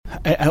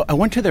I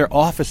went to their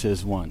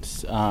offices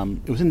once.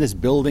 It was in this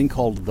building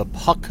called the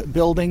Puck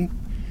Building.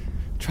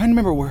 I'm trying to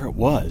remember where it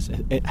was.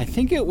 I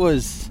think it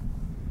was,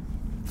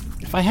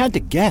 if I had to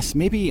guess,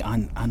 maybe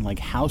on like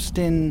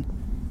Houston,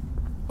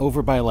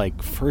 over by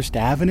like First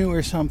Avenue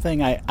or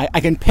something. I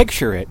can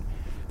picture it.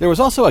 There was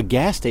also a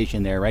gas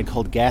station there, right,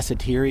 called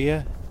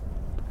Gaseteria.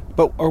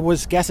 Or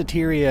was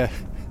Gaseteria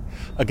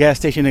a gas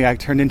station that got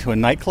turned into a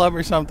nightclub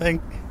or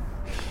something?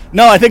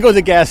 No, I think it was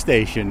a gas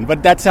station,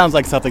 but that sounds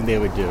like something they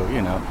would do,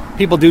 you know.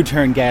 People do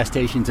turn gas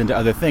stations into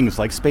other things,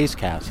 like space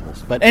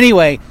castles. But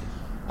anyway,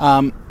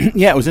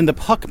 it was in the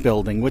Puck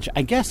Building, which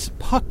I guess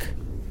Puck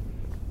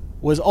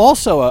was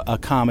also a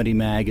comedy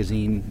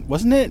magazine,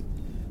 wasn't it?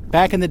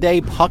 Back in the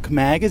day, Puck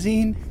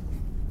Magazine?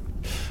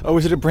 Or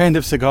was it a brand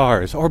of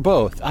cigars? Or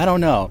both? I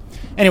don't know.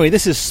 Anyway,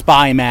 this is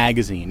Spy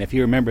Magazine, if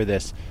you remember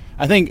this.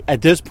 I think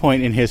at this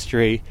point in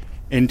history,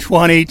 in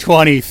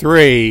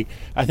 2023,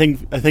 I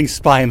think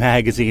Spy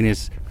Magazine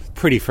is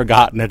pretty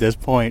forgotten at this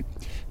point.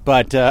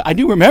 But I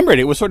do remember it.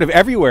 It was sort of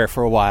everywhere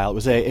for a while.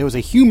 It was a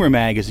humor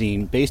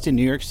magazine based in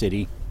New York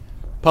City,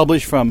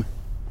 published from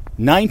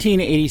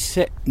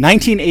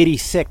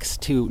 1986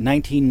 to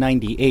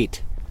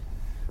 1998.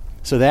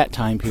 So that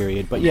time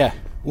period. But yeah,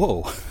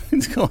 whoa,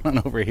 what's going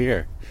on over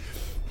here?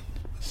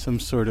 Some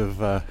sort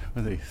of, are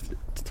they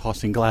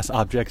tossing glass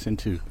objects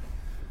into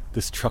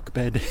this truck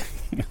bed?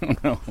 I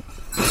don't know.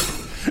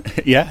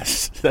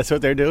 Yes, that's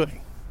what they're doing.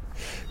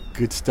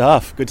 Good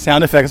stuff. Good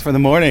sound effects for the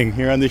morning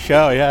here on the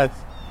show, yes.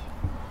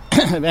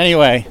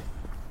 Anyway,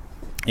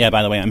 yeah,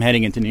 by the way, I'm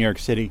heading into New York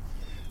City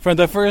for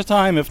the first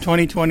time of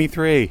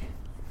 2023.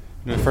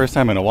 The first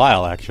time in a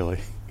while, actually.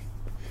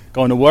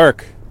 Going to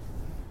work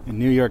in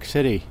New York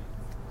City.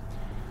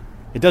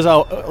 It does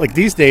all, like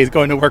these days,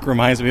 going to work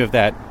reminds me of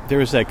that. There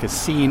was like a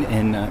scene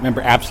in,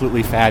 remember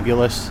Absolutely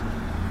Fabulous?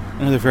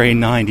 Another very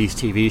 90s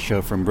TV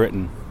show from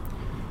Britain.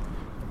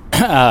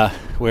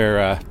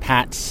 Where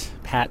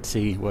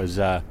Patsy was,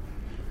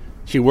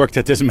 she worked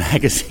at this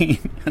magazine,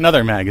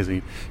 another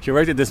magazine. She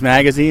worked at this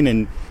magazine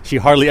and she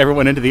hardly ever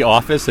went into the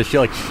office. So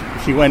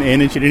she went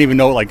in and she didn't even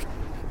know like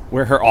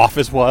where her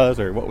office was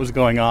or what was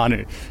going on.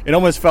 It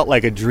almost felt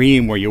like a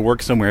dream where you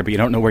work somewhere but you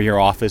don't know where your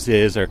office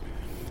is, or,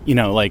 you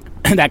know, like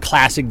that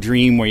classic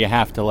dream where you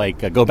have to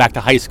like go back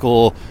to high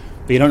school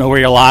but you don't know where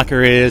your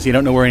locker is, you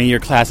don't know where any of your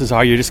classes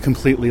are, you're just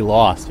completely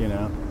lost, you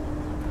know.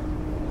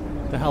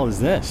 What the hell is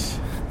this?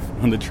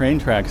 On the train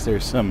tracks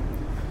there's some,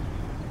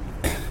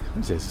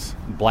 what is this,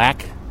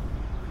 black?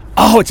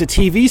 Oh, it's a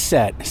TV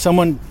set.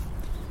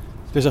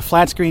 There's a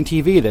flat screen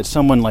TV that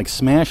someone like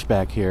smashed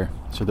back here.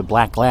 So the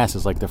black glass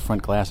is like the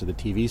front glass of the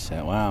TV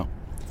set. Wow.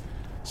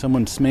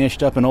 Someone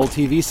smashed up an old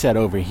TV set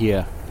over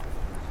here.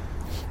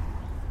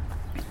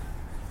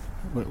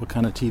 What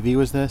kind of TV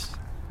was this?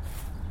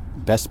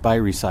 Best Buy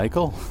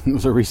Recycle? It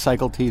was a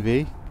recycled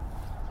TV?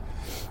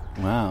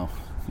 Wow.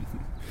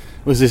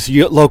 Was this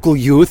local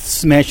youth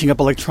smashing up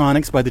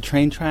electronics by the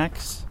train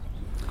tracks?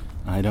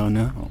 I don't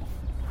know.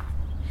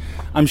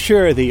 I'm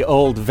sure the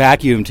old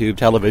vacuum tube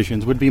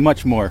televisions would be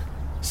much more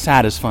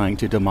satisfying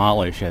to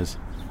demolish, as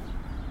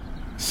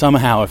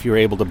somehow if you were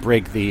able to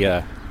break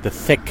the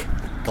thick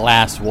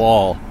glass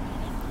wall,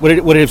 would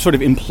it have sort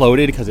of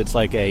imploded because it's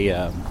like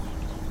a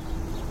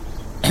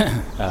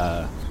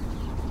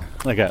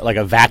like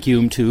a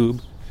vacuum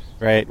tube?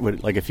 Right?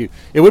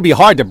 It would be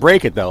hard to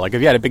break it, though. Like, if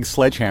you had a big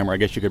sledgehammer, I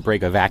guess you could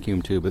break a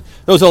vacuum tube. But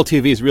those old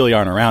TVs really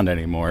aren't around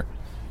anymore.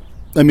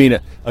 I mean,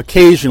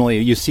 occasionally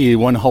you see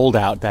one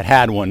holdout that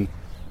had one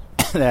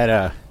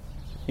that,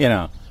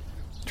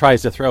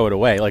 tries to throw it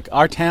away. Like,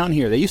 our town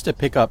here, they used to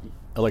pick up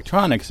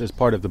electronics as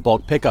part of the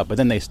bulk pickup, but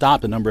then they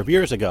stopped a number of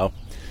years ago.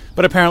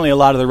 But apparently a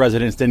lot of the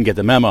residents didn't get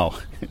the memo.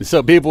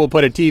 So people will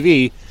put a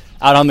TV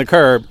out on the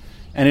curb,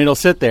 and it'll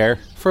sit there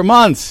for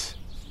months.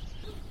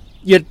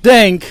 You'd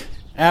think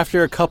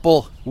after a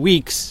couple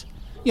weeks,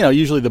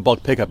 usually the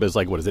bulk pickup is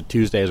like, what is it,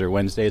 Tuesdays or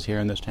Wednesdays here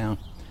in this town?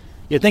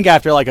 You'd think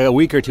after like a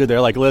week or two,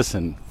 they're like,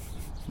 listen,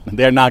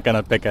 they're not going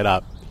to pick it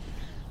up.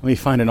 Let me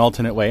find an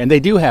alternate way. And they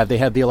have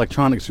the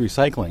electronics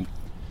recycling.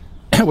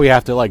 We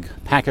have to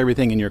like pack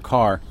everything in your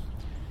car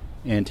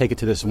and take it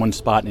to this one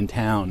spot in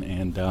town.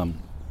 And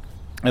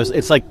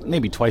it's like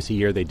maybe twice a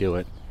year they do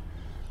it.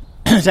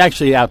 It's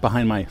actually out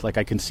behind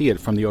I can see it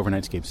from the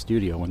Overnightscape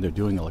studio when they're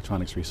doing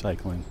electronics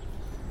recycling.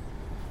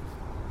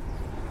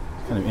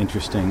 Kind of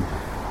interesting.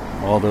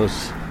 All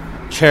those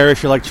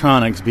cherished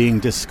electronics being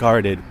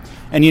discarded.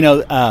 And,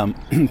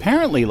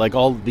 apparently, like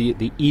all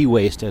the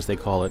e-waste, as they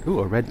call it. Ooh,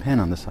 a red pen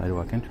on the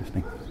sidewalk.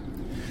 Interesting.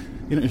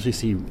 You don't usually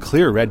see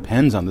clear red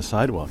pens on the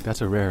sidewalk.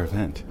 That's a rare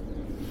event.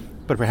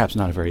 But perhaps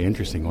not a very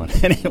interesting one.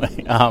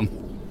 Anyway,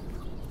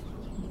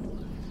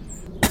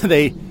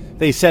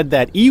 they said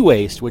that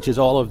e-waste, which is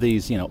all of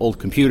these, old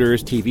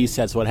computers, TV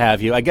sets, what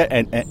have you. I get,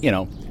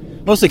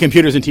 and mostly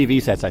computers and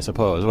TV sets, I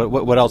suppose.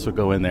 What else would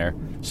go in there?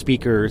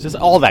 Speakers, just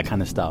all that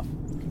kind of stuff.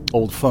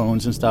 Old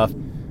phones and stuff.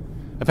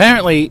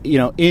 Apparently,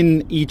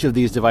 in each of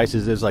these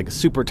devices, there's like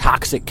super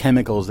toxic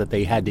chemicals that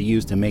they had to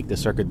use to make the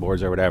circuit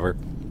boards or whatever.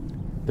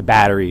 The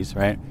batteries,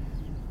 right?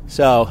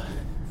 So,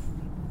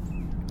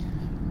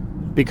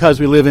 because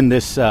we live in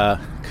this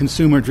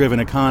consumer-driven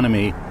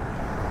economy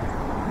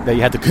that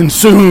you have to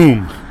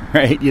consume,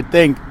 right? You'd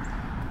think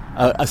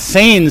a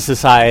sane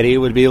society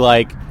would be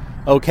like,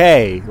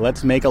 okay,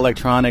 let's make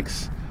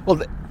electronics.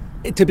 Well,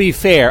 to be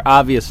fair,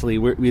 obviously,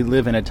 we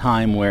live in a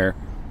time where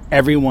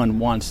everyone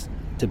wants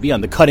to be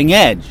on the cutting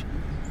edge,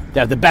 to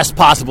have the best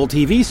possible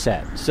TV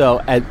set.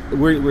 So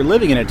we're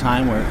living in a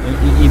time where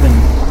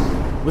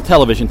even with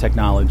television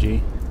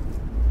technology,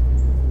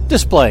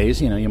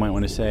 displays, you might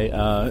want to say,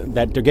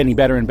 that they're getting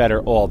better and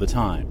better all the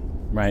time,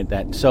 right?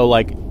 So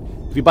like,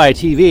 if you buy a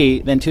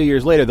TV, then 2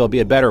 years later there'll be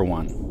a better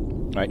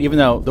one, right? Even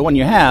though the one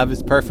you have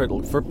is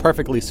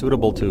perfectly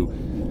suitable to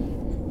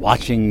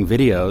watching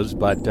videos,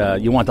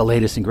 but you want the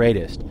latest and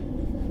greatest.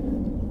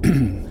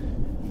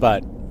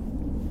 But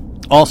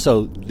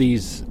also,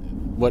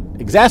 what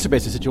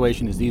exacerbates the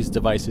situation is these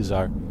devices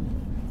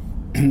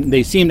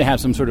they seem to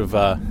have some sort of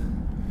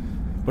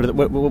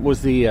what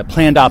was the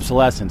planned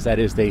obsolescence? That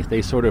is,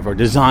 they sort of are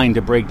designed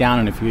to break down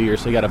in a few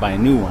years, so you got to buy a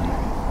new one,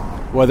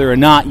 whether or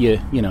not you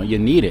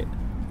need it.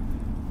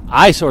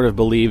 I sort of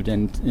believed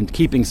in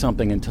keeping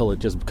something until it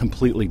just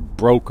completely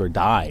broke or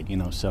died,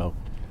 So,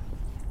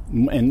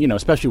 and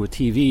especially with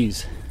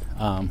TVs,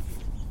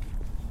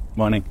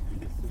 morning.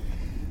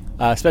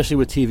 Especially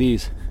with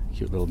TVs,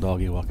 cute little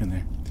doggy walking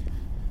there,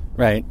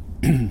 right?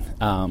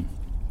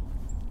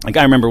 Like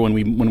I remember when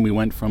we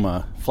went from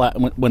a flat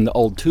when the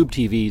old tube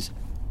TVs,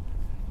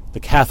 the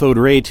cathode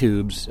ray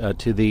tubes,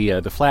 to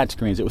the flat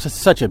screens. It was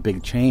such a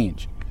big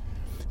change.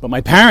 But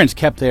my parents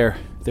kept their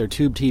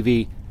tube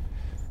TV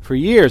for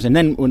years, and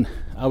then when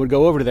I would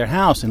go over to their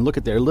house and look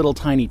at their little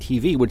tiny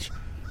TV, which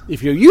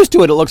if you're used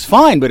to it looks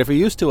fine, but if you're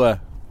used to a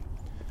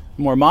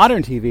more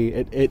modern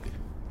TV,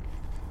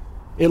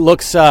 it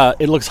looks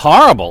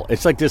horrible.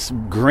 It's like this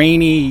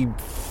grainy,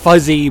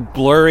 fuzzy,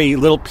 blurry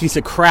little piece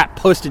of crap,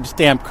 postage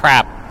stamp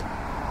crap,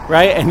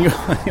 right? And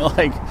you're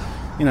like,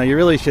 you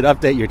really should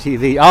update your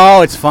TV.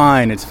 Oh, it's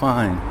fine.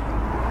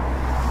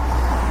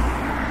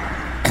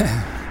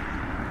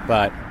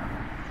 But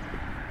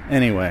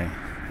anyway,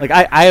 like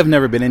I have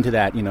never been into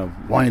that,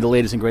 wanting the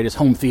latest and greatest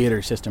home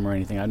theater system or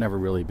anything. I've never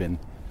really been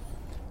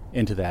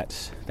into that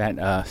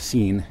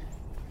scene.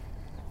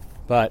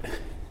 But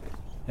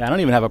I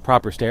don't even have a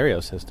proper stereo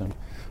system.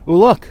 Oh,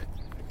 look.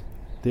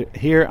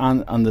 Here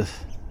on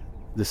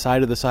the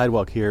side of the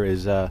sidewalk here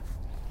is the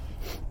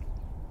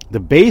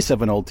base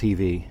of an old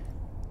TV,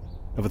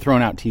 of a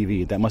thrown-out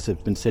TV that must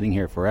have been sitting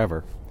here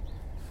forever.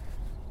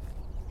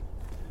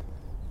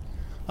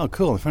 Oh,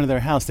 cool. In front of their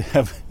house, they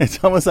have,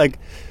 it's almost like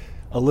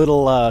a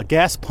little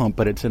gas pump,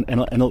 but it's an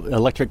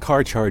electric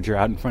car charger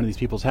out in front of these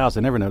people's house. I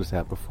never noticed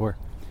that before.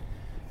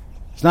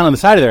 It's not on the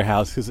side of their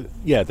house because,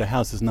 the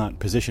house is not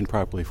positioned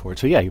properly for it.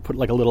 So, you put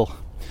like a little...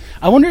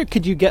 I wonder,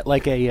 could you get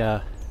like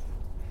a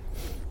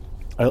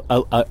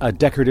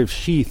decorative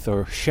sheath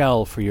or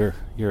shell for your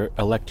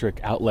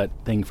electric outlet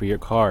thing for your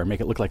car?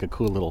 Make it look like a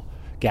cool little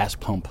gas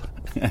pump.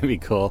 That'd be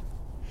cool.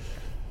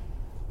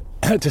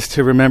 Just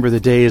to remember the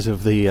days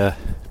of the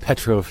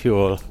petro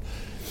fuel.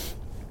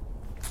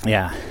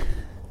 Yeah.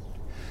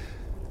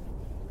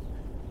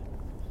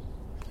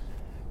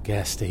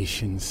 Gas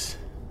stations.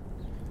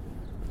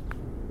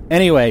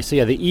 Anyway,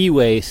 so the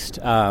e-waste,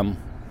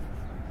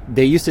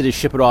 they used to just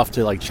ship it off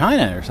to like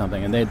China or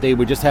something, and they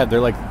would just have, they're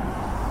like,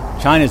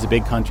 China's a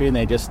big country, and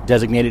they just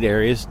designated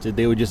areas,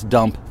 they would just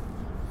dump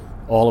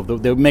all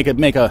of they would make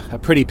a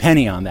pretty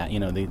penny on that,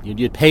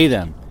 you'd pay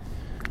them.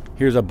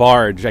 Here's a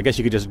barge, I guess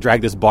you could just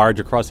drag this barge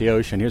across the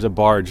ocean, here's a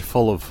barge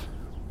full of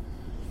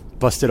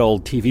busted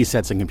old TV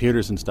sets and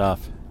computers and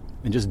stuff,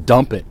 and just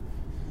dump it.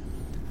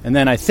 And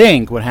then I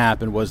think what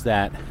happened was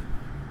that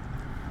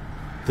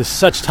there's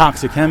such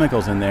toxic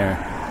chemicals in there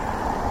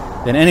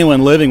that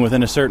anyone living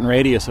within a certain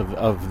radius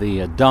of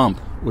the dump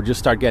would just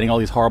start getting all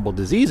these horrible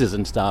diseases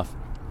and stuff.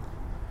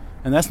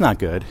 And that's not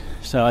good.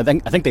 So I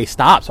think they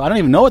stopped. So I don't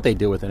even know what they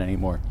do with it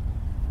anymore.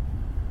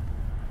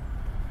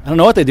 I don't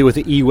know what they do with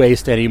the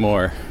e-waste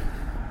anymore.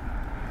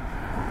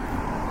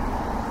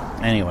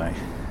 Anyway.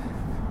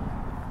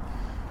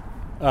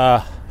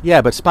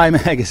 But Spy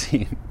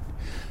Magazine.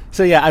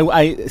 So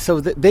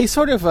they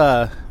sort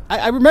of...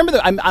 I remember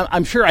that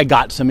I'm sure I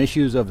got some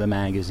issues of the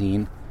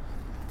magazine,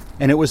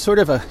 and it was sort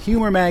of a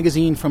humor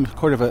magazine from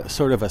sort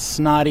of a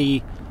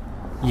snotty,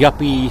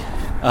 yuppie,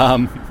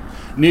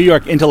 New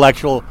York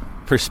intellectual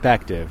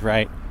perspective,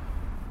 right?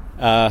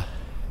 And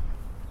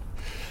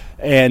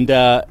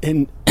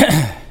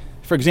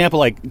for example,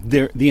 like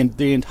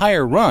the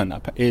entire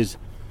run is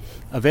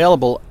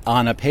available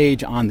on a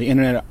page on the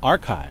Internet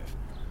Archive.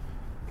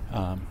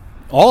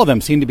 All of them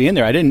seem to be in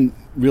there. I didn't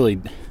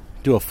really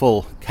do a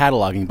full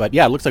cataloging, but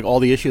it looks like all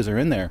the issues are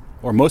in there,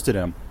 or most of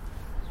them.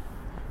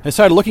 I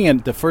started looking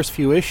at the first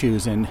few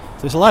issues, and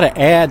there's a lot of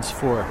ads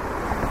for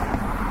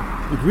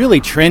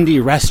really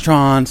trendy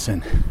restaurants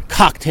and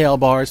cocktail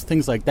bars,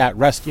 things like that.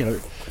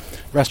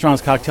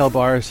 Restaurants, cocktail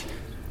bars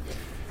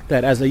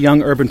that as a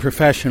young urban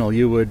professional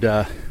you would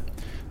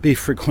be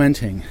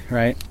frequenting,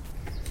 right?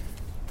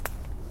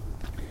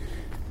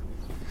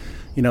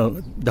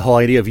 The whole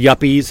idea of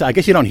yuppies. I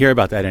guess you don't hear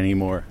about that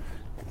anymore.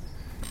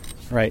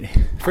 right?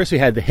 First we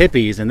had the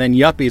hippies, and then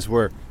yuppies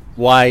were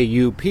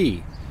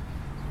YUP,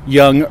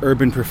 young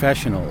urban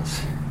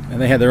professionals,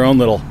 and they had their own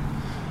little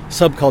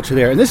subculture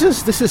there. And this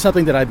is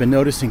something that I've been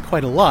noticing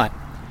quite a lot.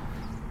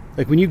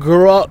 Like when you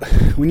grow up,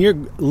 when you're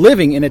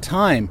living in a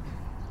time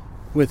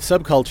with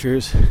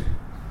subcultures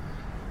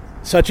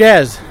such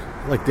as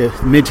like the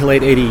mid to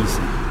late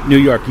 80s New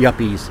York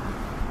yuppies,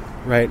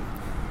 right?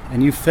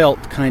 And you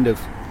felt kind of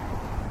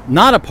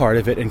not a part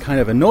of it and kind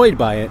of annoyed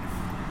by it.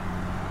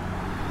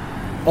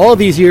 All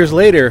these years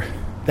later,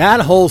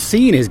 that whole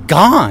scene is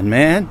gone,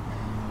 man.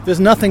 There's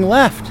nothing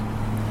left.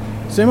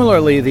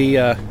 Similarly,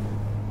 the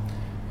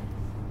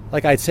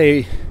like I'd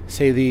say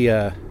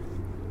the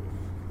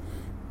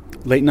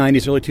late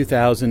 90s, early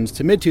 2000s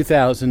to mid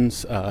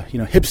 2000s,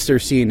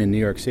 hipster scene in New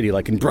York City,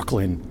 like in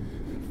Brooklyn.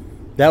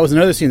 That was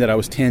another scene that I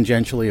was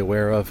tangentially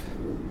aware of.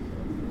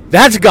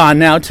 That's gone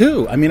now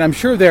too. I mean, I'm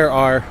sure there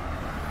are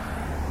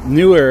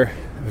newer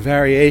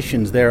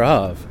variations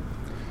thereof,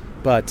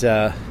 but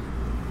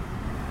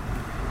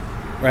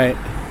right,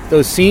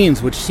 those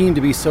scenes which seemed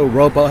to be so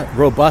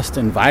robust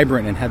and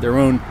vibrant and had their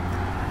own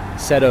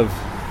set of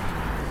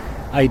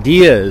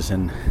ideas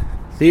and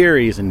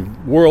theories and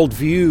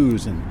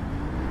worldviews, and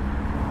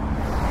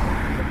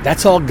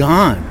that's all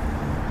gone.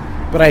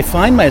 But I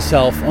find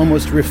myself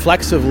almost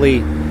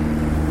reflexively,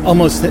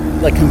 almost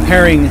like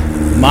comparing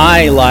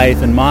my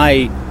life and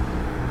my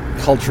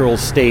cultural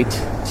state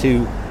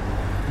to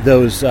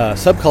those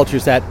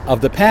subcultures that of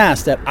the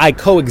past that I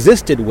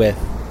coexisted with,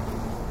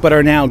 but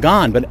are now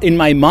gone. But in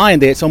my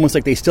mind, it's almost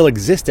like they still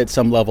exist at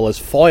some level as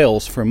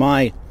foils for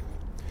my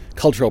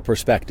cultural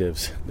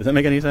perspectives. Does that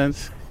make any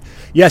sense?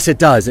 Yes, it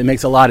does. It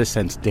makes a lot of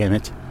sense, damn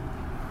it.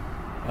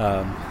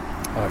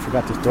 I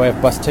forgot this. Do I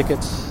have bus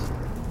tickets?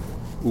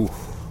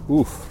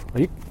 Oof.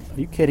 Are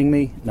you kidding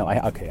me? No, I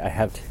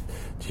have...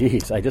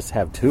 Jeez, I just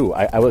have two.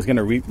 I was going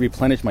to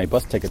replenish my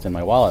bus tickets in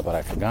my wallet, but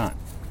I forgot.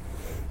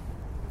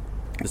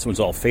 This one's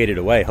all faded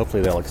away.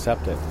 Hopefully they'll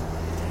accept it.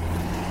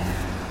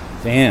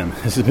 Damn,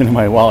 this has been in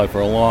my wallet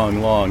for a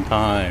long, long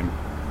time.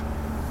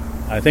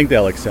 I think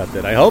they'll accept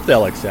it. I hope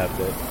they'll accept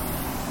it.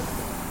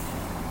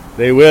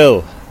 They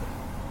will.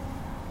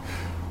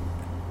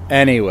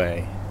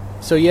 Anyway,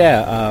 so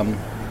yeah,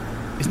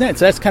 isn't that,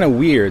 so that's kind of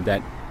weird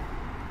that,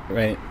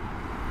 right,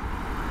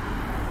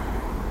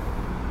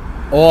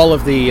 all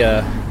of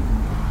the,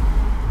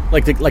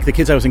 like the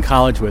kids I was in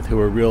college with who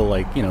were real,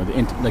 like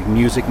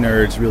music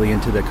nerds, really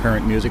into the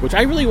current music, which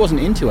I really wasn't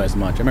into as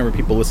much. I remember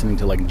people listening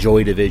to like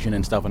Joy Division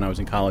and stuff when I was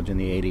in college in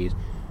the 80s.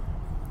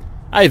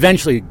 I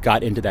eventually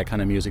got into that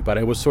kind of music, but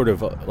I was sort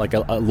of like a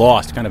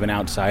lost, kind of an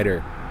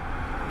outsider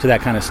to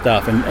that kind of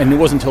stuff. And it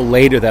wasn't until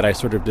later that I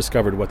sort of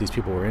discovered what these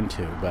people were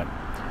into. But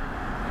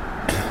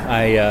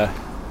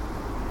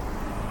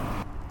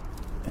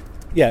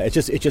it's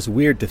just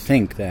weird to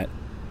think that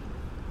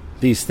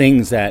these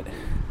things, that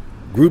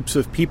groups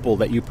of people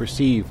that you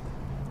perceive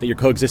that you're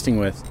coexisting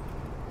with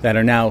that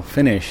are now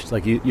finished,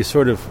 like you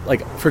sort of,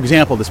 like, for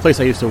example, this place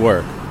I used to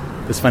work,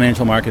 this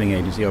financial marketing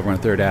agency over on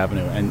 3rd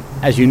Avenue, and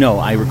as you know,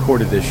 I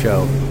recorded this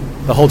show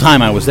the whole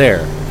time I was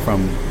there,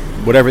 from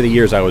whatever the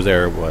years I was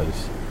there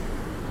was,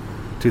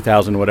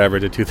 2000 whatever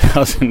to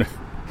 2000,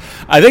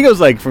 I think it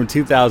was like from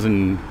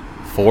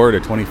 2004 to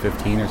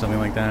 2015 or something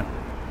like that.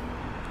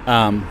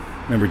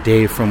 Remember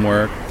Dave from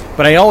work,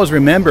 but I always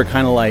remember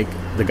kind of like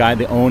the guy,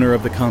 the owner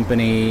of the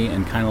company,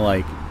 and kind of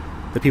like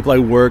the people I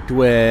worked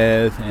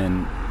with,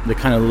 and the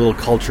kind of little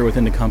culture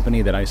within the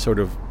company that I sort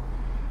of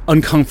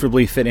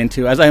uncomfortably fit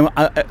into. As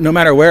no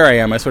matter where I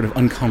am, I sort of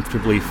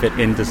uncomfortably fit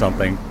into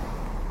something.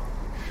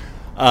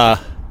 I'm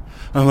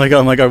like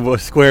a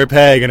square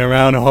peg in a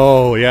round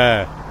hole.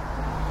 Yeah,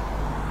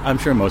 I'm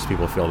sure most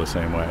people feel the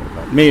same way,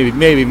 but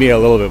maybe me a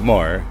little bit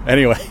more.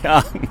 Anyway,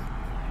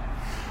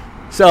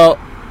 so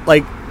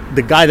like,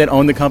 the guy that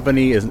owned the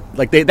company is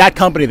like, that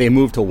company, they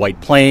moved to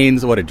White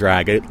Plains. What a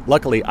drag.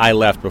 Luckily, I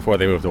left before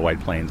they moved to White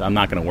Plains. I'm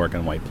not going to work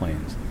in White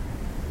Plains.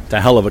 It's a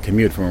hell of a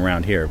commute from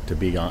around here to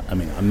be,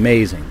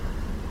 amazing.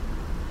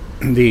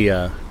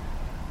 The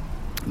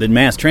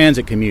mass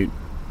transit commute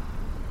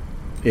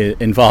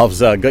involves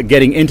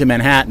getting into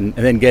Manhattan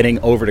and then getting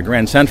over to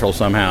Grand Central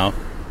somehow.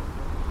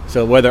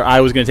 So whether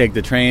I was going to take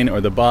the train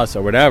or the bus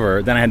or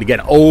whatever, then I had to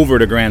get over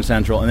to Grand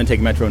Central and then take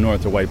Metro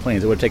North to White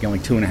Plains. It would have taken like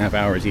 2.5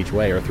 hours each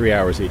way, or 3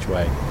 hours each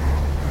way.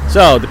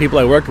 So the people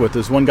I worked with,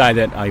 there's one guy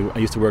that I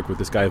used to work with,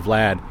 this guy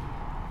Vlad,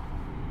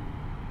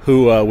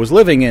 who was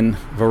living in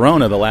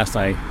Verona the last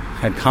I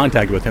had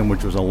contact with him,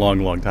 which was a long,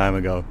 long time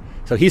ago.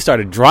 So he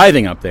started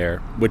driving up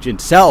there, which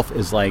itself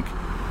is like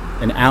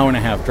an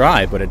hour-and-a-half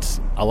drive, but it's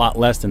a lot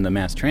less than the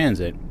mass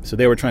transit. So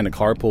they were trying to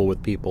carpool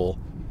with people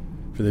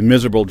for the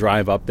miserable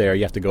drive up there.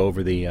 You have to go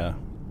over it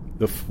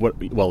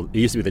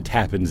used to be the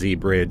Tappan Zee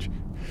Bridge.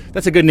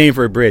 That's a good name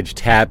for a bridge,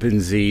 Tappan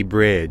Zee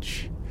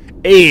Bridge.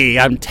 Hey,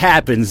 I'm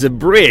Tappan Zee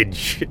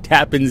Bridge.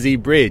 Tappan Zee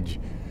Bridge.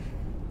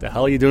 The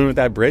hell are you doing with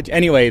that bridge?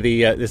 Anyway,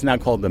 it's now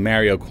called the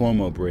Mario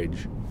Cuomo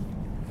Bridge.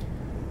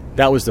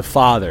 That was the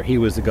father. He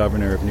was the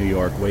governor of New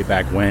York way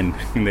back when,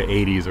 in the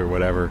 80s or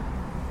whatever.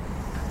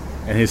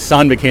 and his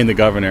son became the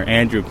governor,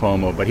 Andrew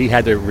Cuomo, but he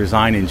had to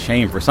resign in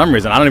shame for some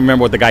reason. I don't even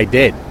remember what the guy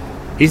did.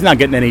 He's not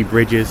getting any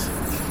bridges.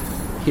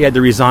 He had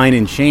to resign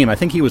in shame. I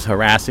think he was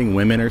harassing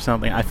women or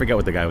something. I forget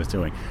what the guy was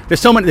doing.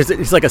 There's so many.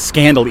 It's like a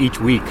scandal each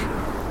week.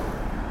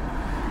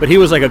 But he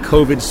was like a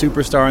COVID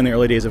superstar in the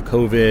early days of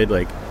COVID.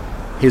 Like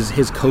his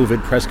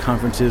COVID press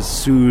conferences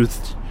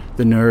soothed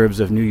the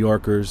nerves of New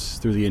Yorkers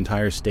through the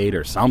entire state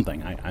or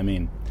something. I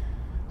mean,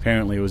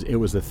 apparently it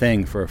was the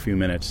thing for a few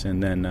minutes,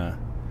 and then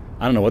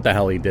I don't know what the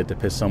hell he did to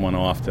piss someone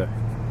off to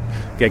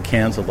get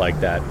canceled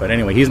like that. But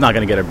anyway, he's not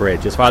going to get a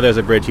bridge. His father has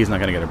a bridge. He's not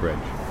going to get a bridge.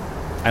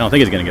 I don't think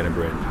he's going to get a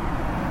bridge.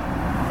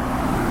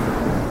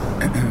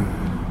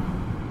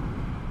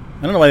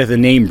 I don't know why they have to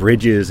name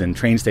bridges and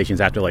train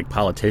stations after, like,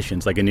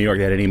 politicians. Like in New York,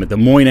 they had to name it the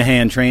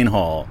Moynihan Train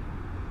Hall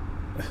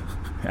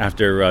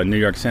after New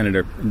York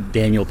Senator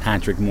Daniel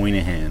Patrick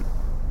Moynihan.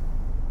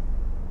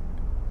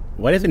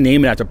 Why do they have to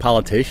name it after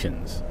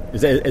politicians?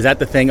 Is that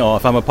the thing? Oh,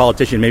 if I'm a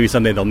politician, maybe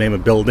someday they'll name a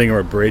building or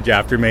a bridge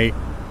after me.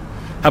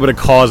 How about a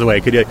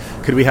causeway?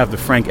 Could we have the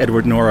Frank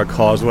Edward Nora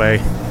Causeway?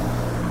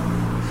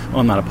 Well,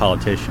 I'm not a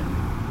politician.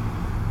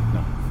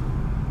 No.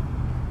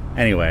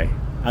 Anyway,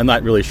 I'm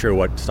not really sure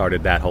what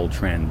started that whole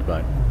trend,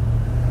 but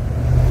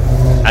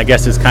I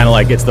guess it's kind of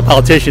like it's the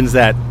politicians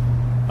that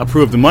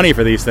approve the money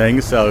for these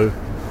things, so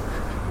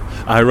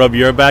I rub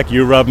your back,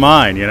 you rub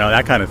mine,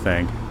 that kind of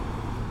thing.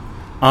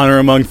 Honor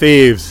among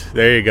thieves.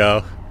 There you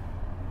go.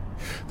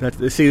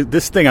 See,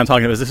 this thing I'm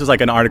talking about, this is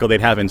like an article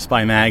they'd have in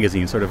Spy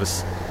Magazine, sort of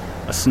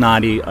a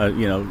snotty,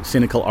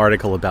 cynical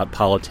article about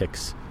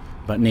politics,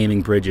 about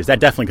naming bridges. That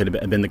definitely could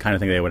have been the kind of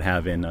thing they would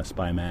have in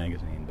Spy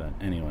Magazine, but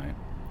anyway.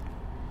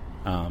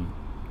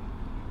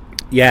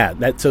 Yeah,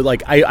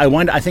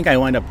 I think I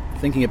wind up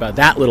thinking about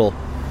that little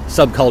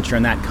subculture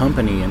in that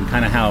company and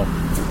kind of how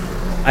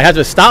I had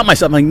to stop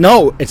myself. I'm like,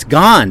 no, it's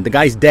gone. The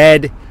guy's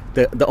dead.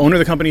 The owner of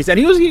the company's dead.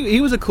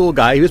 He was a cool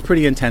guy. He was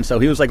pretty intense, though.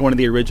 He was like one of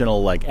the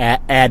original like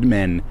ad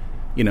men,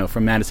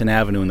 from Madison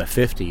Avenue in the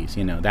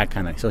 50s, that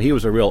kind of. So he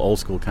was a real old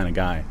school kind of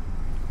guy.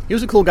 He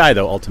was a cool guy,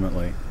 though.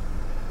 Ultimately,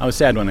 I was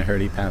sad when I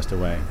heard he passed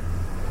away.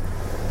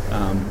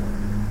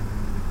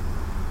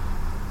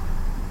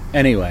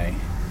 Anyway,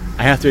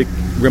 I have to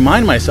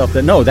remind myself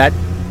that no, that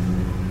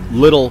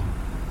little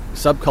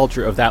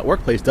subculture of that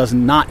workplace does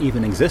not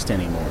even exist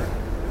anymore.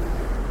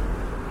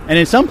 And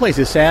in some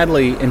places,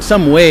 sadly, in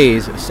some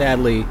ways,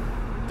 sadly,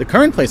 the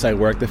current place I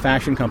work, the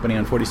fashion company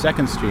on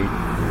 42nd Street,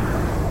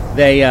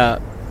 they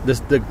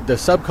the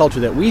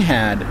subculture that we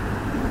had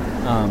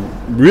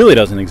really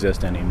doesn't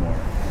exist anymore.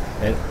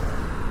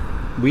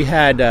 We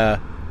had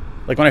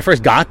like when I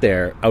first got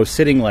there, I was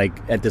sitting like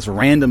at this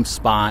random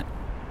spot,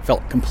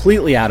 felt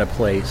completely out of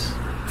place.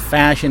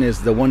 Fashion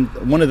is the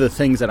one of the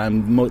things that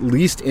I'm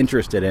least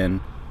interested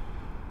in.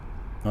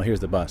 Oh,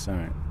 here's the bus. All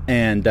right.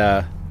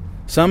 And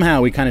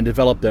somehow we kind of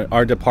developed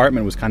our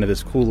department was kind of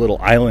this cool little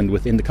island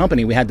within the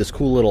company. We had this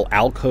cool little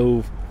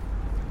alcove,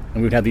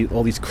 and we'd have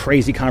all these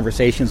crazy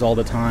conversations all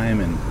the time,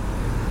 and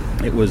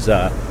it was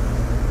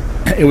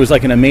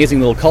like an amazing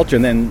little culture.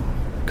 And then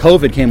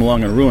COVID came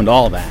along and ruined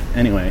all that.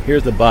 Anyway,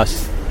 here's the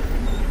bus.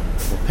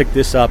 We'll pick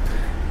this up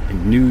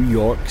in New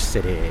York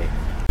City.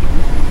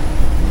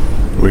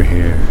 We're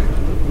here.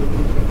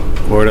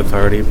 Port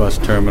Authority Bus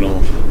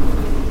Terminal.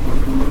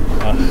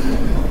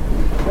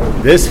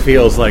 This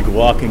feels like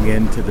walking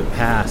into the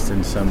past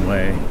in some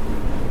way.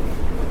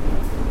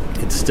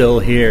 It's still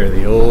here,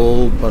 the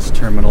old bus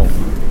terminal,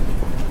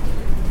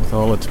 with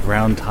all its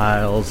brown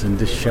tiles and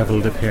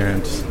disheveled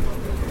appearance.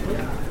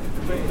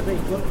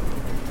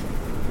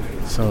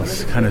 So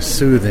it's kind of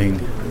soothing.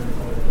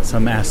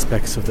 Some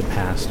aspects of the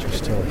past are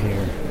still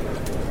here.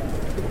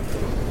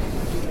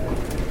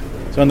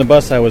 So on the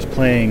bus I was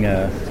playing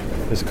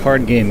this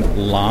card game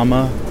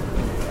Llama.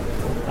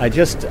 I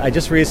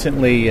just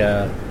recently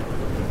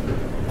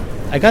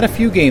I got a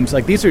few games,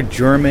 like these are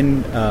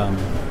German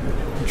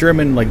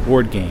like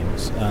board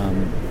games.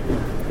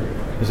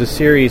 There's a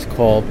series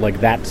called like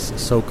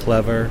That's So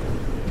Clever,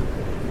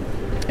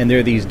 and there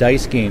are these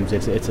dice games.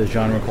 It's a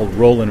genre called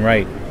Roll and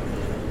Write,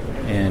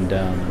 and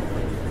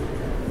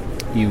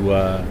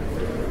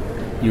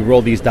you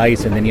roll these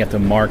dice, and then you have to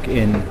mark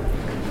in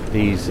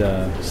these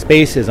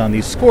spaces on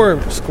these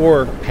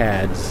score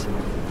pads.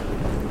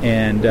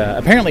 And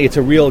apparently it's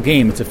a real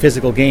game. It's a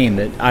physical game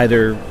that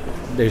either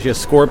there's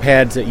just score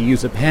pads that you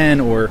use a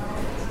pen or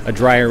a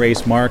dry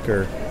erase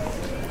marker.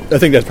 I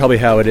think that's probably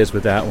how it is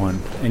with that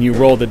one. And you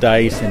roll the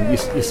dice, and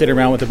you sit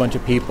around with a bunch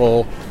of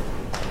people.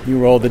 You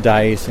roll the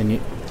dice, and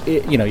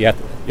you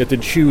have to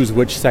choose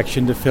which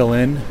section to fill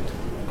in.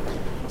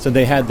 So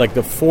they had like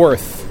the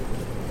 4th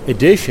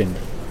edition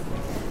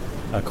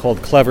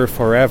called Clever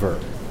Forever,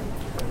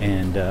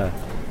 and I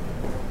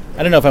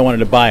don't know if I wanted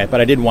to buy it,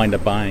 but I did wind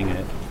up buying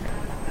it.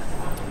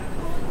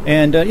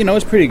 And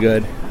it's pretty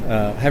good.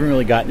 Haven't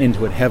really gotten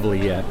into it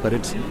heavily yet, but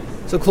it's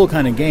a cool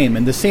kind of game.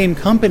 And the same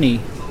company,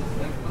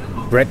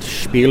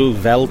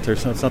 Brettspielwelt or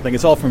something,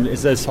 it's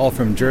all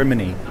from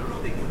Germany,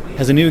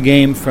 has a new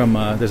game from,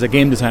 there's a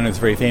game designer that's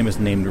very famous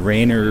named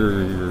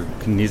Rainer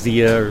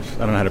Knizia, or I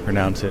don't know how to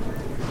pronounce it,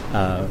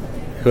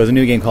 who has a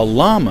new game called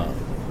Llama,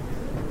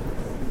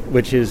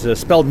 which is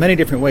spelled many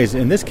different ways.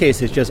 In this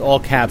case, it's just all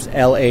caps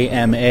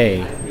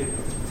L-A-M-A,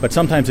 but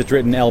sometimes it's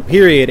written L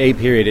period, A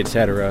period,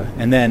 etc.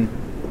 And then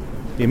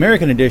the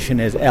American edition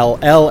is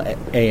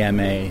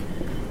L-L-A-M-A,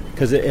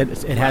 because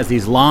it has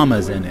these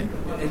llamas in it.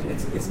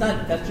 It's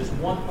not, that's just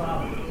one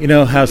problem. You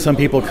know how some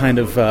people kind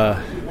of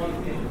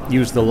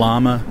use the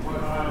llama,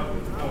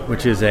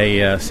 which is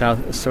a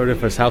sort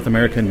of a South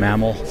American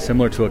mammal,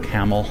 similar to a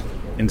camel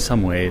in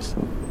some ways,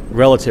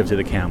 relative to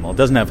the camel. It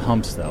doesn't have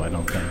humps, though, I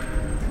don't think.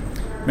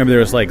 Remember there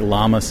was like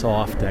Llama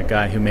Soft, that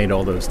guy who made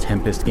all those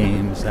Tempest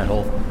games, that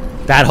whole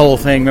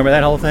thing. Remember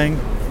that whole thing?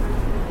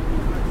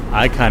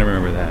 I kind of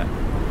remember that.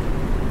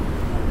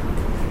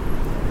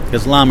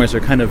 Because llamas are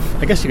kind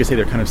of, I guess you could say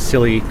they're kind of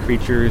silly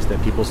creatures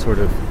that people sort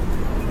of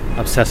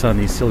obsess on,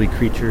 these silly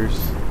creatures.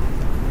 You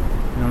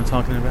know what I'm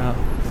talking about?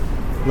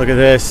 Look at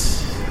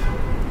this.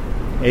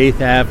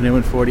 8th Avenue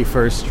and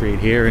 41st Street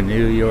here in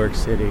New York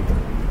City.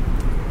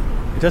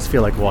 It does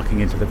feel like walking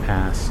into the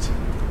past.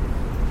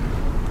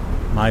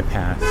 My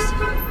past.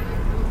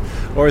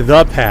 Or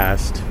the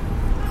past.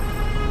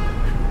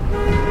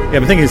 Yeah,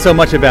 I'm thinking so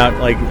much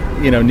about, like,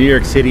 you know, New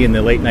York City in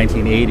the late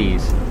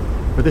 1980s.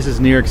 But this is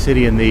New York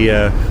City in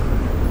the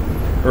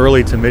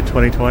early to mid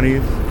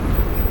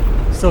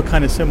 2020s. Still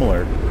kind of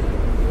similar.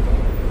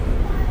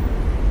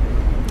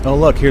 Oh,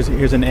 look,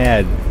 here's an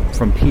ad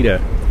from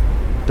PETA.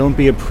 Don't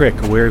be a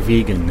prick, wear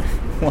vegan.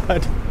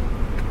 What?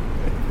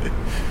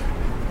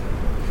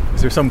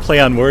 Is there some play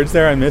on words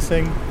there I'm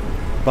missing?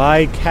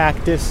 Buy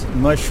cactus,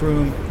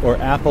 mushroom, or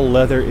apple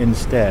leather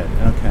instead.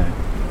 Okay.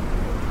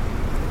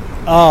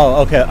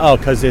 Oh, okay. Oh,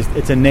 because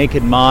it's a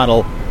naked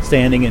model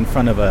standing in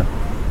front of a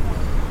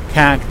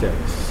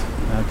cactus.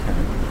 Okay.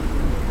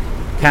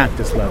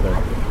 Cactus leather.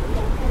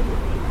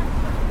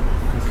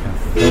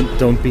 Okay.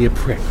 Don't be a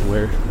prick.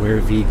 Wear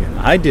vegan.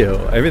 I do.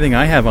 Everything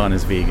I have on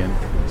is vegan,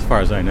 as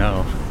far as I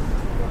know.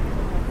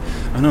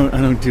 I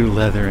don't do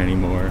leather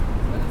anymore.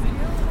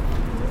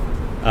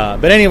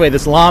 But anyway,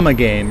 this llama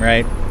game,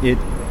 right?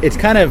 It's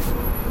kind of,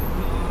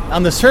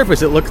 on the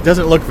surface, it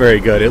doesn't look very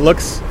good.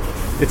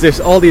 There's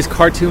all these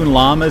cartoon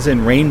llamas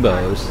and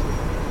rainbows,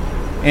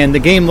 and the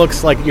game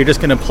looks like you're just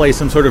going to play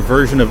some sort of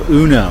version of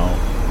Uno.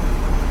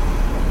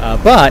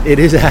 But it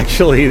is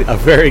actually a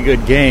very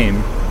good game.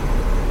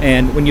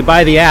 And when you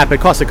buy the app, it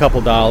costs a couple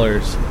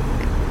dollars.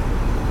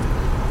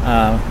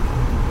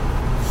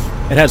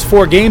 It has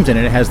 4 games in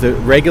it. It has the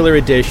regular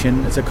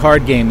edition. It's a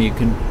card game you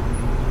can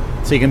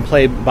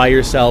play by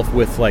yourself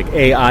with like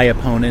AI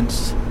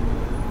opponents.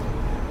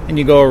 And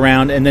you go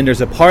around, and then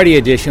there's a party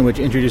edition which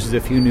introduces a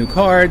few new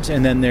cards,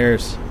 and then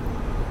there's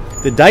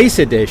the dice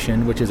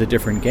edition, which is a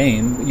different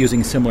game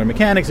using similar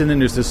mechanics, and then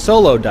there's the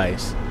solo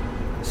dice.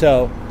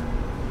 So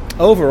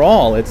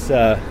overall, it's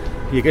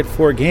you get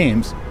 4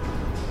 games.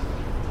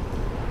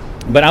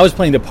 But I was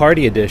playing the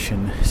party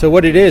edition. So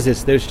what it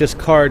is there's just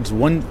cards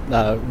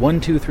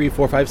 1, 2, 3,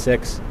 4, 5,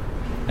 6,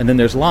 and then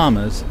there's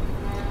llamas.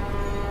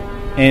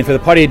 And for the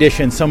party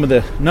edition, some of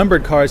the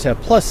numbered cards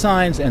have plus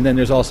signs, and then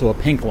there's also a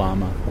pink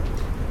llama.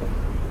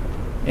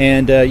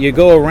 And you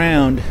go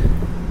around.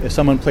 If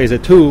someone plays a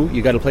 2,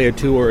 you got to play a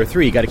 2 or a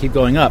 3. You got to keep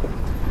going up.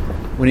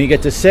 When you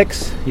get to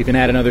 6, you can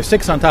add another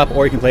 6 on top,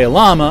 or you can play a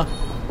llama.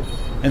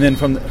 And then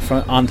from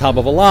on top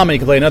of a llama, you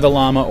can play another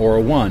llama or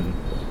a 1.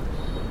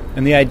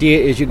 And the idea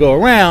is you go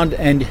around,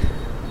 and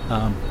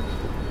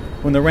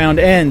when the round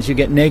ends, you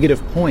get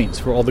negative points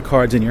for all the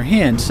cards in your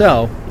hand.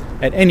 So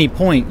at any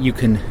point, you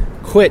can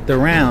quit the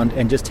round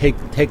and just take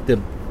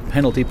the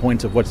penalty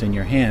points of what's in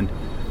your hand.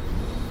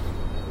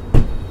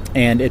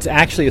 And it's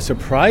actually a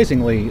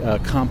surprisingly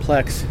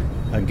complex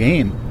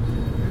game.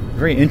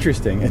 Very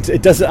interesting.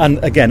 It does,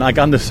 again, like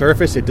on the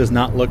surface, it does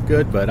not look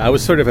good, but I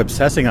was sort of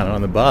obsessing on it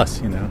on the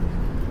bus, you know.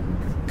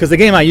 Because the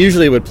game I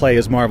usually would play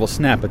is Marvel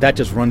Snap, but that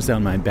just runs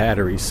down my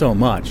battery so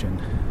much. And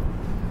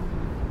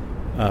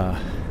I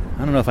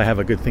don't know if I have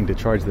a good thing to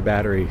charge the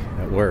battery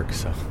at work,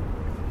 so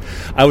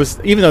I was,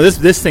 even though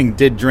this thing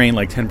did drain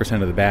like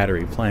 10% of the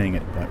battery playing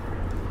it, but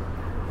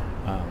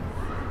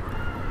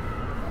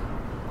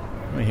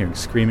I'm hearing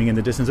screaming in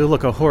the distance. Oh,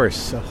 look, a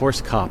horse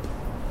cop.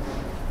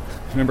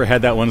 Remember I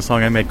had that one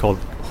song I made called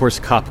Horse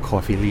Cop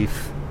Coffee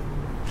Leaf?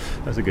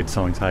 That was a good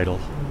song title.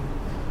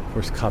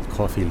 Horse Cop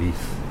Coffee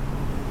Leaf.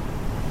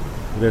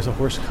 There's a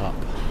horse cop.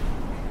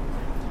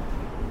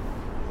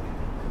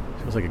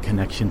 Feels like a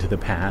connection to the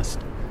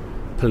past.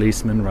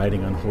 Policemen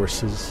riding on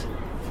horses.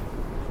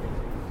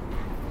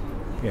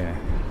 Yeah.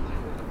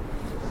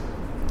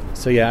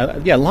 So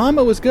yeah,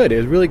 Llama was good. It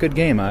was a really good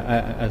game.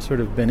 I've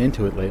sort of been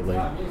into it lately.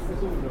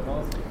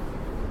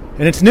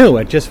 And it's new.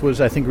 It just was,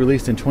 I think,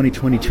 released in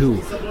 2022.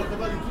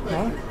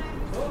 Huh?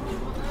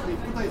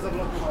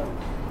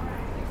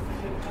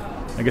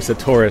 I guess the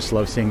tourists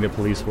love seeing the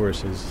police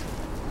horses.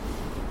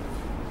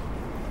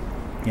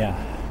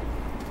 Yeah.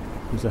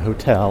 There's a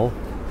hotel.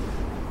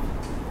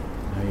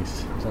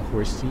 Nice. There's a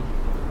horsey.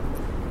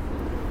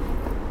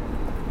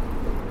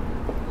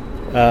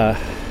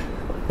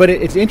 But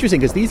it's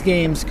interesting because these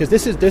games, because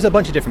there's a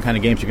bunch of different kind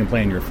of games you can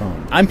play on your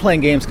phone. I'm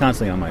playing games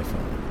constantly on my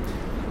phone.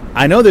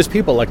 I know there's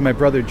people like my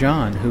brother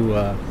John who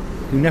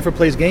never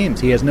plays games.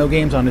 He has no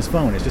games on his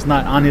phone. It's just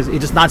not on his. It's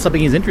just not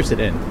something he's interested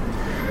in.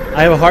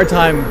 I have a hard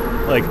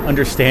time like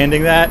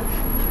understanding that,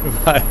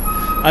 but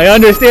I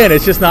understand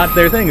it's just not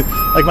their thing.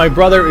 Like my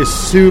brother is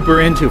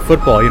super into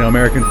football.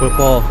 American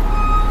football.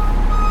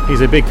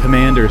 He's a big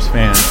Commanders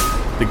fan,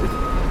 the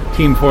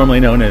team formerly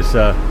known as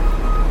the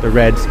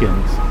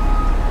Redskins,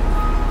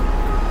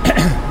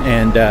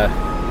 and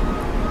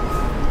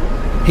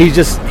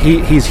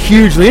he's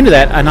hugely into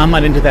that, and I'm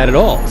not into that at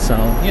all. So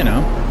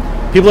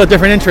people have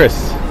different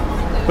interests,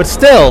 but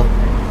still,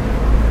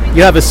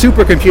 you have a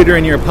supercomputer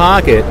in your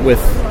pocket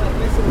with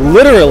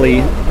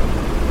literally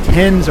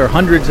tens or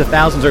hundreds of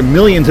thousands or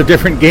millions of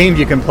different games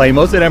you can play.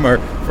 Most of them are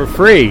for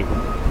free.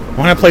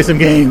 Want to play some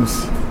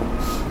games?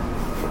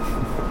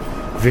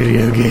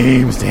 Video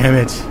games, damn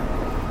it.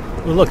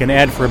 Well, look, an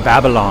ad for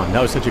Babylon.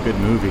 That was such a good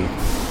movie.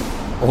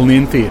 Only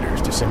in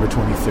theaters, December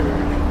 23rd.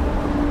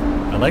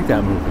 I like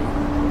that movie.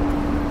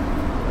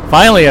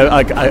 Finally,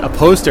 a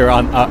poster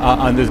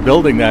on this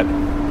building that,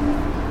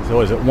 so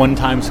was it 1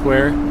 Times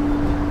Square?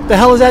 The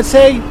hell does that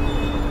say?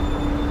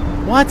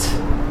 What?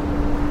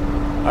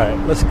 Alright,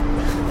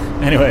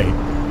 anyway,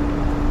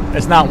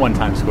 it's not 1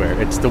 Times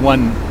Square. It's the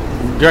one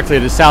directly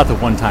to the south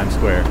of 1 Times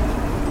Square.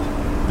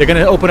 They're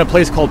going to open a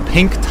place called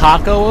Pink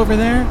Taco over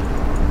there?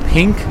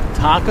 Pink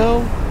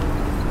Taco?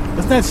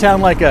 Doesn't that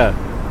sound like that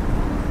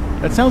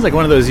sounds like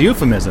one of those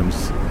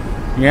euphemisms.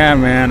 Yeah,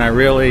 man, I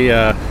really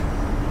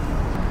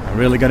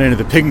got into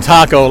the Pink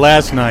Taco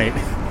last night.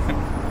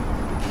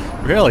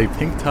 Really?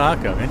 Pink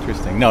Taco?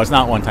 Interesting. No, it's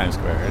not 1 Times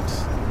Square.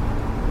 It's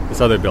this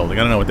other building.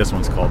 I don't know what this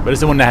one's called, but it's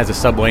the one that has a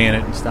subway in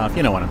it and stuff.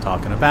 You know what I'm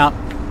talking about.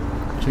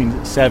 Between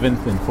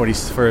 7th and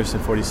 41st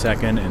and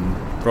 42nd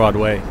and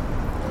Broadway.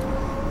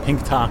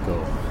 Pink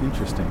Taco.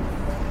 Interesting.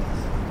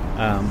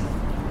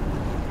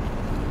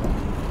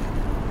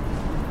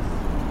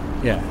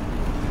 Yeah.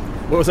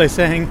 What was I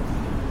saying?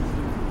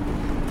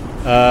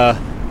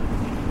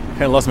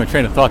 Kind of lost my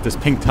train of thought. This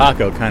Pink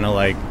Taco kind of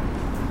like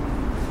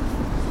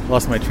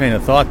lost my train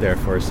of thought there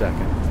for a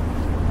second.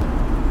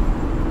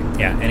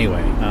 Yeah,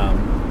 anyway.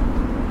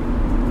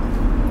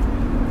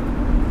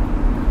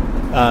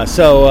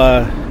 So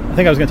I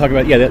think I was going to talk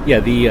about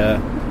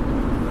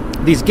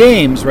these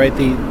games, right?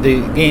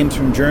 The games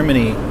from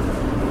Germany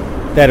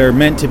that are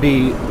meant to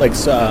be like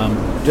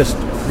just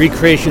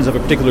recreations of a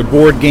particular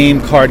board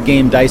game, card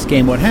game, dice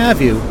game, what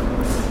have you.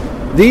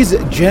 These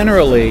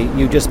generally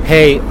you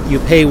pay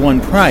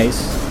one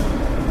price,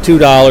 $2,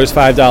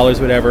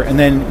 $5, whatever, and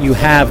then you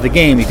have the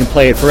game. You can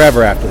play it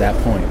forever after that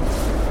point,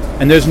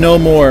 and there's no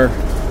more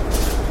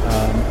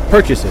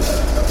purchases.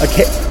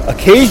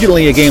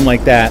 Occasionally, a game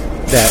like that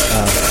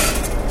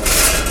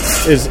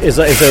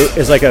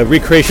is like a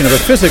recreation of a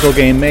physical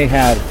game may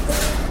have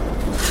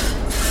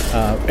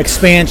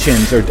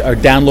expansions or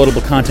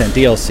downloadable content,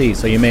 DLC.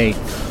 So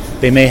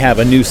they may have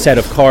a new set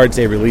of cards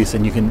they release,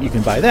 and you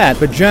can buy that.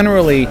 But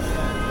generally,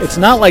 it's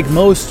not like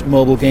most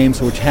mobile games,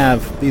 which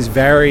have these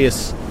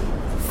various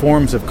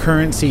forms of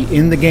currency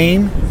in the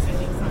game,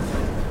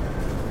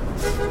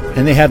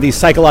 and they have these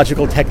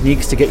psychological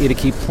techniques to get you to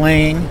keep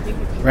playing.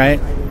 Right?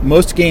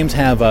 Most games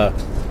have an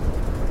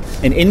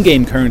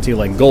in-game currency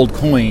like gold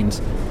coins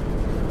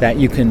that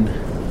you can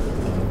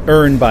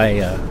earn by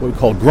what we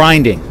call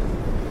grinding,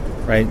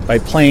 right? By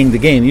playing the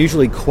game,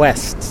 usually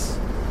quests,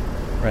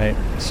 right?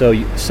 So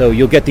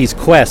you'll get these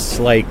quests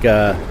like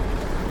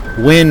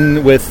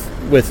win with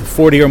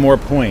 40 or more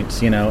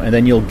points, and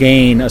then you'll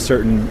gain a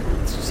certain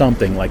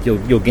something, like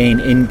you'll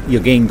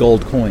gain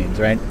gold coins,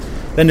 right?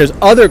 Then there's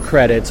other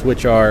credits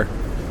which are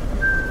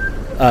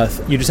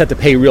you just have to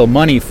pay real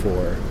money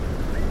for,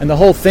 and the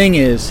whole thing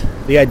is,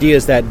 the idea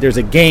is that there's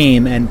a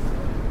game, and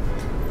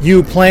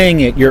you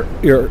playing it,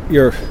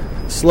 you're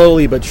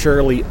slowly but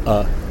surely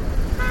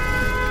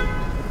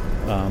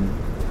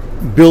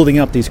building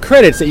up these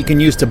credits that you can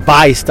use to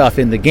buy stuff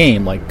in the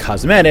game, like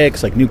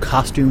cosmetics, like new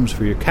costumes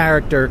for your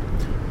character,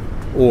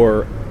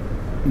 or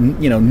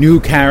new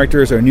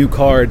characters or new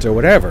cards or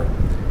whatever,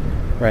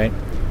 right?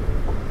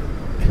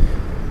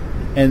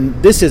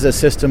 And this is a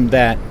system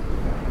that's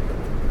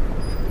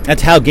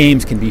how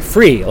games can be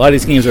free. A lot of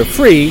these games are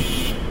free,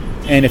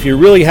 and if you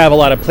really have a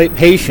lot of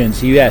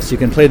patience, yes, you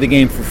can play the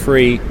game for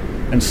free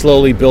and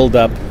slowly build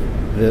up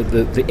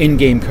the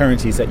in-game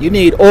currencies that you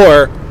need.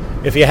 Or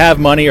if you have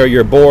money or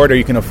you're bored or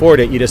you can afford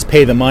it, you just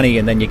pay the money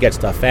and then you get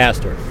stuff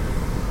faster.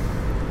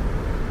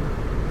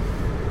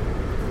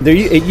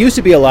 It used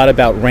to be a lot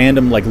about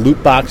random, like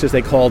loot boxes,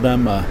 they call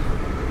them.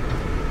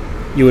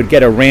 You would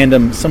get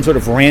some sort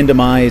of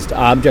randomized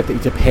object that you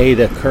had to pay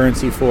the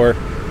currency for,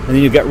 and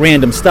then you get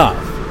random stuff.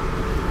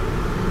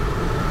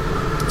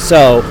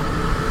 So,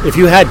 if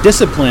you had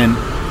discipline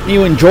and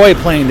you enjoy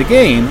playing the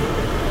game,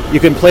 you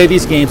can play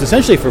these games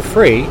essentially for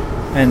free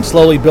and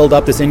slowly build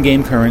up this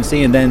in-game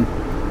currency and then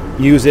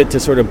use it to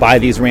sort of buy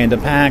these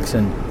random packs.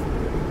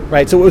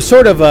 Right? So it was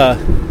sort of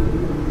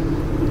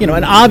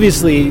and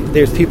obviously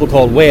there's people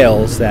called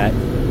whales that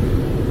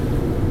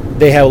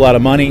they have a lot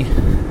of money,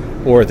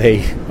 or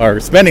they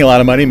are spending a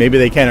lot of money, maybe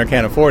they can or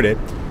can't afford it,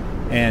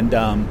 and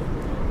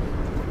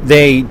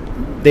they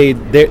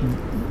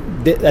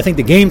I think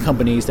the game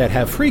companies that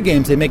have free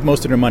games, they make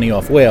most of their money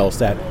off whales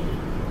that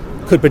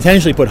could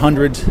potentially put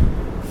hundreds,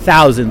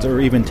 thousands,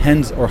 or even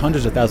tens or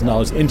hundreds of thousands of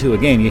dollars into a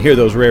game. You hear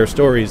those rare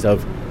stories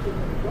of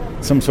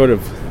some sort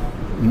of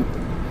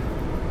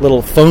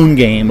little phone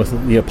game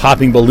with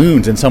popping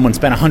balloons, and someone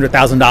spent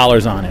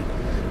 $100,000 on it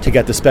to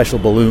get the special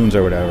balloons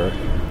or whatever.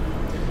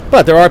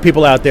 But there are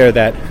people out there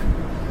that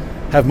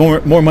have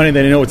more money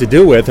than they know what to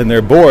do with, and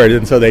they're bored,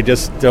 and so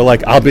they're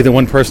like, I'll be the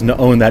one person to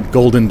own that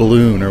golden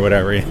balloon or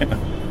whatever.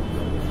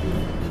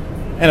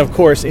 And of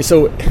course,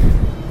 so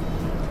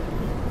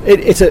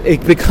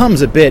it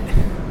becomes a bit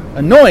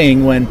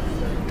annoying when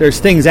there's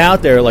things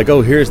out there like,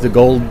 oh, here's the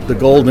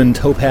golden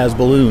topaz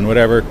balloon,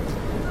 whatever,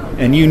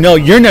 and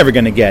you're never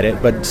going to get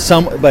it, but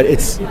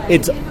it's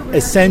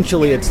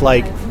essentially, it's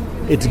like,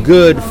 it's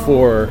good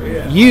for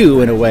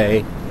you in a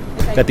way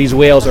that these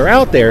whales are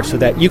out there so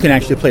that you can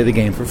actually play the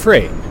game for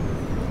free.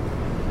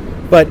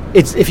 But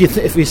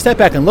if you step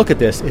back and look at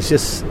this, it's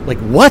just like,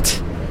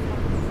 what?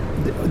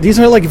 These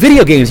are like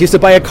video games. You used to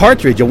buy a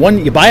cartridge.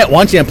 You buy it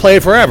once and play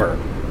it forever.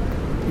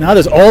 Now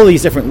there's all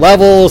these different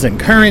levels and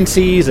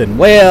currencies and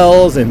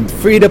whales and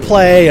free to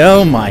play.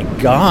 Oh my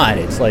God,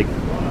 it's like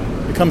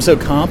becomes so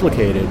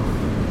complicated.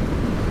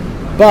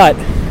 But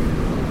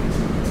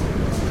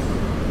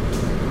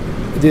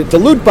the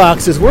loot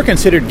boxes were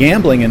considered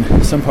gambling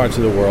in some parts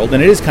of the world,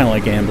 and it is kind of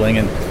like gambling.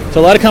 And so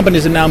a lot of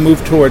companies have now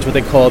moved towards what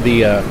they call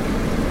the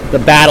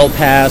battle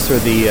pass or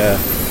the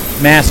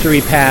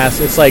mastery pass.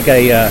 It's like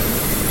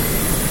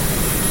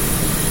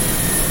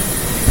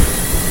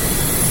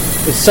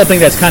it's something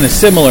that's kind of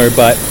similar,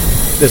 but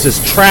there's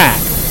this track.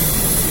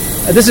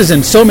 This is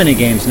in so many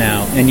games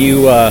now, and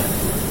you,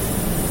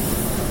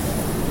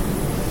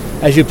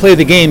 as you play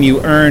the game, you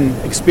earn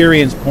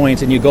experience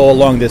points, and you go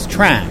along this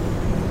track.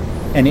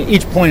 And at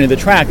each point of the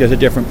track, there's a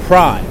different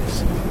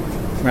prize,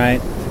 right?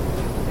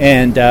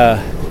 And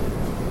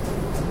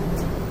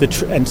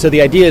and so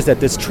the idea is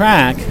that this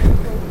track.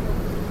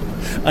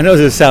 I know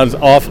this sounds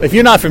awful. If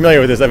you're not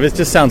familiar with this, it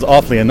just sounds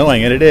awfully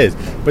annoying, and it is.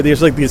 But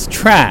there's like this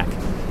track,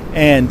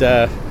 and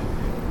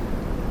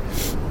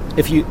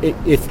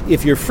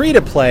if you're free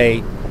to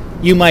play,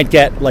 you might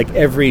get like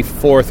every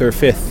fourth or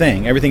fifth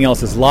thing. Everything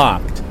else is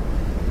locked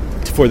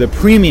for the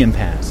premium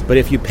pass. But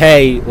if you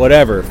pay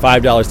whatever,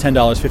 $5, $10,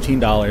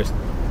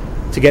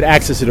 $15 to get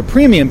access to the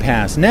premium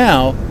pass,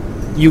 now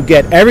you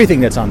get everything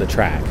that's on the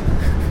track,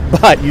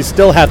 but you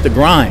still have to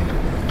grind.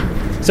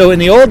 So in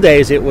the old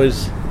days, it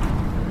was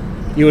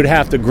you would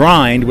have to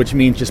grind, which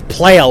means just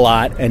play a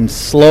lot and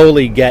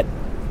slowly get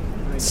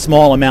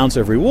small amounts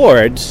of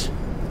rewards,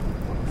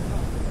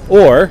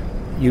 or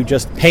you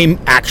just pay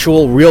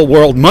actual real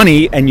world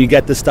money and you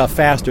get the stuff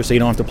faster, so you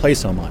don't have to play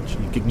so much.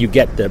 You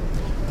get the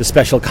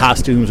special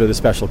costumes or the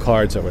special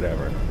cards or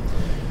whatever.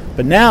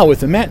 But now with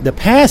the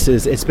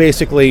passes, it's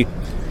basically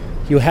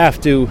you have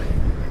to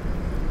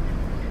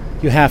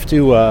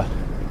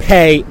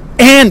pay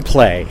and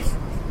play,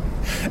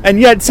 and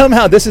yet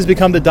somehow this has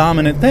become the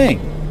dominant thing.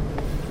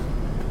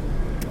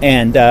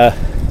 And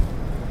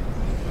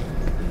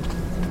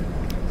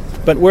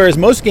but whereas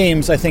most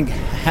games, I think,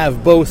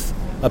 have both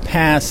a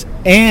pass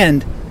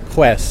and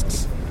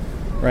quests,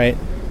 right?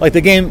 Like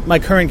my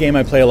current game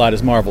I play a lot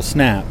is Marvel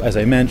Snap, as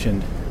I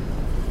mentioned.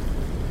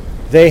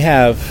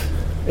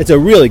 It's a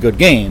really good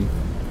game,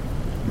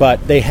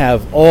 but they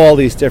have all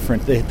these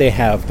different, they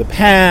have the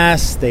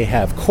pass, they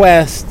have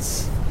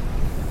quests,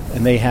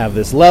 and they have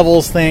this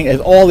levels thing,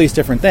 and all these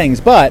different things.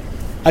 But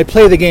I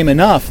play the game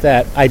enough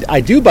that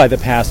I do buy the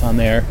pass on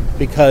there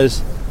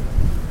because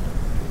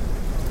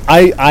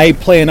I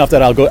play enough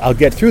that I'll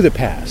get through the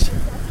pass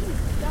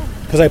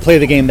because I play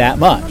the game that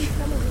much.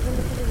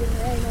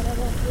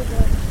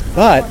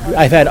 But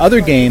I've had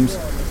other games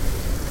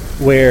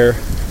where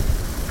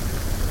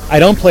I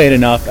don't play it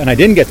enough and I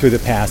didn't get through the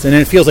pass, and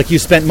then it feels like you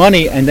spent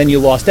money and then you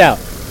lost out.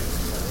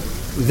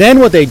 Then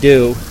what they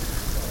do,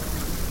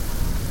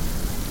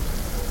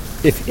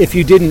 if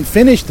you didn't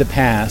finish the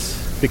pass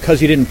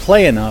because you didn't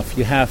play enough,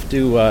 you have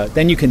to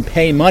then you can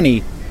pay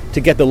money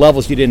to get the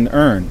levels you didn't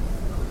earn.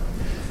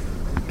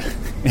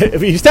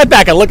 If you step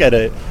back and look at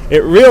it,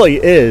 it really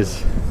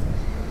is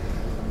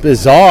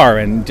bizarre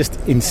and just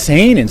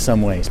insane in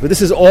some ways. But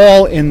this is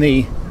all in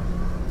the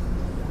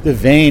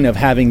vein of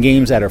having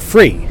games that are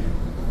free.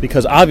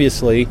 Because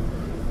obviously,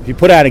 if you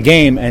put out a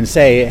game and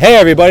say, hey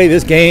everybody,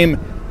 this game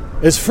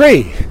is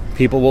free,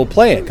 people will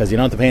play it because you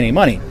don't have to pay any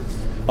money.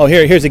 Oh,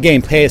 here's a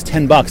game, pay us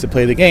 $10 to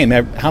play the game.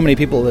 How many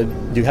people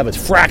do you have? A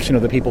fraction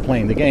of the people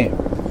playing the game.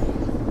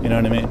 You know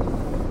what I mean?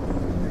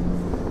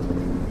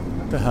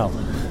 What the hell?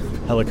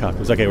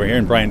 Helicopters. Okay, we're here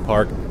in Bryant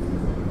Park.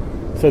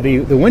 So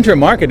the winter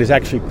market is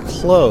actually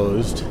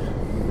closed,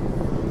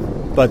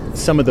 but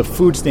some of the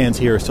food stands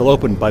here are still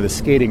open by the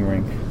skating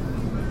rink.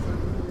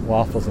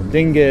 Waffles and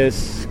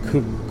Dingus,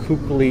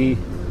 Kukli.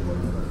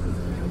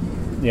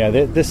 Yeah,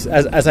 this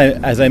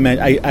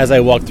as I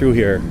walked through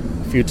here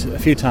a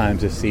few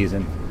times this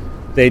season,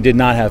 they did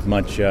not have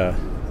much.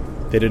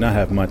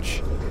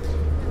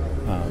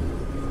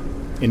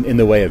 in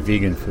the way of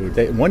vegan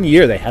food. One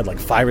year they had like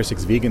 5 or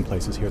 6 vegan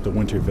places here at the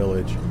Winter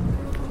Village.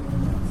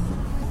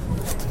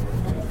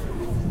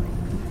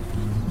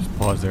 Just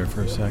pause there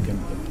for a second.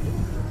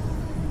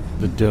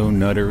 The Dough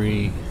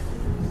Nuttery.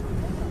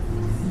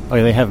 Oh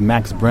yeah, they have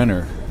Max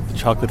Brenner, the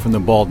chocolate from the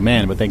bald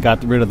man, but they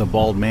got rid of the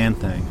bald man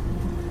thing.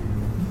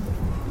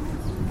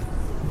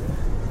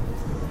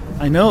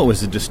 I know it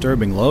was a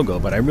disturbing logo,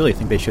 but I really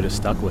think they should have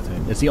stuck with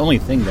it. It's the only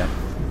thing that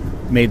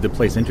made the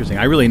place interesting.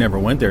 I really never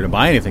went there to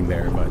buy anything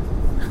there, but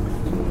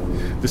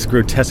this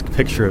grotesque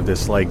picture of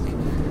this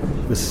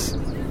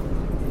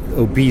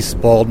obese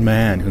bald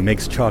man who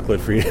makes chocolate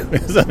for you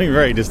is something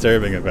very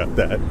disturbing about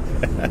that.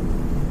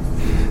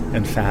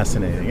 And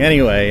fascinating.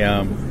 Anyway,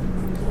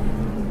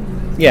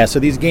 yeah, so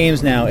these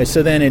games now,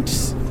 so then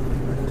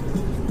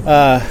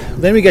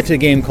then we get to a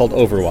game called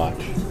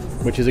Overwatch,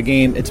 which is a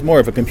game, it's more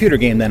of a computer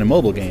game than a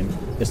mobile game.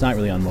 It's not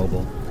really on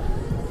mobile.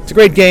 It's a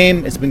great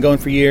game, it's been going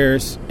for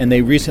years, and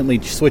they recently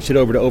switched it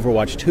over to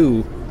Overwatch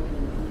 2.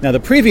 Now, the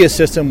previous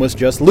system was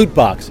just loot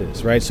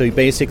boxes, right? So you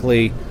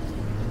basically,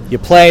 you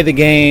play the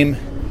game,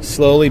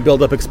 slowly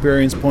build up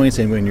experience points,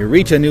 and when you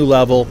reach a new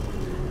level,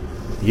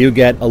 you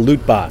get a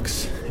loot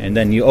box. And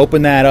then you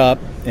open that up,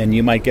 and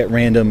you might get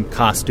random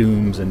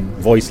costumes and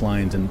voice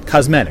lines and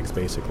cosmetics,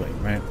 basically,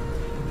 right?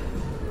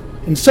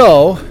 And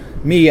so,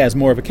 me as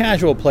more of a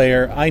casual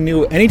player, I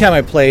knew anytime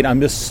I played,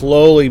 I'm just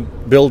slowly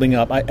building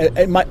up.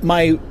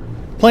 My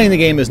playing the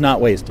game is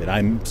not wasted.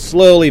 I'm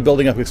slowly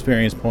building up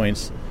experience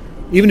points.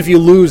 Even if you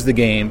lose the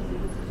game,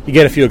 you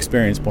get a few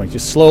experience points.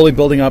 Just slowly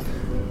building up,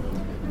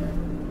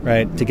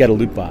 right, to get a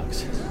loot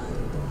box.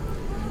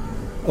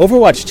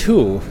 Overwatch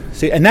 2,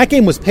 see, and that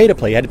game was pay to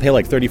play. You had to pay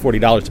like $30,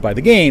 $40 to buy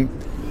the game,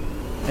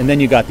 and then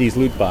you got these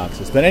loot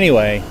boxes. But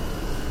anyway,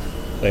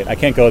 wait, I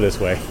can't go this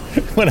way.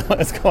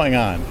 What's going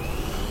on?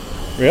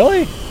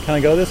 Really? Can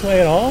I go this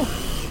way at all?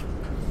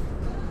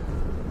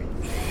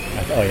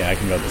 Oh yeah, I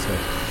can go this way.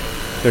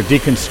 They're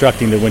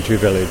deconstructing the Winter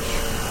Village.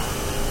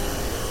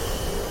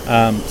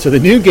 So the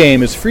new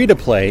game is free to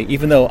play,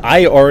 even though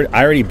I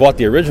already bought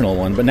the original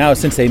one. But now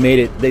since they made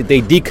it,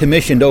 they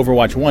decommissioned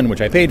Overwatch 1,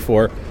 which I paid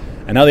for,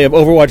 and now they have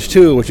Overwatch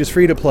 2, which is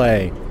free to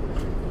play.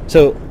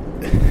 So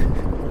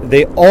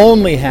they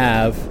only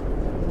have,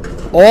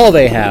 all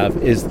they have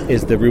is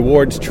the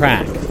rewards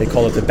track. They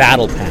call it the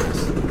Battle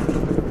Pass.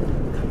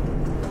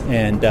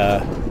 And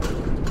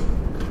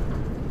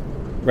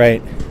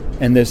right,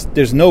 and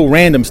there's no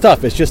random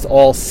stuff. It's just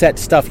all set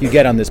stuff you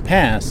get on this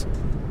pass.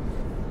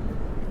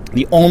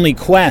 The only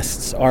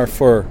quests are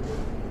for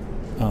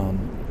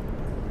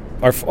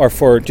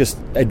just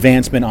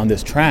advancement on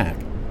this track.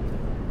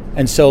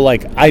 And so,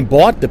 like, I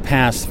bought the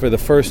pass for the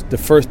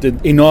first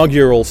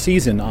inaugural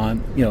season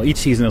on, each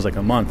season is like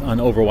a month on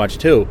Overwatch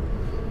 2.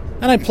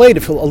 And I played it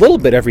for a little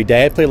bit every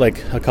day. I played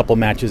like a couple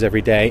matches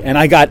every day. And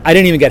I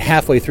didn't even get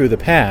halfway through the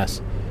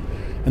pass.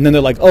 And then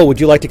they're like, oh, would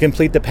you like to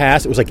complete the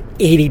pass? It was like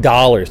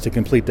 $80 to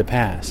complete the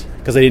pass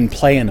because I didn't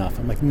play enough.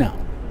 I'm like, no.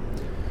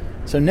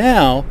 So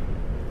now,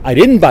 I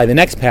didn't buy the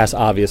next pass,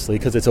 obviously,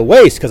 because it's a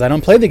waste because I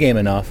don't play the game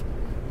enough.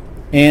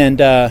 And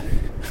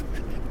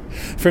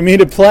for me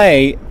to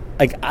play,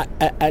 like,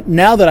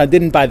 now that I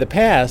didn't buy the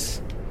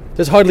pass,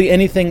 there's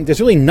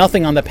really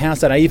nothing on the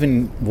pass that I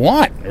even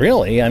want,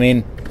 really. I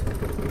mean,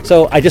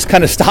 so I just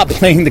kind of stopped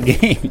playing the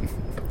game.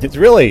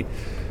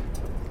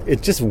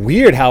 It's just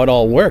weird how it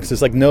all works.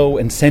 There's like no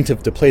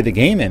incentive to play the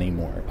game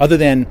anymore. Other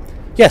than,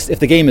 yes, if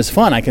the game is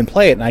fun, I can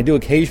play it, and I do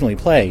occasionally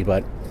play,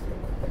 but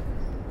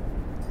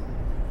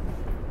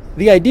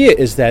the idea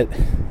is that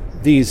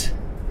these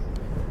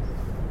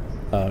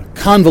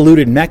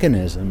convoluted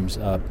mechanisms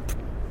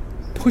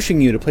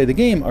pushing you to play the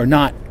game are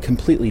not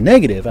completely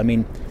negative. I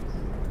mean,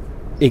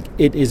 it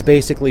is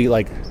basically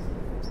like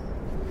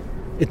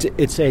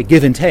it's a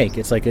give and take.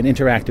 It's like an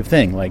interactive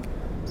thing. Like,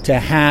 to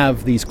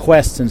have these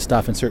quests and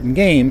stuff in certain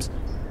games,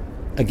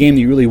 a game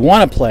that you really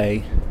want to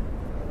play,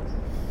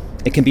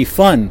 it can be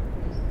fun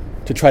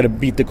to try to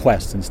beat the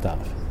quests and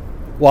stuff.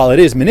 While it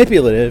is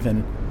manipulative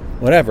and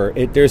whatever,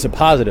 there's a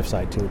positive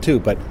side to it too.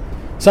 But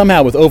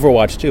somehow with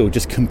Overwatch 2,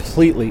 just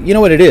completely, you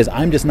know what it is?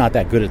 I'm just not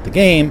that good at the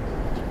game,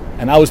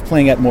 and I was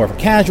playing at more of a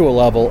casual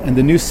level, and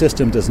the new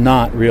system does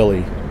not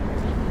really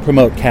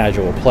promote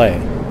casual play.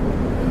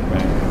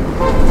 Right.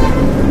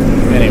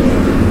 Anyway.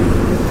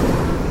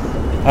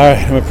 All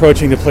right, I'm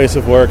approaching the place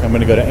of work. I'm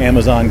going to go to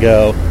Amazon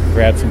Go,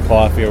 grab some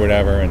coffee or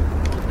whatever,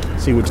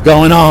 and see what's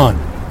going on.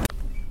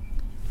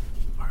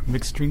 Our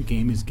mixed drink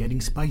game is getting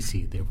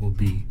spicy. There will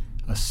be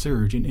a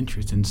surge in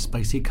interest in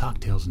spicy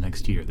cocktails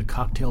next year. The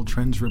Cocktail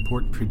Trends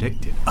Report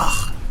predicted.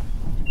 Ugh.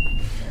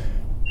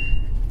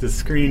 The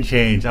screen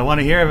change. I want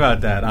to hear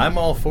about that. I'm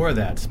all for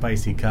that.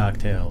 Spicy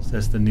cocktails.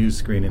 That's the news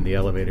screen in the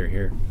elevator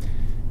here.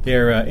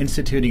 They're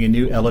instituting a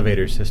new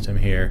elevator system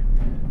here.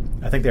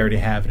 I think they already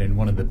have it in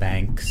one of the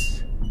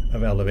banks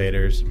of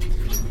elevators.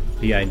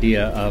 The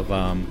idea of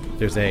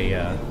there's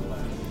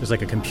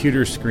like a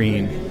computer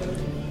screen,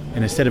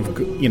 and instead of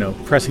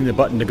pressing the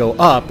button to go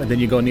up, and then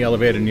you go in the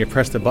elevator and you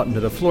press the button to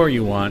the floor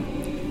you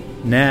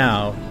want.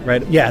 Now,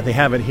 right? Yeah, they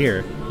have it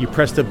here. You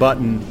press the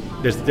button.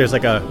 There's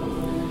like a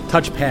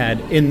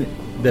touchpad in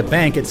the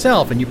bank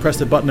itself, and you press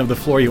the button of the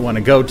floor you want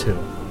to go to.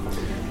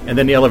 And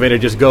then the elevator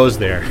just goes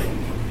there.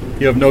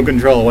 You have no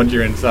control once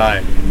you're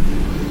inside.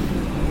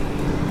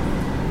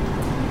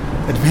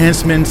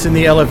 Advancements in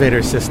the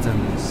elevator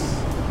systems.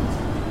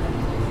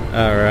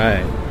 All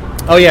right.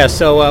 Oh, yeah,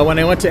 so when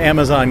I went to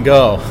Amazon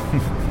Go,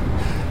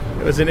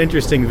 it was an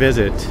interesting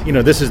visit. You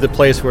know, this is the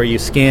place where you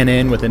scan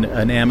in with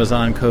an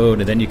Amazon code,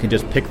 and then you can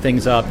just pick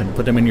things up and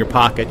put them in your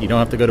pocket. You don't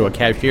have to go to a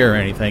cashier or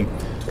anything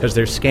because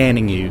they're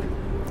scanning you.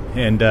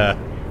 And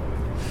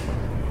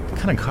what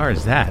kind of car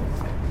is that?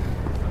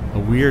 A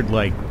weird,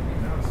 like,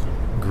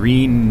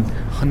 green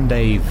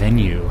Hyundai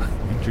Venue.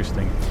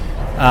 Interesting.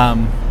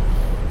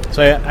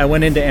 So I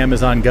went into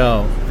Amazon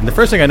Go, and the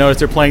first thing I noticed,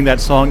 they're playing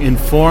that song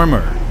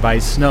Informer by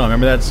Snow.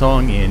 Remember that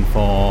song?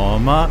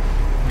 Informer.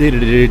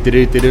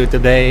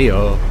 Today,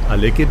 oh, I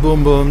lick it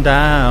boom boom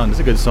down. It's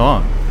a good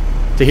song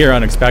to hear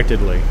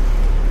unexpectedly.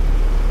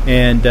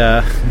 And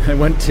I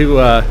went to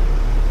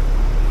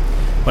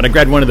when I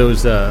grabbed one of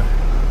those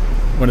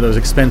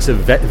expensive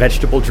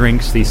vegetable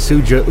drinks, the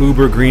Suja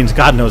Uber Greens.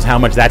 God knows how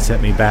much that set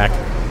me back.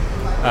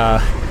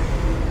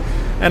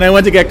 And I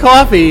went to get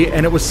coffee,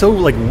 and it was so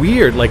like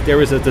weird. Like there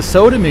was the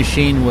soda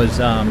machine was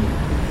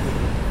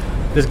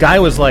this guy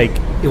was like,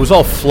 it was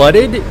all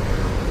flooded,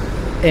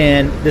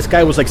 and this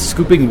guy was like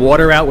scooping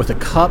water out with a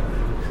cup,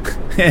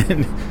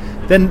 and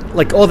then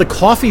like all the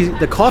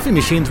coffee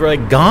machines were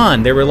like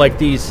gone. There were like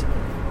these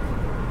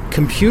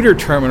computer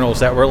terminals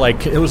that were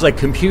like, it was like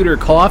computer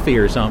coffee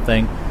or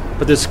something,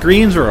 but the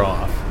screens were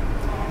off.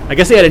 I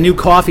guess they had a new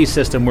coffee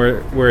system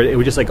where it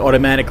would just like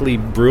automatically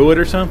brew it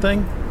or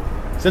something.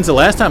 Since the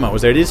last time I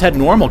was there, they just had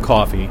normal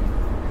coffee.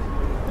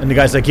 And the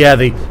guy's like, yeah,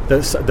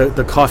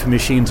 the coffee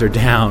machines are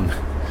down.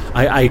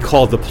 I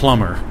called the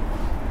plumber.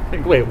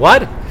 Like, wait,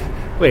 what?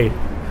 Wait,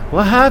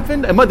 what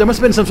happened? There must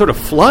have been some sort of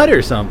flood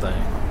or something,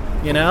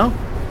 you know?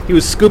 He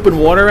was scooping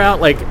water out,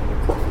 like,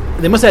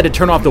 they must have had to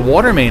turn off the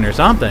water main or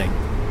something.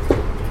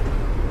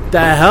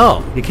 The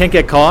hell? You can't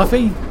get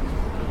coffee?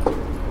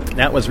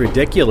 That was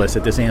ridiculous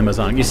at this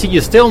Amazon. You see, you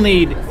still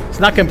need,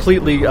 it's not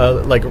completely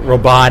like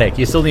robotic.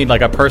 You still need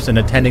like a person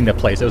attending the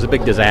place. It was a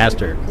big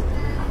disaster.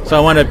 So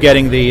I wound up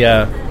getting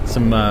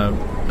some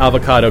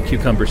avocado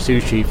cucumber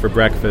sushi for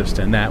breakfast,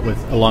 and that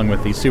along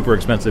with the super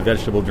expensive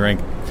vegetable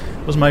drink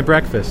was my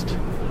breakfast.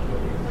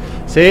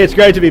 See, it's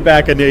great to be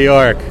back in New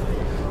York,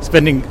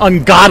 spending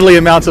ungodly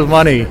amounts of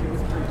money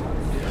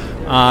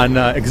on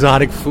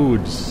exotic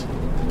foods.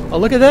 Oh,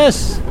 look at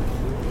this.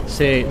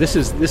 See, this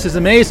is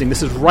amazing.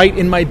 This is right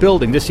in my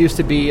building. This used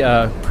to be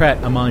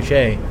Pret a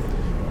Manger.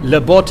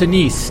 Le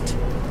Botaniste.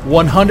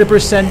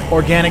 100%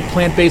 organic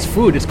plant-based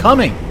food. It's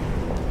coming.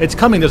 It's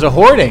coming. There's a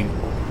hoarding.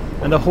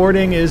 And the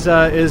hoarding is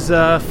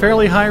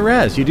fairly high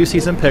res. You do see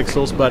some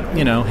pixels, but,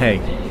 you know, hey,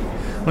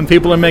 when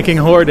people are making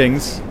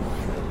hoardings,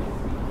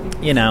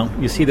 you know,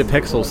 you see the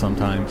pixels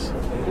sometimes.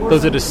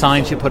 Those are the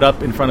signs you put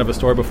up in front of a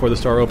store before the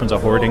store opens a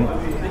hoarding.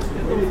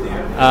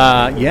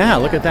 Yeah,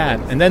 look at that.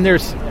 And then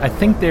this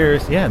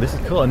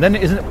is cool. And then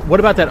what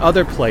about that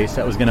other place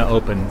that was going to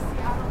open?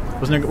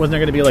 Wasn't there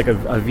going to be like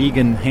a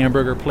vegan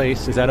hamburger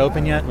place? Is that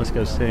open yet? Let's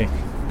go see.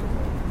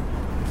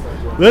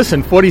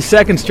 Listen,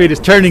 42nd Street is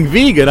turning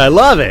vegan. I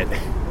love it.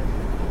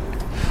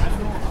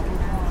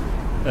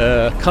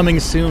 Coming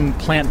soon,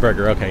 plant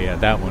burger. Okay, yeah,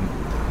 that one.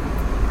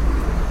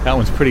 That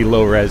one's pretty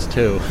low res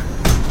too.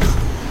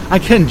 I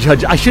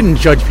shouldn't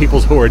judge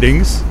people's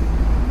hoardings.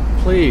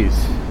 Please.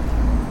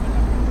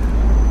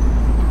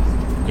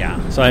 Yeah,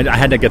 so I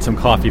had to get some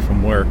coffee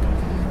from work.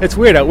 It's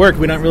weird, at work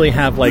we don't really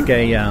have like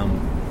it's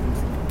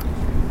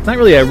not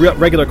really a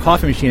regular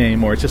coffee machine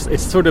anymore. It just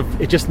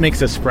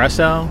makes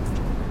espresso,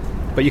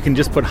 but you can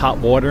just put hot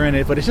water in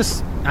it. But it's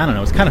just, I don't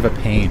know, it's kind of a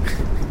pain.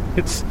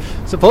 It's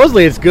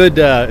supposedly it's good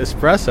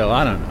espresso.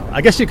 I don't know. I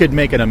guess you could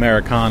make an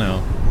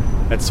Americano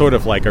that's sort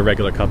of like a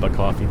regular cup of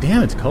coffee.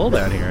 Damn, it's cold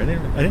out here. I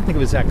didn't think it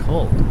was that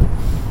cold.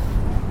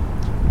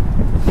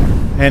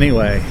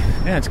 Anyway,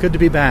 yeah, it's good to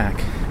be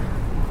back.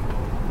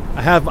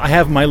 I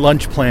have my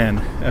lunch plan.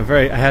 I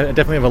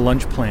definitely have a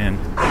lunch plan.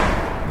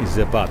 Let me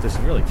zip up. This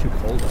is really too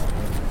cold out here.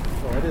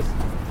 Oh, it is.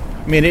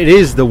 I mean, it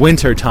is the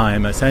winter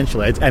time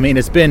essentially.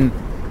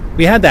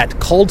 We had that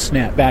cold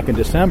snap back in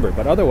December,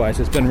 but otherwise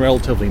it's been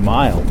relatively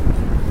mild.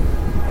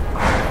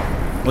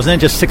 Wasn't it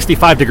just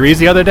 65 degrees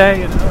the other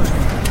day?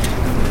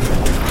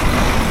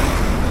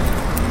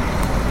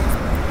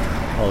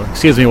 Oh,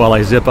 excuse me while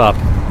I zip up.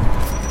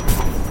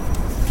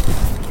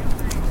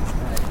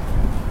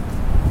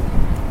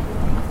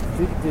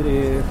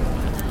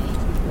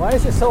 Why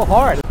is it so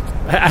hard?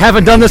 I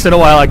haven't done this in a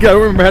while. I don't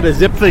remember how to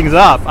zip things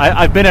up.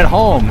 I've been at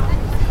home.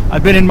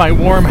 I've been in my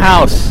warm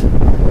house.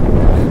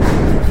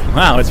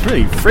 Wow, it's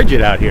really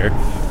frigid out here.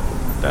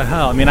 What the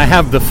hell? I mean, I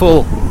have the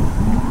full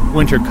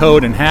winter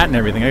coat and hat and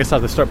everything. I guess I'll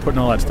have to start putting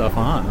all that stuff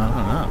on. I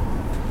don't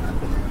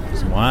know.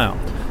 It's wild.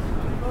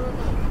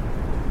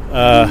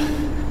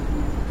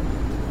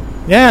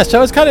 Yeah,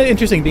 so it's kind of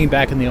interesting being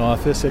back in the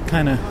office. It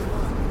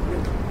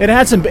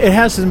has some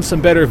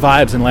better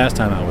vibes than last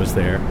time I was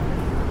there.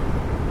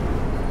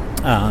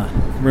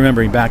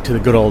 remembering back to the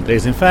good old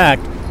days. In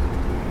fact,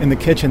 in the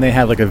kitchen they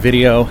have like a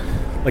video,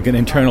 like an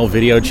internal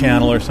video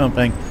channel or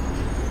something,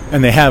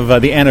 and they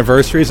have the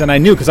anniversaries, and I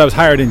knew because I was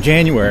hired in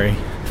January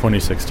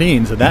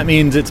 2016, so that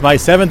means it's my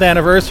 7th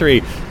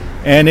anniversary.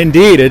 And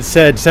indeed, it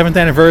said 7th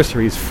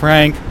anniversaries,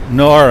 Frank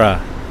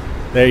Nora.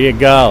 There you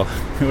go.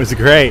 It was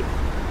great.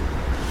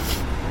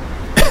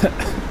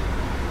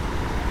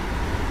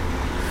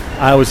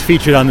 I was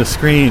featured on the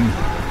screen.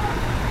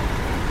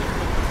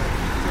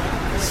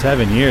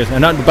 7 years.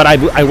 But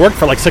I worked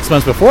for like 6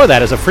 months before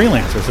that as a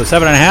freelancer, so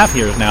 7.5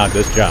 years now at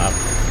this job.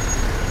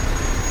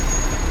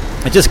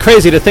 It's just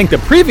crazy to think the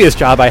previous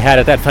job I had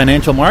at that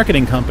financial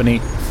marketing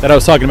company that I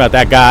was talking about,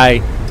 that guy,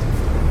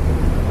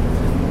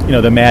 you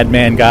know, the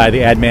madman guy,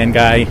 the ad man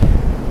guy,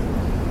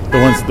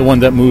 the one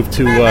that moved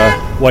to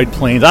White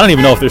Plains. I don't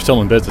even know if they're still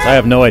in business. I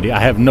have no idea. I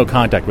have no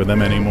contact with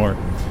them anymore.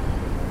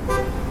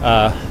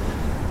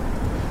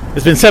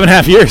 It's been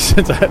 7.5 years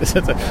since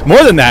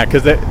more than that,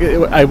 because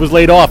I was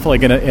laid off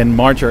like in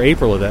March or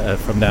April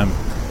from them.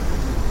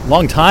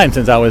 Long time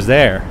since I was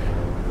there.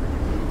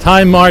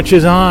 Time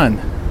marches on.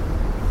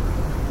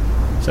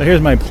 So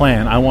here's my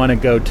plan. I want to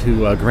go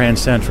to Grand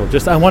Central.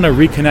 I want to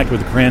reconnect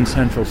with Grand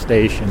Central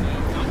Station.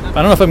 I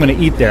don't know if I'm going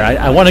to eat there.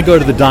 I want to go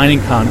to the dining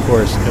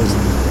concourse because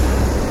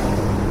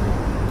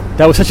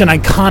that was such an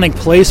iconic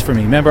place for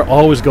me. Remember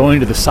always going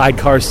to the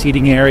sidecar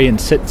seating area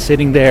and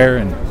sitting there,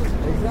 and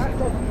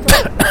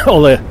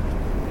all the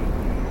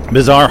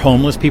bizarre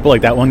homeless people,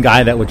 like that one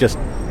guy that would just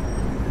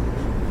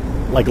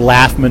like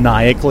laugh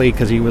maniacally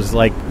because he was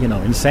like, you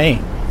know,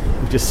 insane.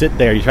 He'd just sit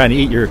there. You're trying to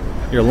eat your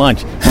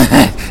lunch.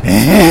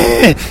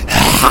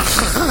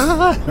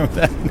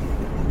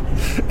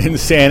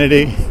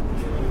 Insanity.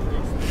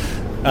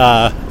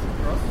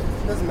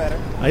 Doesn't matter.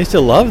 I used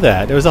to love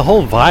that. There was a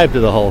whole vibe to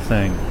the whole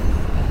thing.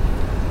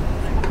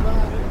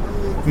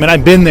 I mean,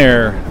 I've been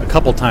there a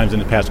couple times in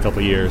the past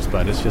couple years,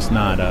 but it's just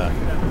not.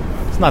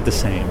 It's not the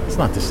same. It's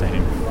not the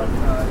same.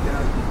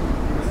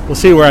 We'll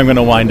see where I'm going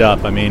to wind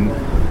up. I mean,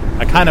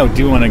 I kind of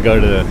do want to go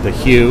to the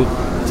Hue.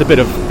 It's a bit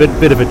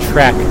of a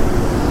trek,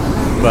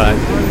 but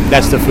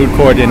that's the food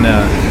court in.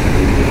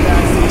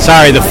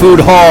 The food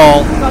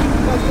hall.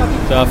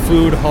 The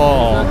food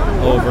hall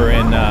over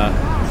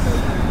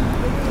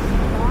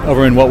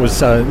in what was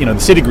the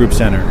Citigroup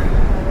Center.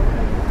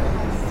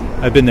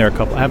 I've been there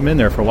I haven't been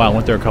there for a while.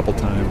 Went there a couple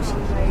times.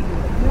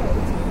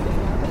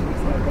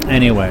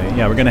 Anyway,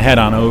 yeah, we're gonna head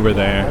on over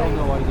there.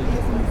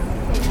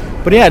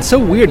 But yeah, it's so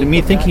weird to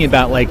me thinking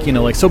about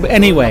But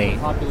anyway,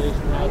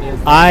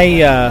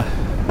 I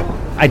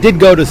did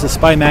go to the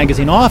Spy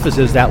Magazine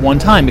offices that one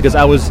time because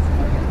I was,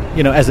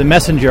 as a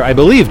messenger, I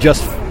believe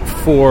just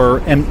for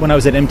when I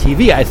was at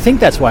MTV. I think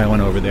that's why I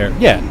went over there.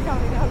 Yeah.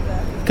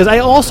 Because I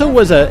also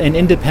was an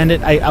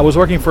independent. I was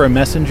working for a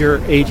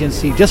messenger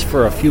agency just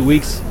for a few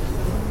weeks.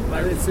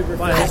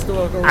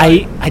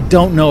 I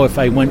don't know if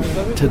I went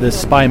to the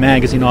Spy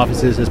Magazine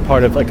offices as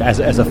part of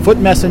as a foot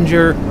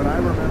messenger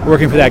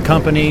working for that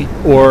company,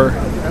 or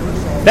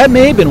that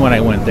may have been when I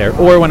went there,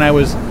 or when I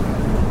was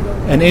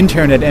an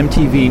intern at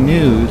MTV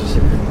News.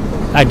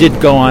 I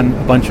did go on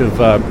a bunch of.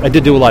 I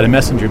did do a lot of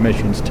messenger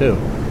missions too.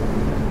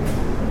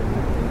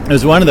 It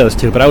was one of those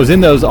two, but I was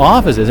in those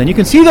offices, and you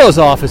can see those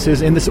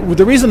offices in this.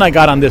 The reason I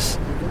got on this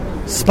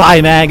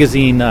Spy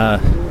Magazine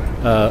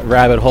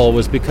rabbit hole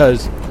was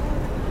because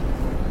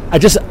I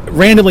just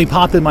randomly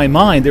popped in my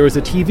mind. There was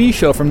a TV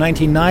show from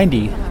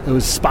 1990. It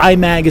was Spy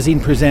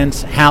Magazine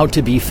Presents How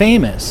to Be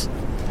Famous,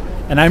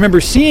 and I remember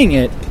seeing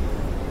it,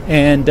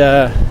 and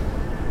back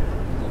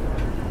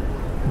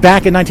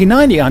in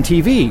 1990 on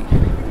TV,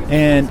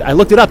 and I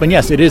looked it up, and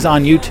yes, it is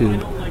on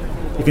YouTube.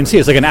 You can see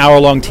it's like an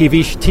hour-long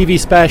TV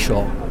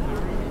special.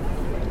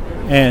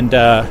 And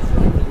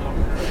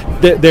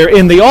they're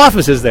in the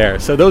offices there.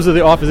 So those are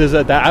the offices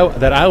that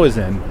I was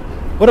in.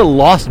 What a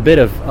lost bit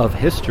of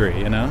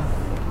history,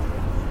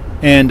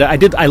 And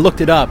I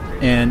looked it up,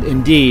 and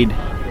indeed,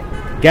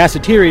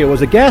 Gaseteria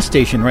was a gas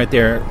station right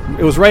there.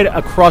 It was right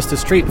across the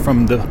street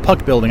from the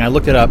Puck building. I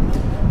looked it up,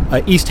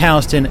 East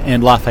Houston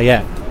and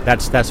Lafayette.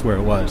 That's where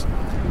it was.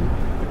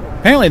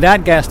 Apparently,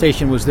 that gas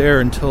station was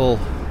there until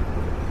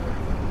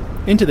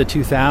into the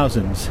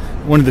 2000s.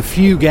 One of the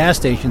few gas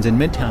stations in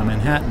Midtown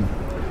Manhattan.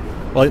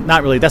 Well,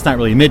 not really. That's not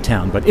really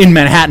Midtown, but in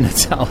Manhattan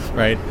itself,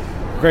 right?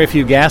 Very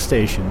few gas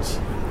stations.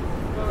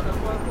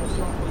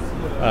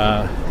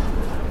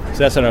 So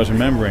that's what I was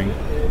remembering.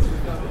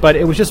 But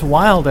it was just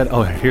wild that...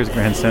 Oh, here's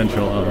Grand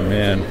Central. Oh,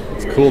 man.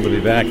 It's cool to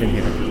be back in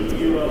here.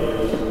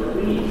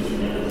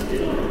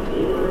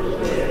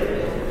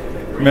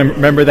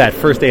 Remember that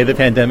first day of the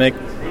pandemic?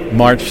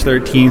 March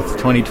 13th,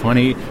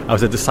 2020. I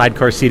was at the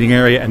sidecar seating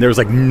area, and there was,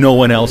 no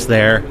one else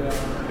there.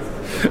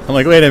 I'm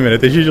like, wait a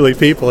minute, there's usually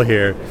people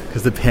here.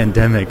 Because the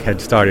pandemic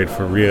had started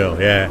for real,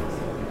 yeah.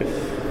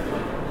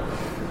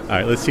 All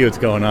right, let's see what's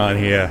going on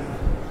here.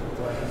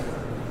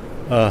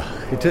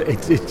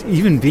 It's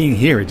even being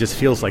here, it just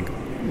feels like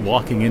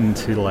walking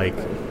into,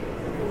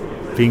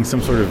 being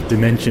some sort of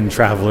dimension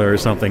traveler or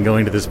something,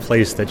 going to this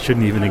place that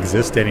shouldn't even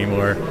exist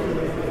anymore.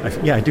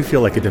 I do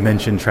feel like a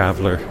dimension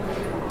traveler.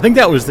 I think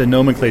that was the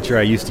nomenclature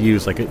I used to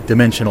use, like a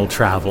dimensional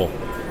travel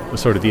was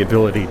sort of the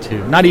ability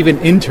to, not even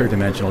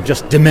interdimensional,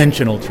 just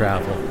dimensional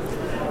travel.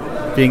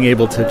 Being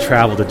able to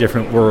travel to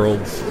different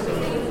worlds.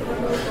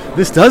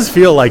 This does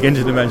feel like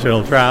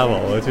interdimensional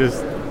travel. It's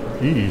just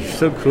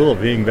so cool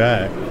being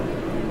back.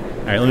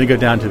 All right, let me go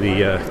down to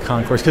the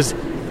concourse.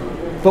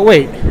 But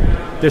wait,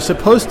 there's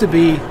supposed to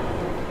be...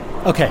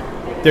 Okay.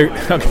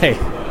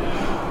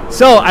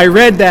 So I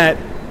read that...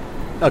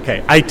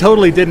 Okay, I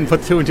totally didn't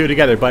put two and two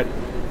together, but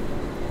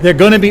they're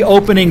going to be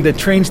opening the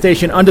train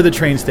station under the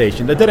train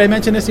station. Did I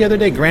mention this the other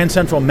day? Grand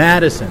Central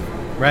Madison,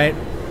 right?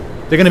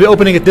 They're going to be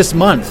opening it this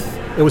month.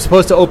 It was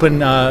supposed to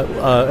open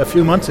a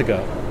few months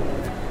ago.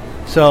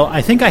 So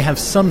I think I have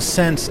some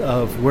sense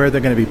of where they're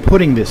going to be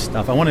putting this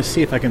stuff. I want to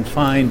see if I can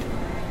find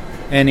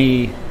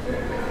any...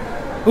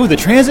 Ooh, the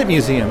Transit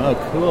Museum. Oh,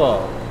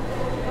 cool.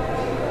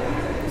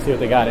 Let's see what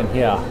they got in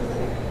here.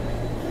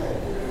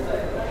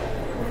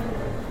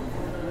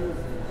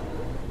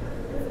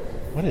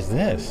 What is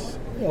this?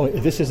 Oh,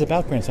 this is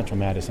about Grand Central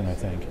Madison, I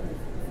think.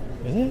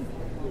 Is it?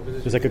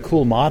 There's like a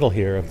cool model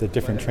here of the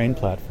different train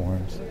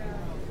platforms.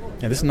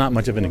 Yeah, this is not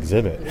much of an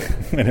exhibit.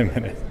 Wait a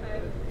minute.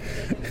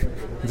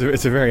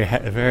 It's a very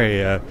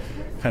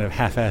kind of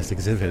half-assed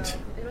exhibit.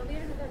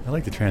 I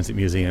like the Transit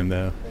Museum,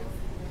 though.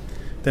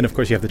 Then, of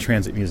course, you have the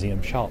Transit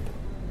Museum shop.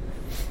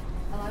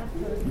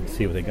 Let's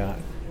see what they got.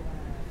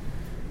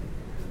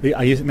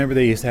 Remember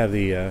they used to have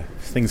the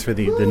things for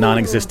the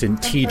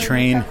non-existent T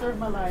train.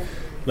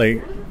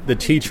 Like the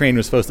T train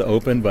was supposed to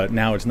open, but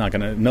now it's not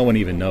gonna. No one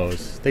even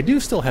knows. They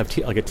do still have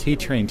like a T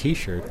train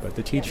T-shirt, but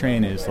the T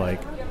train is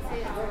like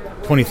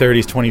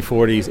 2030s,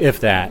 2040s, if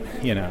that.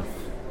 You know.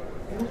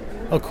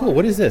 Oh, cool.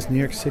 What is this? New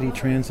York City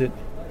Transit.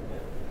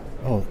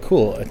 Oh,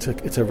 cool. It's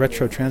a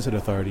Retro Transit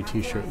Authority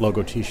T-shirt,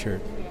 logo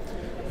T-shirt.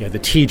 Yeah, the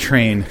T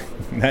train.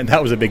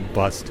 That was a big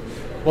bust.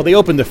 Well, they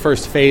opened the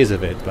first phase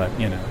of it, but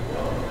you know.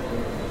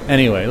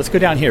 Anyway, let's go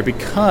down here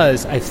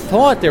because I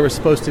thought there was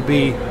supposed to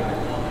be...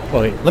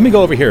 Well, wait, let me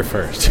go over here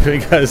first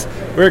because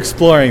we're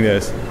exploring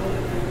this.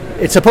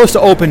 It's supposed to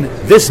open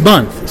this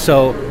month,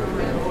 so,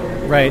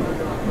 right,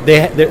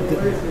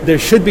 there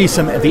should be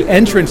some... The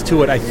entrance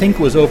to it, I think,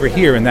 was over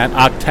here in that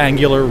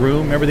octangular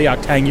room. Remember the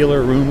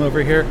octangular room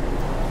over here?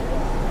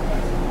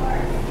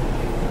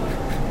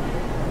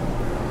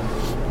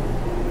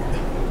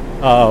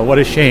 Oh, what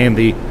a shame.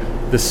 The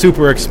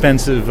super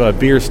expensive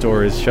beer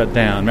store is shut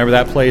down. Remember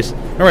that place?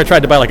 Remember I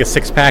tried to buy like a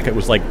 6-pack. It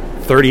was like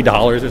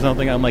 $30 or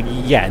something. I'm like,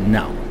 yeah,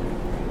 no.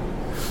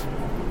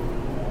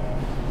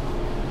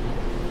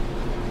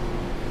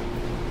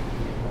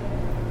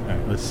 All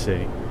right, let's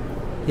see.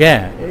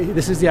 Yeah,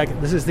 this is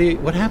the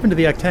what happened to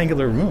the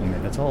octangular room?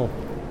 Man, it's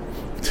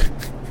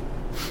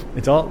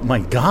all my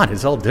God,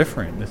 it's all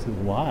different. This is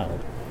wild.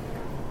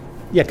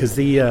 Yeah, because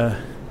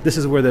this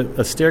is where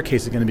the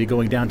staircase is going to be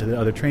going down to the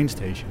other train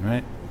station,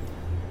 right?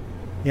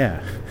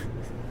 Yeah.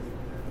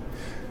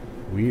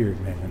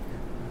 Weird, man.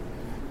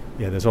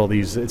 Yeah, there's all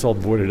these, it's all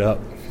boarded up.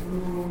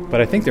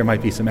 But I think there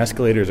might be some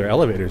escalators or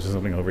elevators or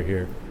something over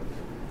here.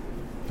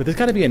 But there's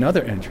got to be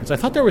another entrance. I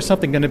thought there was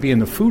something going to be in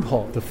the food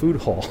hall,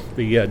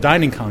 the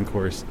dining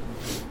concourse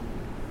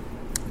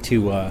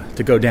to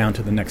go down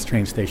to the next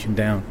train station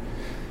down.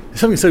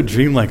 There's something so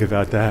dreamlike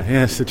about that.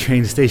 Yes, the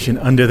train station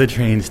under the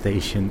train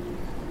station.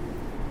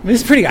 I mean,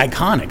 it's pretty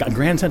iconic.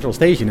 Grand Central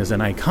Station is an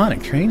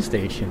take train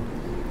station.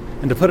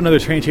 And to put another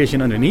train station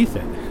underneath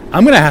it,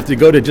 I'm going to have to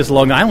go to just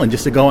Long Island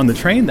just to go on the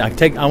train. I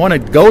want to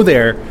go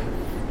there.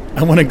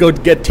 I want to go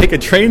take a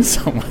train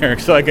somewhere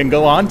so I can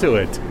go onto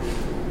it.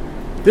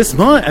 This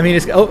month, I mean,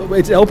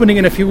 it's opening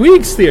in a few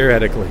weeks,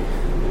 theoretically.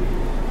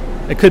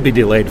 It could be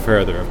delayed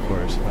further, of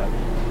course. But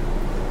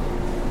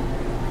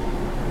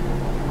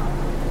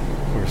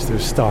of course,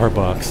 there's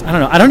Starbucks. I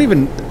don't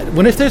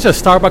know. If there's a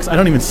Starbucks, I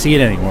don't even see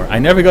it anymore. I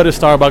never go to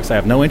Starbucks. I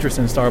have no interest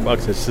in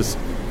Starbucks. It's just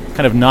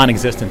kind of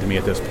non-existent to me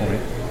at this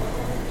point.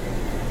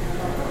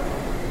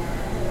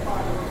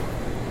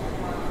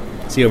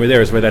 See, over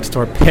there is where that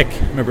store Pick.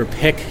 Remember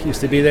Pick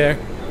used to be there?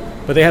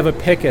 But they have a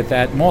Pick at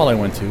that mall I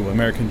went to,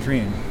 American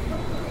Dream.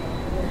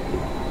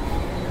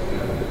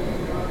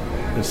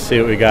 Let's see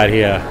what we got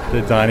here.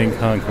 The dining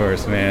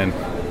concourse, man.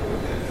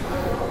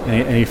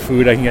 Any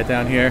food I can get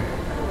down here?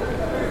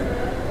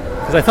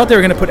 Because I thought they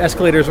were going to put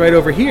escalators right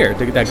over here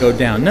that go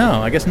down.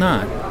 No, I guess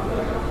not.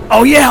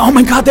 Oh, yeah. Oh,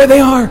 my God. There they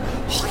are.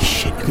 Holy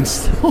shit. You can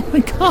still... Oh, my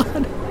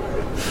God.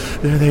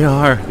 There they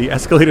are. The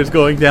escalators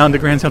going down to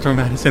Grand Central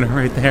Madison are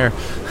right there.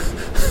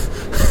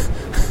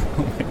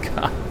 Oh, my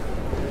God.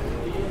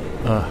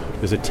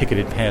 There's a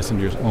ticketed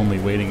passengers only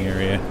waiting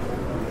area.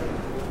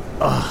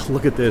 Oh,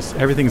 look at this.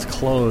 Everything's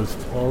closed.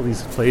 All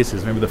these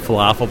places. Remember the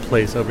falafel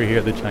place over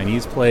here, the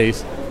Chinese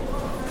place?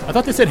 I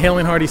thought they said Hale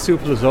and Hearty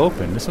Soup was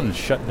open. This one is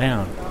shut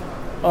down.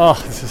 Oh,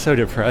 this is so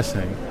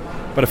depressing.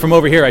 But from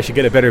over here, I should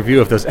get a better view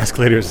of those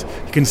escalators.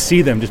 You can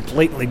see them just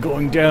blatantly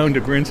going down to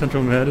Grand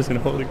Central Madison.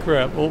 Holy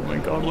crap. Oh, my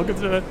God. Look at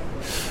that.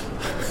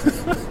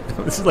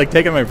 This is like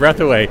taking my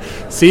breath away.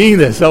 Seeing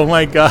this. Oh,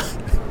 my God.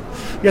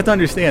 You have to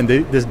understand,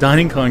 this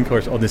dining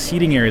concourse, all the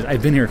seating areas,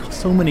 I've been here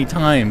so many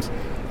times.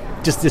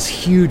 just this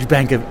huge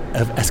bank of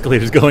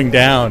escalators going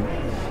down.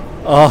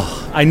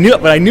 Oh, I knew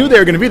they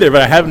were going to be there,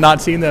 but I have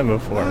not seen them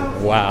before.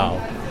 Wow.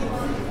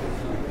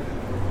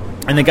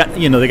 And they got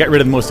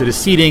rid of most of the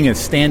seating and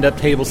stand-up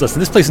tables. Listen,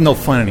 this place is no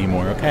fun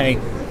anymore, okay?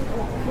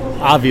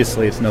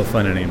 Obviously, it's no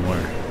fun anymore.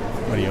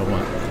 What do you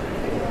want?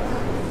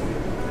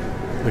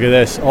 Look at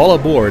this. All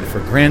aboard for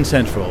Grand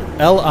Central.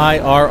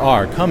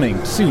 LIRR,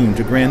 coming soon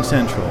to Grand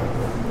Central.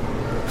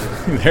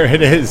 There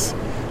it is.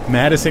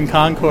 Madison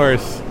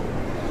Concourse.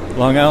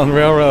 Long Island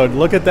Railroad.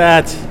 Look at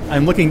that.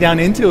 I'm looking down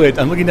into it.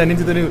 I'm looking down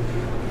into the new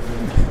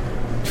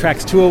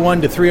tracks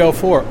 201 to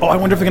 304. Oh, I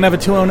wonder if they're going to have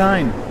a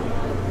 209.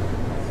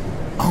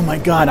 Oh my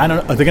God. Are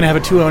they going to have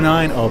a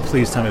 209? Oh,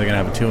 please tell me they're going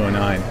to have a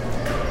 209.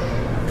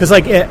 Because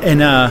like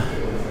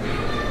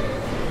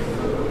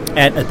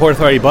at Port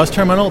Authority Bus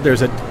Terminal,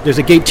 there's a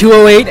gate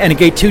 208 and a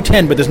gate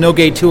 210, but there's no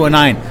gate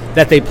 209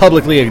 that they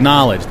publicly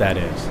acknowledge, that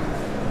is.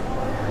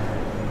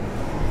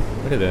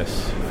 Look at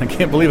this. I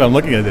can't believe I'm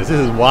looking at this. This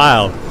is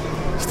wild.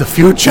 It's the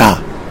future.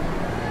 All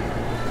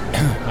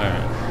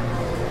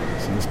right.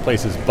 So this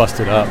place is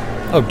busted up.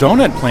 Oh,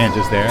 donut plant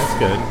is there. That's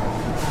good.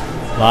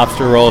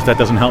 Lobster rolls. That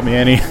doesn't help me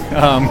any.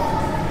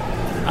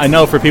 I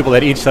know for people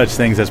that eat such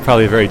things, that's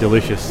probably very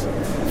delicious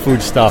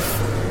food stuff,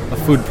 a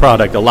food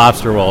product, a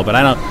lobster roll. But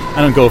I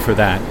don't go for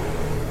that.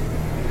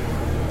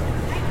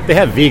 They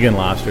have vegan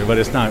lobster, but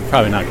it's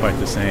probably not quite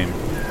the same.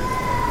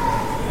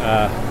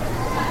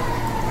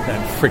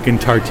 That freaking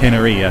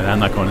tartinerie. Yeah, I'm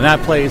not going to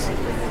that place.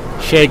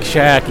 Shake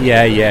Shack,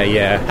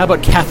 yeah. How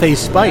about Cafe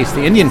Spice,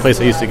 the Indian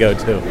place I used to go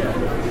to?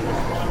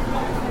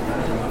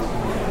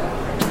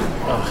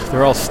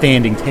 They're all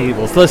standing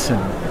tables. Listen,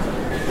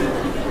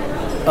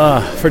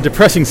 for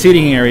depressing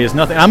seating areas,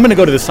 nothing. I'm going to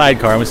go to the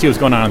sidecar. I'm going to see what's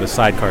going on in the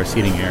sidecar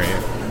seating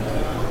area.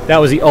 That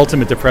was the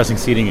ultimate depressing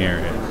seating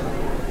area.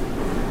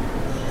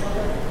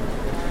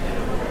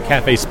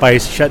 Cafe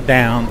Spice shut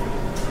down.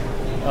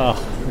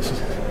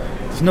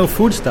 There's no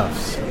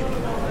foodstuffs.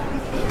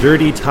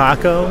 Dirty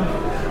Taco.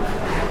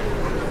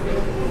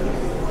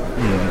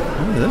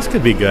 This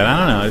could be good. I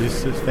don't know.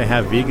 Just if they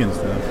have vegan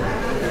stuff.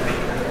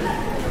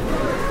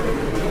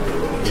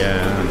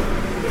 Yeah.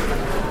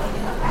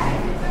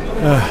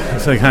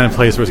 It's the kind of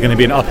place where it's going to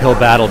be an uphill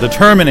battle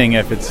determining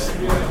if it's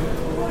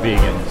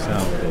vegan. So,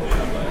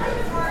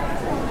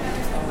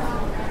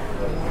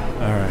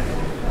 all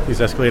right. These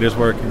escalators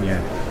working?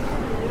 Yeah.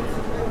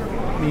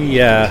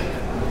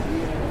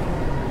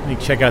 Let me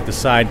check out the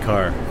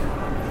sidecar.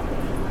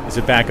 Is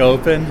it back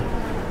open?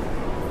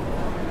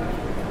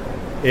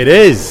 It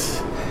is.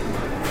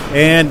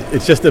 And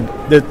it's just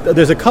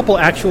there's a couple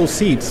actual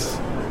seats,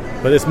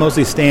 but it's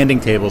mostly standing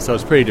tables, so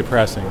it's pretty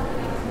depressing.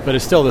 But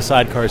it's still the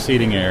sidecar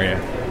seating area.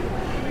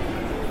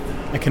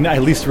 I can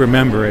at least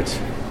remember it.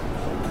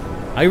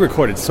 I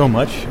recorded so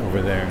much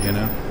over there, you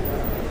know.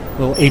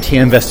 Little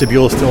ATM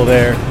vestibule is still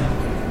there.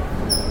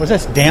 What's that?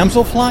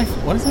 Damselfly?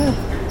 What is that?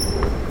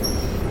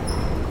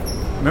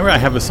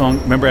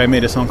 Remember I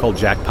made a song called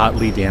Jackpot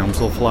Lee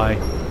Damselfly?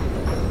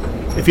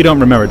 If you don't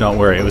remember, don't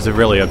worry. It was a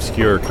really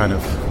obscure kind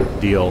of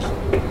deal.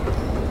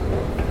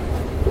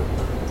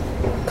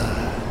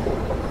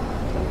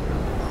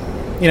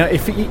 You know,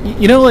 if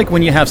like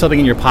when you have something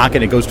in your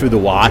pocket, it goes through the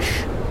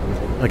wash.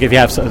 Like if you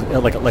have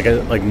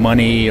like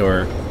money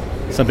or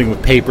something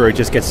with paper, it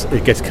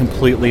gets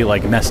completely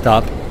like messed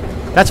up.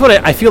 That's what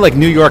I feel like.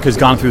 New York has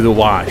gone through the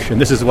wash,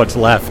 and this is what's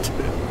left.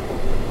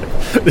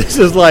 This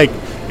is like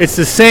it's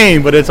the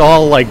same, but it's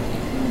all like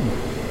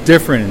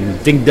different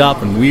and dinged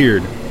up and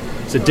weird.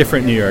 It's a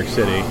different New York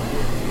City.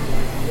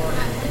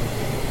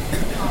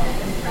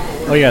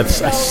 Oh yeah,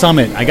 it's a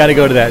Summit. I got to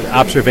go to that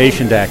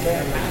observation deck.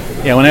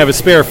 Yeah, when I have a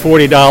spare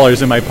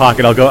 $40 in my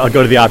pocket, I'll go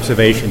to the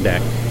observation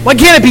deck. Why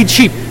can't it be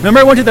cheap? Remember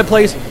I went to that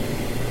place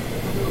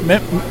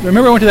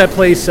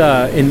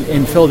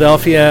in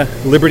Philadelphia,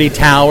 Liberty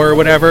Tower or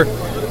whatever?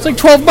 It's like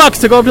 $12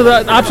 to go up to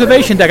the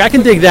observation deck. I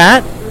can dig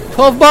that.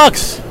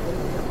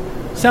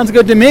 $12. Sounds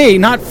good to me.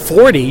 Not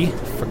 $40,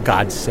 for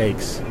God's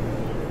sakes.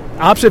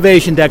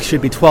 Observation deck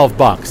should be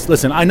 $12.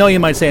 Listen, I know you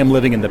might say I'm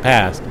living in the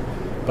past,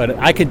 but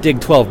I could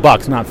dig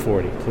 $12, not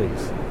 $40,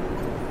 please.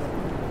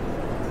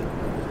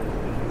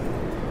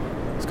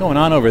 What's going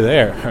on over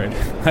there?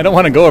 I don't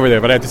want to go over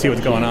there, but I have to see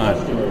what's going on.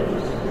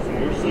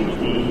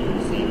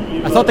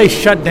 I thought they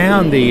shut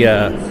down the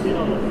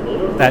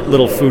that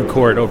little food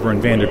court over in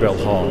Vanderbilt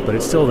Hall, but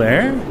it's still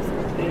there?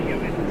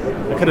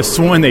 I could have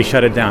sworn they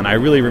shut it down. I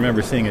really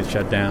remember seeing it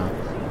shut down.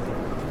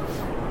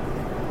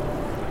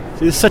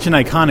 See, this is such an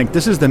iconic...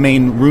 This is the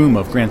main room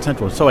of Grand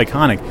Central. It's so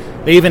iconic.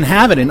 They even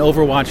have it in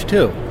Overwatch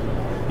 2.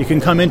 You can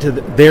come into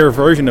their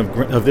version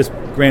of this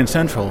Grand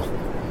Central,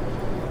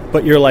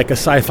 but you're like a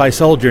sci-fi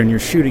soldier and you're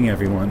shooting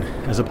everyone,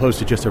 as opposed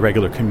to just a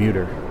regular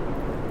commuter.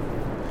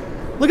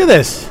 Look at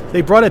this.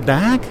 They brought it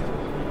back?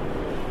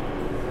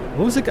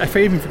 What was it? I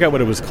even forgot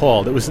what it was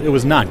called. It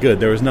was not good.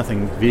 There was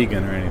nothing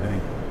vegan or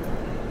anything.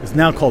 It's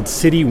now called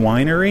City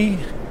Winery.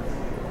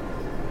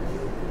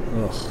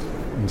 Ugh.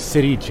 And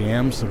City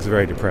Jams looks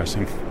very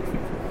depressing.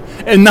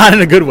 And not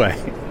in a good way.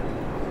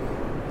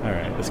 All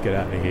right, let's get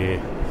out of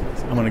here.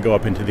 I'm going to go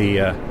up into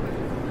the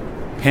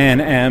Pan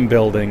Am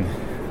building.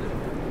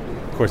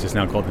 Of course, it's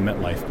now called the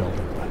MetLife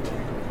building, but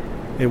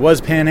it was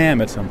Pan Am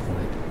at some point.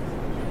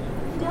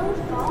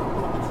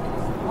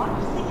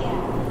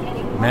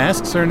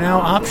 Masks are now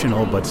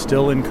optional, but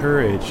still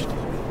encouraged.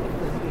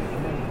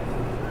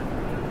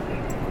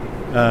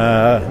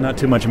 Not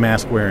too much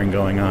mask wearing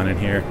going on in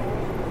here.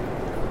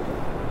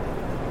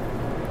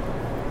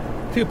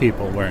 Few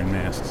people wearing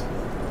masks.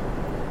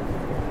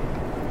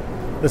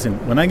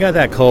 Listen, when I got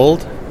that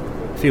cold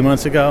a few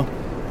months ago,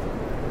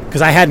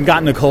 because I hadn't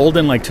gotten a cold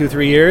in like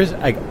 2-3 years,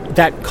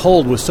 that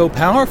cold was so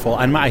powerful,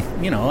 and I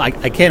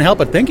can't help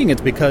but thinking it's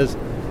because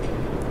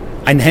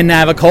I didn't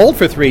have a cold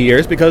for 3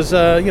 years because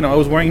I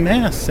was wearing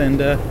masks,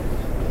 and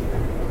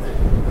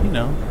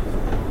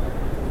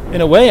in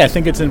a way, I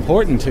think it's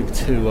important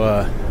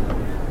to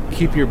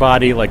keep your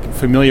body like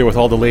familiar with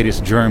all the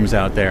latest germs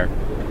out there.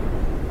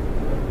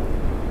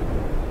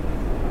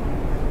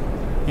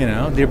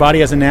 Your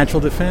body has a natural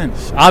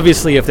defense.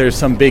 Obviously, if there's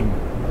some big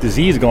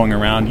disease going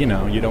around, you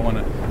don't want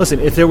to. Listen,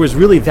 if there was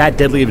really that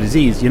deadly of a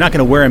disease, you're not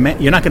going to wear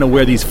you're not going to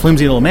wear these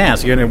flimsy little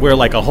masks. You're going to wear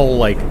like a whole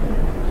what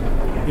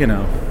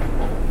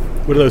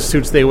are those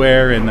suits they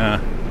wear in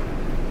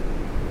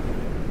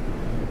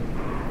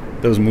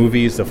those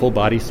movies, the full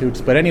body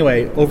suits? But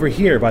anyway, over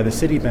here by the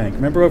Citibank,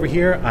 remember over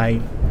here,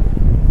 I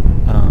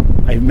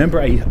remember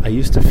I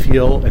used to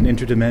feel an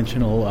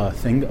interdimensional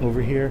thing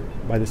over here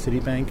by the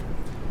Citibank.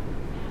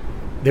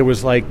 There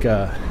was like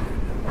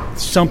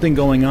something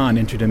going on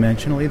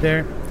interdimensionally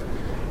there,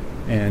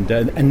 and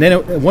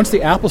then once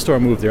the Apple Store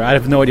moved there, I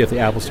have no idea if the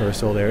Apple Store is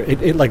still there.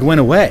 It like went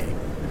away,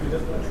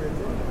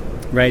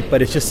 right?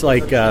 But it's just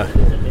like the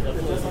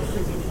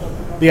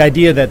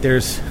idea that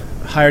there's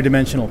higher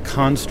dimensional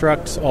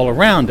constructs all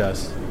around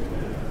us,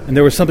 and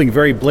there was something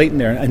very blatant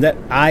there, and that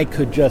I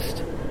could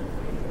just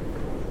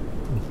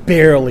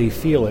barely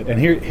feel it. And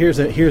here's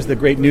the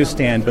great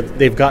newsstand, but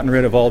they've gotten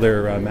rid of all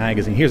their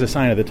magazines. Here's a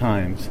sign of the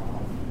times.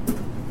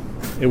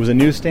 It was a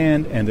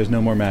newsstand, and there's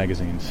no more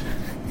magazines.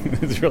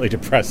 It's really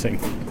depressing.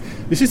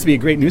 This used to be a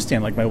great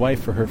newsstand, like my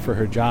wife for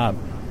her job.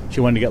 She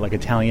wanted to get like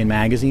Italian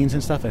magazines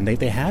and stuff, and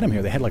they had them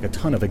here. They had like a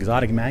ton of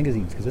exotic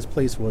magazines because this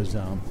place was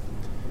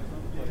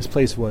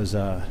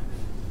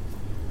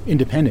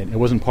independent. It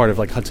wasn't part of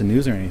like Hudson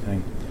News or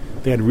anything.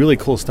 They had really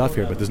cool stuff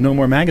here, but there's no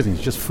more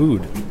magazines, just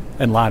food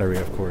and lottery,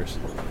 of course.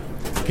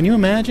 Can you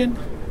imagine?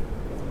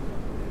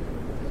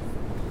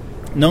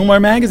 No more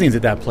magazines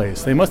at that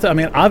place. They must have,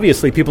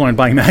 obviously people aren't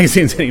buying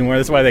magazines anymore.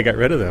 That's why they got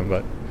rid of them.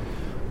 But,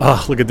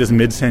 look at this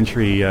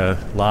mid-century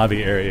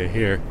lobby area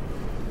here.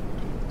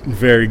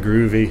 Very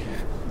groovy.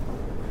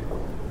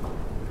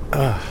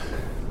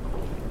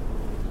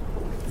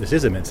 This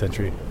is a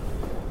mid-century.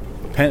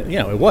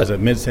 It was a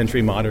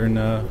mid-century modern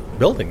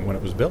building when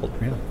it was built.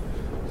 Yeah.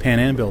 Pan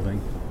Am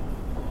building.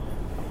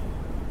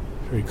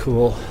 Very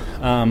cool.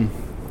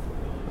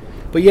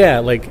 But yeah,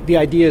 like the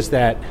idea is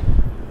that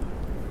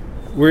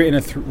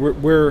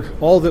we're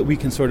all that we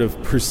can sort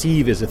of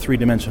perceive as a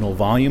three-dimensional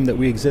volume that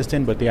we exist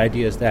in, but the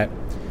idea is that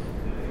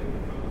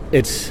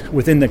it's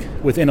within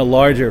a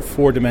larger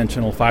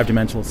four-dimensional,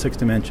 five-dimensional,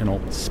 six-dimensional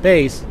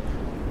space,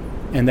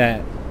 and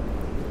that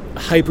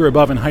hyper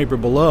above and hyper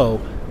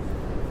below,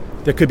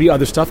 there could be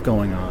other stuff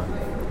going on.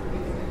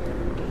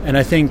 And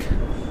I think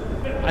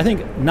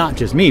not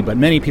just me, but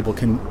many people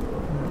can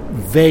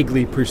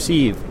vaguely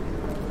perceive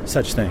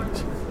such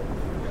things.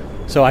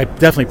 So I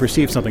definitely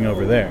perceive something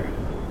over there.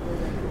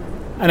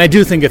 And I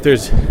do think if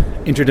there's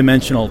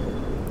interdimensional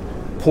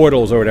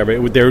portals or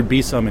whatever, there would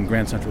be some in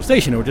Grand Central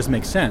Station. It would just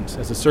make sense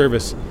as a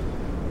service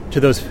to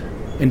those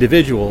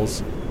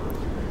individuals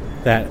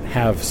that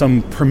have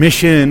some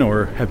permission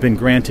or have been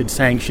granted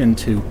sanction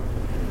to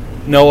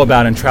know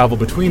about and travel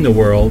between the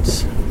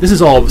worlds. This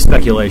is all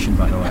speculation,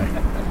 by the way,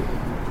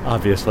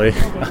 obviously.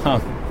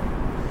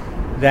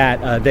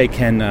 That they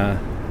can...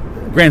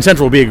 Grand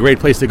Central will be a great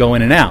place to go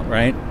in and out,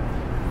 right?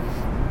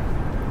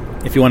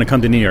 If you want to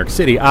come to New York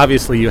City,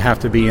 obviously you have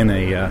to be in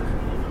an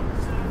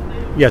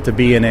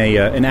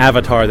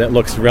avatar that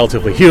looks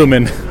relatively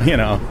human,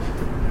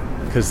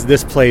 because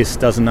this place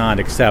does not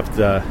accept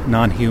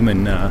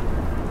non-human,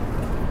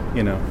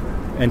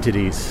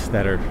 entities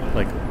that are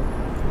like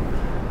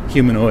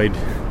humanoid.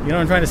 You know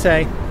what I'm trying to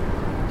say?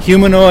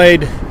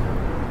 Humanoid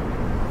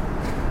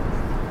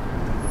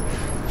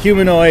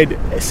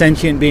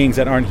sentient beings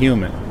that aren't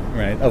human,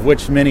 right? Of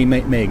which many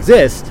may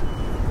exist,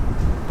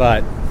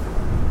 but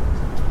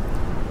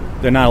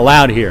they're not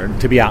allowed here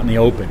to be out in the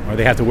open, or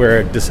they have to wear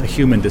a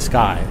human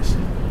disguise,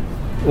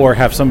 or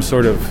have some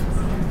sort of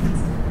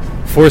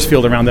force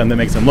field around them that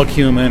makes them look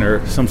human,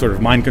 or some sort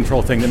of mind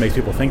control thing that makes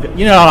people think that...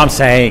 You know what I'm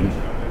saying?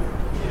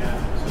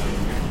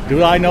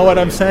 Do I know what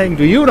I'm saying?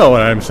 Do you know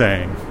what I'm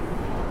saying?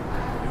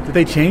 Did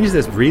they change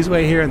this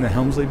breezeway here in the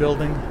Helmsley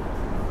building?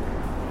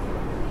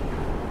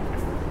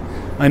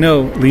 I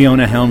know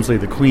Leona Helmsley,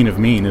 the Queen of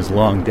Mean, is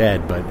long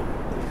dead, but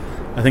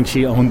I think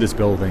she owned this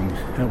building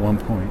at one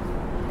point.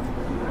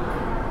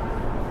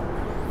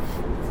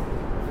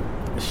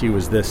 She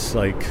was this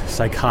like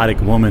psychotic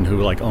woman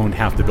who like owned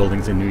half the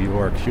buildings in New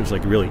York. She was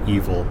like really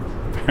evil,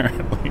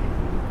 apparently.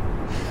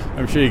 I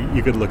I'm sure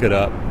you could look it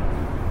up.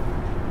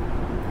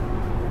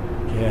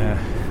 Yeah.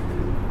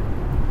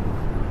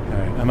 All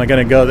right. Am I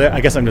going to go there?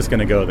 I guess I'm just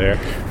going to go there.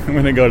 I'm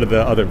going to go to the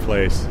other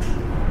place.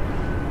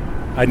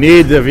 I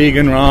need the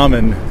vegan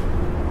ramen.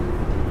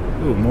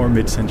 Ooh, more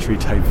mid-century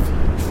type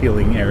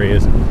feeling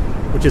areas,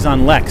 which is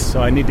on Lex.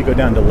 So I need to go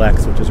down to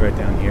Lex, which is right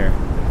down here.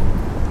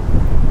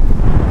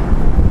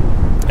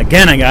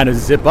 Again, I got to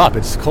zip up.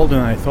 It's colder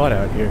than I thought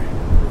out here.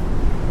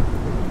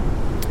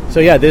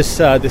 So yeah, this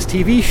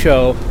TV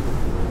show,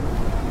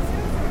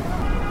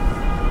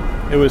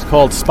 it was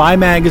called Spy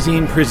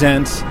Magazine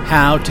Presents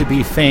How to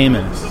Be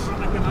Famous,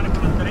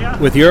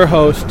 with your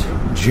host,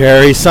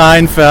 Jerry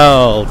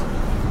Seinfeld.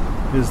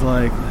 He's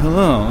like,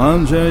 hello,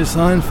 I'm Jerry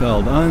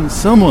Seinfeld. I'm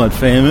somewhat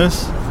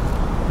famous,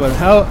 but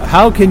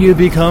how can you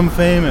become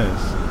famous?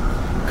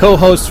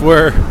 Co-hosts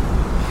were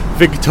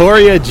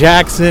Victoria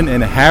Jackson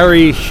and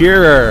Harry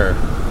Shearer,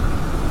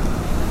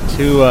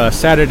 two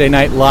Saturday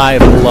Night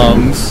Live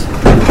alums.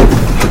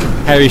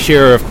 Harry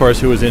Shearer, of course,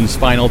 who was in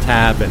Spinal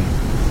Tap and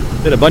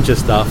did a bunch of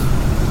stuff.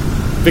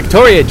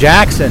 Victoria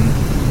Jackson,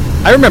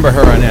 I remember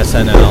her on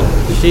SNL.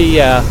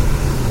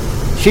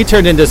 She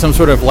turned into some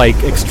sort of like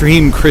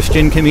extreme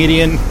Christian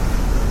comedian.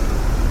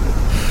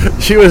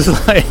 She was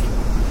like,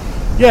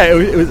 yeah,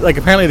 it was like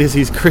apparently there's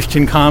these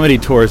Christian comedy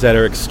tours that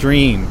are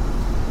extreme.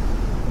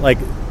 Like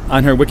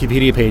on her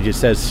Wikipedia page, it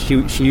says she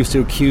used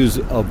to accuse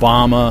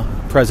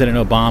President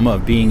Obama,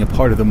 of being a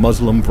part of the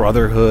Muslim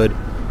Brotherhood.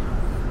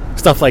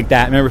 Stuff like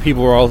that. Remember,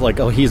 people were all like,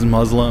 "Oh, he's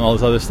Muslim," all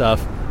this other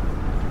stuff.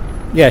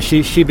 Yeah,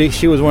 she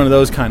was one of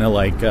those kind of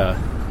like.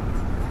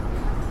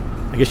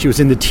 I guess she was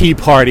in the Tea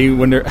Party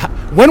when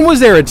was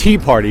there a Tea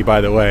Party? By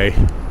the way,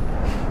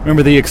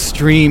 remember the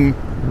extreme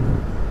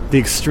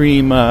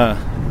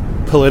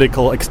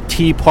political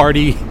Tea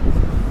Party?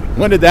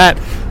 When did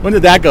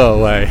that go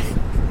away?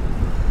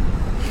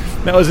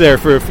 That was there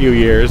for a few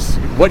years.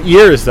 What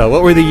years though?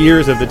 What were the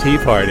years of the Tea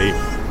Party?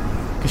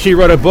 Because she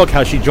wrote a book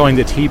how she joined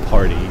the Tea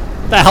Party.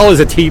 What the hell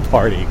is a Tea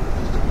Party?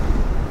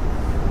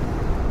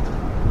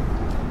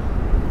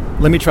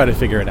 Let me try to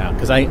figure it out.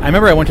 Because I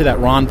remember I went to that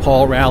Ron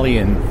Paul rally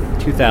in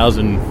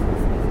 2000.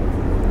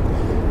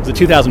 Was it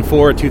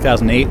 2004 or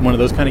 2008? One of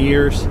those kind of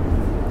years.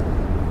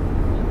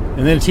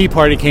 And then the Tea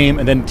Party came,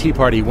 and then the Tea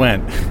Party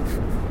went.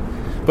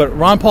 But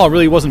Ron Paul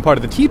really wasn't part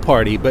of the Tea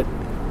Party, but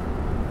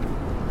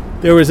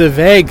there was a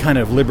vague kind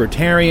of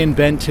libertarian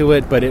bent to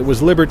it, but it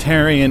was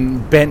libertarian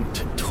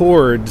bent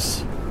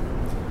towards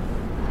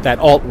that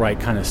alt-right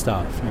kind of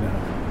stuff, you know.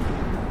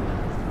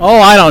 Oh,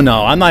 I don't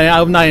know. I'm not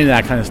into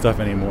that kind of stuff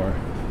anymore.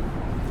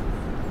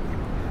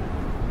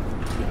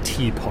 The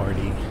Tea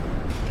Party.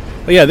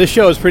 But yeah, this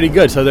show is pretty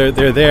good. So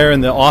they're there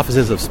in the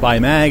offices of Spy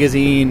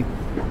Magazine,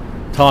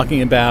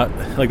 talking about,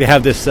 like, they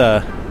have this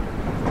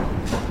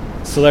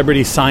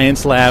celebrity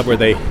science lab where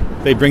they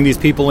bring these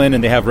people in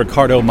and they have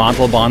Ricardo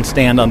Montalban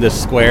stand on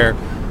this square,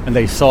 and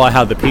they saw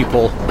how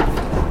people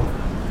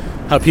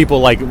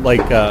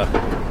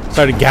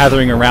started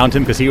gathering around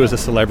him because he was a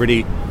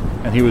celebrity,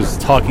 and he was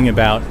talking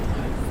about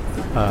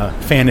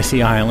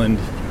Fantasy Island,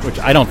 which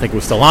I don't think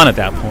was still on at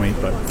that point,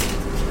 but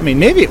I mean,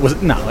 maybe it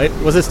was. No,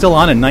 was it still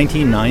on in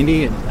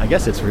 1990? I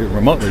guess it's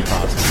remotely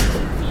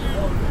possible.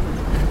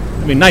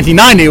 I mean,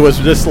 1990 was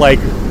just like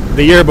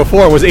the year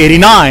before was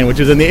 89, which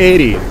is in the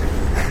 80s.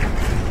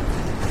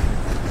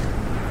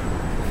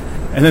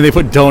 And then they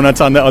put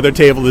donuts on the other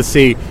table to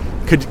see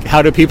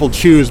how do people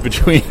choose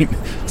between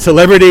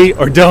celebrity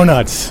or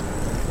donuts,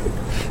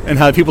 and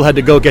how people had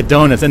to go get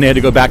donuts and they had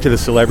to go back to the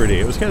celebrity.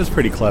 It was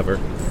pretty clever.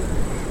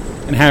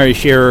 And Harry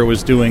Shearer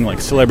was doing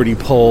like celebrity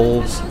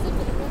polls,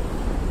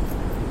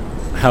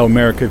 how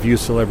America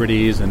views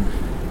celebrities, and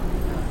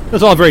it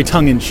was all very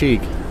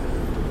tongue-in-cheek.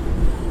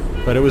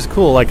 But it was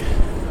cool. Like,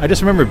 I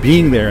just remember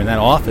being there in that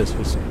office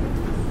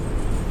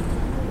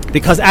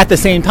because at the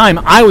same time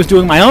I was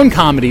doing my own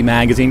comedy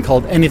magazine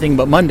called Anything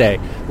But Monday,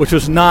 which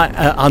was not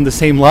on the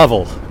same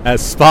level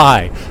as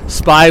Spy.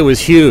 Spy was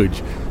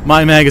huge.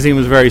 My magazine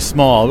was very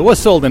small. It was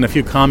sold in a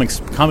few comic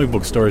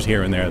book stores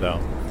here and there, though.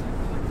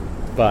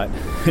 But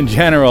in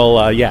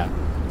general, yeah.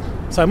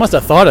 So I must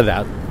have thought of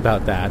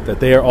about that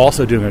they are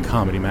also doing a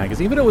comedy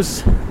magazine. But it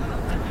was,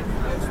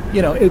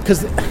 you know,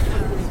 because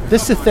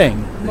this is the thing.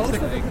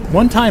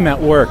 One time at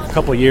work a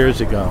couple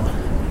years ago,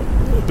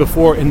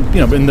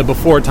 in the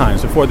before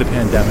times, before the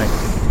pandemic,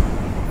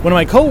 one of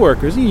my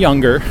coworkers,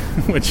 younger,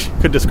 which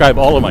could describe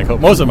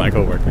most of my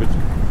coworkers,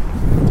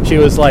 she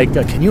was like,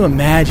 "Can you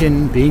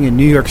imagine being in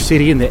New York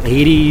City in the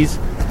 '80s?"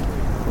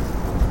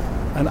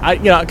 And I,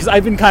 because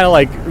I've been kind of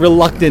like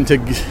reluctant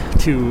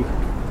to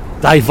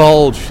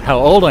divulge how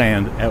old I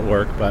am at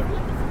work, but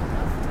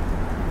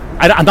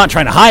I'm not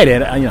trying to hide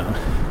it,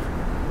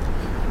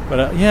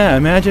 But yeah,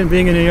 imagine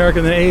being in New York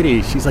in the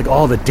 '80s. She's like,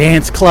 all the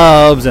dance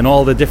clubs and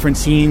all the different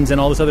scenes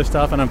and all this other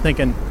stuff, and I'm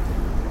thinking,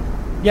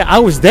 yeah, I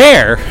was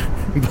there,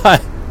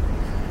 but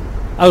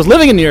I was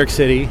living in New York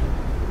City.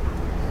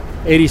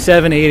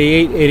 87,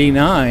 88,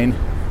 89.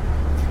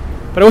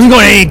 But I wasn't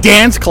going to any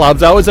dance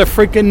clubs. I was a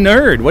freaking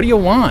nerd. What do you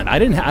want?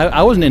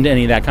 I wasn't into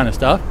any of that kind of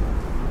stuff.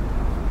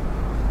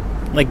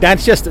 Like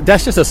that's just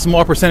a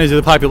small percentage of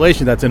the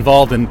population that's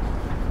involved in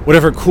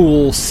whatever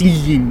cool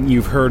scene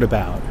you've heard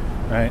about,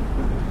 right?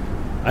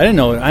 I didn't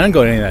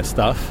go to any of that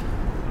stuff.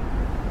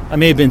 I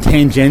may have been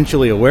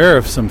tangentially aware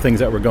of some things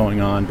that were going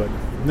on, but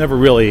never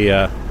really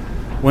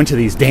went to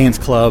these dance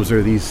clubs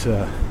or these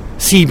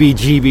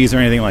CBGBs or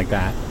anything like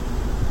that.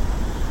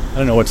 I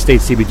don't know what state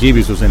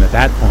CBGBs was in at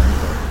that point,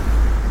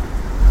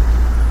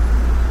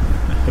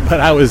 but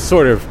I was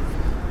sort of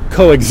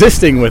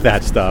coexisting with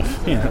that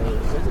stuff. You know.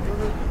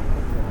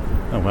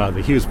 Oh wow,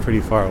 the Hugh's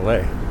pretty far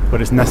away,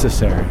 but it's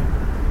necessary.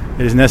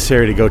 It is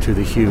necessary to go to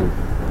the Hugh.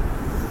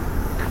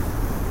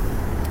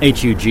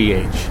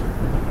 H-U-G-H,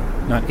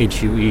 not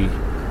H-U-E,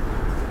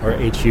 or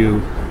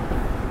H-U,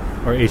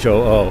 or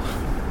H-O-O,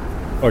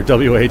 or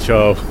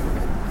W-H-O.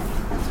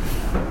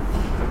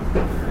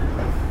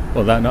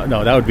 Well,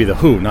 that would be the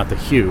Who, not the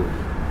Hugh.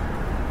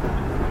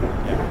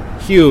 Yeah.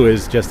 Hugh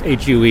is just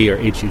H-U-E or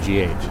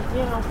H-U-G-H.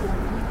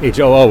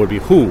 H-O-O would be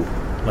Who,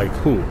 like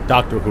Who,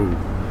 Doctor Who.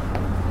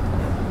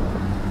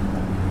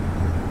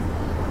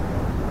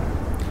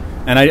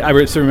 And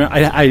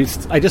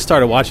I just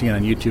started watching it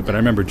on YouTube, but I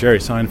remember Jerry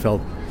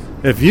Seinfeld.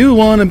 If you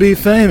want to be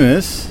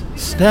famous,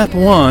 step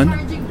one,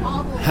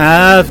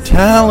 have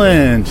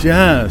talent.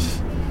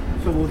 Yes.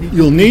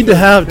 You'll need to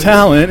have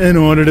talent in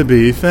order to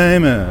be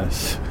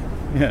famous.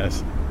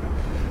 Yes.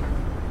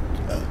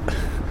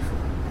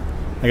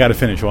 I got to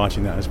finish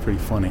watching that. It's pretty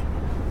funny.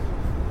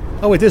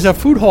 Oh, wait, there's a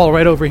food hall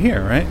right over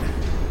here, right?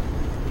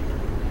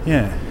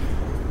 Yeah.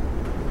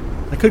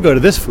 I could go to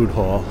this food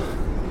hall,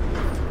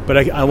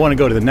 but I want to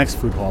go to the next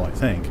food hall, I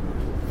think.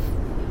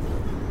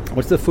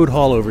 What's the food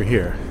hall over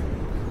here?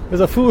 There's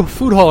a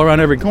food hall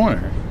around every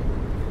corner.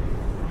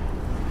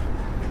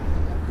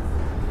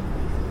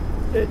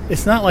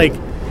 It's not like...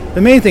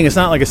 The main thing is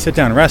not like a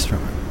sit-down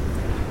restaurant.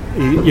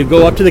 You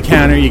go up to the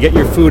counter, you get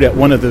your food at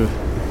one of the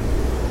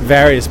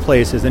various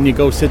places, then you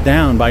go sit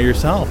down by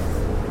yourself.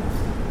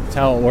 That's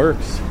how it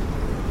works.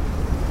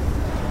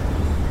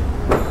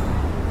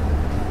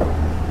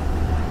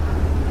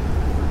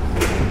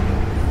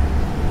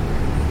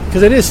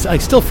 Because it is, I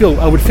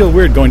would feel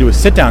weird going to a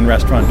sit-down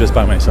restaurant just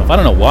by myself. I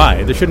don't know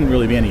why. There shouldn't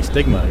really be any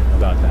stigma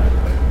about that.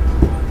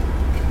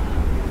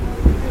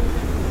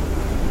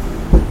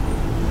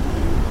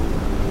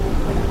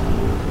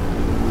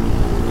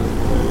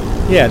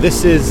 Yeah,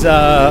 this is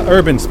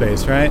urban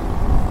space, right?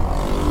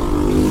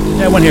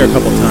 Yeah, I went here a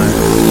couple times.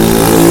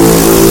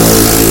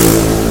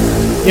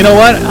 You know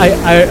what?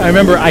 I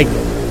remember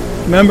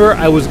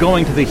I was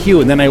going to the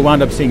Hugh, and then I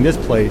wound up seeing this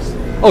place.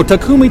 Oh,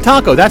 Takumi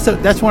Taco.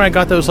 That's when I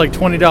got those like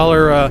 $20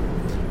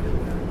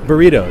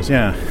 burritos.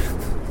 Yeah.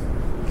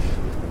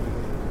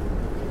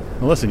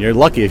 Well, listen, you're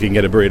lucky if you can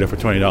get a burrito for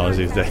 $20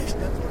 these days.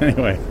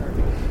 Anyway,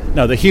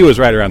 no, the Hugh is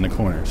right around the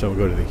corner, so we'll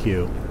go to the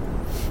Hugh.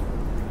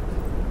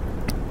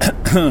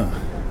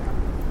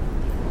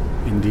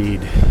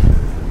 Indeed.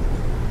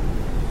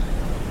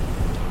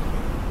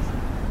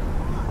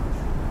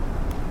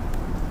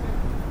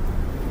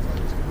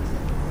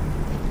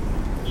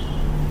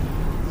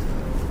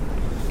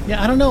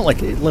 Yeah, I don't know. Like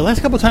the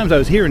last couple of times I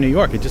was here in New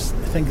York,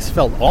 things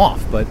felt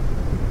off. But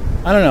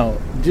I don't know.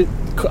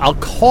 I'll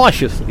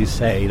cautiously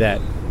say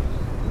that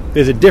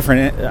there's a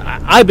different.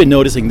 I've been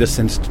noticing this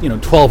since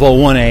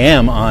 12:01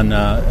 a.m. on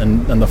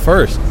the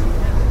 1st.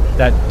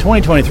 That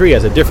 2023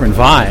 has a different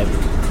vibe,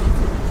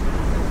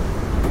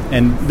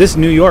 and this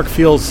New York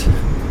feels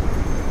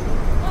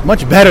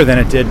much better than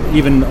it did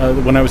even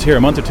when I was here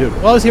a month or two.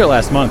 Well, I was here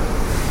last month,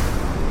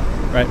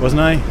 right? Wasn't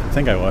I? I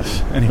think I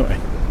was. Anyway.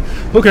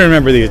 Who can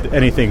remember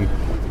anything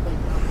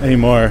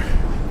anymore?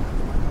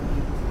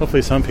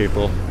 Hopefully some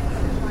people.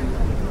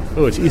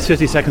 Oh, it's East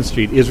 52nd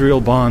Street,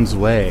 Israel Bonds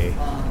Way.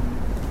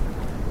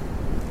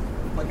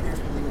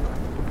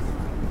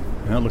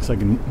 Now it looks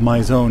like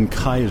Maison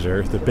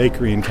Kaiser, the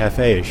bakery and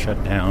cafe, is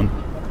shut down.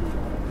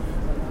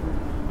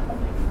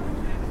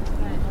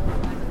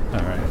 All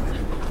right.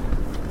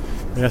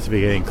 We have to be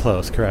getting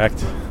close,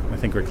 correct? I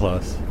think we're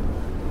close.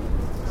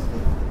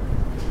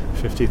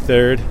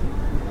 53rd.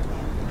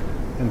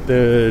 And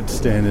 3rd,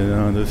 standing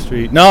on the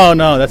street. No,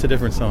 that's a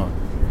different song.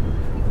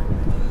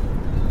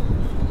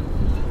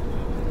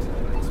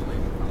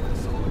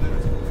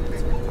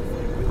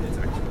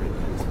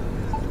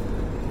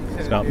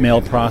 It's about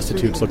male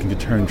prostitutes looking to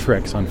turn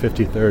tricks on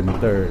 53rd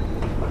and 3rd.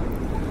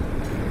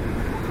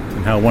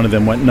 And how one of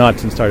them went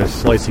nuts and started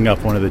slicing up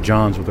one of the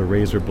Johns with a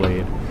razor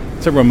blade.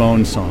 It's a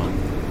Ramones song.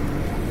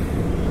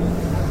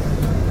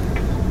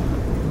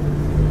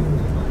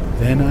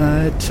 Then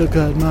I took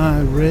out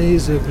my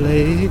razor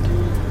blade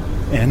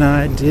and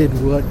I did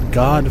what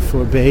God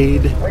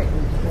forbade.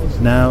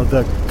 Now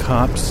the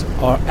cops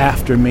are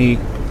after me,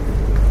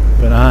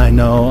 but I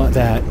know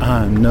that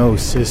I'm no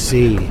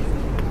sissy.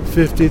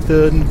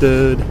 53rd and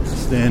 3rd,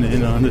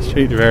 standing on the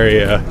street.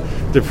 Very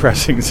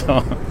depressing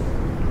song.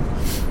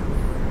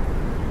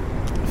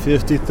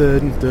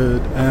 53rd and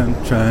 3rd, I'm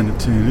trying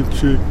to turn a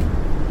trick.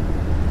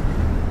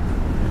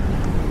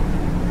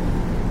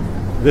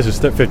 This is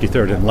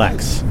 53rd and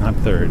Lex, not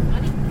 3rd.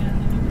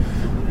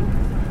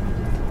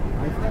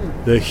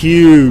 The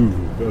Hugh.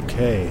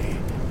 Okay.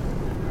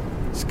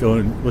 Let's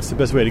go. What's the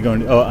best way to go?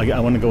 I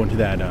want to go into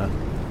that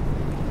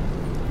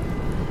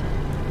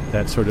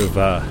that sort of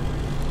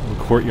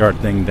little courtyard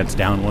thing that's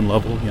down one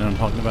level. You know what I'm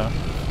talking about?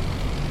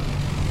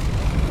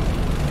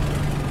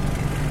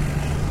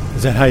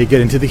 Is that how you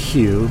get into the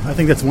Hue? I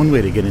think that's one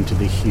way to get into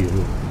the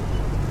Hue.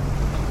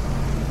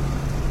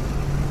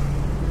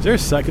 Is there a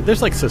second?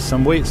 There's like some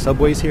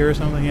subways here or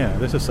something? Yeah,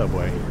 there's a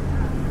subway.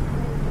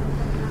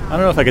 I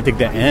don't know if I could take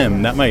the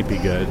M. That might be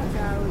good.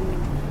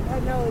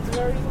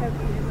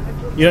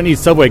 You don't need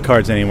subway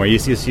cards anymore. You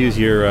just use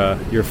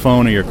your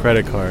phone or your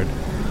credit card.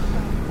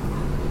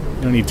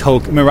 You don't need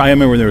token. I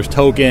remember when there was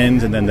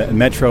tokens and then the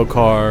Metro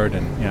card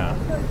and yeah.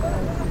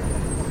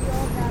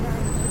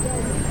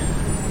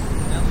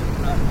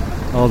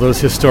 All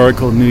those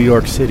historical New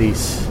York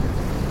cities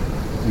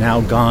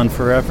now gone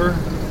forever.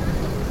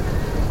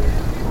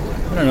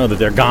 I don't know that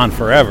they're gone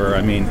forever.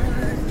 I mean,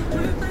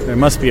 there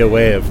must be a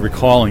way of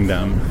recalling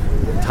them.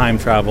 Time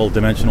travel,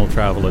 dimensional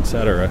travel,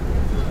 etc.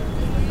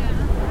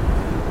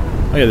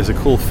 Oh yeah, there's a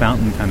cool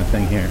fountain kind of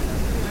thing here.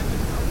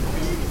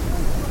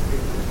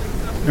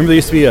 Remember there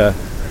used to be a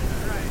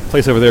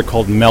place over there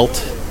called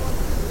Melt?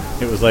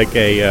 It was like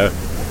a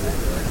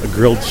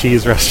grilled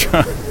cheese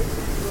restaurant.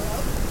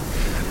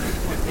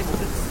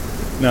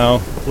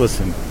 No,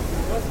 listen.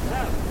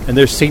 And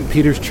there's St.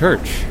 Peter's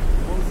Church.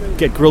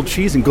 Get grilled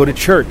cheese and go to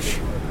church.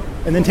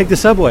 And then take the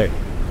subway.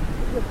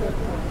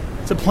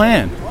 It's a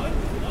plan.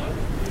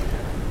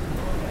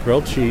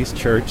 Grilled cheese,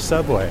 church,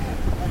 subway.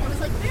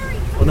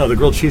 Oh no, the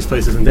grilled cheese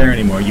place isn't there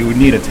anymore. You would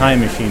need a time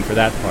machine for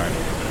that part.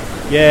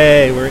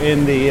 Yay, we're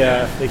in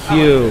the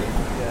Hue.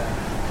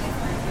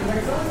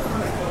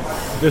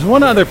 There's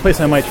one other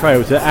place I might try. It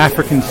was the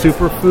African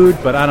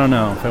superfood, but I don't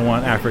know if I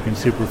want African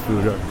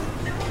superfood.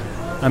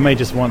 I might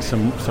just want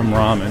some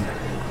ramen.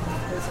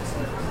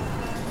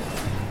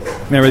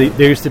 Remember,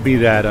 there used to be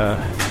that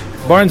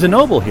Barnes &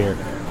 Noble here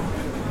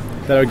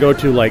that I would go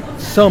to like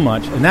so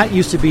much, and that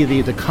used to be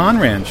the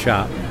Conran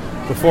shop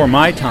before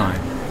my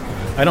time.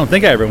 I don't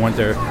think I ever went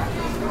there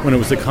when it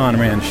was the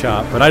Conran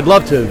shop, but I'd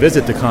love to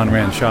visit the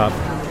Conran shop.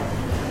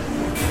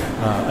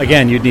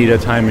 Again, you'd need a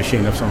time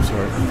machine of some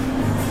sort.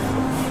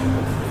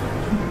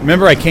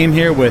 Remember, I came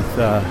here with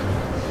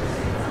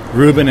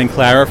Ruben and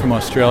Clara from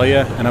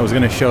Australia, and I was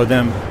going to show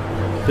them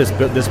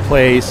this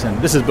place, and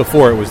this is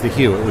before it was the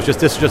Hue. It was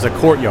just a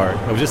courtyard.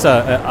 It was just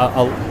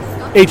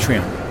a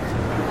atrium,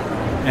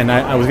 and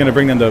I was going to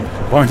bring them to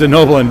Barnes &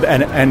 Noble, and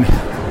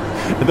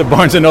the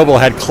Barnes & Noble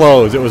had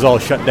closed. It was all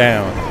shut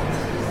down.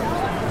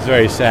 It was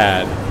very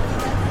sad.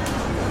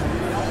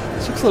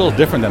 This looks a little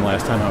different than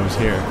last time I was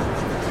here.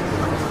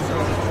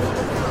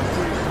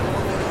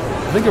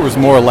 I think there was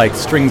more like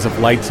strings of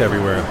lights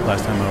everywhere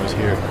last time I was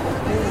here.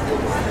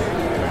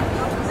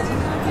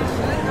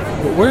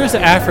 But where is the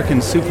African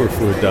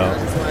superfood, though?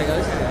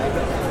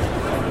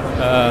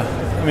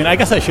 I mean, I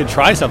guess I should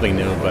try something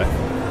new, but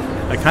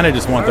I kind of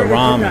just want the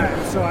ramen.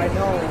 So I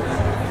know.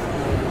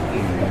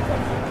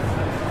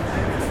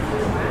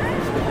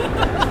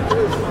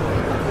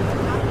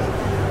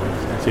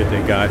 Let's see what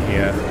they got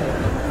here.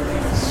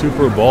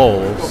 Super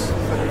Bowls.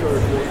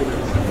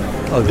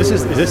 Oh, is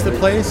this the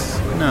place?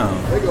 No.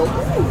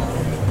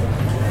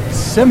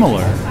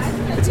 Similar.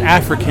 It's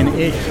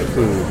African-ish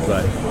food,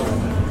 but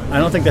I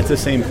don't think that's the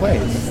same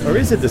place. Or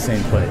is it the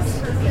same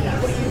place?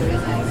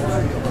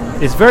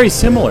 It's very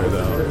similar,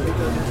 though.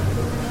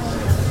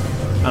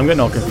 I'm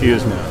getting all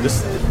confused now.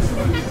 This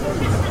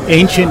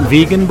ancient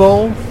vegan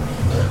bowl?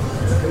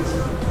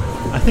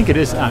 I think it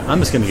is. I'm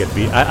just going to get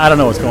vegan. I don't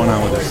know what's going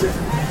on with this.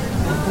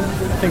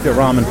 I think the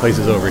ramen place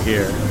is over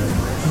here.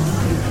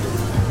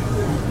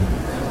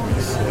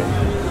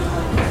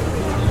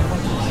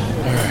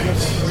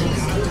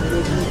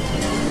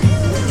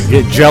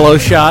 Get Jello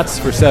shots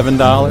for $7.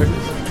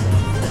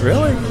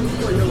 Really?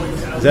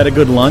 Is that a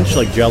good lunch,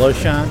 like Jello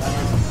shots? All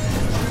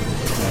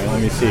right,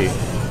 let me see.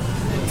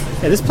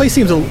 Yeah, this place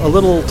seems a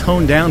little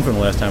toned down from the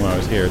last time I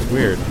was here. It's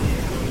weird.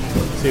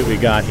 Let's see what we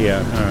got here.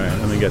 All right,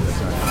 let me get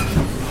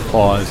this.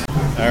 Pause.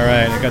 All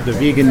right, I got the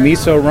vegan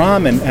miso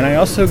ramen, and I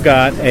also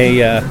got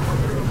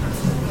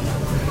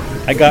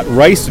I got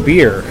rice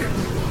beer.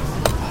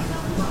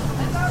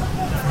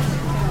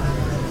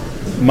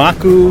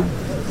 Maku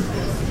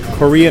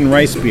Korean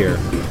rice beer.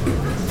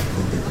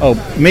 Oh,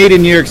 made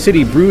in New York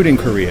City, brewed in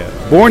Korea.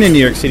 Born in New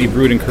York City,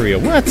 brewed in Korea.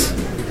 What?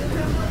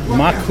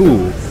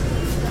 Maku.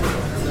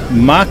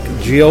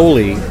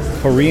 Makgeolli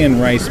Korean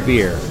rice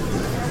beer.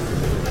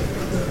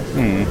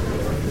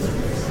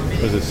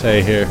 What does it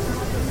say here?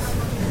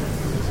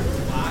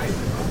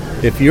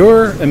 If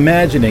you're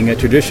imagining a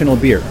traditional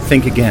beer,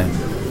 think again.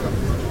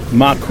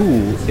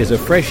 Maku is a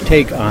fresh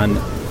take on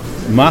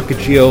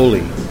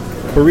makgeolli,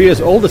 Korea's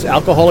oldest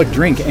alcoholic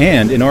drink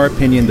and, in our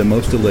opinion, the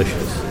most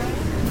delicious.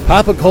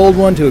 Pop a cold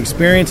one to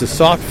experience a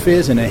soft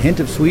fizz and a hint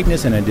of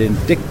sweetness and an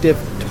addictive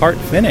tart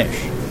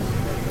finish.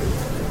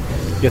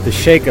 You have to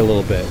shake a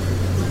little bit.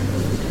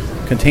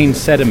 Contains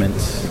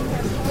sediments.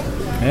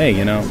 Hey,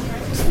 you know,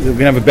 we're going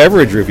to have a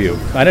beverage review.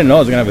 I didn't know I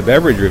was going to have a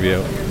beverage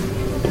review.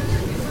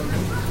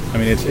 I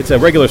mean, it's a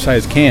regular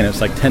sized can.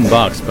 It's like $10,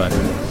 but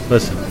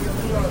listen,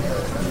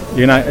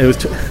 you're not. It was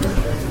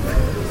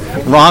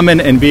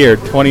ramen and beer,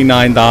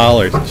 $29.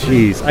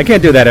 Jeez, I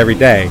can't do that every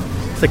day.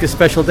 It's like a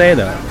special day,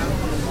 though.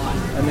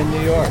 I'm in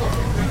New York.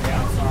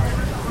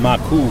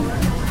 Maku.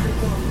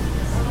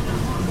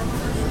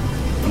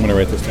 I'm gonna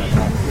write this down.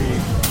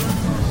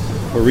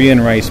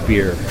 Korean rice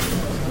beer.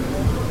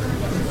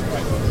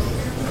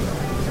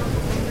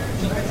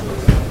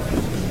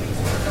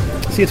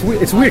 See, it's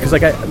weird because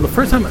like the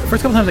first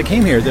couple times I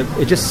came here,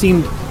 it just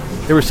seemed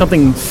there was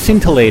something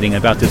scintillating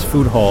about this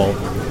food hall.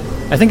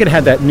 I think it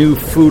had that new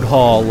food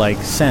hall like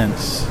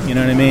sense, you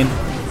know what I mean?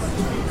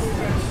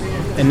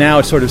 And now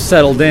it's sort of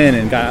settled in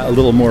and got a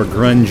little more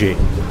grungy,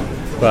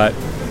 but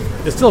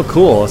it's still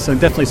cool. So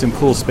definitely some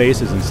cool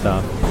spaces and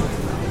stuff,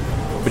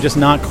 but just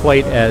not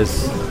quite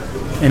as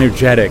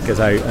energetic as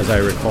I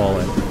recall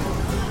it.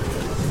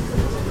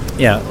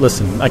 Yeah,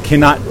 listen, I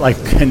cannot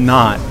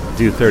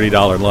do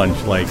 $30 lunch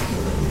like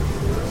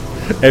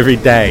every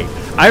day.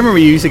 I remember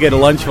you used to get a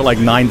lunch for like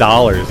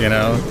 $9, you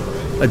know,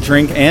 a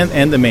drink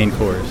and the main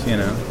course, you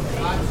know.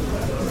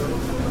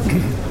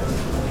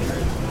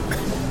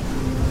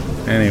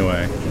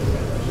 Anyway,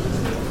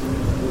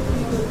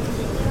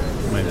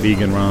 my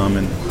vegan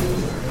ramen.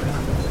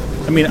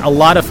 I mean, a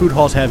lot of food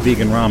halls have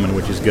vegan ramen,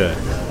 which is good.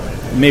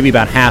 Maybe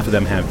about half of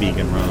them have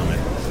vegan ramen,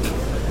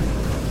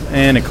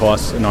 and it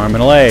costs an arm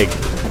and a leg.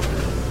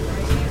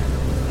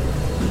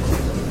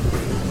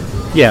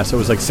 Yeah, so it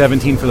was like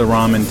 17 for the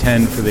ramen,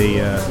 10 for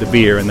the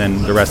beer, and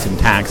then the rest in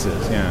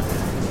taxes. Yeah.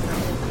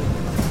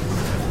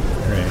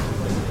 Great.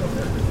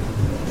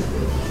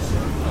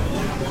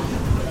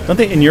 Don't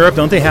they in Europe?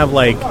 Don't they have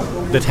like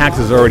the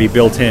taxes already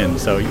built in,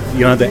 so you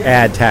don't have to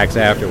add tax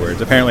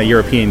afterwards? Apparently,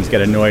 Europeans get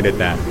annoyed at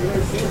that.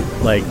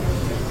 Like,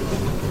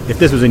 if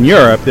this was in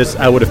Europe,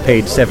 I would have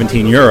paid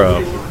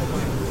 €17.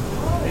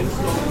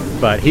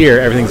 But here,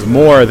 everything's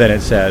more than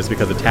it says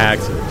because of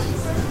taxes.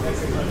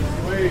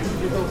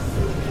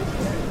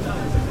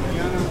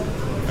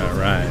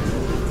 Right.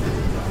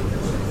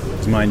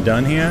 Is mine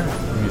done here?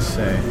 Let me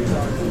see.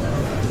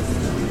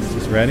 Is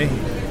this ready?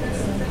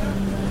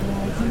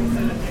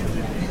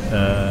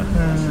 No.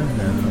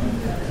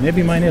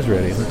 Maybe mine is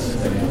ready. Let's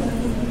see.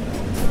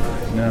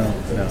 No,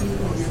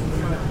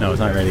 it's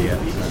not ready yet.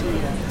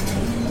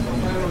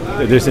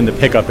 They're just in the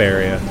pickup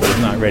area, but it's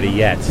not ready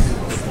yet.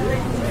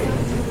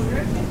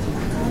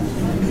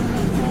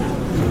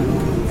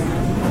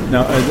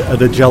 Now, are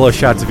the Jell-O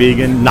shots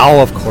vegan?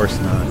 No, of course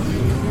not.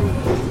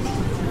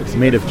 It's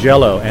made of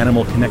Jell-O,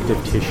 animal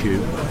connective tissue.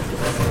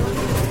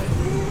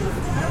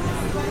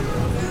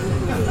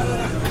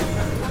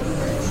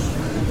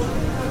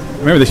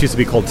 Remember, this used to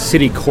be called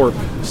Citicorp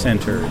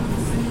Center.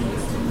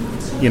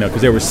 You know,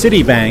 because there was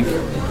Citibank,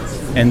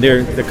 and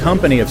the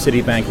company of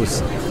Citibank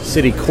was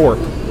Citicorp.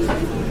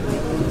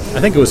 I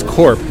think it was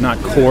Corp, not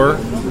Core.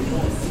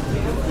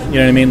 You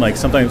know what I mean? Like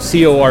sometimes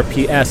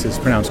C-O-R-P-S is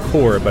pronounced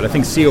Core, but I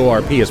think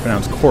C-O-R-P is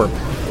pronounced Corp.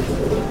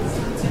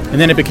 And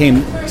then it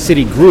became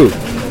Citigroup.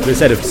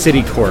 Instead of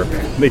Citicorp,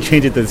 they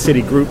changed it to the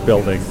Citigroup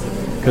building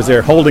because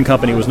their holding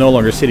company was no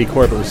longer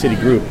Citicorp, it was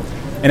Citigroup.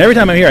 And every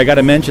time I'm here, I got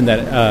to mention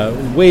that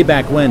way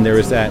back when there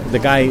was the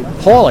guy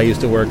Paul I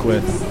used to work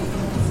with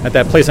at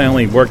that place I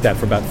only worked at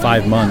for about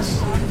 5 months.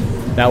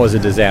 That was a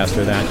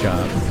disaster, that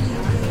job.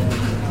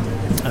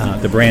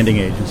 The branding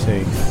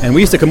agency. And we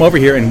used to come over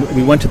here and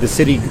we went to the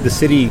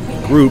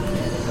Citigroup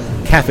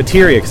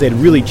cafeteria because they had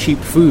really cheap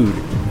food.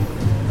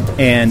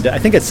 And I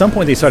think at some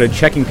point they started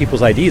checking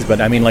people's IDs, but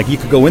I mean, like, you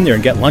could go in there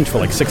and get lunch for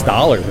like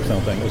 $6 or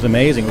something. It was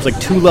amazing. It was like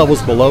 2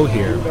 levels below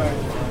here.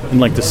 In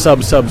like the sub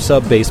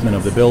basement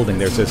of the building,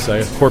 there's this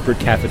corporate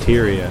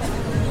cafeteria.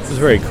 It was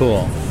very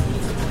cool.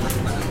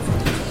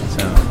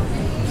 So,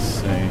 let's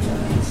see.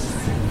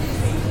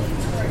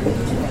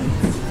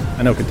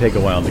 I know it could take a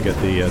while to get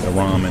the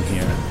ramen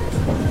here.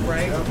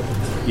 Right?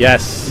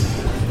 Yes.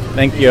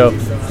 Thank you. I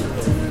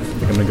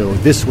think I'm going to go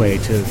this way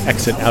to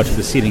exit out to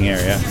the seating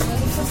area.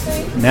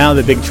 Now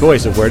the big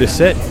choice of where to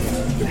sit,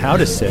 how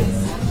to sit,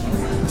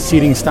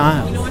 seating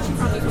style.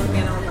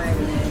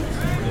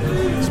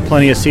 There's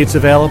plenty of seats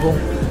available.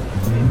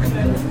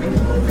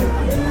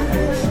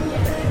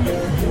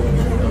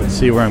 Let's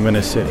see where I'm going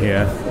to sit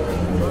here.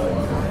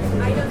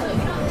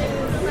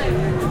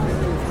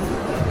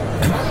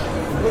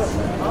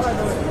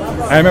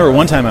 I remember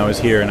one time I was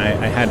here and I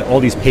had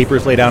all these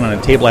papers laid out on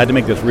a table. I had to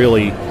make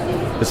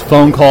this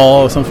phone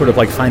call, some sort of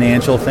like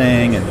financial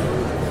thing, and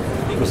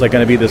it was like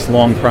going to be this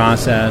long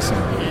process.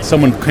 And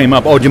someone came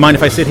up, "Oh, do you mind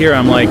if I sit here?"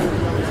 I'm like,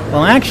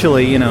 "Well,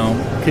 actually, you know,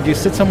 could you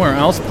sit somewhere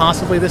else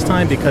possibly this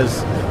time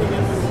because,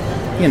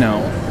 you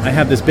know, I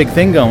have this big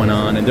thing going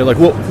on." And they're like,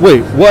 "Well,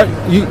 wait, what?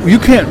 You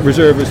can't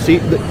reserve a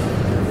seat?"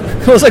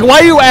 I was like,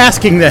 "Why are you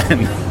asking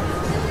then?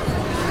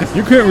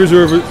 You can't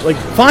reserve it. Like,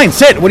 fine,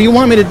 sit. What do you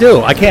want me to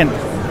do? I can't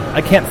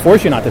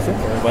force you not to sit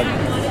there." But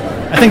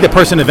I think the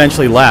person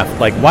eventually left.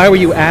 Like, why were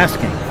you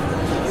asking?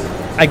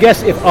 I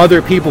guess if I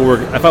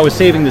was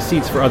saving the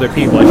seats for other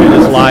people, I should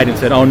have just lied and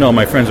said, "Oh no,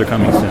 my friends are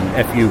coming soon.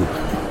 F you,"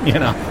 you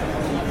know.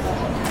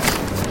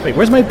 Wait,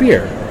 where's my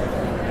beer?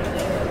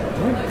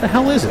 What the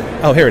hell is it?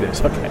 Oh, here it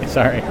is. Okay,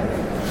 sorry.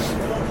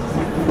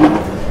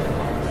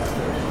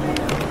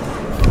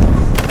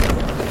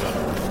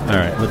 All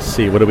right, let's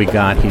see. What do we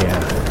got here?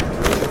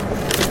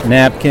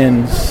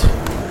 Napkins,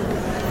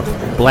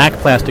 a black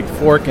plastic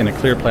fork in a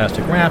clear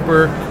plastic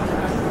wrapper,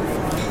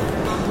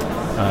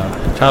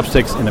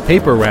 chopsticks in a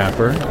paper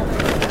wrapper,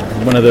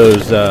 one of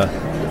those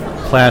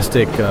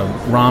plastic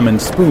ramen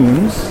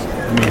spoons,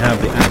 and we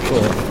have the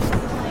actual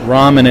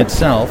ramen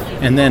itself,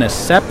 and then a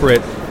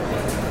separate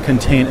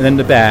container, and then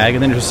the bag,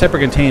 and then there's a separate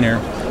container,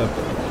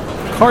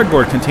 a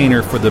cardboard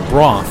container for the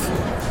broth.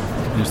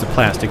 And there's the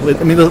plastic.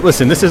 I mean,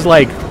 listen, this is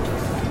like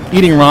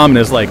eating ramen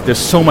is like there's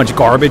so much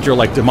garbage. You're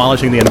like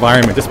demolishing the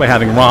environment just by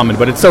having ramen,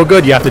 but it's so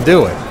good you have to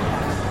do it.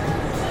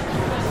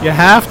 You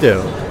have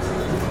to.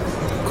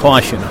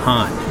 Caution,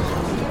 hot.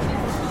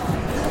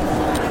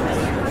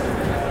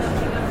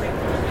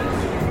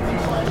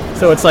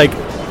 So it's like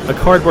a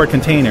cardboard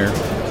container,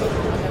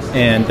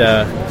 and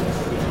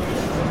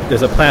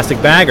there's a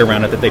plastic bag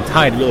around it that they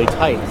tied really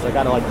tight. So I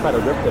gotta like try to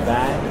rip the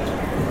bag.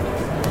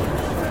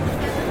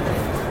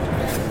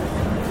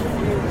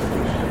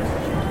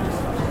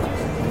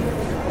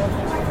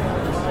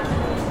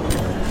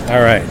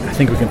 All right, I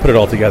think we can put it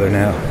all together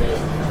now.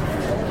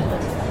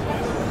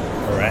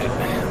 All right,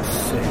 let's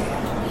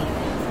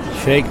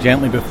see. Shake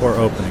gently before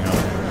opening. All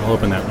right, I'll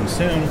open that one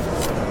soon.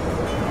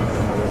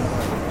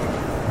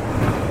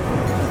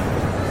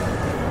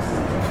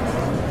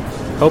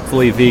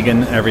 Hopefully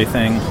vegan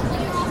everything.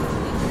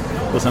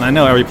 Listen, I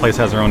know every place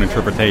has their own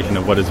interpretation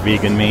of what does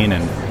vegan mean,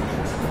 and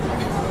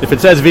if it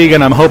says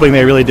vegan, I'm hoping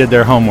they really did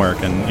their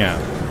homework, and yeah.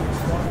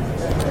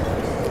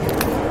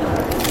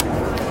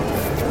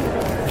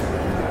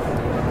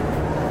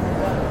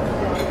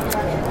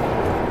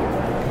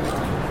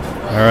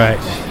 All right.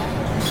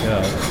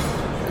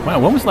 Wow,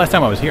 when was the last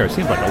time I was here? It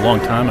seems like a long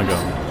time ago.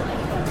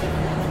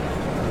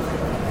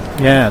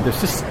 Yeah,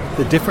 there's just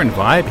a different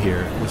vibe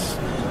here.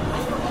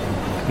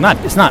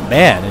 It's not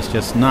bad. It's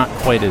just not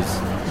quite as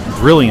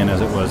brilliant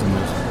as it was in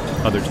this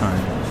other time.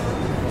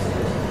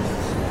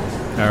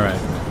 All right,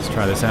 let's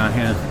try this out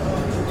here.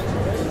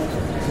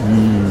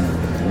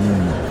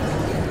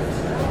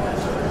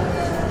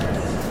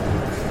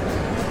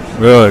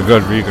 Really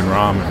good vegan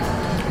ramen.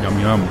 Yum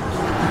yum.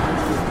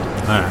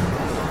 All right.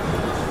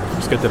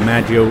 Let's get the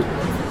Maggioli.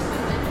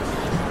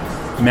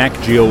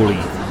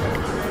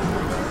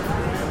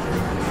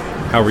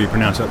 However you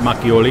pronounce it,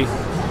 Macchioli.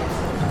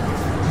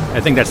 I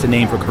think that's the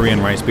name for Korean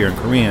rice beer in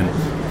Korean.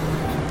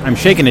 I'm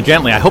shaking it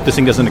gently. I hope this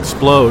thing doesn't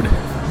explode.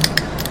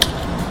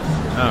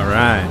 All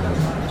right.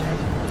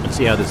 Let's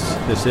see how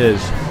this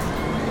is.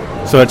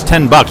 So it's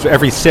 $10. So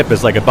every sip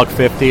is like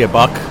 $1.50,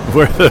 $1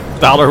 worth of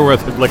 $1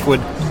 worth of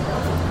liquid.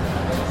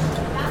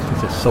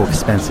 It's just so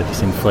expensive.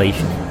 It's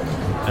inflation.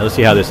 Now let's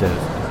see how this is.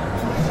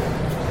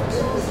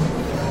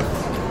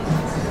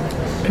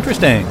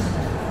 Interesting.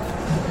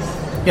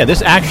 Yeah,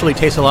 this actually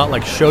tastes a lot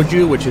like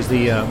shoju, which is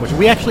the which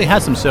we actually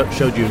had some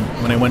shoju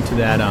when I went to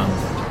that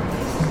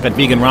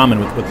vegan ramen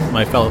with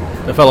my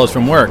the fellows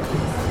from work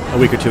a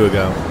week or two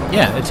ago.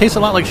 Yeah, it tastes a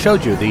lot like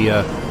shoju,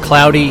 the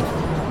cloudy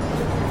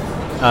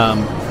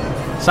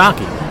sake.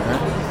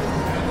 Right?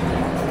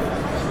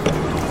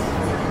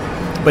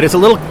 But it's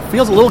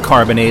feels a little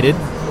carbonated.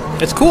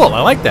 It's cool.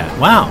 I like that.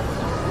 Wow.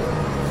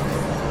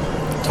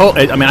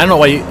 I mean, I don't know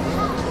why.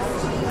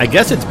 I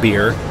guess it's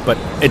beer, but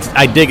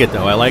I dig it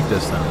though. I like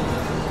this though.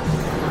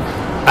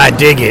 I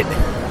dig it.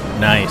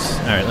 Nice.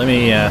 All right, let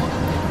me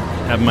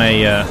have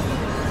my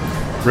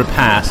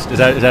repast. Is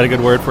that a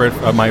good word for it?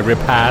 My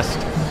repast.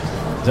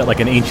 Is that like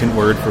an ancient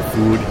word for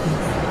food?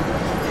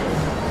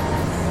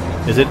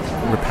 Is it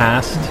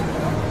repast?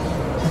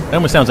 It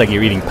almost sounds like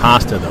you're eating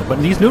pasta though.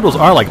 But these noodles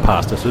are like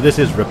pasta, so this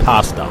is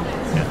repasta.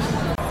 Yes.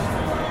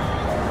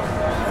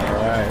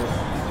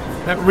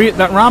 That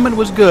ramen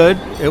was good.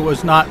 It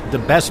was not the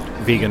best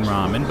vegan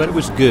ramen, but it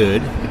was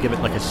good. I give it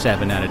like a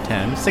 7 out of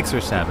 10, 6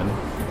 or 7.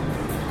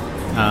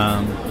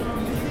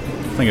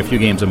 Playing a few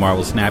games of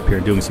Marvel Snap here,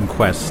 doing some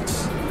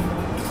quests.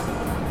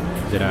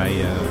 Did I?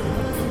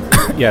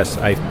 Yes,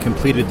 I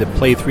completed the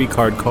play 3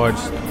 cost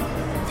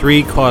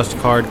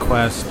card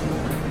quest,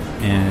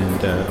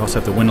 and also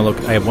have to win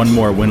I have one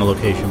more win a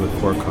location with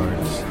 4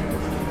 cards.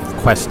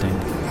 Questing.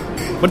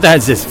 What the hell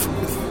is this?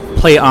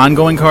 Play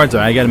ongoing cards?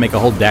 I got to make a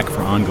whole deck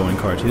for ongoing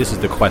cards. See, this is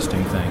the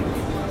questing thing.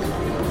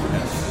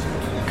 Yes.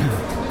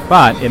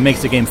 But it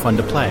makes the game fun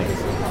to play.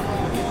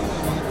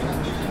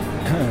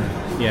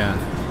 Yeah.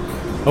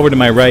 Over to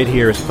my right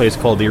here is a place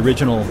called the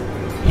Original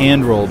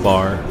Hand Roll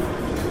Bar.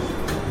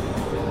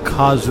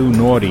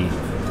 Kazunori.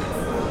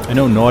 I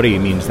know nori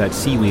means that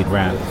seaweed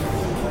wrap.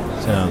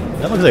 So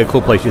that looks like a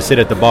cool place. You sit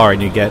at the bar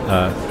and you get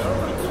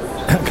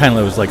kind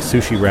of those like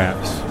sushi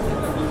wraps.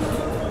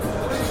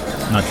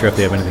 Not sure if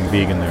they have anything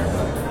vegan there,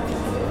 but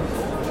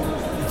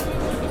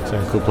it's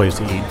a cool place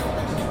to eat.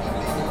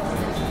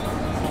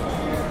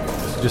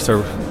 It's just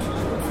a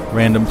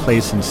random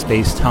place in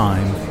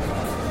space-time.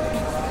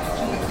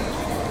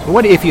 But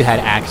what if you had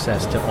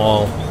access to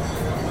all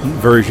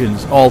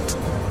versions,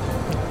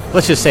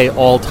 let's just say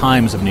all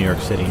times of New York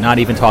City, not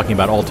even talking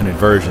about alternate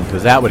versions,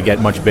 because that would get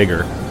much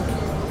bigger.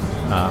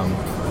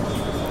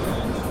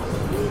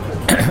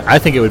 I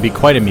think it would be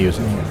quite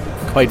amusing,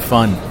 quite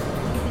fun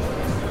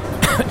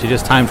to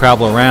just time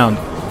travel around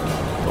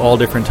all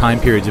different time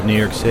periods of New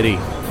York City.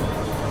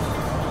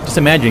 Just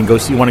imagine,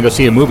 you want to go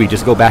see a movie,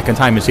 just go back in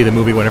time and see the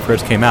movie when it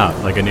first came out,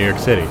 like in New York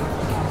City.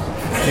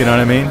 You know what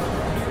I mean?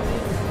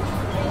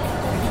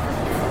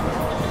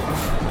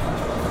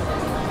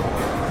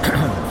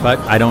 But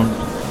I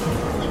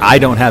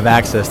don't have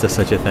access to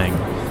such a thing.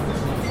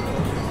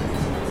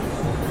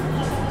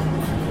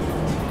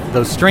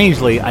 Though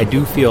strangely, I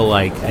do feel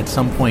like at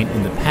some point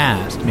in the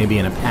past, maybe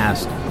in a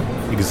past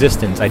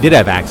existence, I did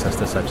have access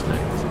to such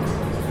things.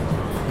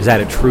 Is that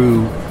a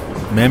true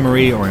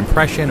memory or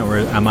impression, or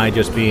am I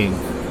just being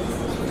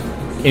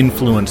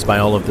influenced by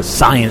all of the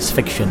science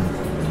fiction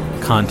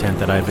content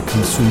that I've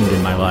consumed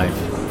in my life?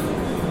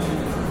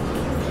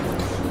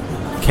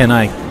 Can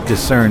I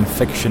discern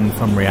fiction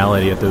from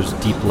reality at those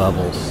deep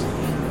levels?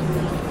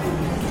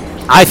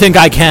 I think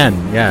I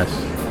can, yes.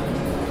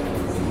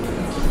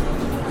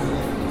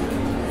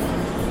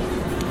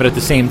 But at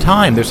the same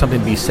time, there's something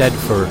to be said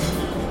for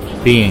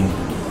being,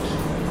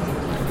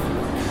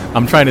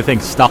 I'm trying to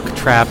think, stuck,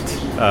 trapped.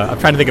 I'm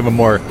trying to think of a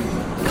more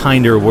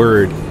kinder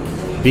word.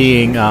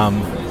 Being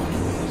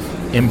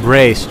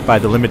embraced by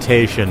the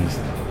limitations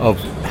of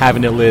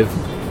having to live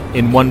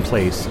in one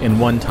place, in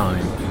one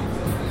time,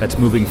 that's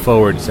moving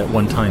forwards at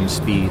one time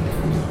speed,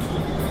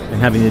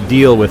 and having to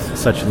deal with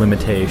such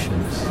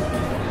limitations.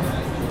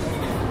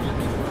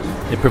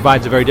 It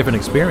provides a very different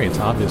experience,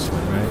 obviously,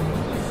 right?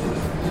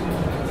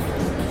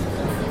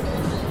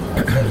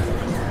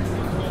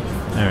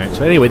 All right,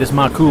 so anyway, this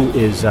Maku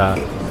is,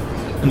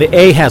 and the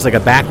A has like a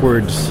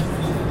backwards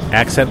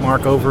accent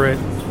mark over it,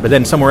 but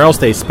then somewhere else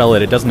they spell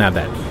it, it doesn't have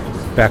that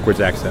backwards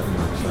accent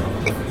mark. So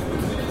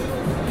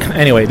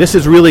anyway, this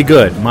is really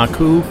good.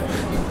 Maku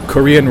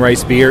Korean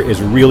rice beer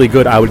is really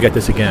good. I would get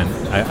this again.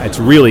 It's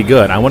really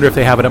good. I wonder if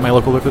they have it at my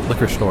local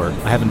liquor store.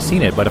 I haven't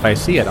seen it, but if I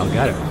see it, I'll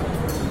get it.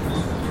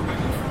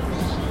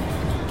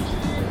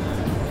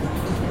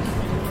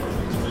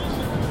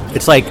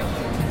 It's like,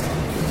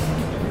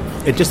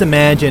 just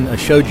imagine a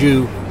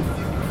shoju,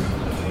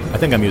 I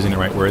think I'm using the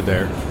right word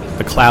there,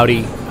 the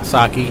cloudy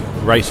sake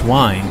rice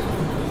wine.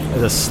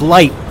 There's a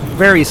slight,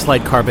 very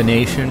slight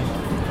carbonation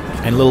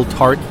and a little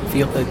tart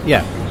feel.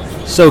 Yeah,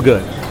 so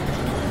good.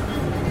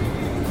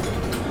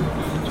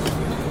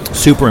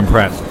 Super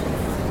impressed.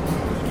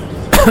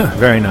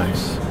 Very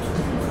nice.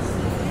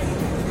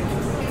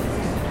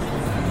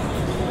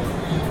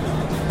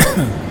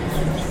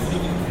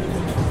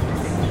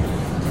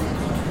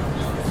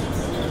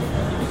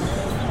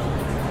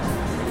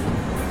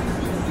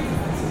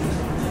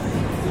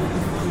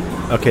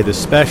 Okay, the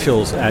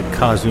specials at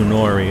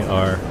Kazunori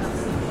are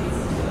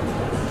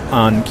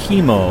on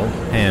Kimo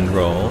hand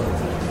roll,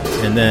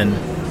 and then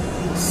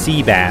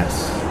sea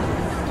bass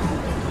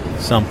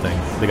something.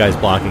 The guy's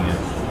blocking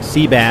it.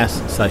 Sea bass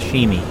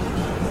sashimi.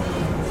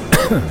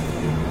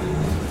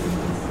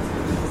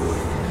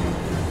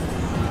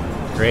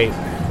 Great.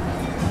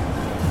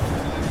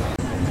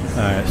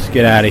 Alright, let's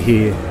get out of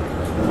here.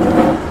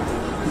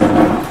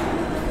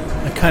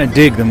 I kind of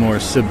dig the more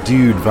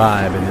subdued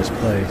vibe in this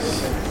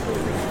place.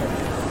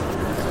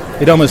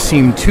 It almost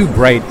seemed too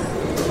bright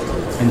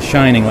and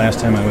shining last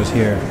time I was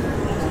here.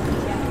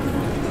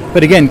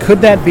 But again,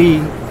 could that be,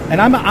 and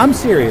I'm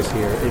serious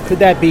here, could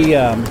that be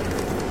I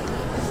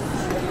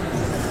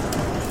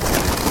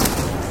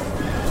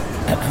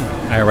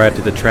arrived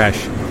at the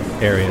trash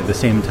area at the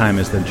same time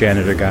as the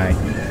janitor guy.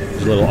 It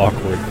was a little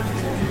awkward.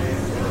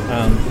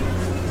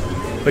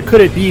 But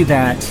could it be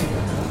that,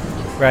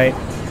 right,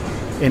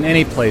 in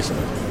any place,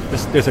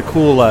 there's a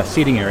cool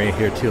seating area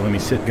here too. Let me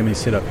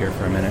sit up here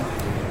for a minute.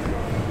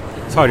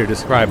 It's hard to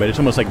describe, but it's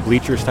almost like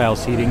bleacher-style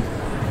seating.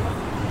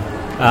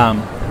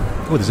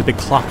 Oh, there's a big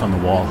clock on the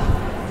wall.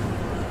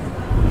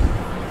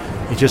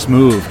 It just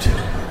moved.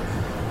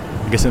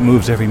 I guess it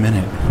moves every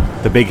minute.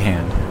 The big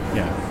hand,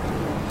 yeah.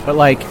 But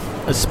like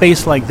a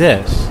space like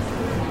this,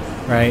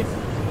 right?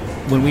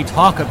 When we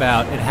talk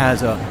about it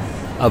has a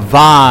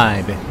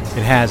vibe,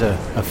 it has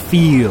a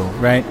feel,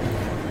 right?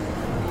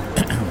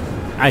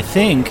 I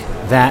think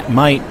that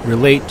might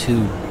relate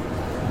to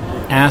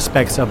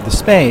aspects of the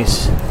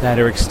space that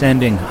are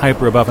extending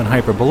hyper above and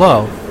hyper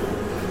below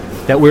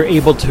that we're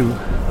able to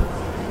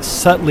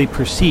subtly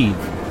perceive.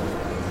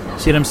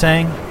 See what I'm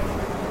saying?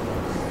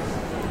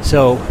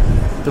 So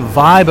the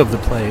vibe of the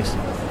place,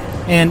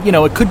 and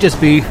it could just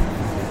be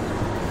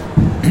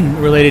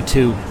related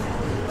to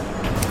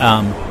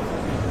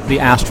the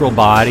astral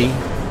body,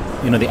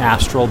 the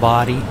astral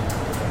body.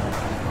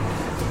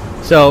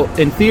 So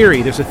in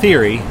theory, there's a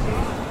theory.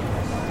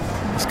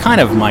 It's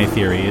kind of my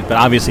theory, but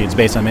obviously it's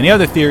based on many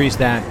other theories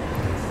that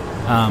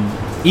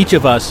each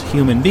of us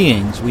human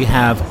beings, we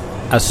have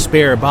a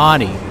spare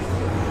body,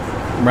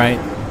 right?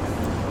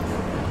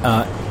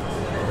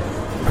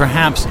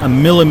 Perhaps a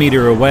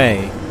millimeter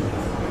away.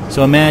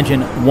 So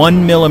imagine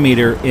 1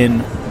 millimeter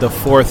in the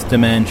fourth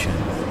dimension,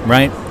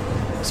 right?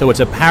 So it's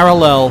a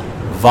parallel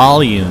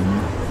volume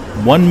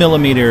 1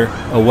 millimeter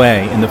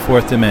away in the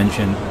fourth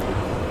dimension,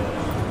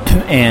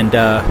 and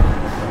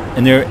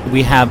there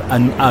we have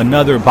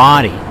another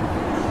body,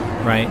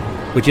 right,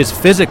 which is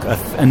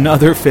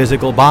another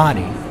physical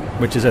body,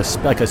 which is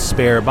like a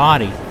spare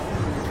body.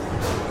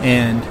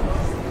 And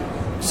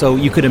so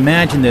you could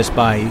imagine this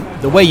by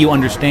the way you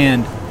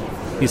understand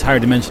these higher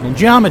dimensional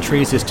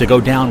geometries is to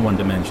go down one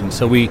dimension.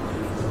 So we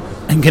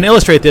can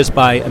illustrate this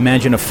by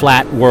imagine a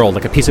flat world,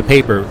 like a piece of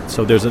paper.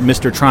 So there's a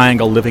Mr.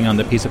 Triangle living on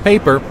the piece of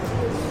paper.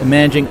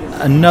 Imagine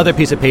another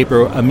piece of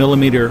paper a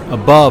millimeter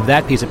above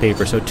that piece of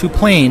paper. So two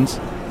planes,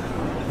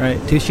 right?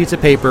 Two sheets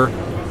of paper.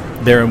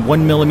 They're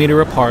 1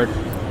 millimeter apart.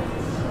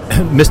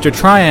 Mr.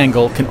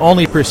 Triangle can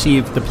only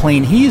perceive the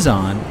plane he's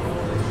on,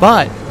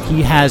 but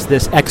he has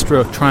this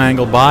extra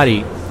triangle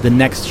body the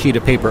next sheet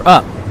of paper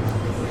up,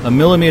 a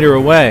millimeter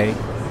away.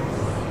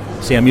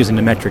 See, I'm using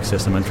the metric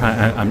system. I'm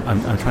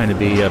trying to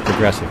be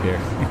progressive here,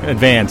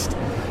 advanced.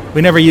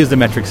 We never use the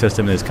metric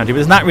system in this country,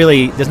 but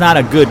there's not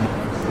a good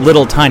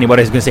little tiny, what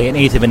I was going to say,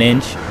 1/8 of an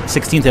inch,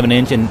 1/16 of an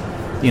inch in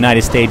the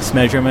United States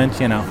measurement,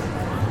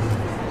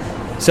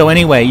 So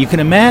anyway, you can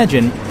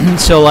imagine,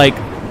 so like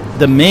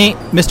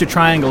Mr.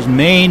 Triangle's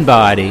main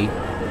body,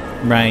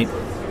 right,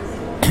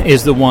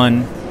 is the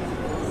one,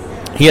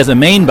 he has a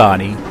main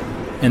body,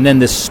 and then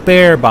the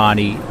spare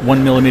body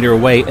 1 millimeter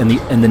away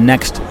in the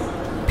next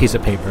piece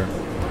of paper.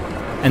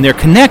 And they're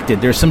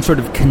connected. There's some sort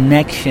of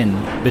connection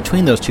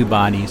between those two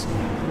bodies.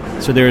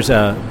 So there's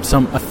a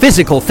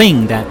physical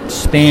thing that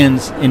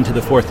spans into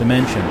the fourth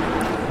dimension.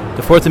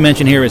 The fourth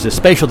dimension here is a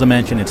spatial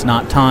dimension. It's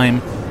not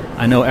time.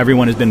 I know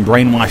everyone has been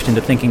brainwashed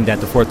into thinking that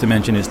the fourth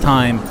dimension is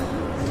time.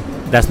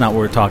 That's not what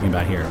we're talking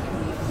about here.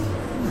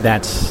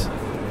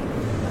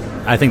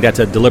 I think that's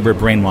a deliberate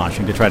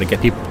brainwashing to try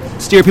to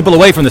steer people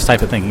away from this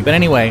type of thinking. But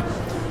anyway,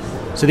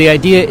 so the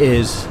idea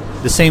is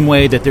the same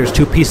way that there's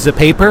two pieces of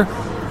paper.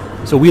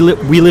 So we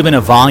live in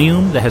a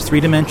volume that has 3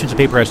 dimensions. The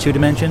paper has 2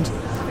 dimensions.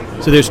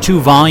 So there's 2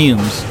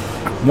 volumes,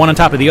 one on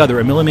top of the other,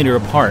 a millimeter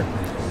apart.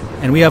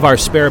 And we have our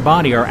spare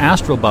body, our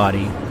astral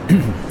body,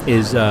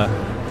 is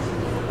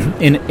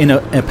in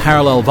a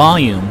parallel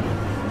volume.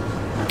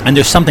 And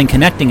there's something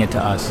connecting it to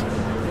us.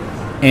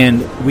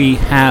 And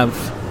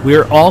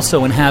we're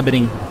also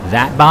inhabiting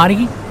that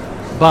body,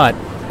 but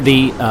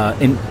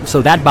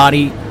so that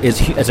body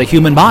is a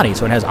human body,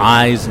 so it has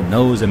eyes and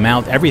nose and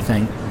mouth,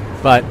 everything.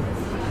 But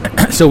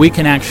so we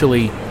can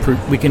actually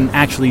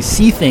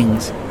see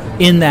things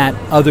in that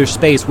other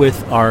space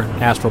with our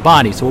astral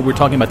body. So what we're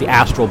talking about, the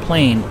astral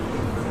plane,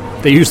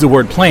 they use the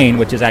word plane,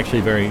 which is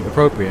actually very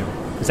appropriate.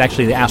 It's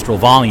actually the astral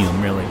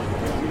volume, really,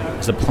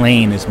 because the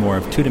plane is more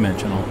of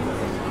 2-dimensional.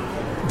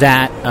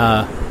 That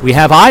we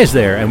have eyes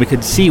there, and we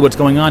could see what's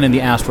going on in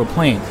the astral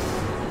plane.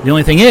 The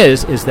only thing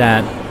is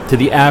that to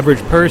the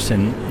average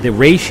person, the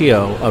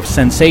ratio of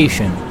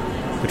sensation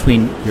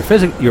between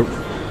your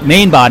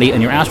main body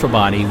and your astral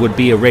body would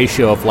be a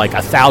ratio of like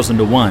 1,000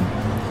 to 1,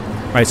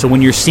 right? So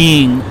when you're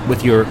seeing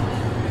with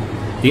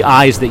the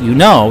eyes that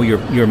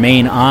your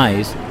main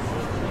eyes,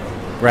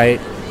 right?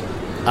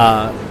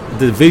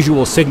 The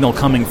visual signal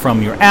coming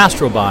from your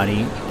astral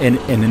body in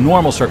a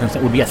normal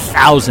circumstance would be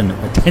 1,000,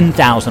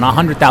 10,000,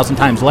 100,000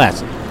 times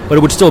less, but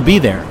it would still be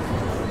there.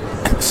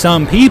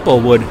 Some people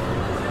would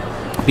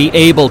be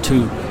able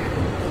to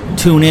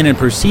tune in and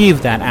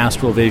perceive that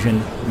astral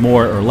vision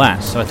more or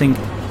less. So I think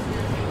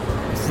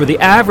for the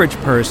average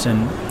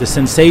person, the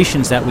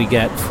sensations that we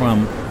get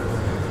from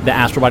the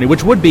astral body,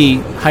 which would be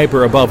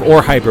hyper above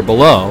or hyper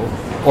below,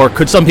 or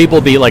could some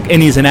people be like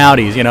innies and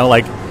outies,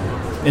 like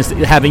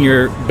having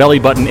your belly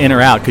button in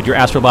or out, could your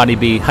astral body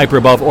be hyper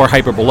above or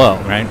hyper below,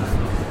 right?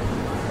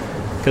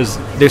 Because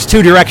there's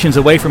 2 directions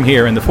away from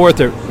here in the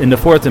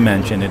fourth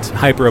dimension. It's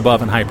hyper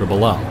above and hyper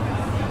below.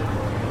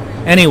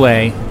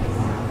 Anyway,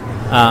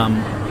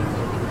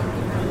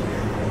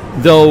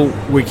 though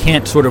we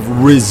can't sort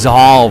of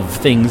resolve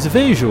things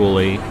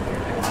visually,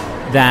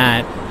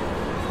 that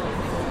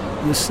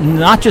it's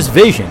not just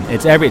vision,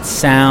 it's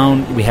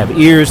sound. We have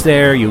ears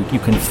there, you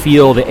can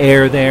feel the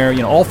air there,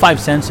 all 5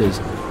 senses.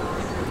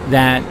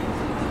 That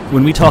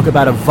when we talk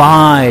about a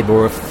vibe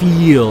or a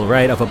feel,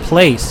 right, of a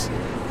place,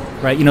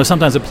 right,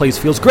 sometimes a place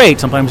feels great,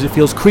 sometimes it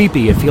feels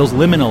creepy, it feels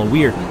liminal,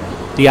 weird.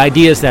 The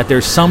idea is that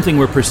there's something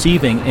we're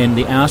perceiving in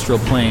the astral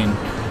plane,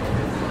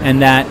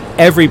 and that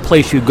every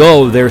place you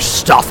go, there's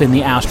stuff in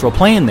the astral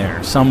plane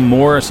there, some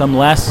more, some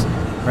less,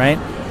 right?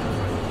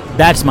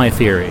 That's my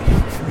theory.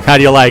 How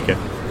do you like it?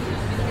 All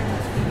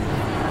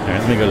right,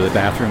 let me go to the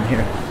bathroom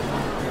here.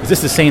 Is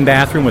this the same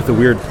bathroom with the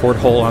weird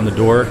porthole on the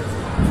door?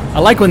 I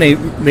like when they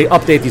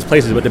update these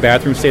places, but the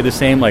bathrooms stay the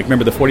same. Like,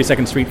 remember the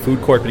 42nd Street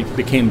food court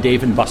became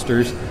Dave &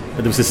 Buster's,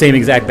 but it was the same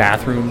exact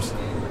bathrooms.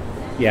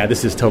 Yeah,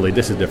 this is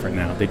different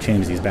now. They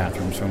changed these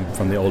bathrooms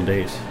from the old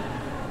days.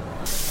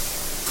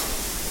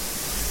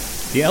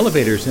 The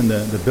elevators in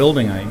the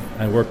building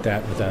I worked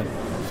at with that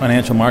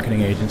financial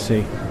marketing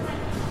agency,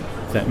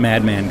 that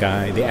madman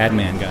guy, the ad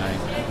man guy,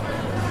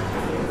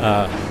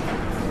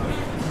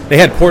 they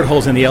had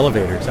portholes in the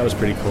elevators. That was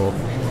pretty cool.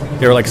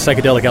 They were like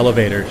psychedelic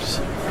elevators.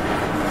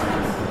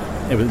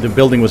 The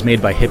building was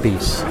made by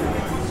hippies.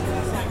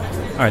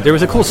 All right, there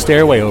was a cool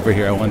stairway over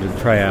here I wanted to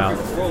try out.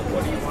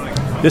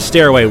 This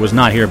stairway was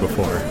not here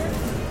before,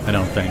 I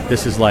don't think.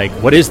 This is like,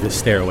 what is this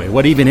stairway?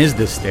 What even is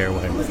this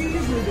stairway?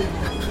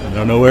 I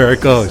don't know where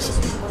it goes,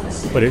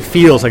 but it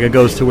feels like it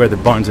goes to where the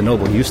Barnes &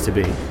 Noble used to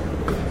be.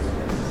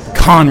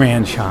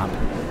 Conran shop.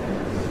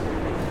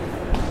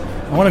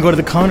 I want to go to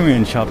the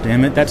Conran shop,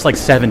 damn it. That's like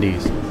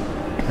 70s.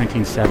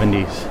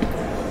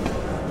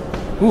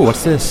 1970s. Ooh,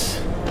 what's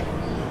this?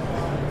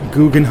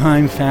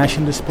 Guggenheim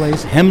fashion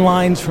displays.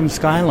 Hemlines from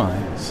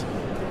Skylines.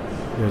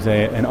 There's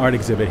an art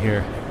exhibit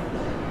here.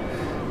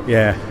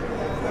 Yeah.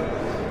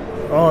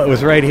 Oh, it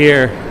was right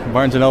here.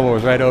 Barnes & Noble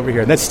was right over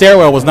here. That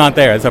stairwell was not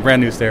there. It's a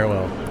brand new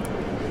stairwell.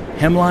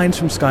 Hemlines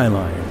from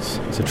Skylines.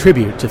 It's a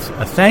tribute, a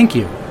thank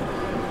you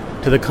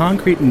to the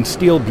concrete and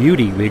steel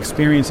beauty we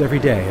experience every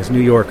day as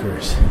New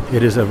Yorkers.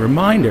 It is a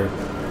reminder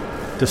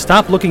to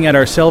stop looking at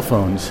our cell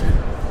phones.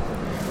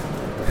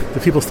 Do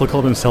people still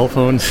call them cell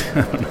phones?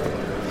 I don't know.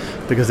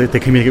 Because they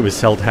communicate with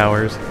cell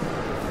towers.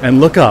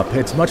 And look up.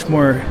 It's much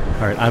more...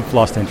 All right, I've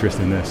lost interest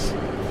in this.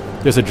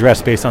 There's a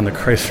dress based on the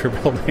Chrysler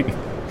Building.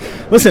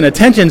 Listen,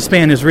 attention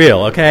span is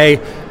real, okay?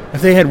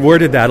 If they had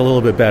worded that a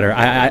little bit better,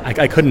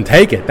 I couldn't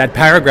take it. That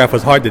paragraph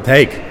was hard to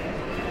take.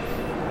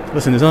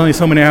 Listen, there's only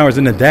so many hours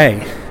in a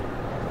day.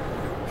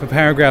 If a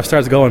paragraph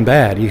starts going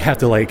bad, you have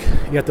to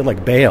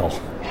bail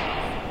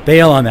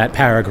on that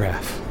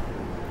paragraph.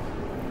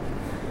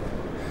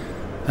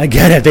 I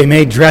get it. They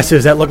made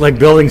dresses that look like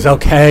buildings.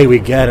 Okay, we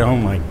get it. Oh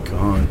my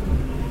God.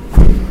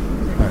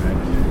 All right.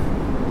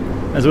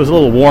 As it was a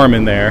little warm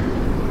in there,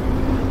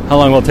 how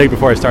long will it take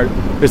before I start?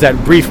 There's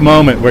that brief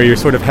moment where you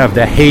sort of have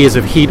the haze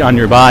of heat on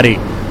your body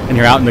and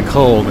you're out in the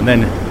cold, and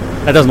then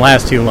that doesn't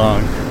last too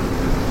long.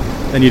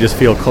 Then you just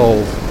feel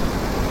cold.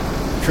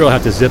 I'm sure I'll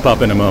have to zip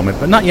up in a moment,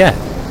 but not yet.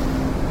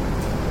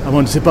 I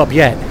won't zip up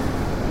yet.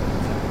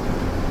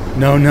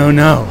 No.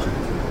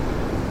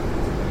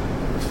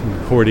 Some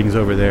hoardings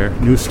over there.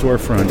 New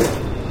storefront.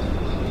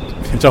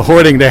 It's a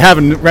hoarding. They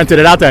haven't rented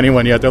it out to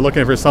anyone yet. They're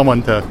looking for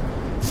someone to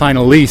sign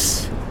a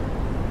lease.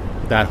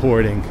 That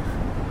hoarding.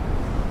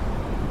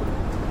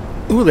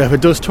 Ooh, they have a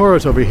Dos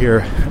Toros over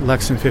here.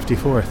 Lex and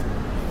 54th.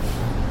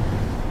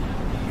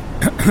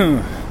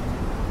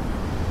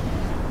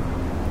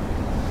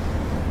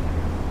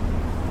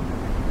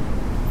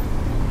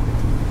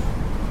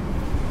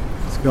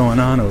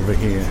 Going on over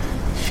here?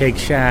 Shake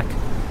Shack.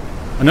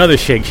 Another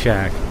Shake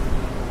Shack.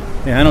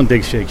 Yeah, I don't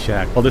dig Shake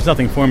Shack. Well, there's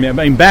nothing for me. I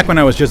mean, back when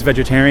I was just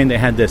vegetarian, they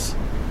had this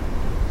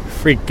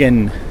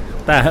freaking...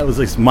 That was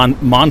this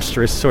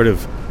monstrous sort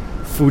of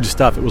food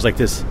stuff. It was like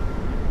this...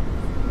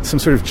 Some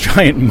sort of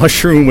giant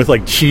mushroom with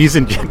like cheese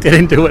injected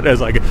into it. It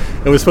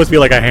was supposed to be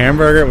like a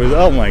hamburger. It was...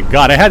 Oh my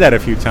God, I had that a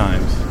few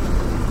times.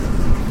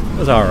 It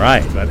was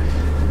alright, but...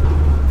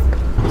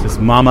 Is this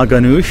Mama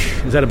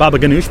Ganoush? Is that a Baba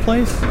Ganoush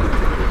place?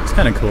 It's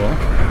kind of cool.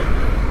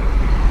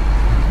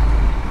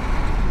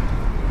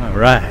 All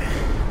right.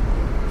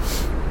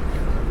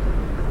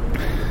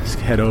 Let's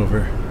head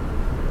over.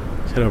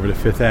 Let's head over to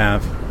Fifth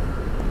Ave.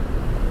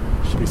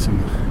 Should be some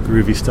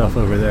groovy stuff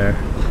over there.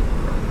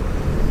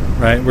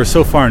 Right? We're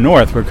so far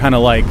north. We're kind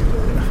of like,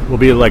 we'll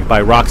be like by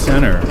Rock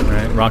Center,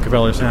 right?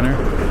 Rockefeller Center.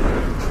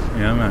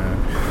 Yeah, man.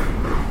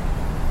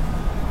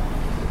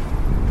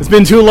 It's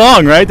been too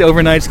long, right? The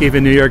overnightscape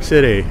in New York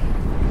City.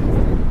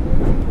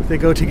 They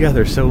go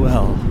together so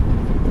well.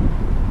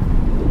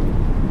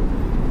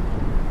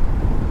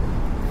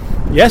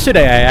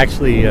 Yesterday, I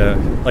actually,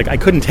 I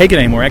couldn't take it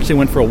anymore. I actually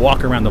went for a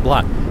walk around the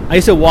block. I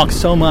used to walk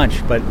so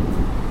much, but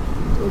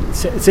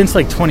since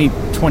like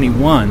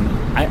 2021,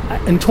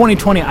 in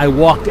 2020, I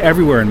walked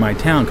everywhere in my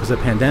town because of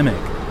the pandemic.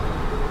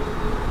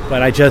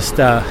 But I just,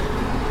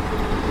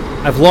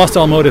 I've lost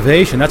all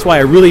motivation. That's why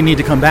I really need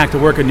to come back to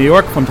work in New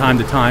York from time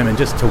to time and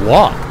just to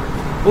walk.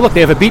 Well, look,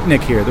 they have a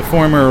Beatnik here, the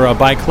former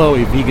By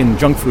Chloe vegan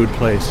junk food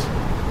place.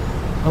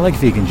 I like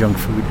vegan junk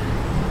food.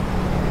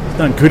 It's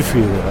not good for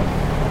you, though.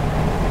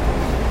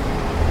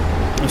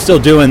 I'm still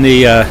doing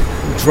the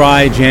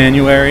dry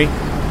January.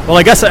 Well,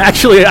 I guess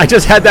actually I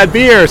just had that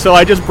beer, so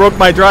I just broke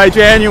my dry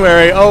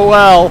January. Oh,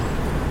 well.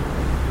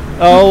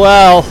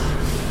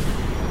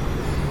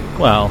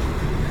 Well,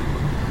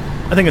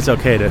 I think it's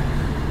okay to...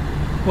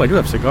 Oh, I do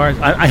have cigars.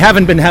 I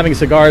haven't been having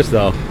cigars,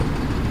 though.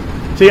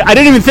 See, I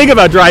didn't even think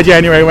about dry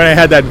January when I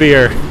had that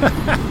beer.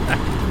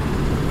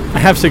 I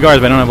have cigars,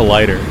 but I don't have a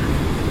lighter.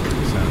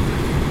 So.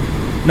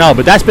 No,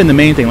 but that's been the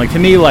main thing. Like, to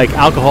me, like,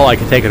 alcohol, I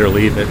can take it or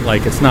leave it.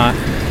 Like, it's not...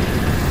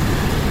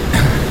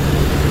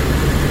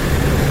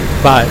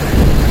 But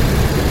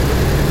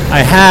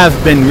I have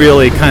been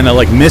really kind of,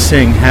 like,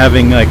 missing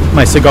having, like,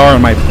 my cigar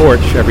on my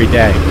porch every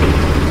day.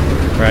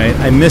 Right?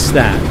 I miss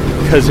that.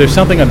 Because there's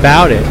something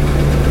about it.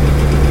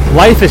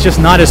 Life is just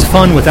not as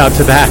fun without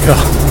tobacco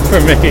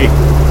for me.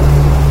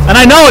 And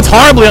I know it's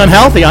horribly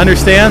unhealthy, I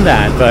understand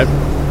that, but...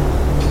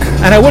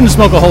 And I wouldn't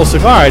smoke a whole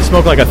cigar. I'd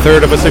smoke like a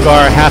third of a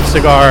cigar, half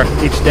cigar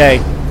each day.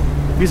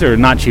 These are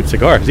not cheap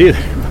cigars either,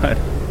 but...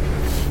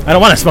 I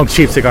don't want to smoke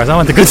cheap cigars. I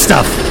want the good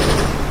stuff.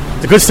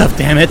 The good stuff,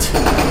 damn it.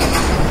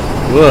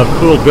 Whoa,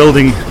 cool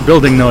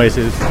building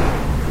noises.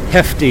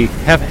 Hefty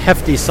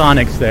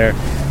sonics there.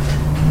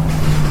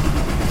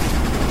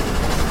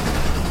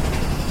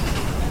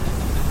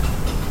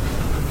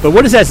 But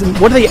what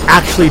are they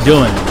actually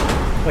doing?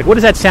 Like, what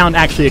is that sound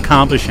actually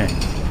accomplishing?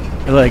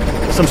 Like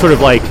some sort of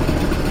like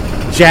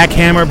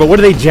jackhammer, but what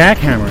are they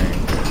jackhammering?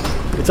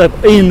 It's up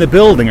in the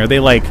building. Are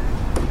they like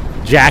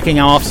jacking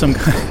off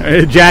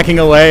jacking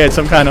away at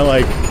some kind of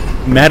like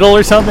metal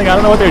or something? I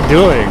don't know what they're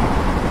doing.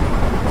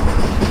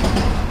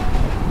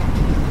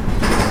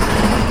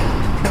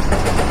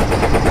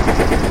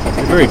 It's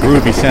a very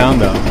groovy sound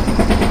though.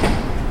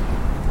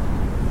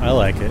 I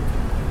like it.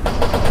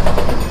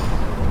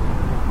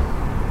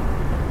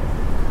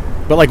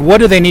 But like, what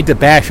do they need to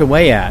bash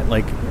away at?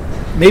 Like,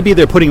 maybe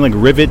they're putting like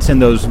rivets in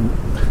those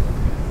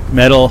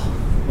metal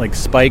like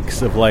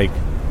spikes of like,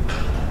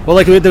 well,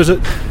 like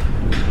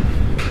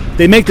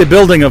they make the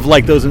building of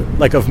like those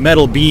like of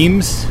metal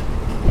beams,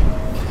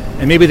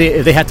 and maybe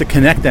they have to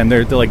connect them.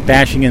 They're like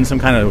bashing in some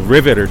kind of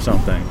rivet or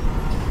something.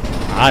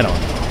 I don't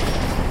know.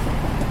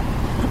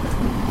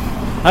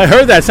 I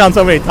heard that sound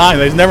so many times.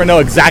 I just never know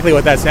exactly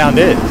what that sound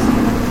is.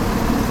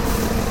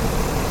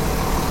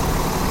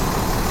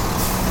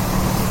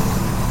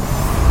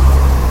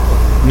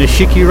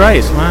 Nishiki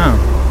rice, wow.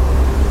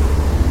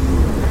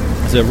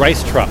 It's a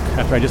rice truck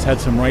after I just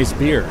had some rice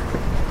beer.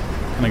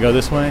 Can I go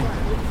this way?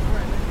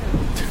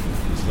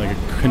 It's like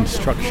a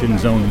construction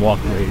zone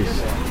walkways.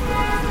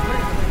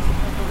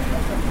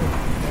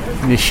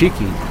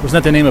 Nishiki. Wasn't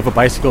that the name of a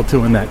bicycle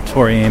too in that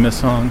Tori Amos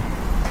song?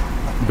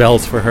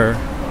 Bells for her.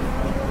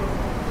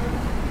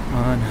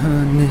 On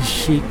her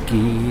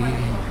Nishiki.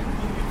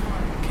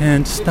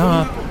 Can't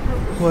stop.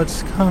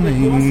 What's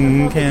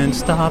coming can't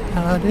stop,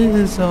 that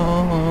is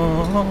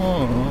all.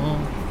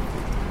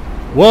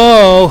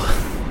 Whoa!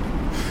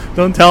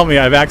 Don't tell me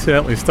I've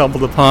accidentally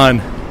stumbled upon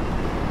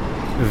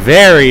a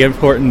very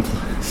important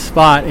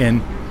spot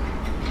in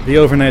the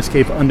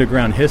Overnightscape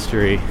underground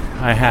history.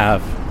 I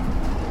have.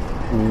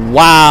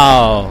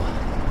 Wow!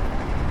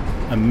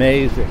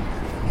 Amazing.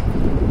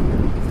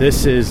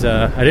 This is,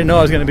 I didn't know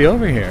I was going to be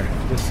over here.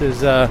 This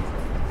is,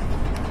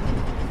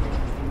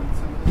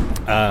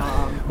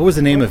 what was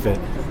the name of it?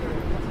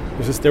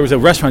 There was a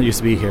restaurant that used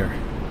to be here.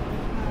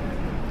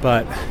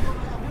 But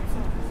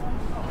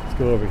let's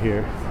go over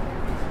here.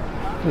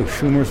 Oh,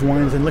 Schumer's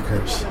Wines and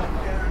Liquors.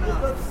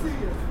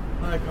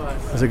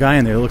 There's a guy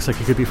in there that looks like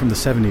he could be from the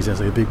 70s, has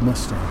like a big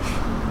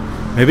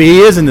mustache. Maybe he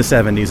is in the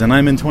 70s and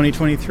I'm in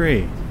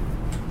 2023.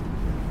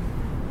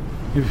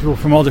 Maybe people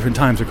from all different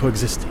times are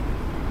coexisting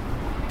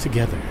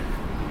together.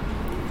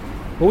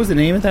 What was the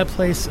name of that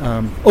place?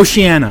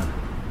 Oceana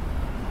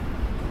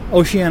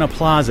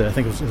Plaza, I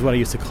think is what I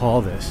used to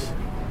call this.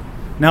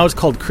 Now it's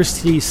called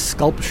Christie's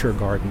Sculpture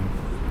Garden.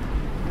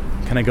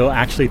 Can I go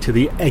actually to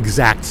the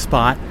exact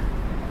spot?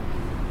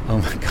 Oh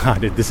my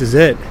God, this is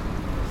it.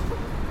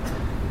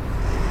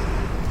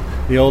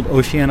 The old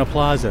Oceana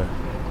Plaza.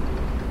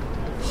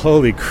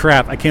 Holy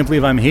crap, I can't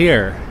believe I'm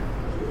here.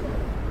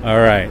 All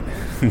right,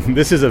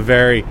 this is a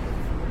very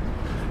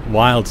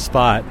wild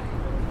spot.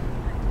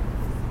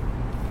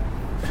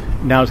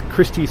 Now it's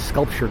Christie's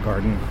Sculpture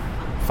Garden.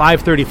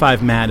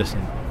 535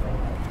 Madison.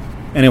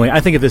 Anyway, I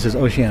think of this as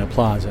Oceana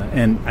Plaza,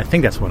 and I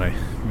think that's what I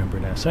remember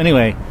it as. So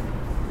anyway,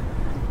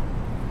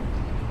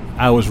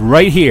 I was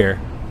right here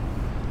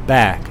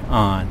back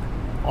on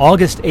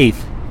August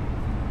 8th,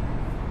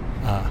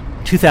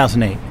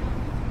 2008.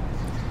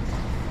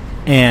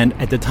 And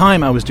at the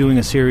time, I was doing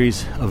a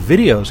series of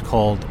videos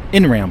called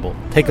In Ramble,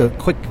 Take a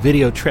Quick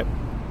Video Trip.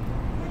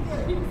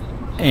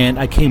 And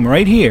I came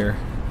right here.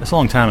 That's a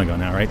long time ago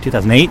now, right?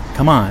 2008?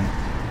 Come on.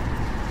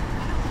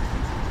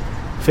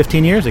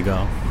 15 years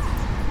ago.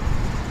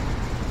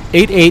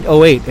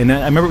 8808, and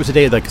I remember it was a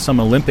day like some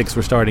Olympics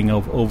were starting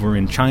over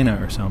in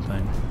China or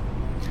something.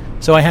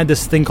 So I had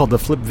this thing called the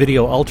Flip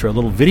Video Ultra,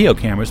 little video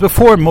cameras.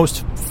 Before,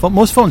 most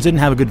phones didn't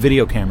have good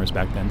video cameras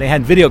back then. They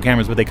had video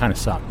cameras, but they kind of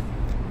sucked.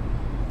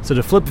 So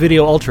the Flip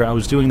Video Ultra, I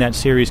was doing that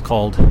series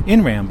called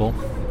In Ramble.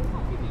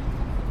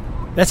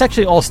 That's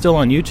actually all still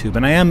on YouTube,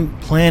 and I am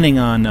planning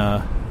on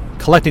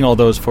collecting all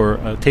those for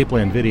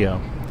Tapeland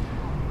Video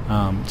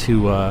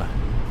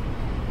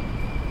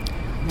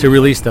to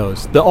release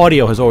those. The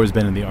audio has always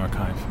been in the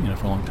archive,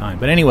 for a long time.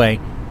 But anyway,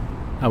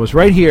 I was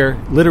right here,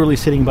 literally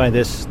sitting by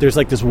this. There's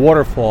like this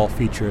waterfall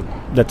feature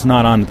that's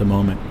not on at the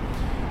moment.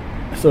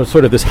 So it's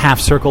sort of this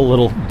half-circle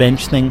little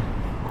bench thing.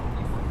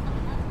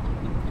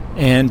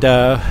 And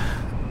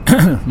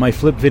my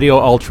Flip Video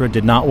Ultra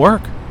did not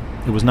work.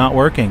 It was not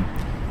working.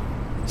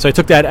 So I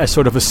took that as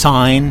sort of a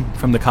sign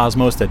from the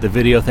cosmos that the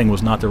video thing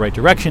was not the right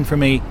direction for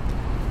me.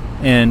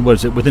 And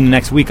within the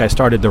next week, I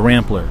started the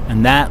Rampler.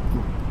 And that,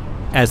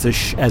 as a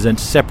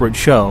separate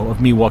show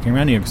of me walking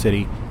around New York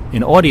City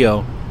in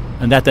audio,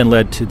 and that then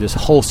led to this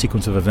whole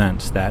sequence of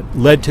events that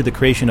led to the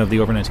creation of the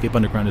Overnightscape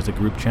Underground as a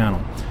group channel.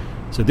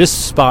 So this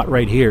spot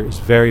right here is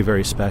very,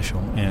 very special,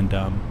 and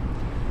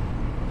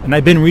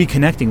I've been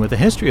reconnecting with the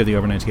history of the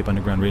Overnightscape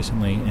Underground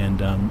recently, and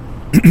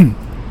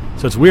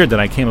so it's weird that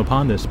I came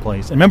upon this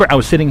place. And remember, I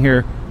was sitting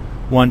here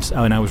once,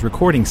 and I was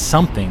recording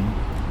something,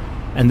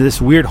 and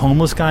this weird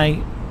homeless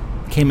guy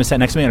came and sat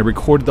next to me, and I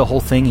recorded the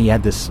whole thing. He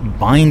had this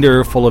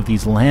binder full of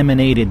these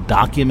laminated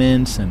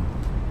documents and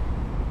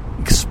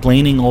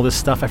explaining all this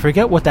stuff. I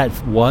forget what that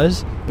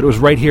was, but it was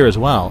right here as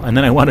well. And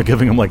then I wound up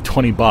giving him like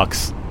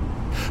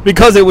 $20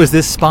 because it was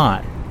this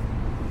spot.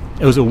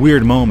 It was a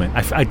weird moment.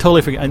 I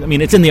totally forget. I mean,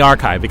 it's in the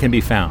archive. It can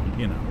be found,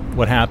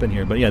 what happened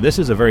here. But yeah, this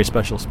is a very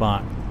special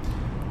spot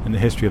in the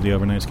history of the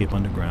Overnightscape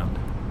Underground.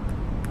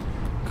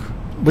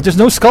 But there's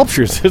no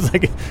sculptures.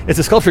 It's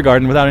a sculpture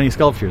garden without any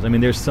sculptures. I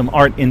mean, there's some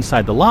art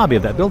inside the lobby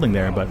of that building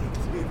there, but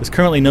there's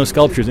currently no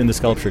sculptures in the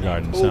sculpture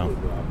garden. So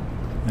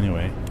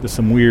anyway, there's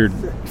some weird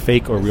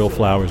fake or real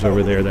flowers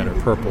over there that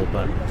are purple,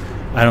 but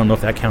I don't know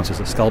if that counts as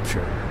a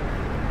sculpture.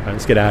 All right,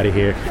 let's get out of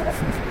here.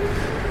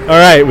 All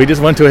right, we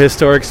just went to a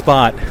historic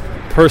spot.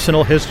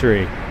 Personal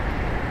history.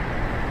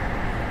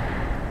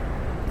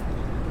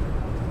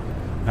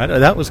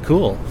 That was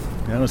cool.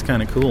 That was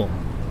kind of cool.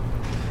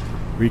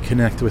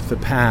 Reconnect with the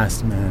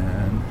past,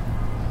 man.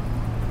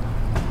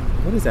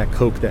 What is that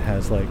Coke that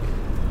has like?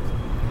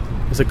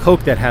 There's a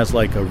Coke that has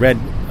like a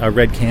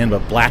red can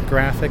but black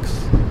graphics.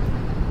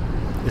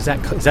 Is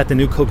that the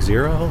new Coke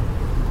Zero?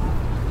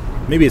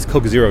 Maybe it's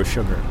Coke Zero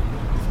Sugar.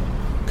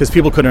 Because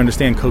people couldn't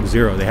understand Coke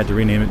Zero, they had to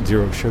rename it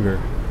Zero Sugar.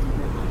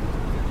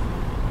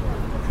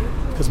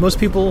 Because most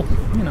people,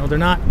 they're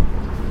not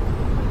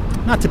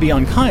to be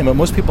unkind, but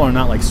most people are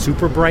not like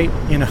super bright.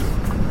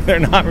 They're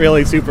not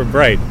really super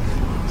bright.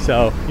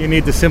 So you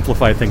need to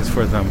simplify things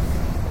for them.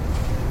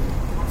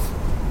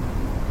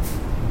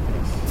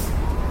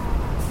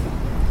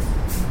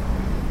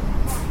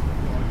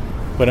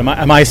 But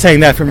am I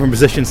saying that from a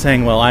position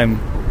saying, well, I'm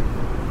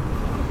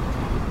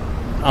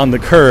on the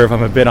curve,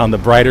 I'm a bit on the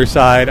brighter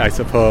side, I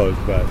suppose.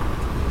 But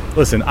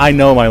listen, I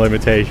know my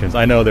limitations.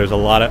 I know there's a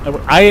lot of...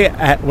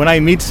 when I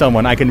meet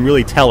someone, I can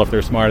really tell if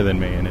they're smarter than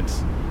me, and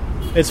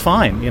it's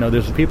fine.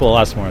 There's people a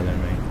lot smarter than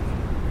me.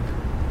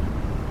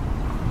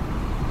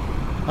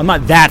 I'm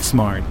not that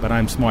smart, but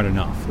I'm smart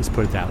enough. Let's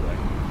put it that way.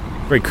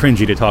 Very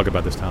cringy to talk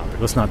about this topic.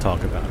 Let's not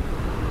talk about it.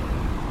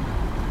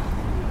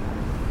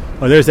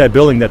 Oh, there's that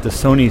building that the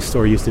Sony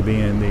store used to be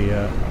in.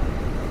 The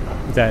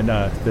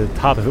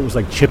top of it was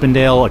like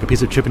Chippendale, like a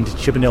piece of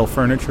Chippendale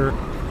furniture.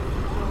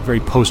 Very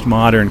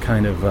postmodern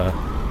kind of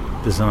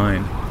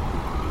design.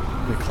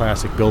 The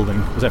classic building.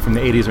 Was that from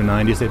the 80s or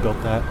 90s they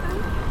built that?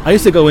 I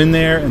used to go in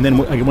there, and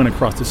then I went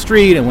across the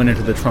street and went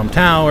into the Trump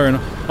Tower. And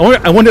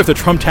I wonder if the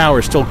Trump Tower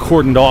is still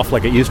cordoned off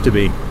like it used to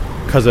be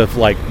because of,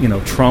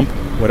 Trump,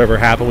 whatever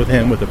happened with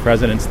him, with the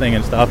president's thing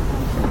and stuff.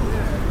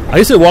 I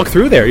used to walk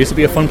through there. It used to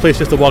be a fun place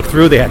just to walk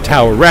through. They had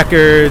Tower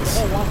Records.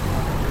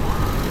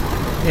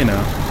 It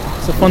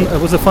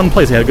was a fun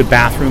place. They had a good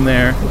bathroom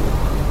there.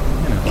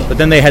 But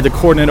then they had to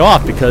cordon it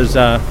off because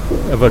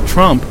of a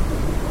Trump.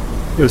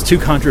 It was too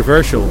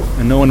controversial,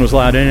 and no one was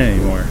allowed in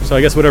anymore. So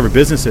I guess whatever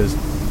businesses...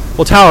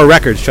 Well, Tower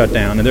Records shut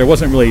down, and there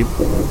was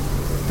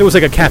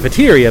like a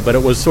cafeteria, but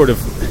it was sort of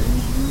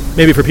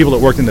maybe for people that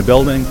worked in the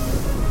building.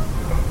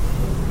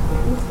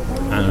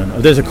 I don't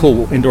know. There's a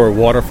cool indoor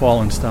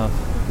waterfall and stuff.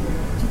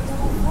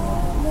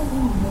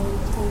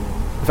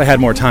 If I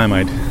had more time,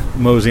 I'd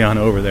mosey on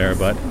over there,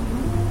 but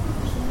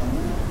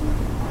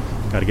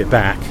got to get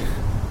back,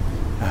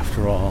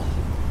 after all.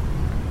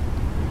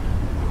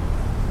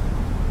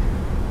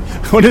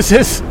 What is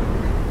this?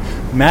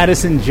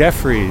 Madison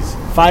Jeffries.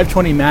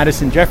 520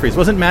 Madison Jeffries.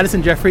 Wasn't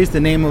Madison Jeffries the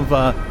name of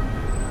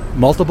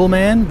Multiple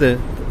Man, the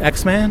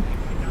X-Man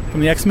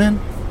from the X-Men?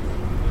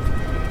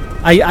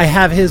 I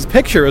have his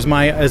picture as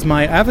my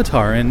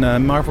avatar in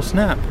Marvel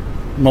Snap.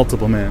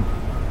 Multiple Man.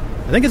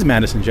 I think it's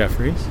Madison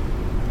Jeffries.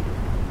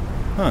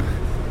 Huh.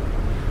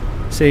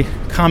 See,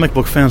 comic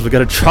book fans, we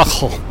got a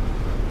chuckle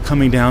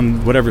coming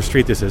down whatever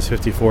street this is,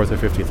 54th or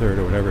 53rd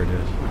or whatever it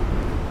is.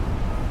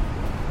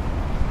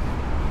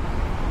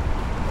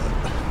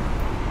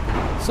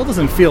 Still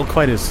doesn't feel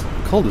quite as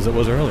cold as it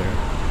was earlier.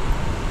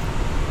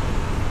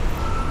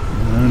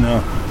 I don't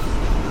know.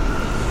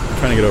 I'm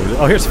trying to get over this.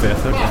 Oh, here's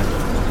Fifth. Okay.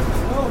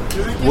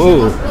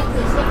 Whoa.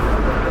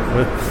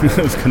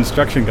 Those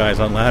construction guys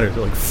on ladders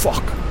are like,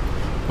 fuck.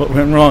 What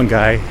went wrong,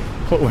 guy?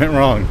 What went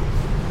wrong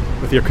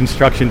with your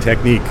construction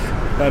technique?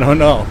 I don't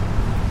know.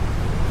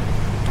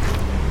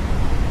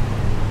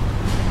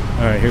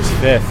 All right, here's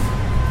Fifth.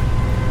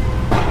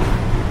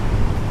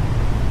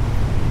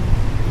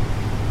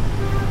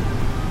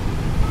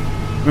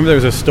 Remember there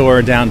was a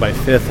store down by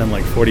 5th and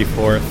like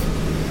 44th,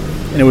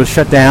 and it was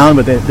shut down,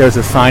 but there was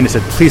a sign that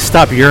said, "Please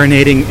stop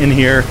urinating in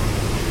here."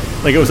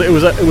 Like it was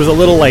a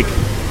little like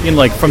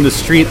from the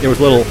street there was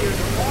a little,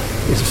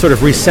 it was sort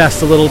of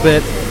recessed a little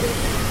bit,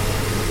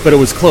 but it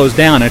was closed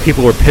down and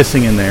people were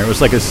pissing in there. It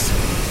was like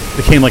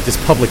became like this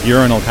public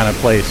urinal kind of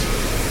place.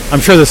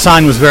 I'm sure the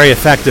sign was very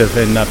effective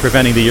in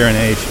preventing the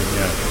urination.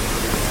 Yeah.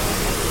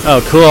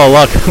 Oh, cool!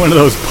 Look, one of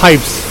those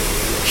pipes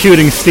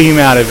shooting steam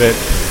out of it.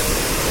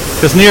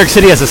 Because New York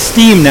City has a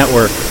steam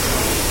network.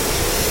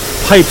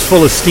 Pipes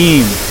full of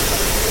steam.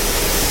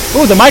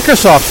 Oh, the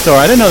Microsoft store.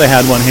 I didn't know they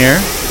had one here.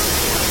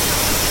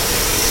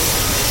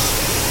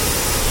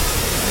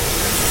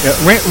 Yeah,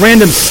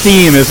 random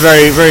Steam is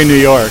very, very New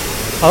York.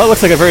 Oh, that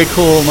looks like a very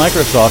cool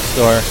Microsoft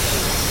store.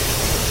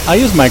 I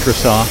use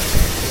Microsoft.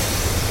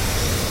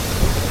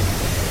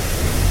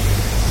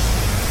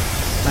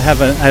 I have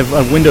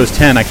a Windows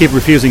 10. I keep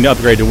refusing to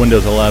upgrade to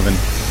Windows 11.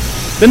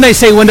 Didn't they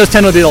say Windows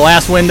 10 would be the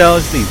last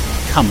Windows?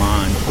 Come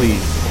on,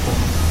 please.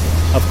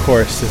 Of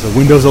course, there's a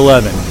Windows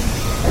 11.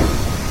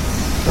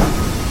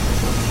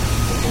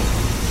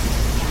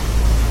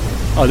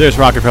 Oh, there's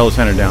Rockefeller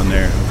Center down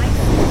there.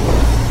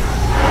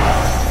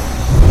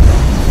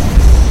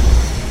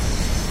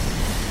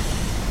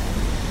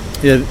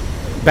 Yeah,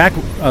 back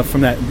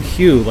from that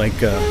hue, I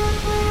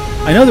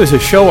know there's a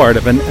show art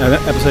of an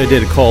episode I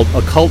did called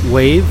Occult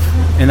Wave,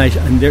 and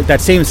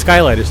that same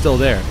skylight is still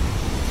there.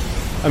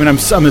 I mean,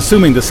 I'm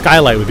assuming the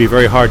skylight would be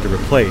very hard to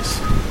replace.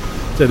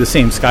 So the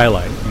same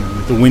skylight,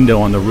 with the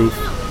window on the roof,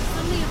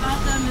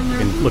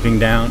 and looking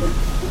down.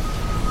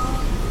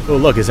 Oh,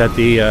 look, is that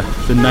the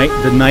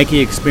Nike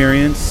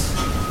Experience?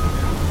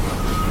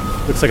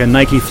 Looks like a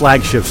Nike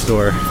flagship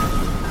store.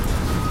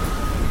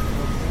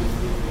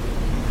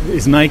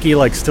 Is Nike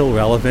still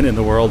relevant in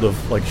the world of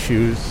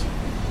shoes?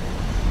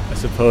 I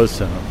suppose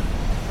so.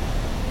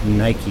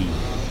 Nike.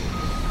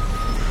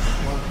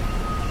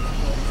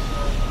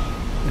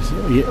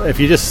 If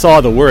you just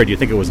saw the word, you'd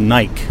think it was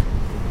Nike,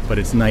 but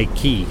it's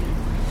Nike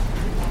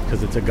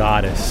because it's a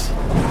goddess,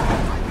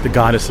 the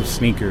goddess of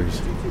sneakers.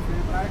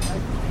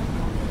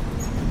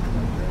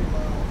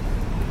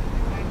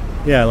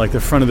 Yeah, the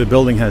front of the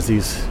building has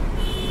these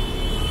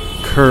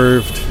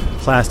curved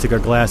plastic or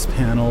glass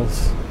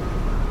panels.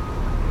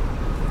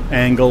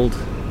 Angled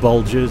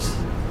bulges,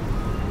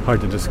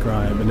 hard to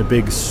describe, and a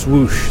big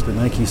swoosh, the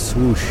Nike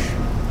swoosh.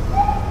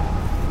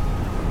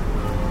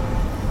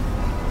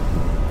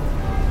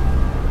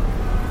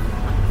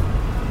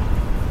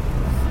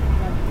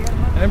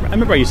 I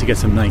remember I used to get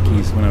some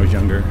Nikes when I was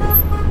younger.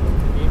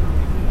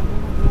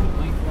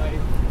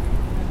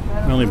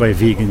 I only buy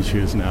vegan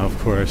shoes now, of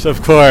course. Oh,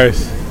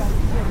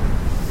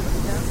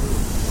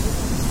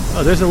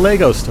 there's a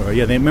Lego store.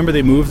 Yeah, remember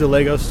they moved the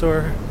Lego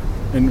store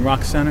in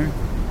Rock Center?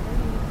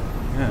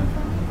 Yeah.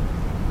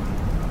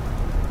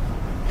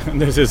 And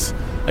there's this,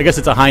 I guess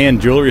it's a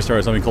high-end jewelry store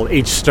or something called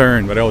H.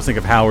 Stern, but I always think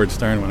of Howard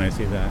Stern when I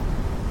see that.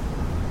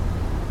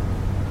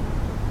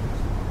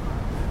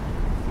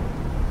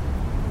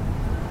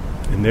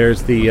 And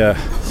there's the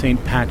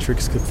St.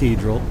 Patrick's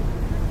Cathedral.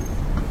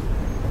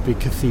 Big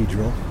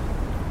cathedral.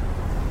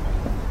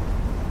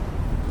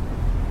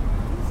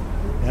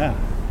 Yeah.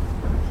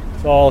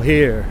 It's all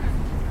here.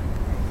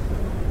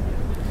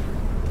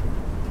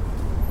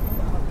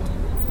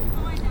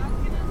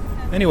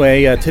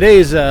 Anyway,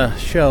 today's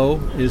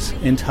show is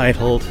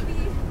entitled.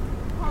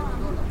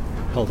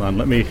 Hold on,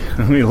 let me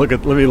look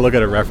at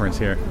a reference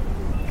here.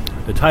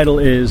 The title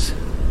is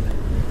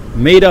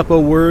 "Made Up a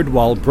Word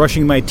While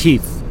Brushing My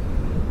Teeth."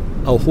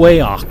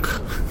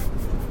 Aweok.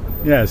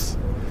 Yes.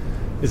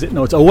 Is it?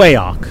 No, it's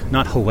aweok,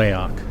 not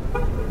haweok.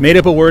 Made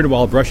up a word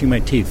while brushing my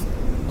teeth.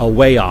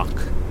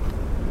 Aweok.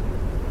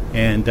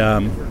 And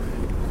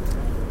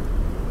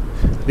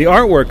the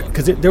artwork,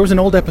 because there was an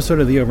old episode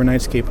of The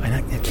Overnightscape, and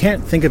I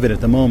can't think of it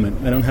at the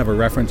moment. I don't have a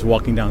reference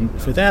walking down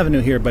Fifth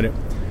Avenue here, but it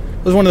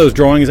was one of those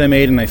drawings I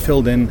made, and I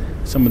filled in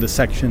some of the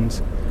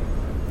sections.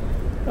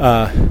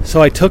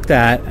 So I took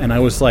that, and I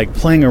was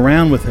playing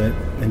around with it,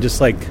 and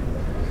just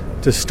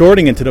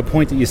distorting it to the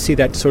point that you see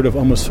that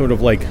almost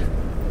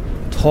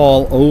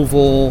tall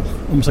oval,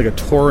 almost like a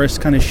torus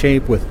kind of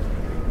shape with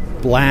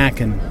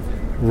black and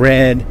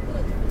red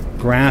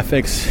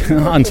graphics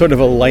on sort of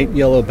a light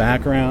yellow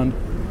background.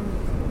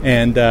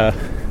 And I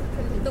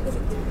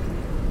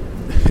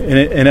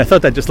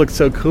thought that just looked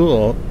so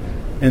cool.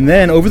 And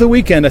then over the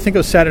weekend, I think it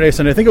was Saturday,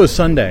 Sunday, I think it was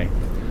Sunday,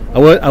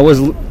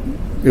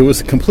 it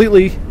was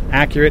completely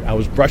accurate. I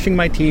was brushing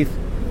my teeth,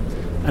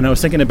 and I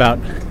was thinking about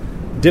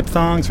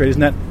diphthongs, right? Isn't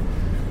that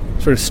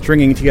sort of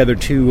stringing together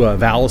two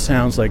vowel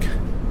sounds like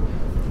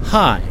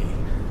hi?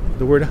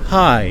 The word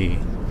hi,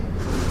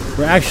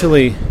 where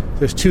actually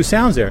there's two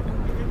sounds there.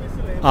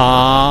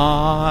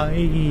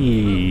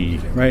 I,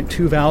 right?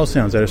 Two vowel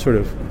sounds that are sort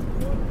of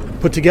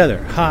put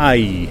together.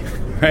 Hi,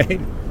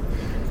 right?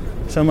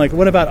 So I'm like,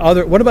 what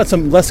about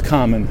some less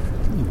common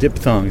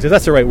diphthongs? If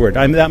that's the right word.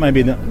 That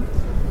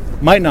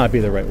might not be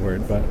the right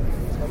word, but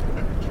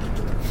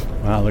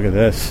wow, look at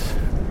this.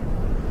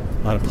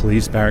 A lot of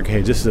police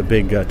barricades. This is a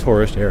big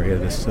tourist area,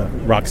 this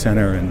Rock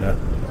Center and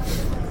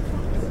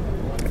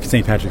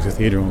St. Patrick's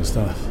Cathedral and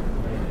stuff.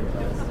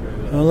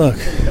 Oh, look.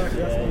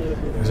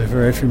 There's a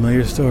very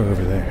familiar store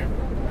over there.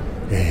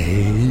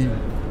 Hey.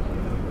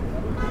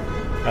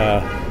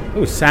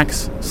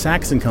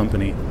 Saks and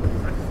Company.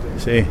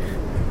 See?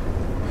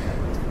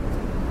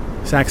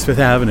 Saks Fifth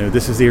Avenue.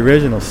 This is the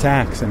original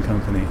Saks and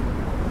Company.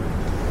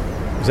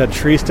 Is that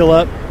tree still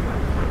up?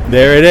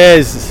 There it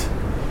is.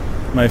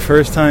 My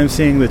first time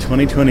seeing the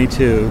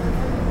 2022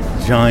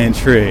 giant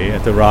tree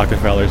at the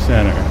Rockefeller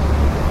Center.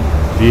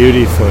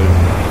 Beautiful.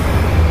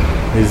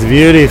 It's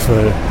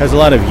beautiful. Has a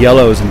lot of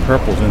yellows and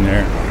purples in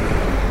there.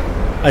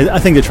 I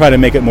think they try to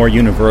make it more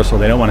universal.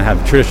 They don't want to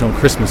have traditional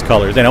Christmas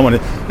colors. They don't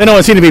want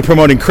to seem to be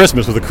promoting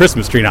Christmas with a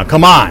Christmas tree now.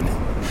 Come on.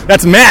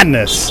 That's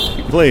madness.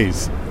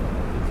 Please.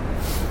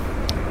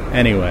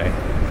 Anyway.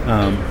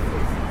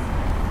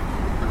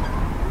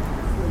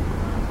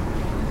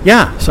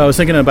 Yeah, so I was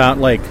thinking about,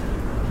 like,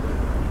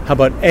 how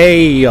about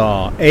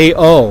A-yaw,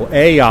 A-O,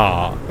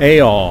 A-yaw,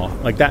 A-yaw,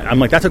 like that. I'm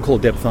like, that's a cool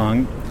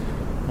diphthong.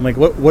 I'm like,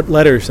 what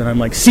letters? And I'm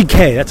like,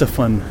 C-K, that's a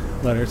fun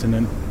letters. And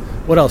then,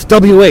 what else?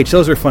 W-H,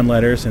 those are fun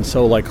letters. And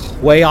so, like,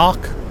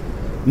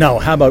 Hwayok? No,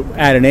 how about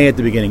add an A at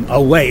the beginning?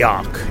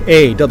 A-Hwayok,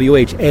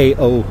 A-W-H-A-O-C-K,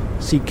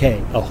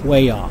 a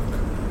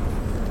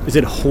Hwayok. Is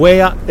it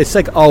Hwayok? It's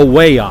like a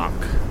Hwayok,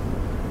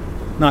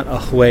 not a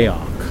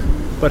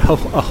Hwayok. But a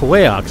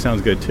Hwayok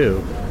sounds good,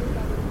 too.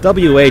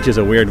 WH is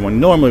a weird one.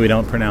 Normally we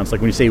don't pronounce,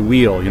 like when you say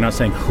wheel, you're not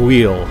saying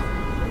wheel.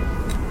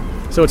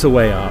 So it's a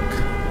Hwayok.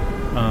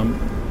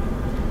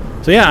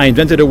 So yeah, I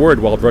invented a word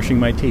while brushing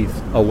my teeth.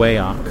 A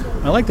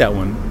Hwayok. I like that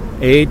one.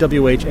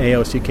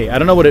 A-W-H-A-O-C-K. I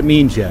don't know what it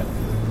means yet.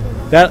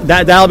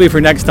 That'll be for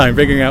next time,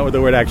 figuring out what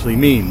the word actually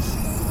means.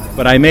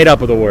 But I made up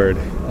the word.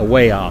 A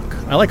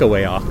Hwayok. I like a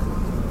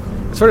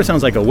Hwayok. It sort of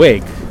sounds like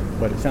awake,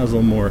 but it sounds a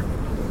little more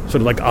sort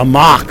of like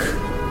amok.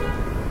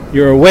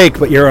 You're awake,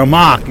 but you're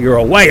amok. You're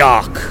a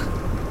Hwayok.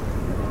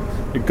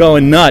 You're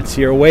going nuts.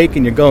 You're awake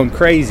and you're going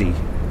crazy.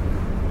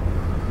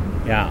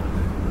 Yeah.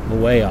 A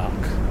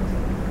Hwayok.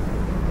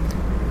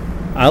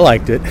 I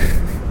liked it.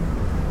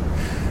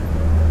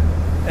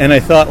 And I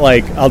thought,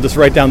 like, I'll just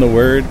write down the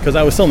word. Because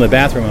I was still in the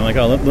bathroom. I'm like,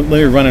 oh, let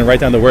me run and write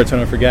down the word so I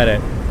don't forget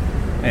it.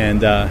 And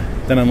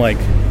then I'm like,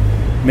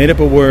 made up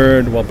a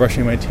word while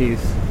brushing my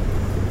teeth.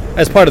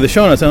 As part of the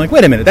show notes, I'm like,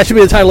 wait a minute. That should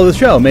be the title of the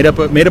show. Made up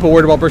a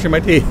word while brushing my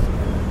teeth.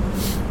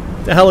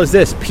 The hell is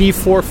this?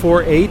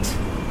 P448?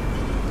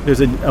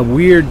 There's a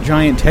weird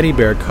giant teddy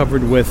bear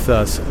covered with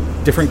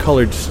different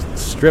colored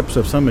strips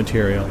of some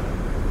material.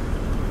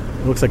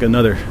 It looks like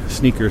another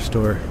sneaker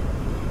store.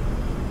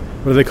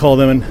 What do they call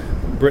them in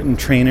Britain?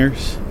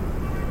 Trainers.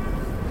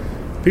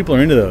 People are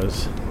into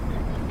those.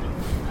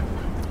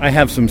 I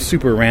have some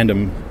super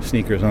random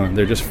sneakers on.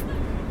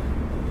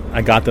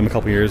 I got them a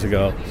couple years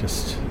ago.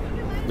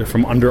 They're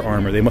from Under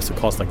Armour. They must have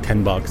cost like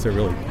 $10. They're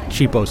really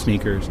cheapo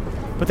sneakers,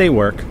 but they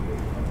work.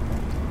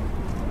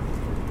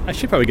 I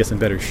should probably get some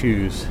better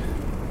shoes.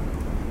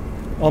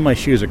 All my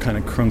shoes are kind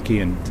of crunky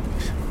and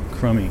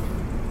crummy.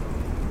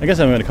 I guess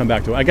I'm going to come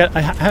back to it.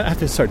 I have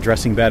to start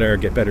dressing better,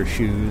 get better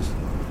shoes.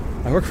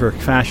 I work for a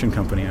fashion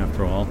company,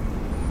 after all.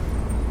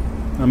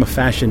 I'm a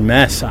fashion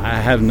mess. I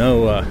have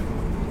no. I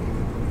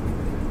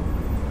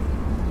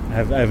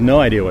have no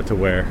idea what to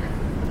wear.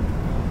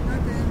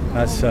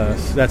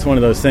 That's one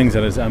of those things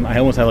that is. I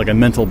almost have like a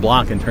mental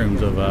block in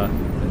terms of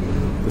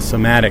the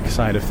somatic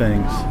side of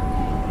things.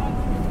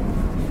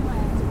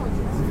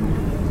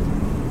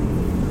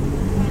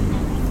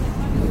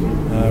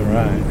 All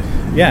right.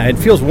 Yeah, it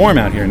feels warm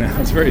out here now.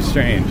 It's very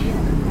strange.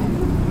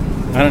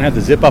 I don't have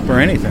to zip up or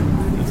anything.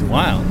 It's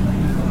wild.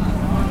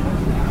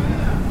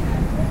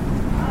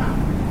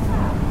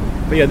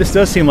 But yeah, this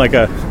does seem like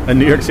a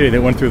New York City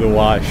that went through the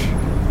wash.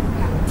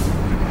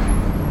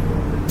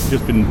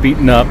 Just been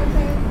beaten up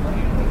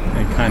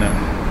and kind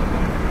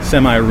of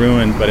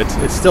semi-ruined, but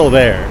it's still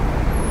there.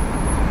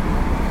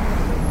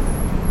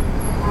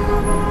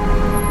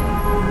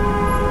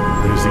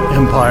 There's the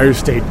Empire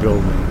State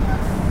Building.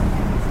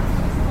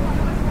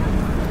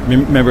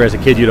 Remember, as a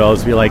kid, you'd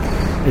always be like,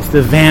 "It's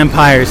the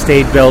Vampire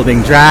State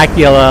Building.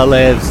 Dracula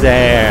lives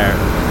there."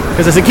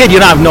 Because as a kid, you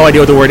don't have no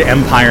idea what the word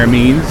empire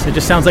means. It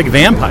just sounds like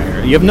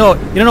vampire. You don't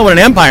know what an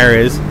empire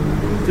is.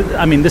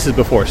 I mean, this is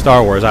before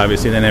Star Wars,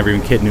 obviously. Then every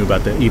kid knew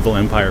about the evil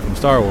empire from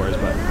Star Wars.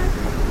 But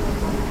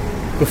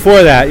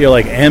before that, you're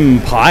like,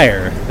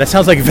 empire? That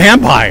sounds like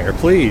vampire,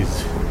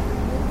 please.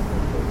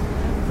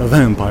 The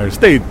Vampire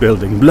State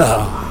Building,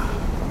 blah.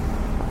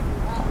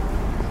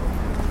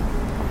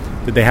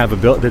 Did they have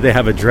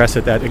a dress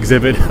at that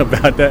exhibit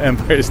about the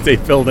Empire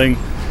State Building?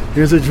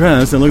 Here's a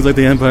dress that looks like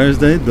the Empire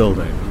State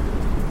Building.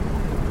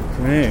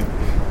 Great.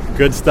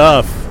 Good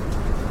stuff.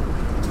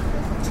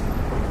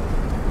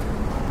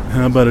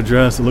 How about a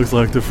dress that looks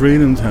like the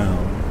Freedom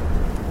Tower?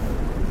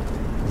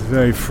 It's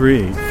very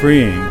freeing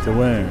to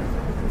wear.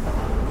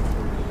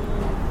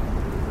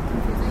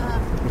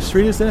 What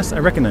street is this? I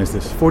recognize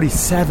this.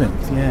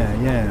 47th.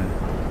 Yeah.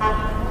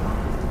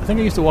 I think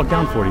I used to walk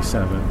down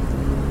 47th.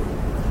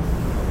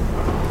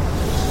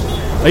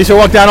 I used to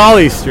walk down all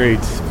these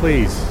streets.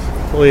 Please.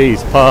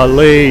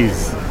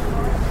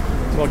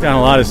 Walk down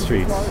a lot of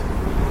streets.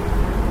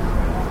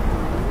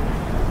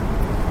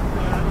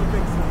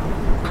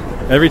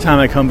 Every time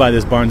I come by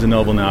this Barnes &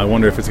 Noble now, I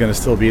wonder if it's going to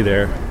still be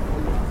there.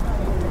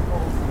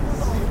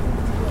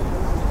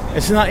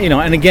 It's not,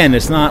 and again,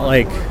 it's not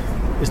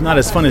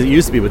as fun as it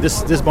used to be, but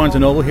this Barnes &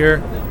 Noble here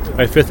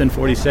by 5th and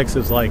 46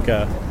 is like,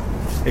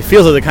 it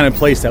feels like the kind of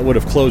place that would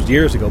have closed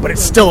years ago, but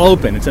it's still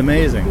open. It's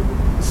amazing.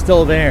 It's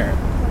still there.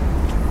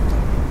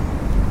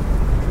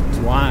 It's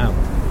wild.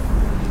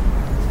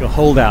 It's like a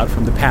holdout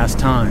from the past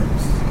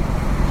times.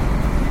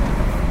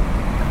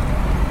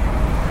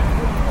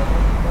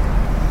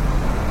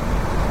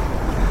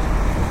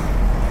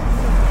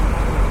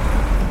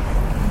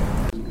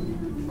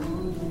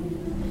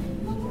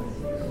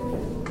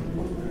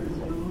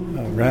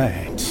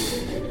 Right.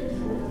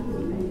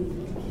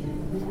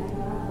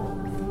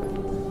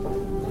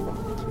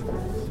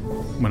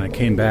 When I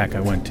came back, I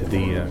went to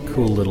the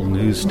cool little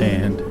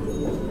newsstand,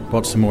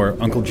 bought some more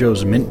Uncle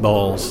Joe's mint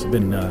balls.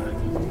 Been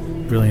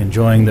really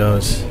enjoying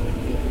those.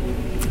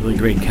 Really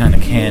great kind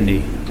of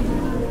candy.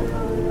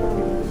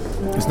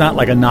 It's not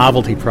like a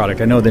novelty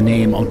product. I know the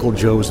name Uncle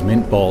Joe's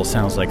mint ball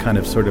sounds like kind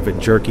of sort of a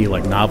jerky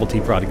like novelty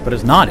product, but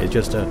it's not. It's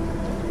just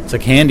it's a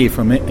candy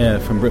from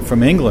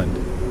England.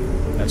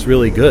 That's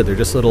really good. They're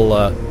just little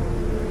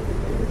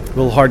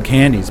hard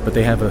candies, but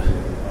they have a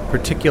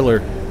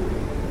particular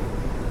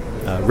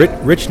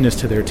richness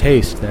to their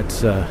taste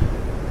that's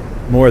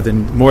more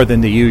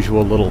than the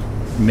usual little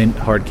mint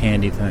hard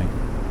candy thing.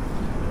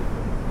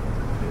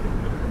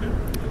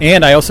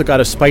 And I also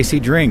got a spicy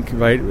drink,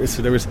 right?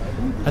 So there was,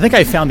 I think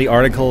I found the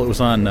article. It was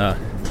on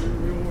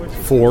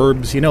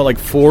Forbes. You know, like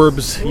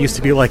Forbes used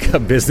to be like a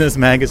business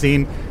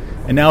magazine,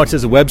 and now it's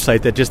just a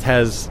website that just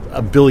has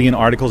a billion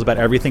articles about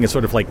everything. It's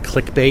sort of like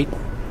clickbait.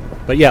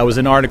 But yeah, it was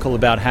an article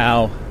about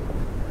how,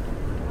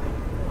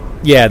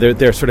 yeah,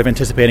 they're sort of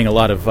anticipating a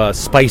lot of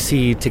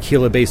spicy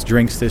tequila-based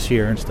drinks this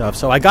year and stuff.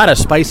 So I got a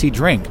spicy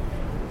drink.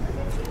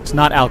 It's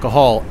not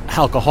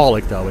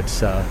alcoholic though.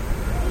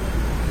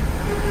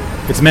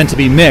 It's meant to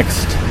be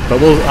mixed, but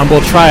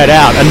we'll try it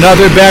out.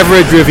 Another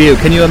beverage review.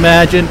 Can you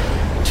imagine?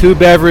 2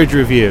 beverage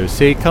reviews.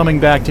 See, coming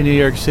back to New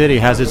York City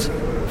has its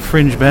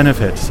fringe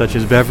benefits, such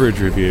as beverage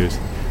reviews.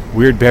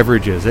 Weird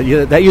beverages.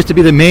 That used to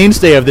be the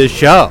mainstay of this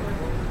show.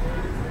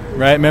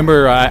 Right?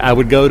 Remember, I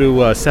would go to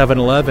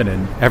 7-Eleven,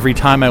 and every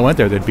time I went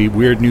there, there'd be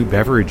weird new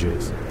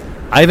beverages.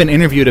 I even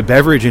interviewed a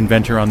beverage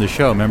inventor on the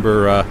show.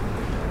 Remember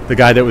the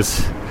guy that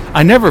was...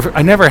 I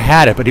never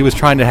had it, but he was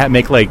trying to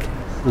make, like,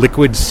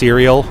 liquid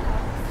cereal.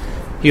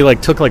 He,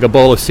 like, took, like, a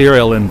bowl of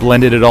cereal and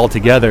blended it all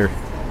together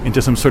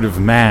into some sort of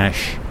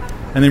mash,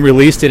 and then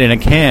released it in a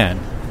can.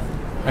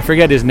 I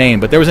forget his name,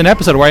 but there was an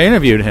episode where I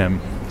interviewed him.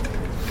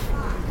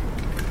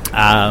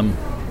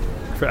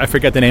 I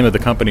forget the name of the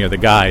company or the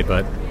guy,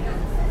 but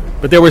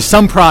there was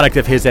some product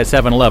of his at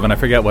 7-Eleven. I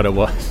forget what it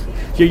was.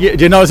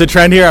 You notice a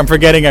trend here? I'm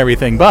forgetting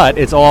everything, but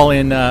it's all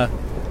in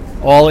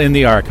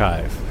the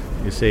archive.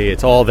 You see,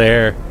 it's all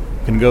there.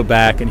 You can go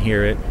back and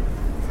hear it.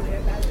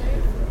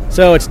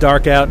 So it's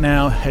dark out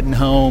now, heading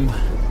home.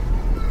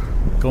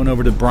 Going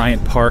over to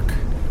Bryant Park.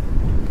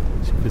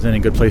 See if there's any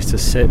good place to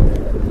sit.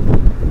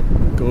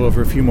 Go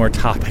over a few more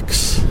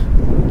topics.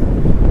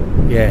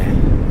 Yeah.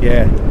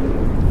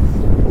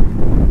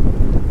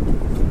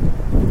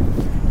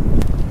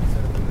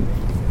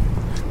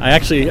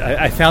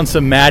 I found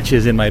some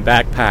matches in my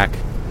backpack,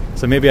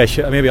 so maybe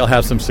I'll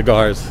have some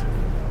cigars.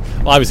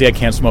 Well, obviously I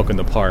can't smoke in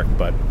the park,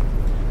 but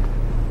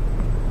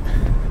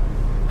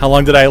how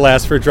long did I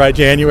last for dry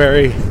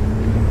January?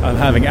 I'm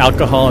having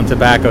alcohol and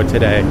tobacco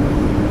today.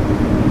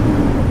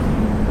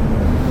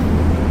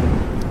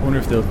 I wonder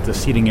if the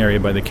seating area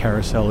by the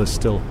carousel is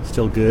still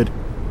good.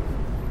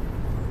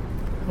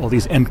 All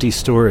these empty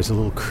stores, a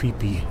little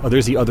creepy. Oh,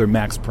 there's the other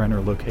Max Brenner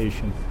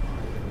location.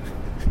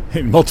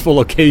 Multiple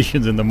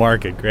locations in the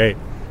market, great.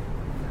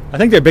 I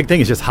think their big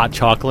thing is just hot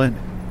chocolate.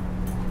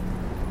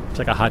 It's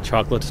like a hot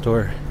chocolate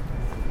store.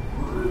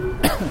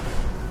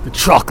 The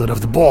chocolate of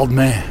the bald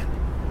man.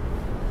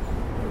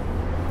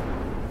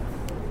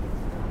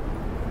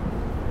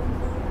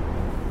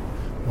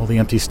 All the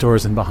empty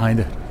stores, and behind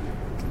it,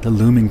 the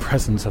looming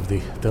presence of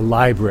the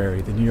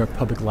library, the New York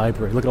Public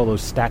Library. Look at all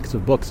those stacks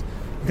of books.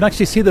 You can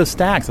actually see those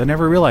stacks. I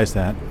never realized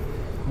that.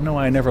 I don't know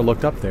why I never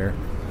looked up there.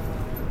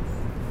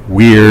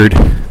 Weird.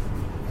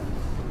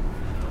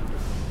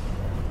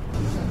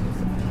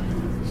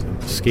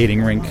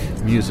 Skating rink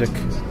music.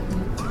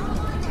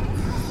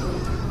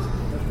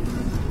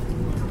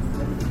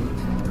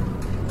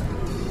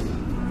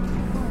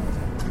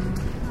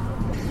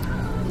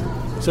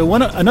 So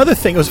another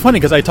thing, it was funny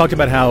because I talked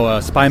about how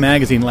Spy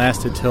Magazine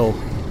lasted till,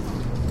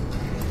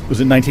 was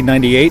it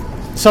 1998?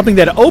 Something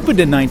that opened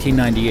in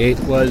 1998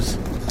 was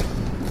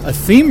a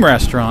theme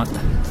restaurant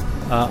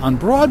on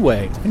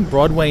Broadway, I think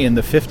Broadway in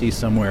the 50s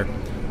somewhere,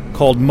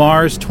 called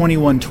Mars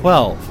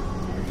 2112.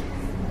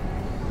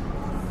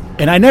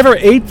 And I never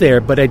ate there,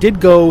 but I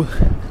did go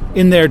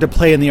in there to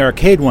play in the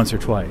arcade once or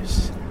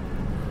twice.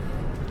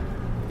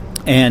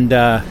 And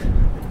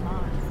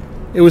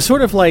it was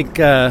sort of like,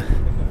 it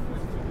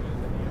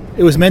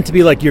was meant to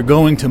be like you're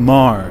going to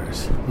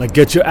Mars, like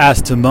get your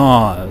ass to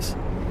Mars.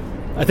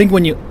 I think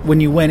when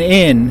you went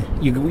in,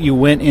 you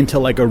went into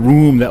like a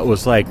room that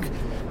was like,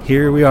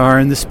 here we are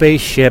in the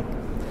spaceship,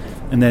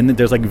 and then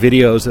there's like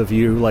videos of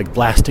you like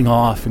blasting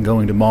off and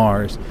going to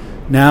Mars.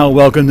 Now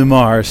welcome to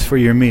Mars for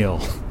your meal.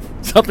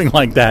 Something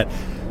like that.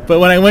 But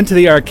when I went to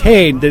the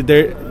arcade,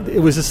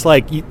 it was just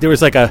like there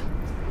was like a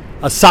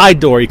side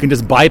door. You can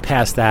just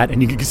bypass that,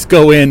 and you can just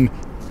go in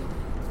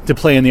to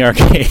play in the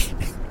arcade.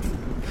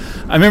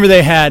 I remember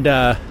they had.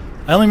 I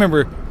only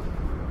remember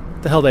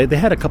the hell they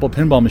had a couple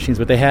pinball machines,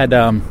 but they had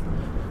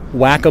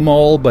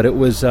whack-a-mole. But it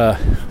was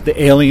the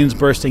aliens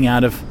bursting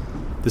out of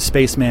the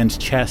spaceman's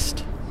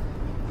chest,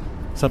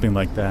 something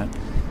like that.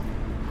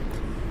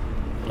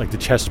 like the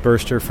chest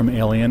burster from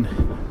Alien.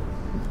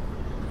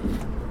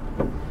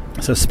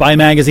 So Spy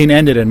Magazine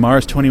ended and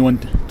Mars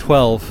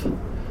 2112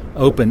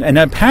 opened. And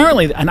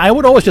apparently, and I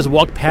would always just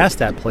walk past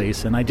that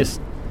place, and it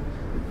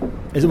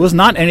was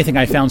not anything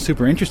I found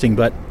super interesting,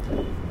 but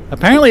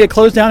apparently it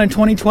closed down in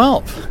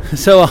 2012.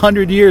 So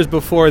 100 years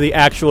before the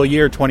actual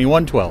year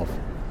 2112.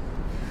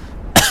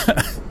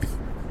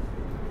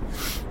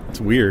 That's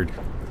weird.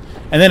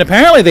 And then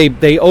apparently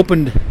they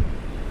opened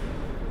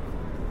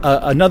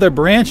another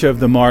branch of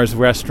the Mars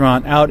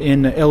restaurant out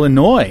in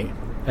Illinois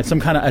at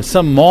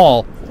some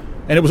mall,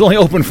 and it was only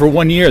open for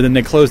 1 year. Then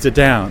they closed it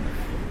down.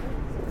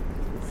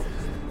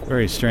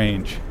 Very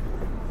strange.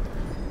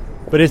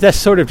 But that's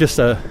sort of just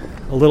a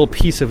little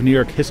piece of New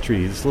York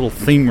history. This little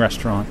theme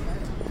restaurant.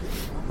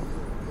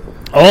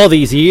 All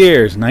these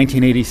years: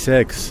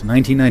 1986,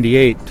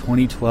 1998,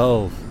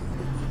 2012.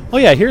 Oh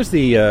yeah, here's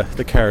the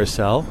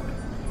carousel.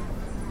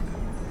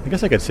 I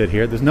guess I could sit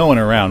here. There's no one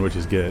around, which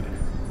is good.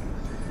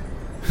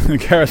 The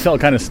carousel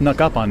kind of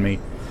snuck up on me.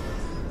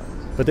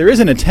 But there is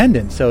an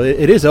attendant, so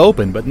it is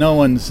open, but no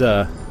one's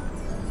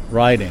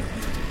riding.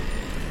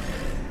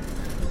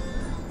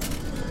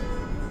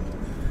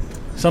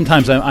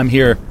 Sometimes I'm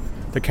here,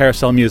 the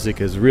carousel music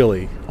is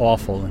really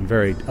awful and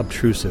very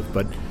obtrusive,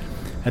 but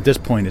at this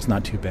point it's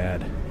not too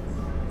bad.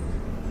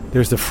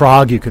 There's the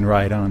frog you can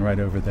ride on right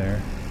over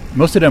there.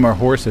 Most of them are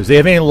horses. Do they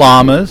have any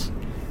llamas?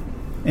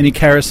 Any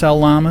carousel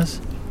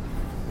llamas?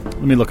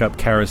 Let me look up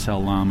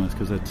carousel llamas,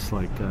 because it's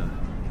like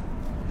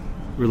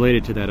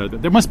related to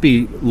that. There must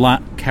be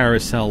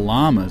carousel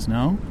llamas,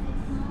 no?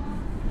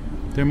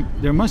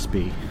 There must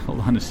be.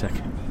 Hold on a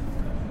second.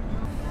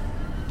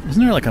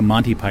 Isn't there like a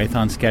Monty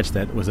Python sketch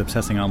that was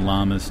obsessing on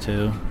llamas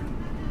too?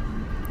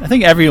 I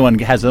think everyone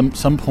has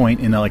some point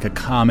in like a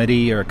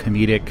comedy or a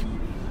comedic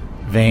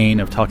vein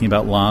of talking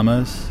about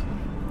llamas.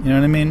 You know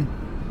what I mean?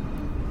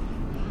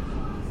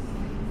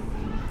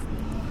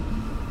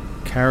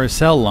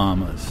 Carousel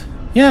llamas.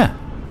 Yeah,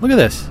 look at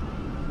this.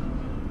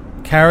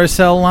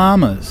 Carousel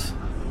llamas.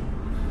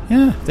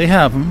 Yeah, they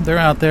have them. They're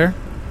out there.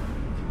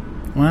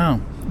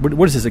 Wow.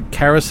 What is this, a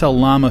carousel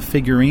llama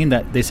figurine?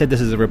 That they said this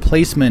is a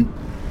replacement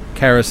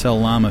carousel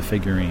llama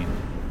figurine.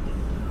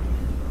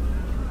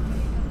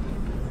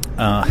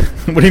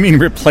 What do you mean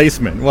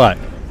replacement? What?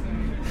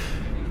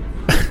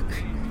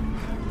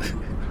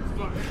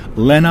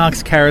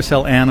 Lennox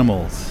Carousel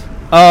Animals.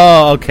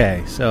 Oh,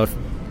 okay. So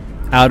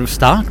out of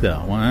stock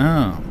though.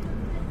 Wow.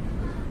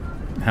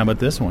 How about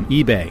this one?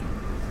 eBay.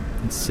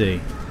 Let's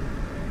see.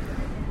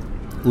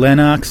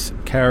 Lennox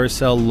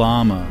Carousel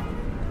Llama.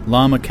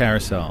 Llama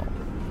Carousel.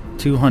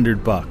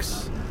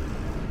 $200.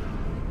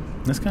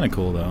 That's kind of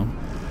cool though.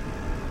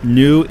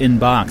 New in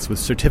box with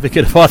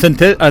certificate of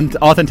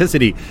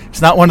authenticity.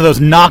 It's not one of those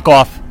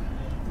knockoff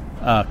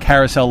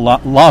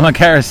llama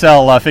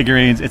carousel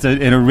figurines. It's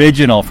an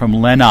original from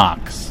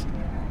Lennox.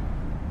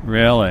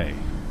 Really?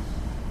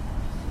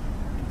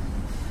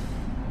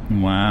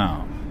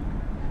 Wow.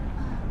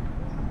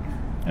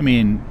 I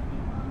mean,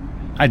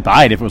 I'd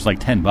buy it if it was like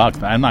 $10,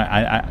 but I'm not.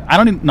 I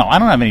don't even. No, I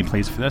don't have any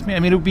place for this. I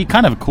mean, it would be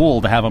kind of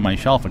cool to have on my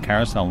shelf a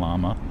carousel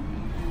llama. All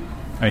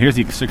right, here's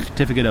the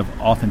certificate of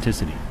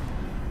authenticity.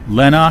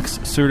 Lennox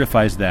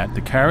certifies that the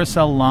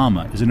carousel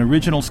llama is an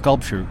original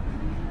sculpture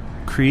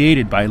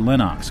created by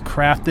Lennox,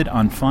 crafted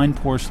on fine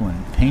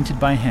porcelain, painted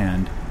by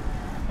hand,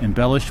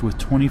 embellished with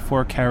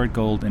 24-karat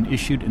gold, and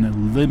issued in a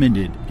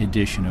limited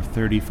edition of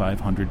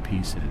 3,500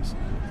 pieces.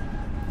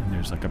 And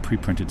there's like a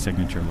pre-printed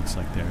signature, looks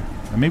like there.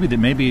 Or maybe do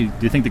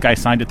you think the guy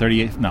signed it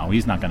 38? No,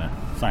 he's not going to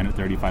sign it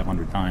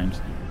 3,500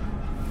 times.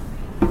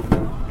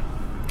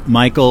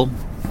 Michael,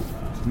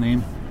 what's his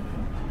name?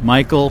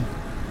 Michael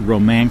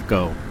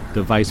Romanko,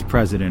 the vice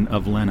president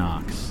of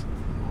Lennox.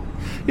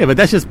 Yeah, but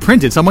that's just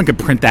printed. Someone could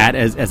print that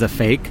as a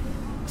fake.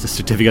 It's a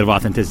certificate of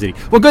authenticity.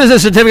 What good is a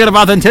certificate of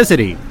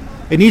authenticity?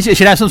 It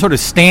should have some sort of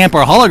stamp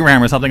or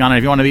hologram or something on it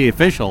if you want to be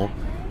official.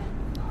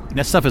 And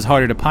that stuff is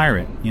harder to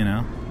pirate, you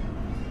know?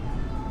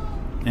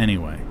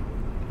 Anyway,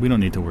 we don't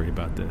need to worry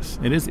about this.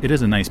 It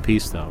is a nice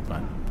piece, though.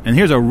 And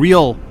here's a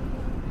real...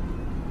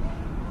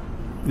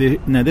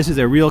 Now, this is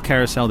a real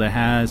carousel that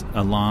has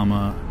a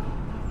llama...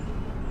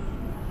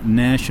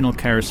 National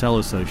Carousel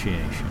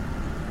Association,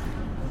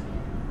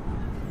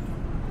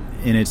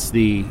 and it's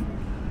the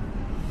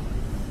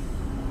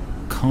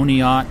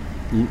Conneaut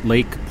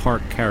Lake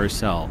Park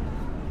Carousel.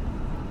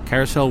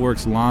 Carousel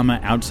Works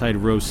Llama Outside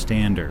Row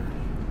Stander.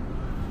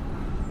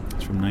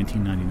 It's from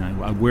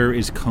 1999. Where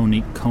is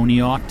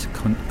Conneaut?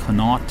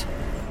 Connaught?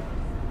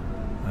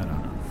 I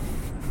don't know.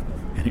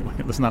 Anyway,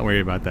 let's not worry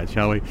about that,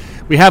 shall we?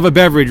 We have a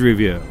beverage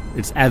review.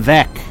 It's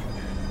Avec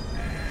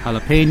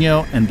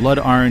Jalapeno and Blood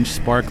Orange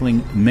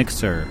Sparkling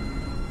Mixer.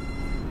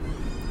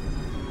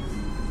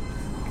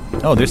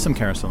 Oh, there's some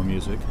carousel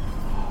music.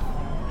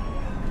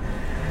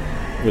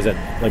 Was it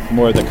like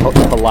more of the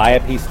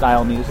Calliope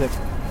style music?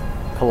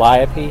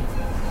 Calliope?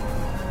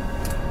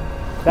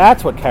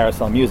 That's what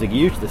carousel music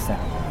used to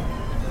sound like.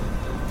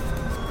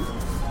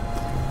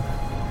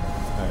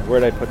 Alright, where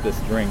did I put this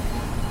drink?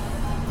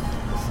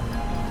 This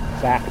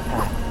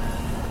backpack.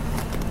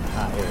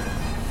 Here it is.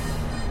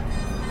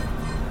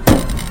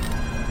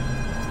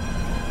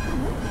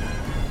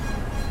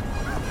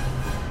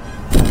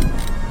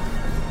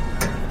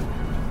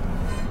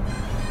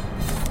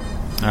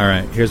 All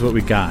right, here's what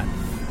we got.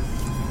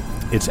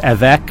 It's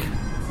Avec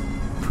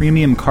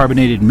Premium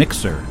Carbonated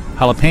Mixer,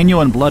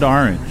 jalapeno and blood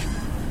orange.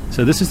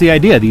 So this is the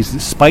idea,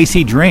 these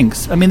spicy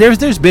drinks. I mean,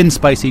 there's been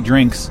spicy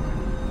drinks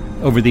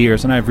over the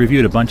years, and I've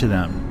reviewed a bunch of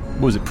them.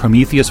 What was it,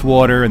 Prometheus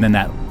water, and then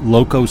that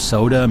Loco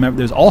soda. Remember,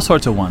 there's all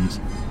sorts of ones.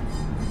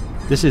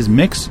 This is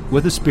mix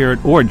with a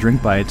spirit or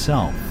drink by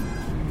itself.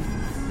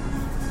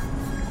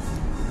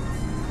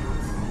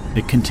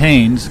 It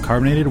contains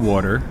carbonated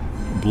water,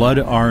 blood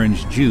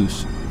orange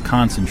juice,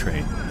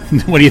 concentrate.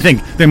 What do you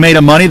think? They're made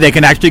of money? They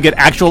can actually get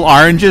actual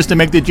oranges to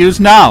make the juice?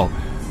 No.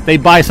 They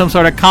buy some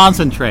sort of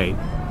concentrate.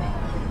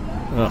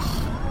 Ugh.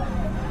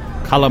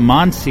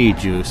 Calamansi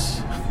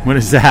juice. What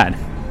is that?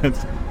 I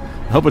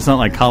hope it's not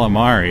like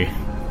calamari.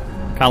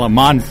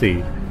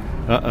 Calamansi.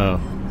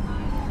 Uh-oh.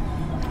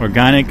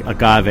 Organic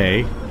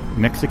agave,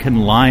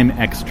 Mexican lime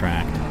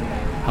extract,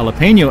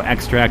 jalapeno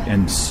extract,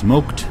 and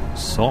smoked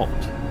salt.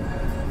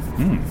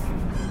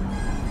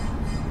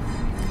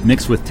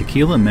 Mix with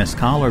tequila,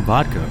 mezcal, or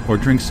vodka, or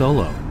drink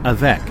solo.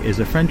 Avec is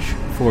a French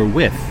for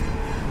with.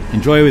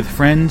 Enjoy with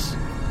friends,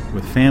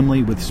 with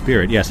family, with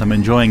spirit. Yes, I'm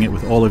enjoying it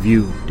with all of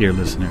you, dear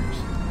listeners.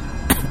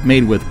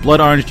 Made with blood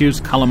orange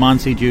juice,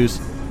 calamansi juice,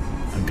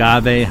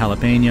 agave,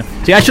 jalapeno.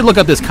 See, I should look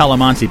up this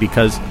calamansi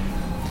because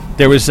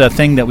there was a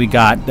thing that we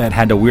got that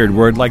had a weird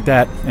word like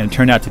that, and it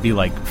turned out to be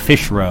like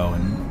fish roe,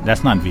 and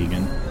that's not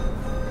vegan.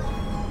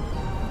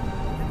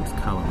 It's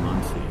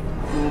calamansi.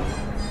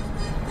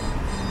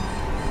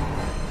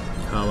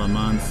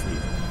 Calamansi.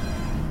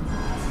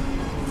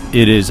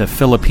 It is a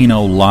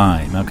Filipino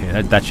lime.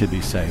 Okay, that should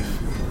be safe.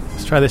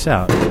 Let's try this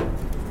out.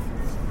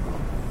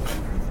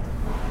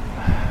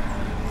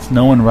 It's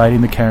no one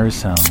riding the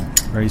carousel.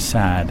 Very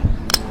sad.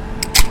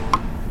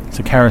 It's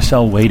a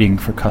carousel waiting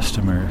for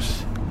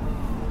customers.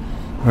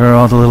 Where are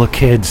all the little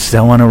kids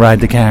that want to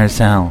ride the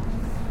carousel?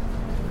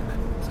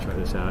 Let's try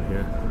this out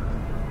here.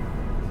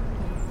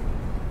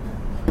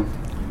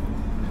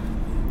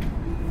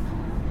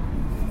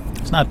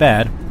 It's not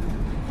bad.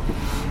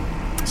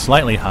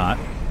 Slightly hot.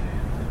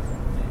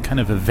 Kind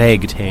of a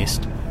vague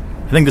taste.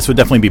 I think this would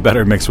definitely be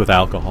better mixed with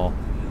alcohol.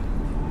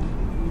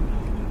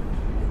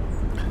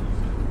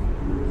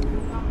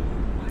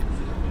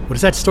 What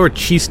is that store?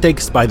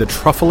 Cheesesteaks by the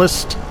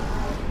Truffleist?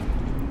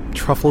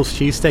 Truffles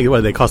cheesesteak? What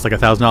do they cost, like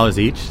 $1,000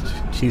 each?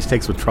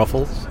 Cheesesteaks with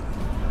truffles?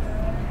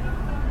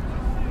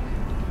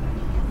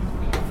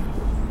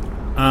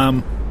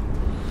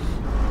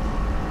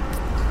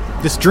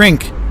 This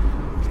drink,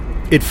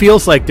 it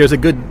feels like it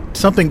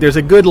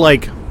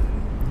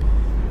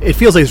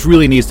feels like this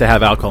really needs to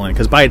have alcohol in it,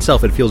 because by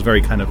itself it feels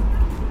very kind of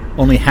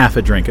only half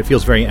a drink. It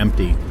feels very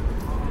empty.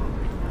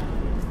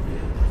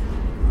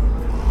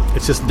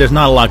 It's just, there's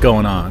not a lot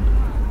going on.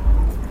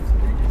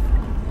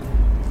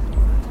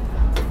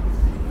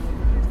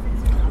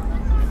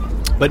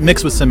 But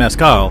mixed with some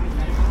mezcal.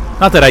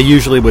 Not that I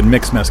usually would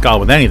mix mezcal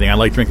with anything. I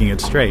like drinking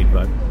it straight,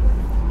 but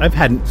I've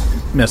had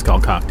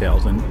mezcal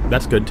cocktails, and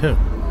that's good too.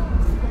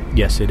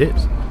 Yes, it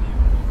is.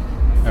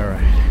 All right.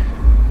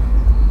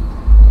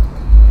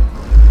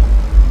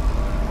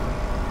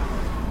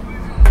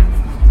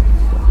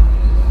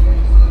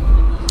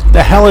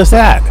 The hell is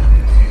that?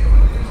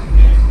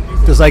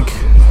 There's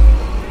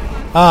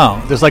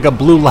like a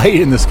blue light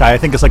in the sky. I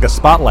think it's like a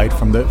spotlight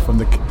from the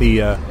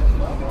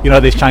you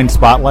know, they shine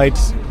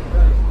spotlights.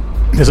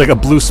 There's like a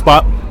blue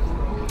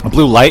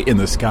light in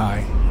the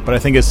sky, but I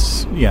think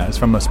it's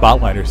from a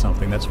spotlight or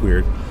something. That's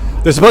weird.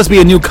 There's supposed to be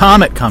a new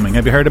comet coming.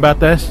 Have you heard about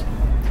this?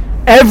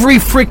 Every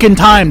freaking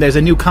time there's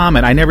a new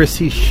comet, I never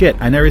see shit.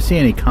 I never see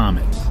any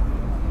comets.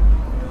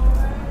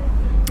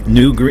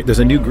 There's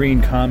a new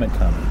green comet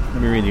coming.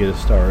 Let me read you the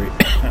story.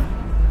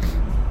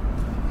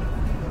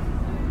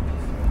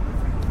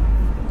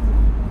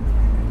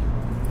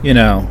 You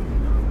know,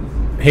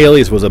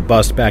 Halley's was a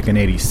bust back in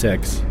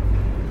 '86.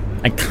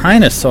 I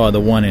kind of saw the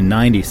one in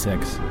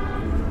 '96.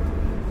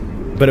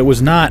 But it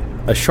was not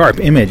a sharp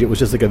image. It was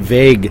just like a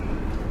vague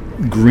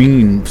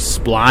green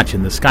splotch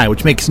in the sky,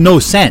 which makes no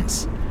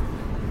sense.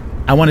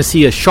 I want to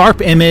see a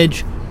sharp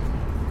image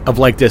of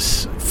like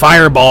this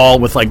fireball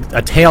with like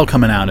a tail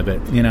coming out of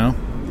it, you know?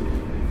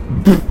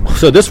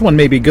 So this one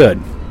may be good.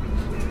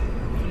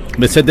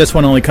 They said this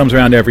one only comes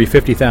around every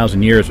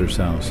 50,000 years or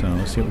so. So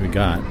let's see what we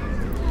got.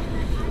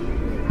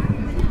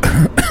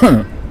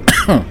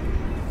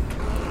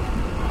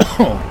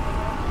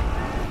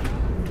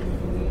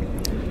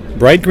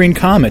 Bright green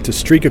comet to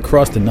streak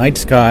across the night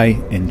sky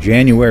in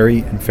January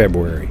and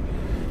February.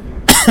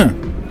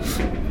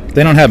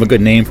 They don't have a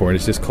good name for it.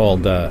 It's just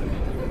called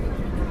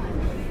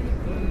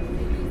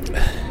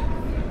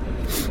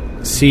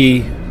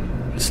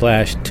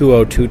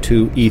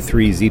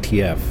C/2022E3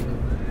 ZTF.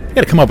 You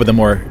got to come up with a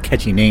more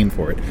catchy name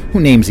for it. Who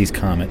names these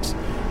comets?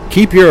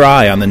 Keep your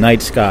eye on the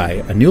night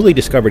sky, a newly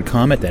discovered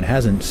comet that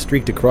hasn't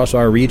streaked across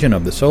our region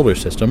of the solar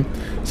system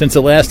since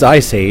the last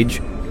ice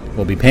age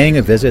will be paying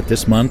a visit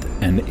this month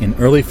and in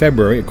early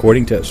February,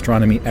 according to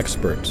astronomy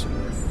experts.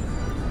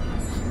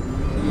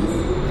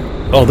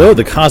 Although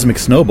the cosmic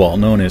snowball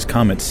known as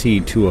Comet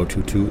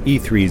C2022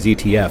 E3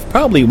 ZTF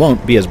probably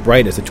won't be as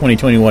bright as the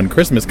 2021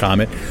 Christmas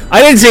comet, I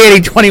didn't see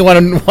any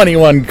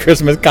 2021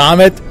 Christmas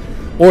comet,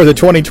 or the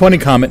 2020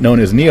 comet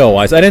known as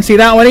Neowise. I didn't see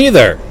that one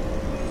either.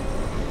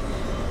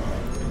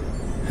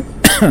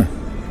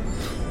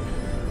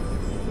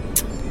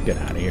 Get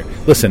out of here.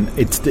 Listen,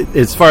 it's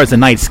as far as the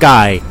night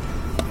sky,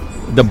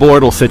 the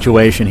Bortle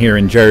situation here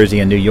in Jersey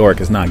and New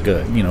York is not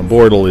good. You know,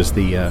 Bortle is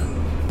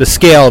the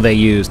scale they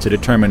use to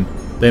determine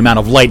the amount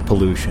of light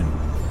pollution.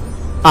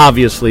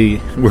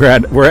 Obviously, we're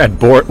at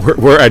Bortle.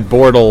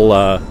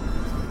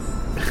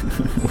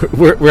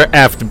 we're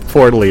effed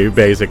Portly,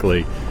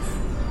 basically.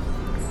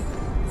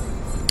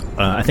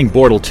 I think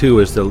Bortle 2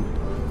 is I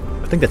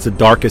think that's the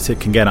darkest it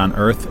can get on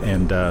Earth,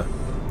 and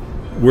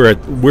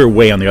we're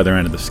way on the other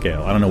end of the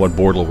scale. I don't know what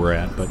Bortle we're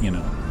at, but you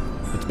know,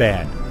 it's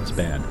bad. It's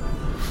bad.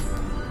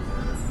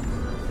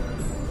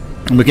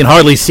 And we can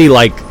hardly see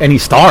like any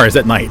stars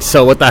at night.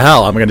 So what the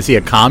hell? I'm going to see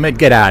a comet?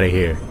 Get out of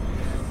here!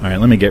 All right,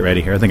 let me get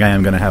ready here. I think I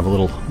am going to have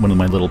one of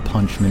my little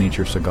Punch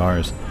miniature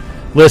cigars.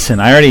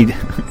 Listen, I already.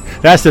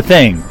 That's the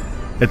thing.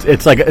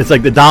 It's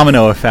like the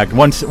domino effect.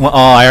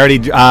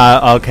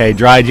 Okay,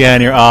 dry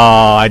January.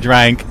 Oh, I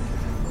drank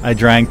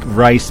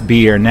rice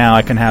beer. Now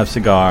I can have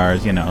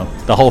cigars. You know,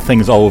 the whole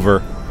thing's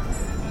over.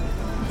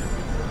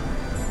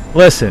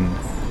 Listen,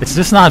 it's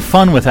just not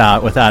fun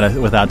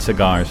without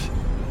cigars.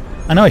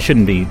 I know I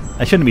shouldn't be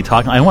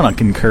talking. I want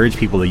to encourage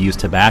people to use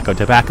tobacco.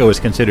 Tobacco is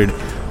considered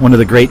one of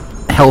the great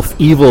health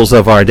evils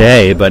of our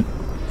day, but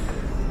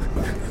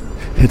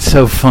it's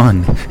so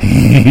fun.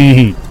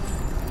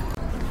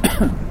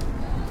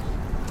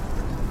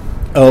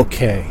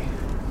 Okay.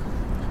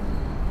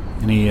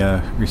 Any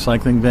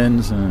recycling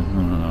bins? I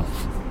don't know.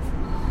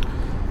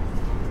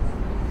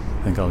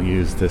 I think I'll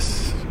use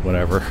this,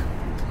 whatever.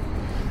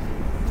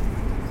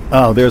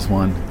 Oh, there's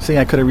one. See,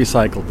 I could have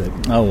recycled it.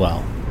 Oh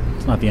well.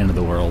 It's not the end of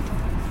the world.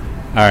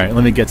 Alright,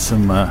 let me get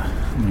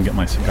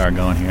my cigar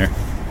going here.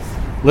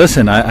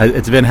 Listen,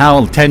 it's been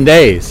 10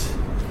 days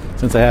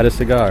since I had a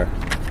cigar.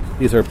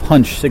 These are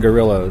Punch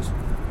cigarillos.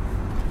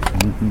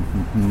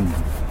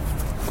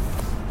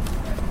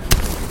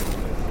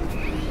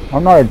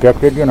 I'm not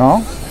addicted, you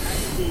know.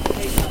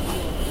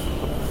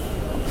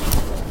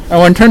 I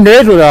went 10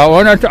 days without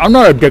one. I'm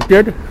not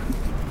addicted.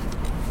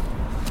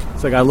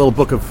 It's like a little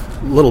book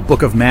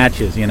of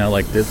matches, you know,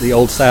 like the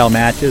old style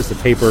matches, the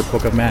paper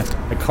book of matches,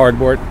 like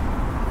cardboard.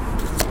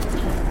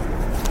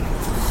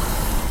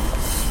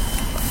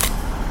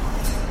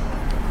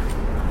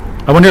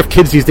 I wonder if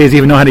kids these days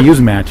even know how to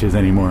use matches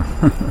anymore.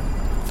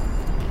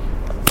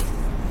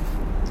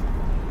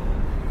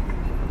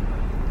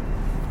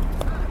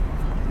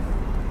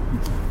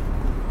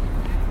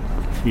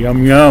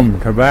 Yum yum,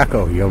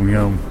 tobacco, yum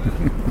yum.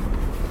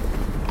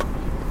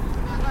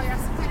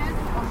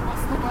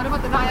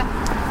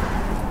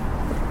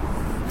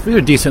 These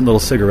are decent little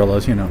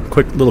cigarillos, you know,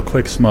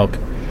 quick smoke.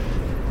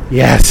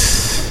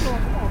 Yes,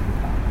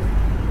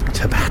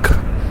 tobacco.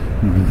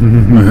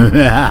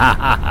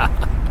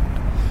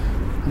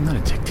 I'm not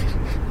addicted.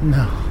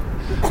 No,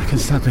 I can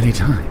stop any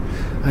time.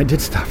 I did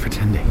stop for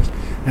 10 days.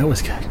 That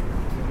was good.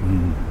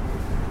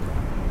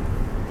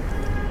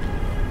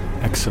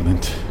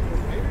 Excellent.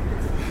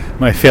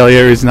 My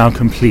failure is now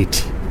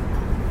complete.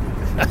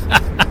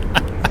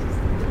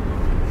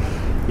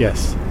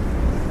 Yes.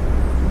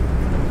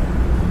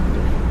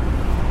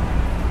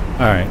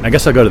 Alright, I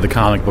guess I'll go to the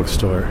comic book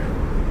store.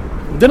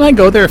 Didn't I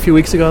go there a few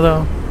weeks ago,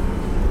 though?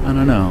 I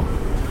don't know.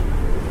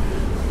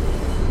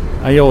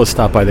 I always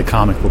stop by the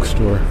comic book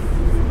store.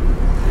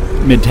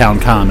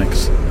 Midtown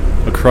Comics,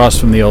 across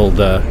from the old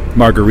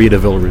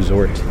Margaritaville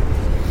Resort.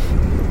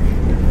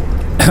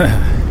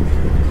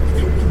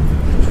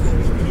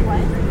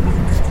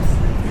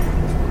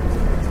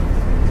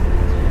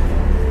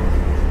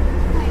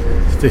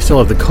 They still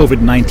have the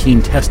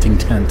COVID-19 testing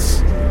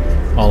tents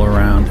all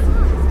around.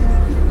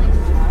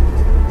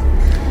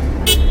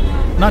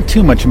 Not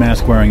too much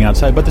mask wearing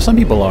outside, but some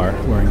people are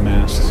wearing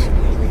masks.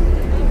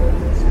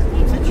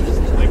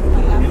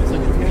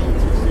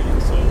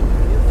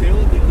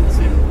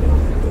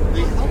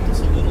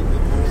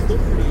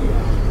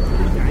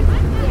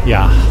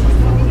 Yeah.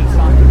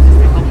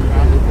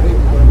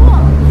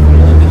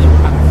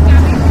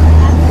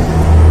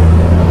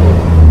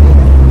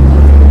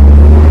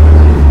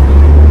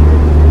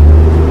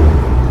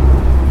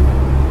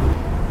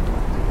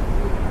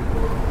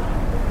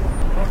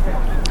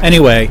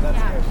 Anyway,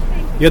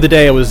 the other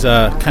day I was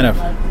kind of,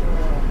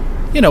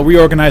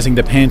 reorganizing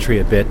the pantry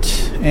a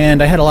bit,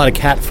 and I had a lot of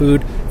cat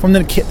food from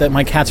the kit that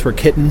my cats were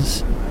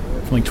kittens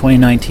from like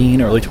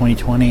 2019, early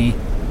 2020,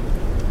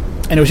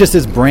 and it was just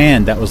this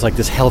brand that was like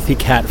this healthy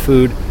cat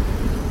food,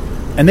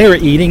 and they were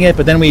eating it,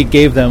 but then we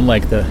gave them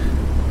like the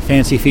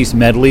Fancy Feast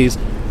medleys,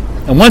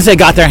 and once they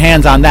got their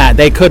hands on that,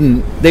 they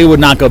would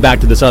not go back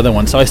to this other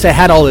one. So I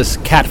had all this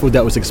cat food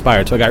that was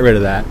expired, so I got rid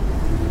of that.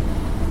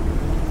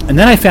 And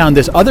then I found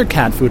this other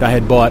cat food I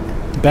had bought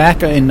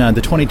back in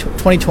the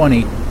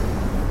 2020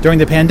 during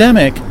the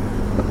pandemic,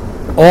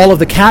 all of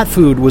the cat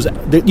food was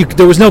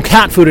there was no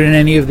cat food in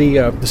any of the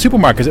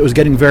supermarkets. It was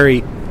getting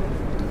very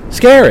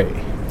scary,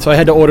 so I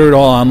had to order it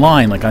all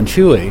online, like on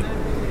Chewy.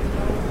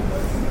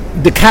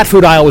 The cat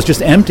food aisle was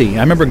just empty.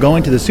 I remember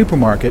going to the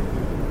supermarket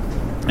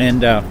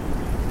and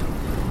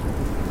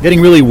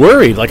getting really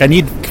worried. Like, I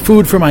need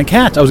food for my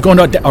cats. I was going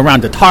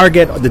around to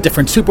Target, the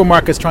different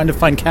supermarkets, trying to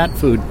find cat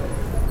food.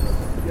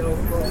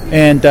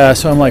 And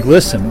so I'm like,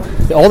 listen,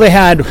 all they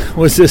had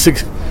was this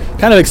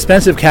kind of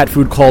expensive cat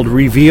food called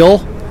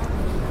Reveal.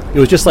 It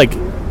was just like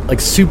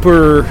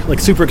super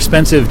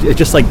expensive. It's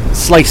just like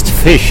sliced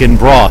fish in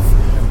broth,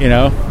 you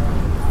know.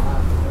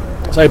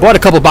 So I bought a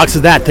couple boxes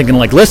of that, thinking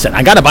like, listen,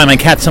 I got to buy my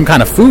cat some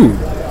kind of food,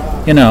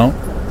 you know.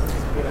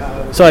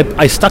 So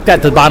I stuck that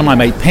to the bottom of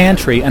my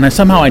pantry, and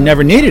somehow I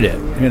never needed it,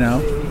 you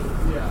know.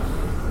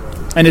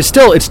 And it's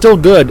still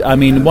good. I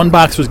mean, one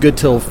box was good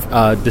till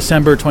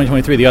December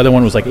 2023. The other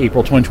one was like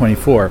April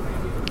 2024.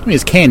 I mean,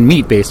 it's canned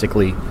meat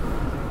basically.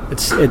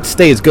 It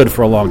stays good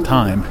for a long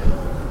time.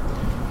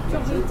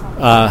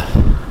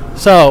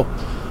 So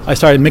I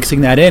started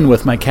mixing that in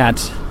with my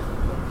cat's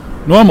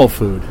normal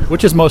food,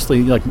 which is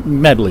mostly like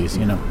medleys,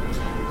 you know.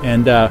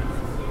 And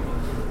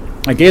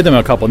I gave them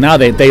a couple. Now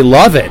they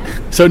love it.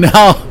 So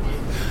now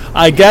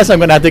I guess I'm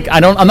gonna have to.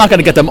 I'm not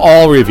gonna get them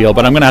all Reveal,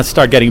 but I'm gonna have to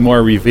start getting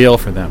more Reveal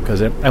for them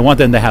because I want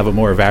them to have a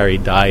more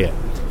varied diet.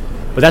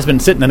 But that's been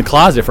sitting in the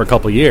closet for a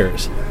couple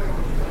years.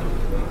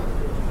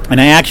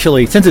 And I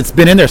actually, since it's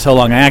been in there so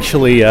long, I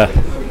actually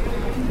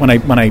when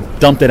I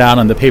dumped it out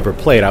on the paper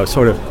plate, I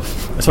sort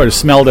of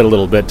smelled it a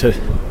little bit to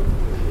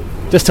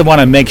want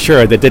to make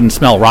sure that it didn't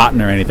smell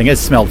rotten or anything. It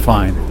smelled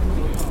fine.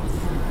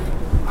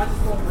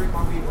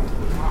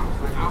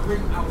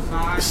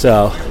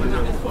 So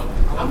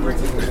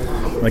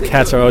my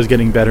cats are always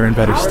getting better and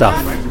better stuff.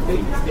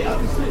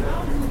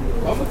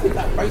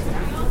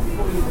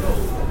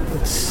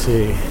 Let's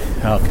see.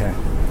 Okay.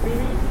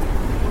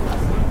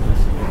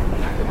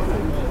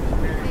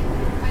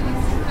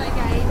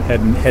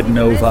 Heading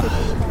over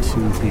to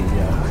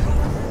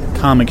the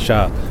comic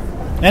shop.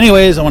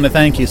 Anyways, I want to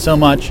thank you so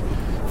much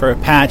for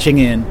patching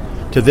in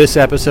to this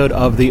episode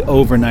of the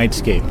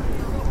Overnightscape.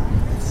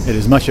 It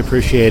is much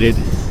appreciated,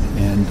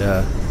 and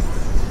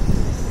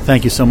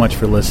thank you so much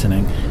for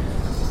listening.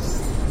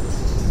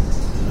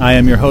 I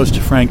am your host,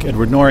 Frank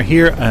Edward Knorr.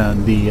 Here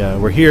on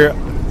we're here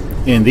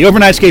in the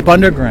Overnightscape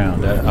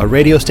Underground, a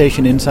radio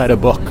station inside a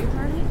book.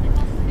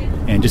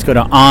 And just go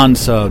to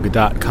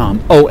onsug.com,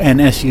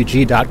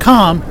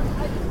 ONSUG.com,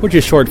 which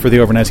is short for the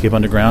Overnightscape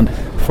Underground,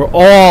 for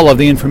all of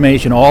the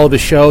information, all of the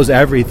shows,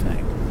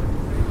 everything.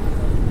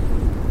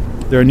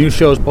 There are new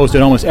shows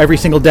posted almost every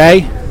single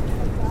day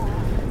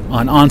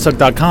on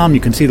onsug.com. You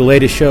can see the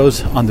latest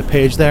shows on the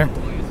page there.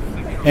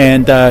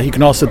 And you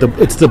can also,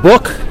 it's the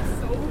book.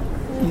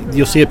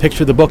 You'll see a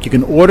picture of the book. You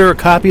can order a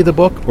copy of the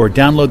book or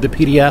download the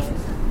PDF.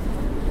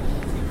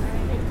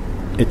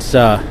 It's,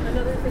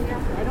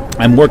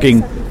 I'm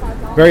working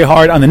very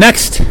hard on the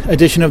next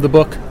edition of the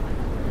book.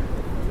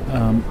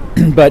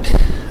 But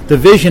the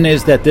vision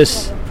is that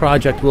this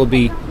project will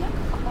be,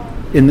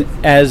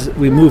 as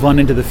we move on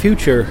into the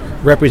future,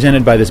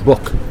 represented by this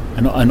book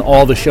and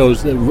all the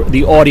shows.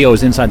 The audio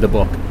is inside the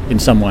book in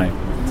some way.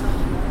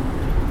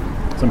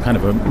 Some kind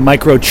of a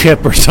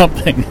microchip or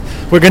something.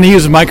 We're going to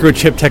use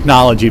microchip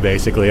technology,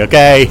 basically,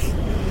 okay?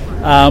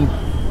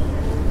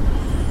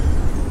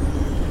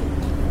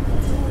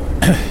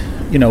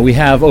 You know, we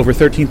have over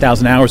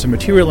 13,000 hours of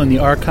material in the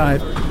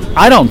archive.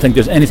 I don't think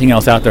there's anything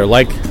else out there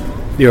like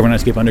the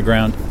Overnightscape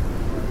Underground.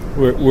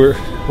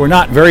 We're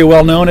not very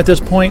well known at this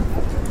point,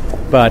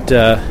 but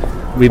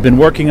we've been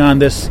working on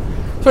this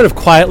sort of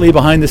quietly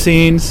behind the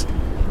scenes,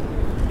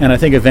 and I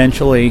think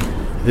eventually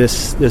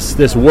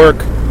this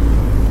work,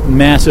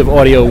 massive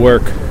audio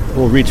work,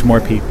 will reach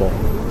more people.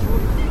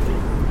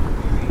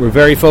 We're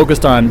very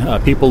focused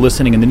on people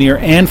listening in the near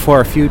and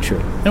far future,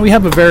 and we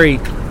have a very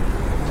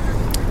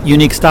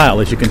unique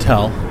style, as you can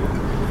tell,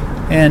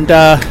 and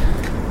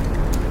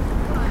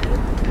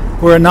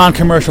we're a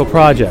non-commercial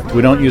project.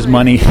 We don't use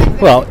money.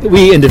 Well,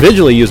 we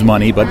individually use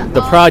money, but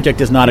the project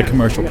is not a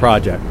commercial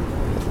project.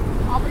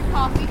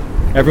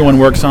 Everyone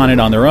works on it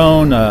on their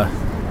own.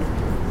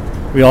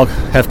 We all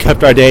have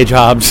kept our day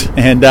jobs,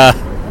 and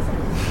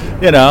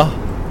you know,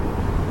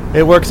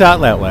 it works out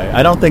that way.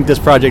 I don't think this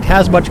project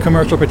has much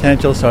commercial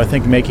potential, so I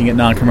think making it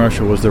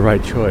non-commercial was the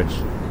right choice.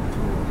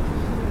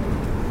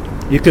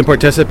 You can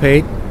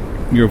participate.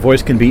 Your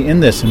voice can be in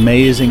this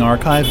amazing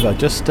archive.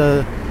 Just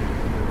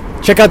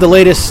check out the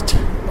latest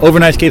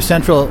Overnightscape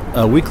Central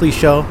weekly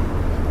show.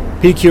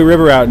 PQ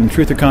River out in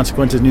Truth or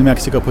Consequences, New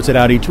Mexico, puts it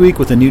out each week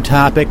with a new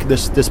topic.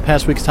 This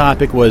past week's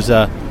topic was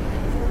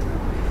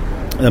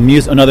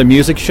another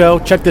music show.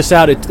 Check this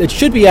out. It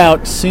should be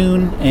out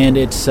soon, and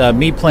it's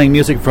me playing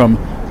music from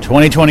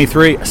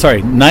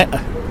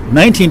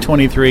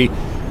 1923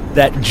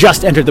 that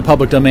just entered the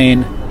public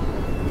domain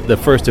the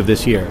first of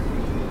this year.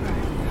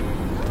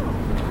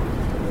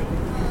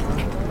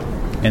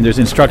 And there's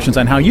instructions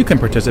on how you can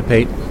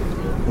participate.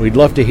 We'd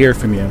love to hear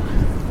from you.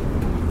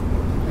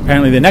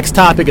 Apparently the next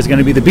topic is going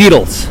to be the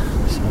Beatles.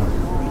 So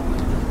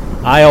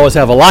I always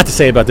have a lot to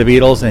say about the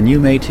Beatles, and you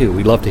may too.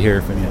 We'd love to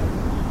hear from you.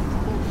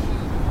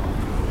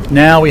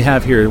 Now we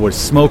have here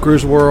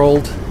Smoker's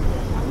World,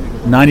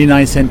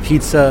 99-cent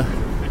pizza,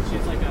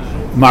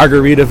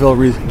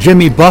 Margaritaville,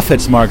 Jimmy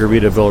Buffett's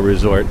Margaritaville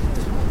Resort,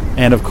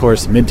 and of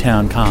course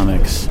Midtown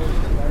Comics.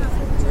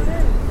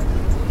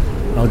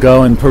 I'll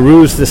go and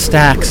peruse the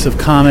stacks of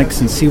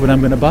comics and see what I'm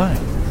going to buy.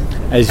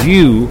 As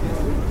you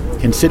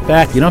can sit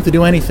back, you don't have to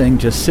do anything,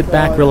 just sit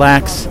back,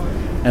 relax,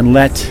 and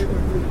let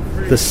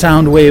the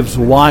sound waves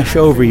wash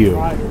over you.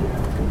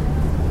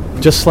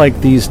 Just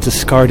like these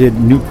discarded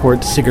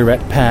Newport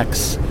cigarette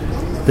packs.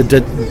 The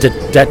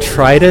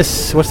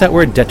detritus, what's that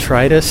word,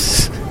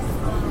 detritus?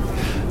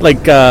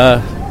 Like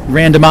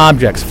random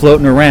objects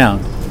floating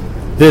around.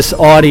 This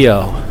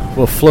audio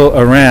will float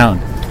around.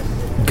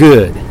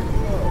 Good.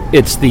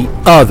 It's the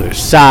other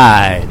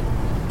side.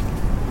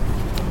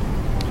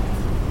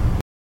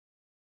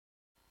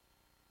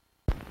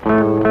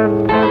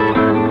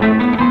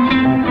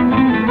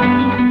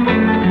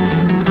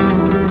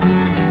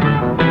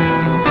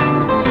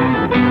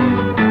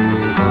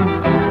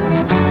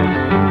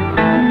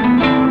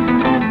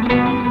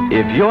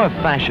 If you're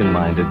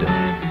fashion-minded,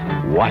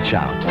 watch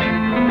out.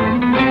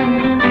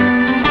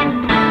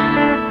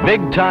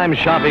 Big-time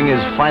shopping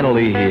is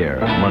finally here.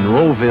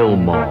 Monroeville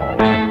Mall.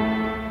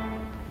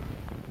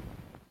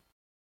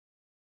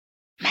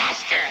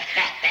 Master,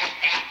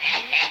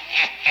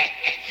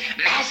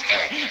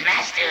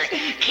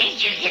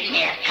 can't you get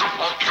me a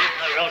couple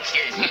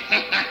cockroaches?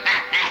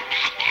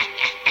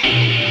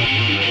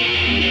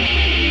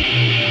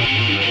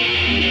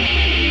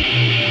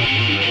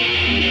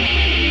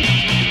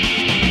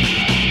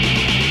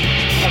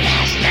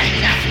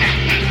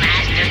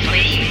 Master,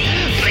 please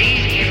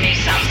give me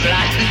some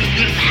blood.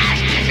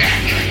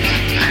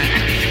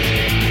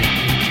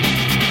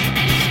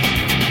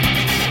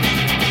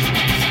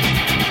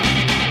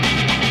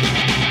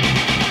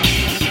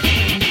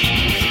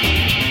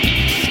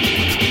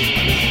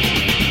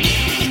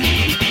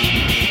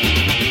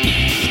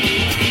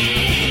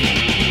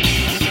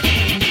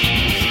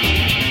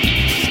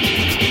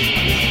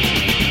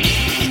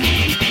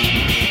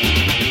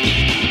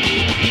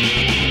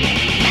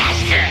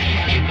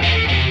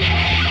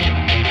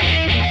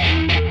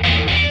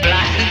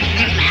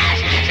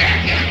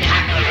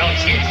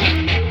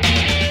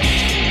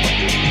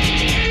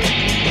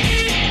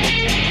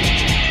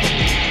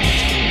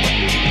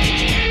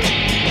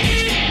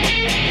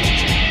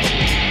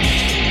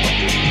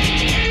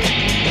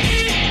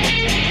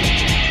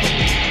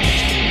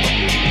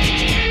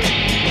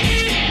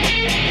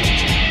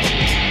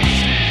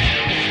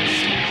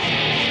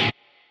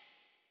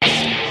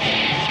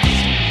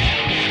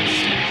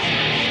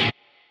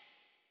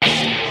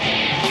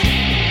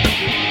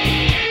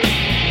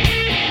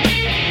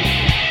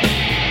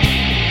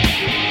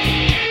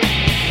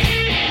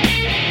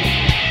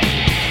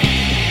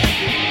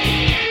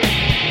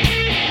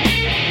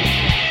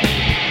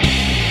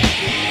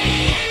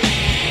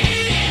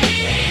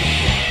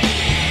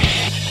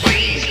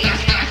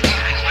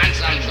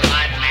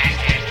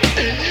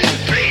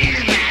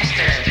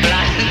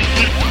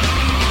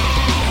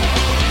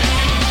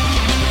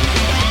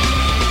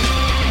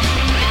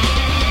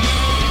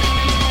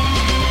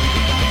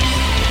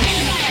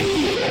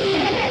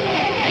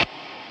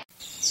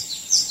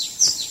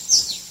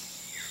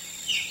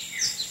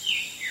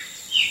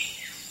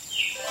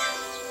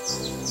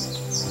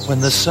 When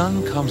the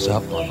sun comes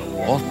up on the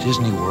Walt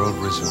Disney World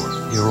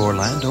Resort near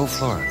Orlando,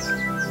 Florida,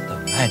 the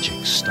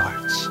magic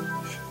starts.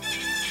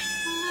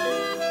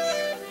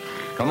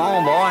 Come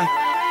on, boy.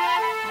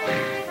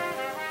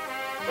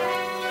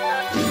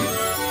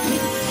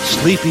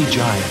 Sleepy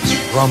giants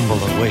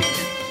rumble awake.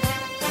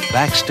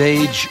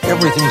 Backstage,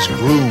 everything's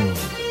groomed,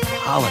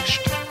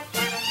 polished,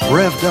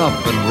 revved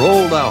up and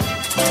rolled out.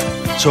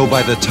 So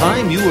by the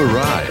time you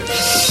arrive,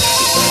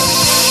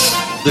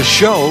 the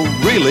show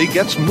really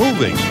gets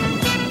moving.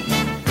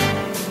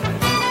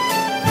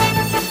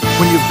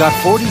 When you've got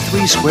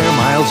 43 square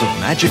miles of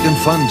magic and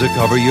fun to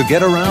cover, you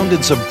get around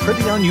in some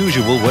pretty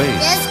unusual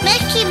ways. There's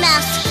Mickey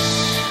Mouse.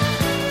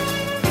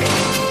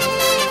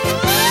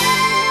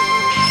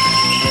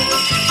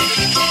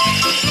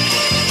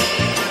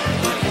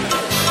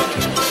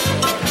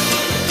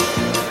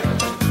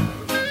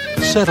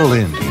 Settle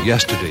into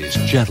yesterday's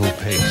gentle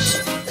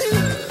pace.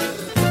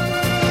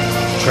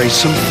 Trace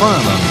some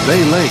fun on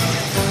Bay Lake.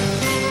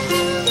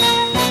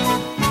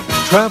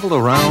 Travel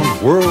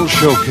around World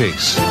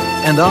Showcase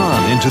and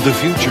on into the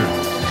future.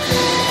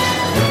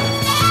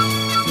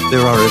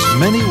 There are as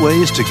many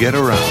ways to get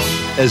around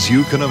as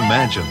you can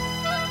imagine.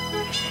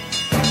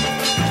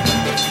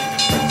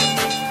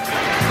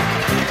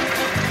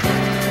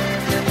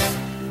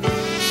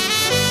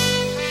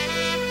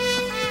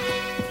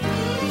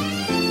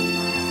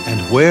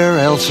 And where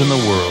else in the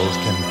world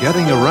can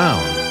getting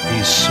around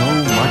be so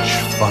much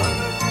fun?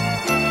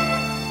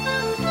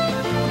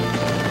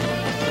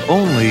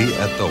 Only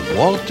at the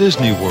Walt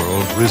Disney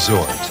World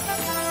Resort.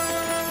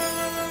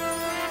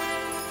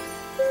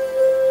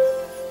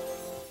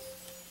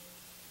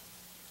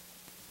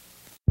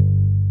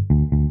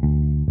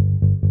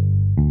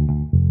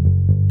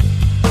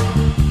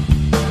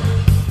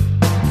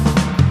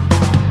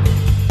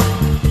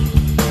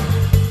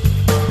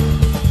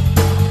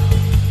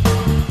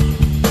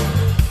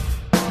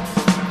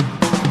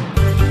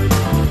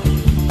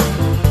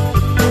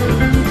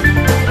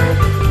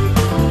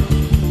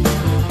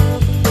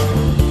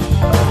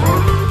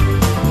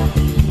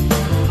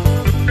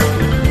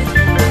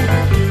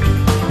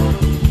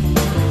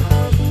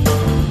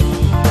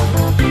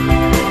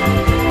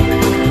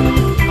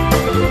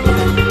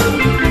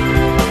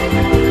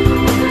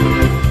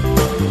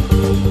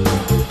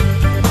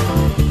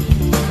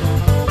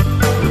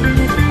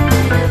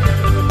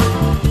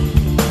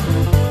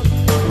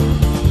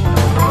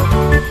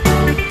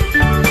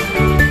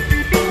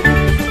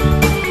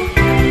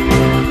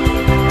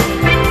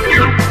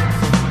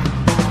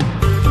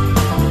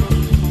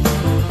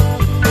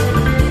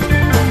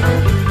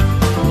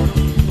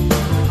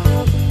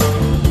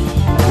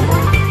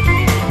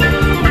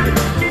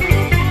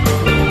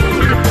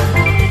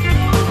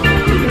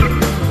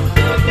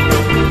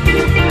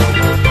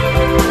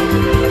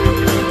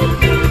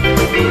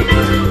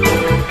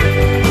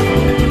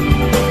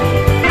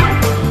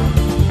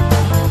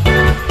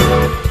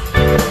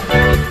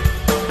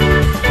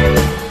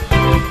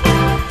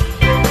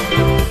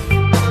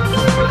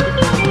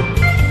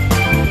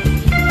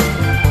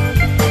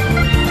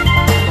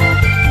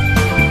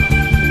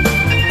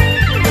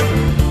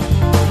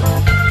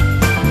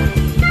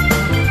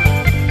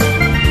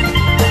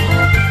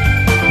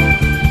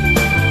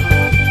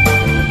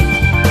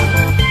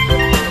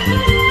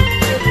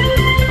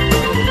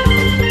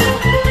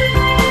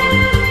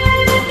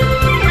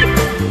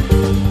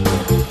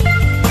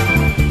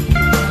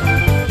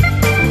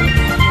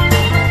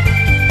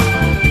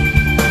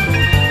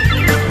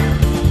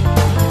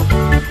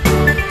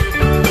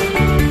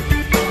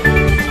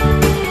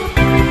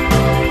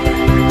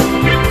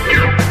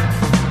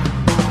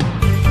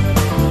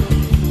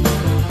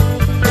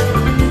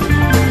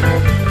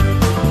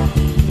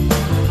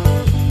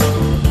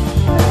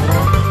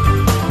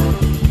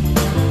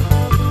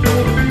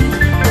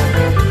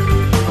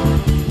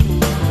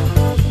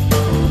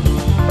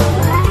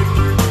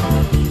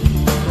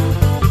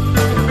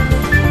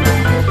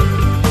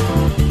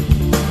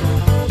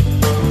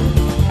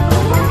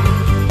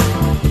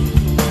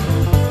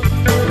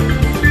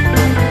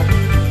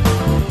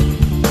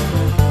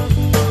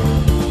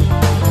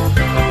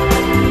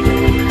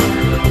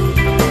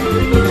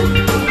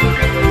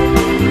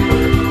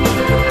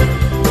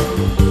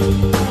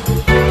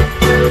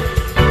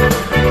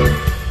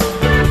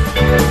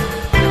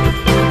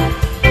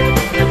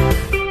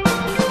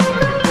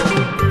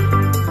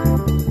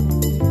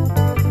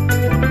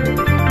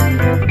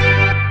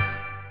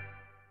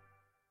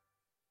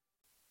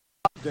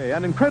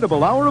 An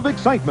incredible hour of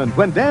excitement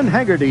when Dan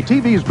Haggerty,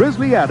 TV's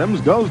Grizzly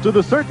Adams, goes to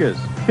the circus,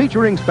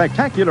 featuring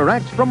spectacular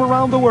acts from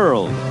around the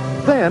world.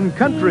 Then,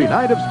 Country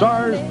Night of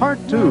Stars Part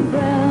 2,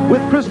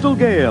 with Crystal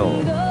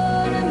Gale,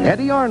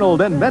 Eddie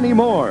Arnold, and many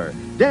more.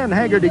 Dan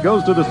Haggerty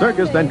Goes to the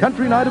Circus, then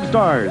Country Night of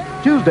Stars,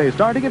 Tuesday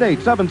starting at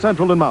 8, 7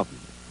 Central and Mountain.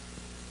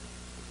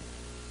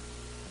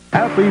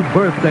 Happy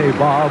birthday,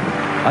 Bob.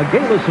 A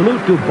gala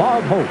salute to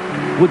Bob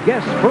Hope, with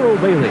guests Pearl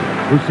Bailey,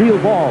 Lucille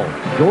Ball,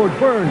 George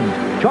Burns,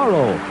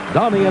 Charo,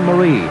 Donnie and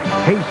Marie,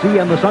 Casey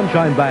and the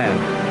Sunshine Band,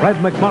 Fred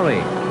McMurray,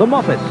 The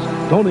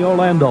Muppets, Tony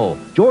Orlando,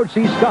 George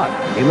C. Scott,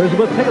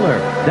 Elizabeth Taylor,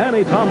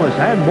 Danny Thomas,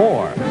 and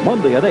more.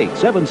 Monday at 8,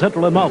 7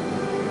 Central and Mountain.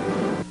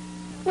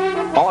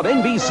 On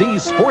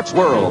NBC's Sports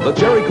World, the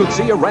Jerry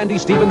Coetzee-Randy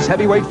Stevens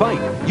heavyweight fight,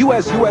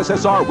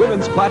 U.S.-USSR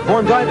women's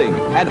platform diving,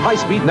 and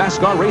high-speed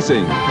NASCAR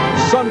racing.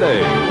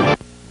 Sunday.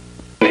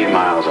 80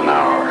 miles an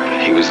hour.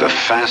 He was the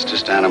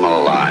fastest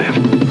animal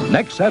alive.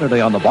 Next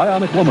Saturday on The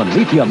Bionic Woman,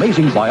 meet the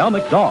amazing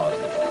Bionic Dog.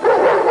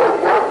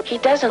 He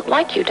doesn't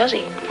like you, does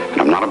he?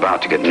 I'm not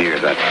about to get near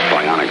that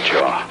bionic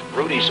jaw.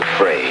 Rudy's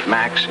afraid.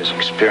 Max is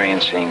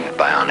experiencing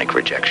bionic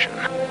rejection.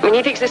 I mean,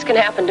 he thinks this can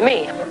happen to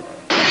me.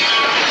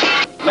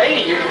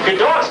 Lady, your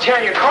dog's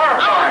tearing your car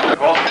apart.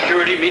 Call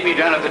security, meet me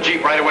down at the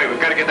Jeep right away.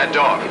 We've got to get that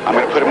dog. I'm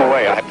going to put him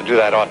away. I have to do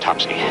that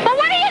autopsy. But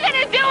what are you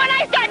going to do when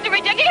I start to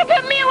reject you? You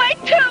put me away,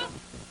 too.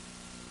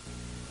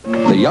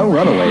 The young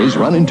runaways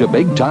run into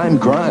big-time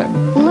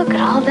crime. Look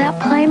at all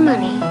that play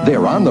money.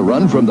 They're on the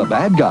run from the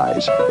bad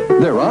guys.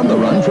 They're on the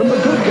run from the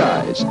good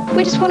guys.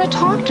 We just want to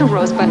talk to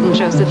Rosebud and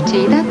Joseph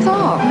T., that's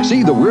all.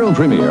 See the world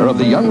premiere of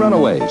The Young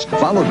Runaways,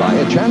 followed by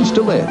A Chance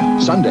to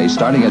Live. Sunday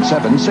starting at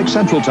 7, 6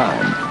 Central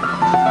Time.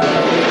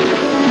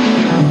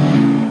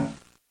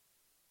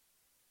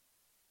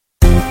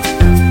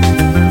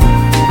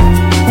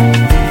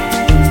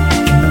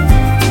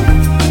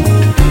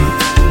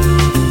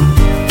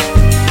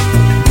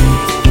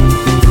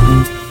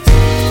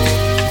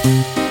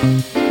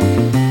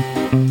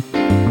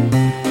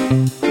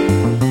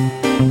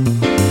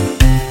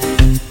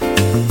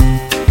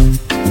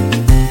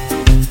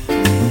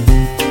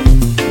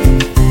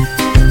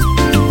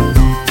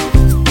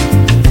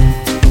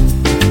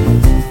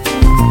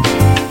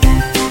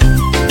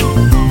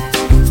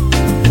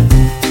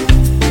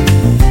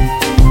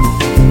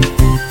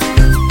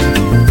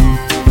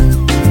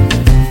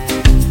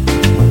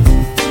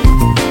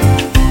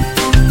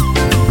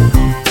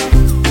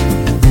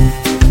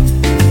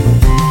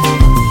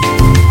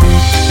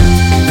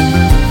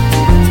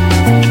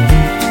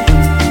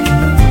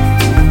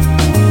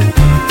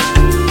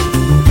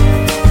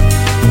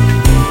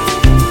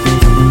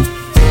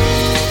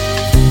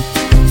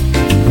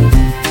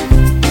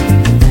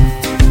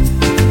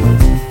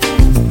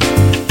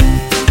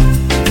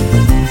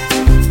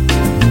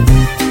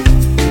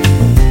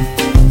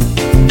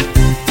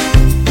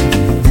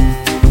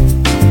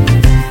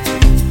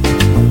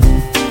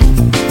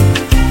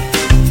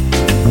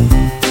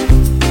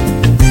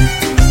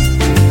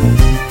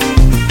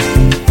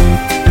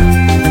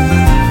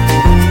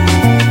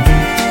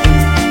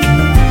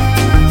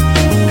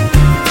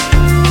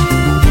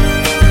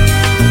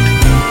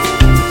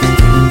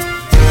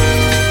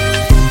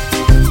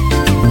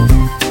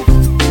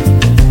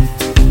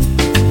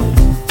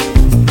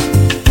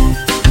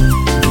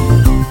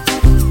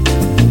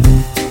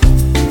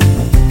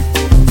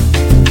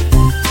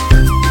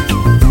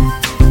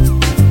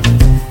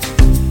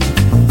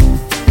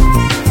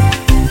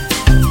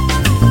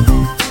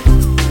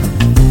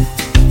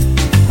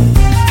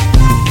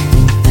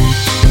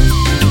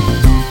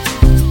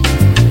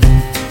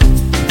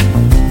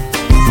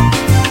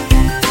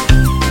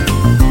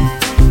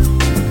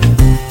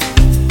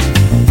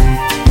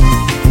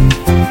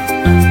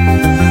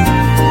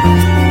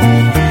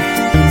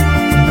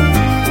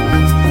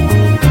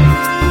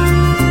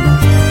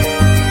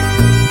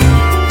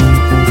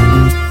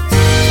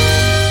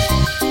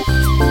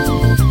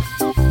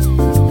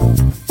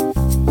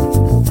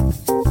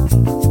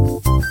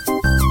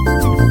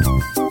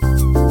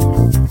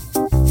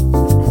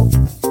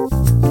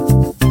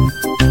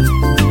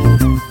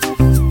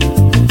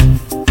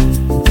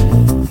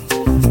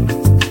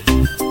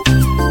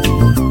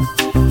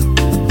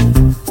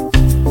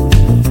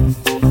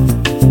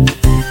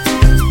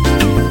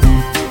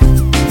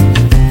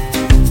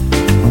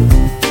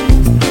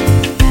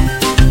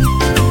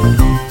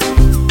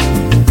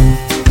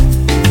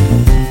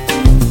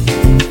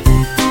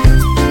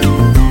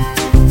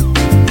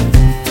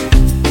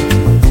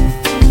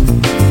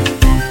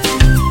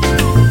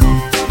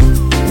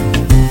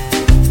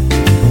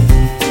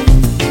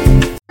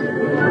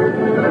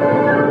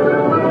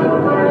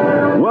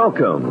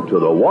 Welcome to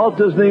the Walt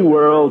Disney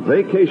World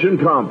Vacation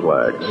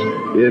Complex,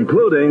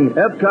 including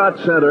Epcot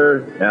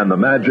Center and the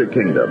Magic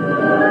Kingdom.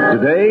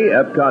 Today,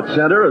 Epcot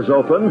Center is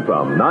open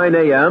from 9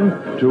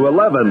 a.m. to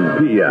 11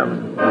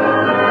 p.m.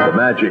 The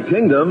Magic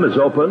Kingdom is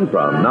open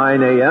from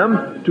 9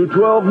 a.m. to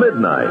 12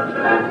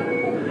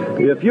 midnight.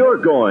 If you're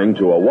going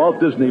to a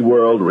Walt Disney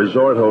World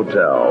Resort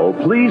Hotel,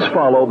 please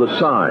follow the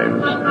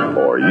signs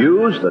or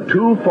use the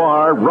two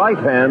far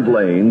right-hand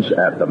lanes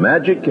at the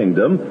Magic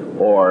Kingdom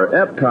or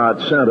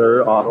Epcot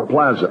Center off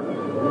Plaza.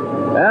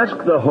 Ask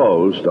the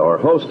host or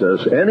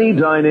hostess any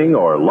dining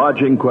or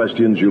lodging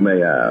questions you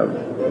may have.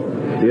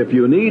 If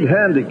you need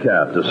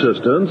handicapped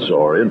assistance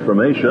or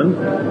information,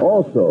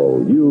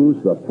 also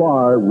use the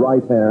far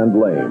right-hand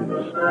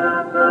lanes.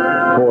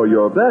 For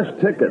your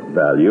best ticket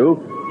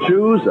value,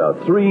 choose a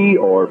 3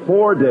 or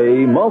 4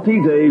 day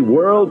multi-day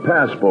world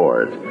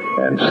passport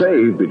and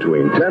save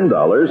between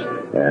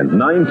 $10 and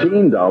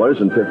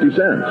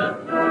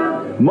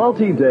 $19.50.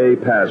 Multi-day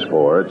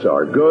passports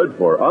are good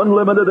for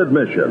unlimited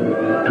admission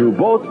to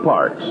both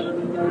parks,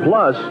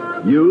 plus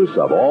use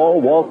of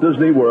all Walt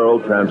Disney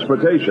World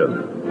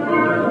transportation.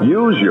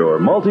 Use your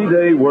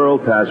multi-day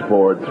world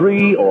passport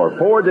 3 or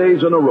 4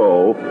 days in a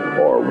row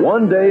or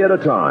 1 day at a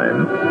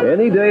time,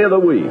 any day of the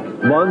week,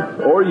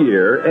 month, or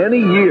year, any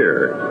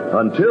year,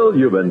 until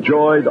you've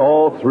enjoyed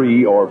all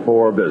 3 or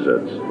 4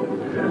 visits.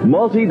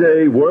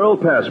 Multi-day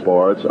world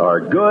passports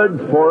are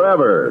good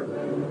forever.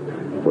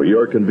 For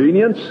your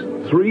convenience,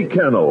 3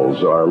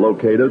 kennels are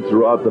located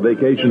throughout the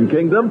Vacation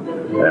Kingdom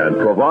and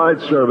provide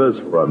service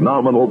for a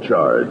nominal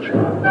charge.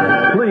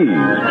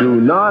 Please do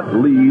not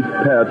leave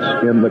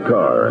pets in the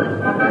car.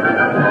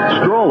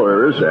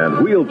 Strollers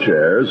and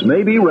wheelchairs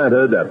may be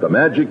rented at the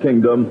Magic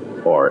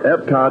Kingdom or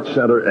Epcot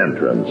Center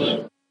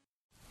entrance.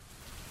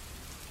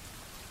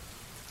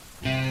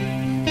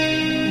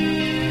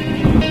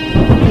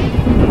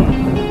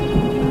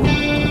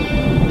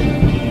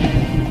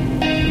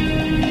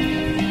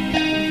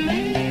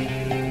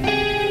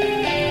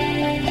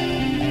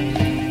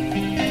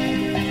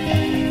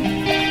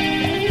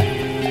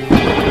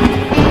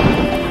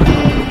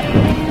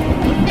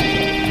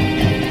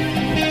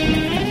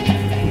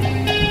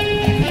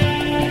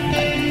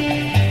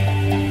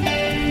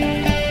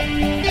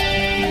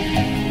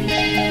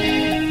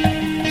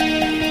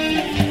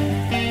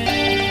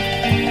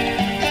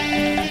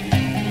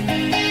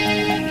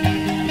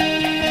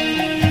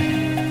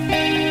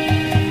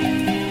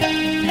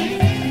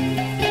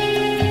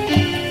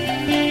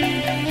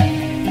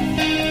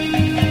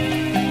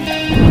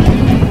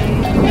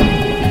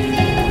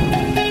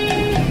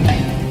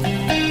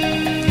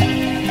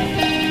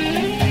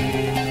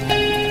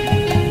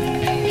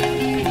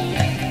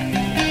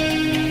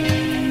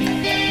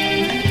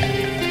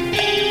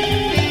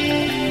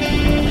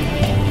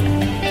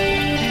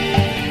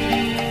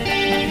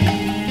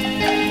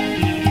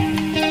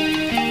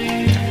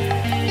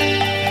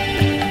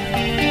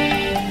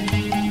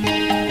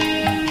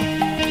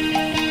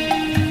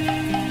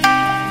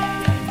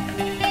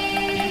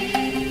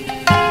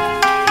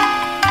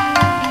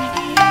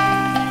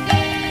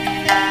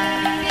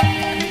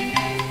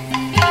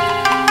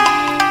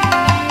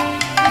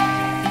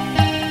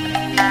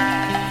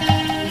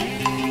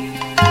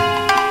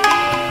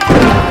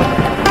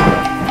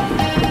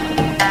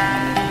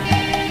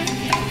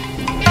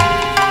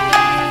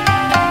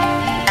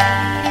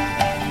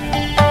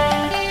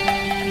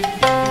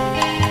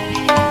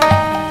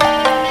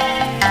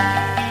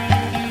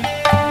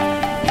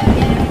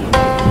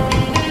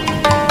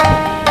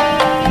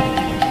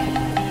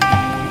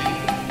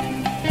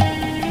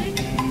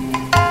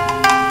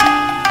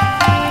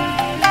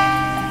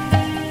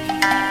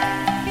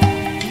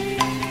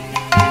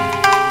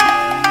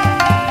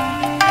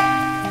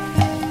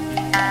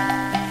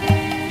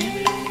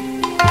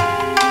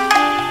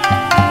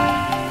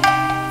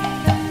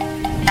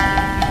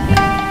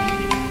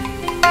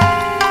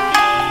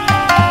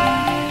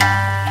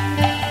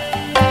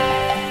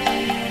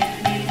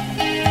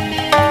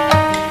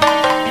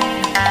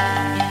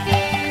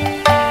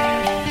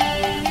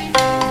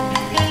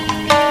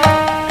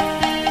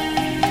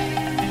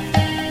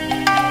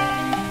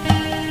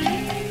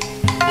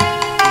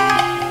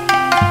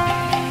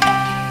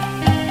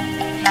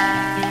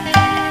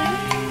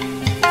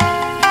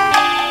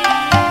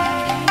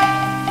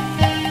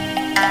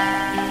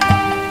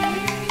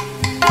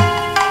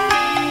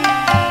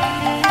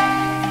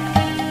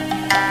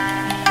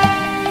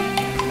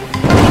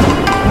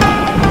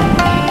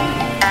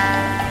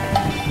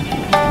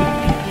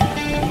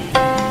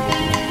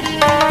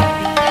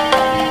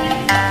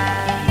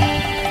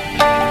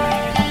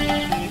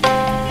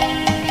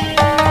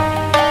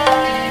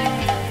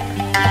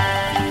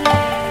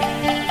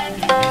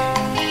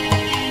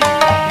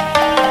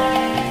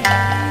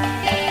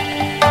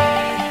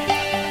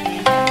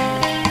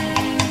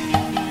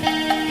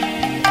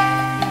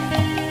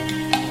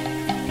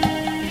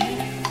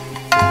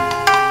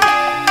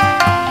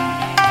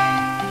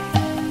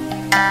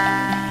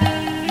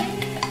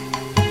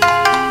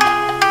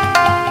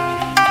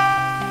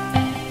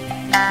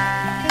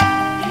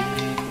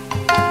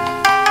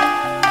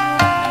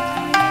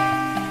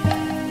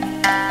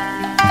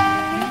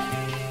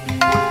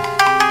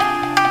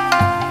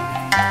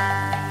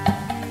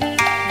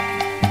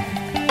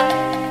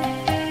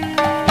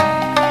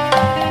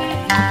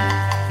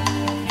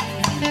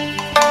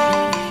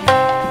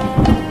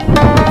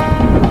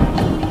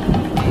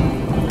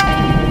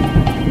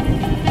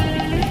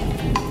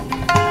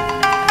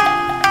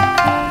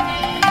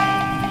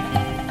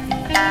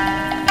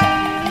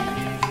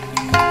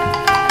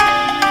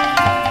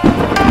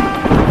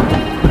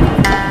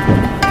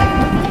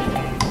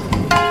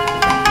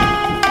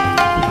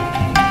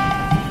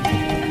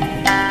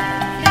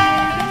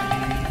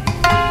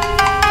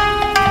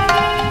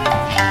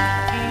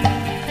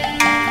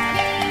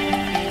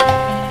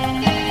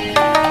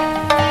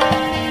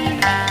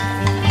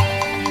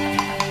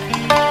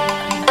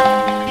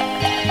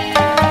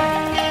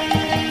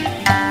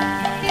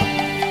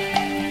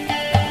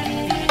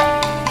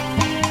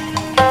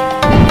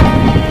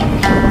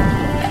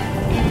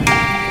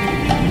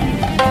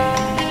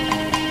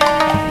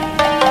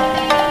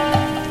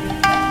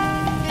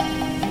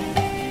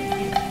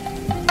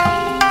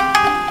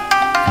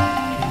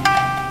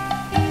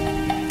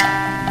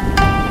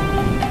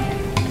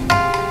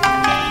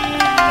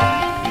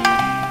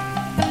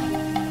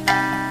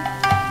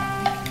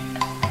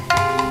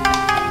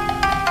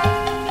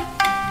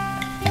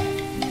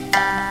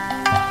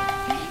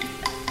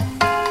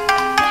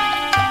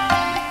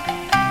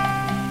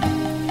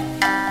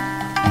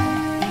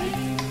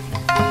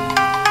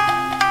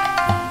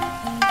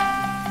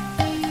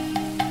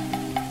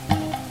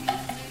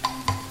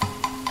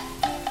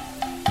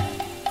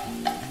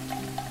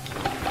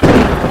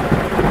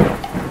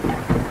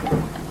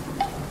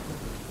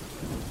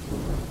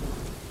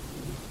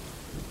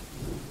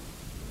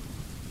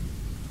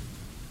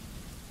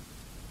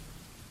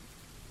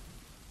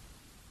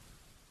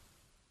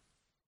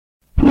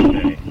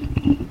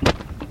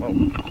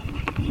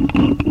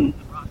 Whoa.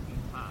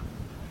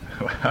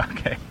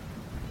 Okay.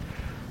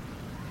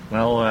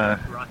 Well,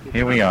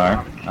 here we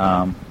are.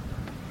 All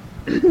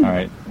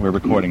right, we're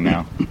recording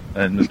now.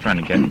 I'm just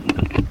trying to get...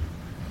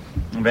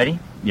 Ready?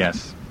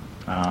 Yes.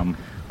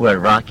 We're at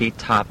Rocky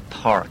Top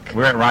Park.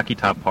 We're at Rocky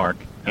Top Park.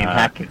 In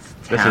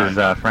Hackettstown. This is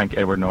Frank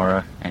Edward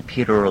Nora. And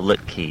Peter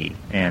Olitke.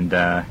 And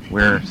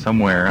we're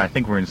somewhere. I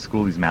think we're in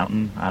Schooley's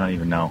Mountain. I don't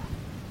even know.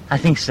 I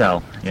think so. I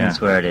think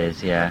that's where it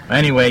is, yeah.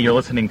 Anyway, you're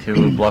listening to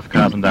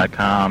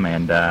BluffCosm.com,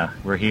 and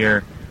we're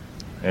here.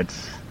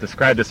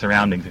 Describe the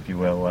surroundings, if you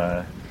will.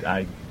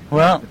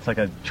 It's like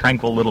a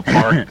tranquil little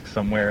park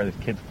somewhere.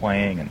 There's kids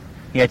playing, and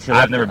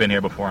I've never been here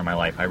before in my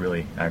life. I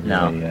really.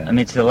 No, I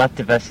mean, to the left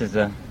of us is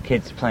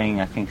kids playing,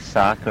 I think,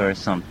 soccer or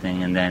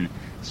something, and then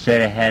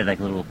straight ahead,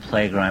 like a little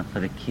playground for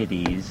the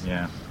kiddies.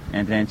 Yeah.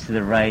 And then to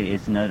the right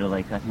is another,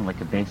 like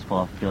a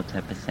baseball field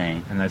type of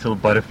thing. And a nice little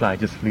butterfly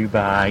just flew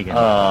by. Oh.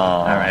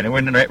 All right, and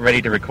we're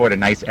ready to record a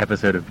nice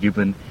episode of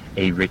Bublin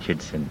A.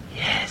 Richardson.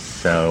 Yes.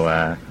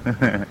 So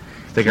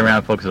stick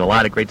around, folks. There's a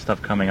lot of great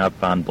stuff coming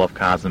up on Bluff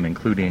Cosm,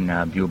 including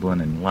Bublin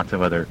and lots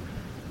of other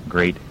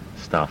great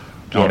stuff.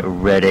 Get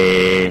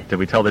ready. Did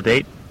we tell the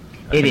date?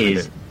 It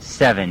is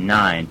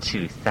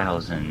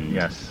 7/9/2000.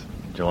 Yes,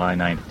 July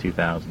 9th,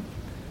 2000.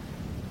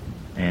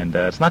 And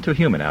it's not too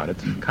humid out.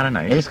 It's kind of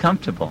nice. It is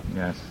comfortable.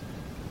 Yes.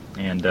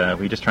 And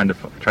we just tried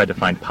to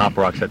find Pop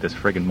Rocks at this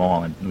friggin'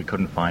 mall, and we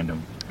couldn't find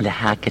them. The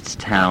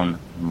Hackettstown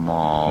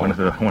Mall. One of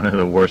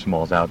the worst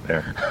malls out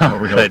there. A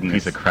real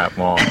piece of crap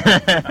mall.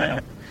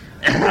 I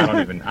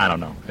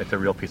don't know. It's a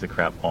real piece of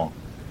crap mall.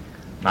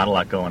 Not a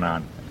lot going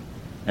on.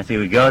 I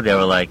think we go there,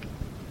 we're like,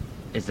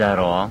 is that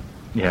all?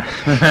 Yeah.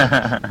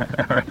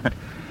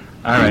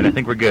 All right, I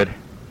think we're good.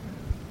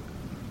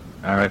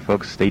 All right,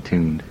 folks, stay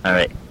tuned. All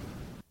right.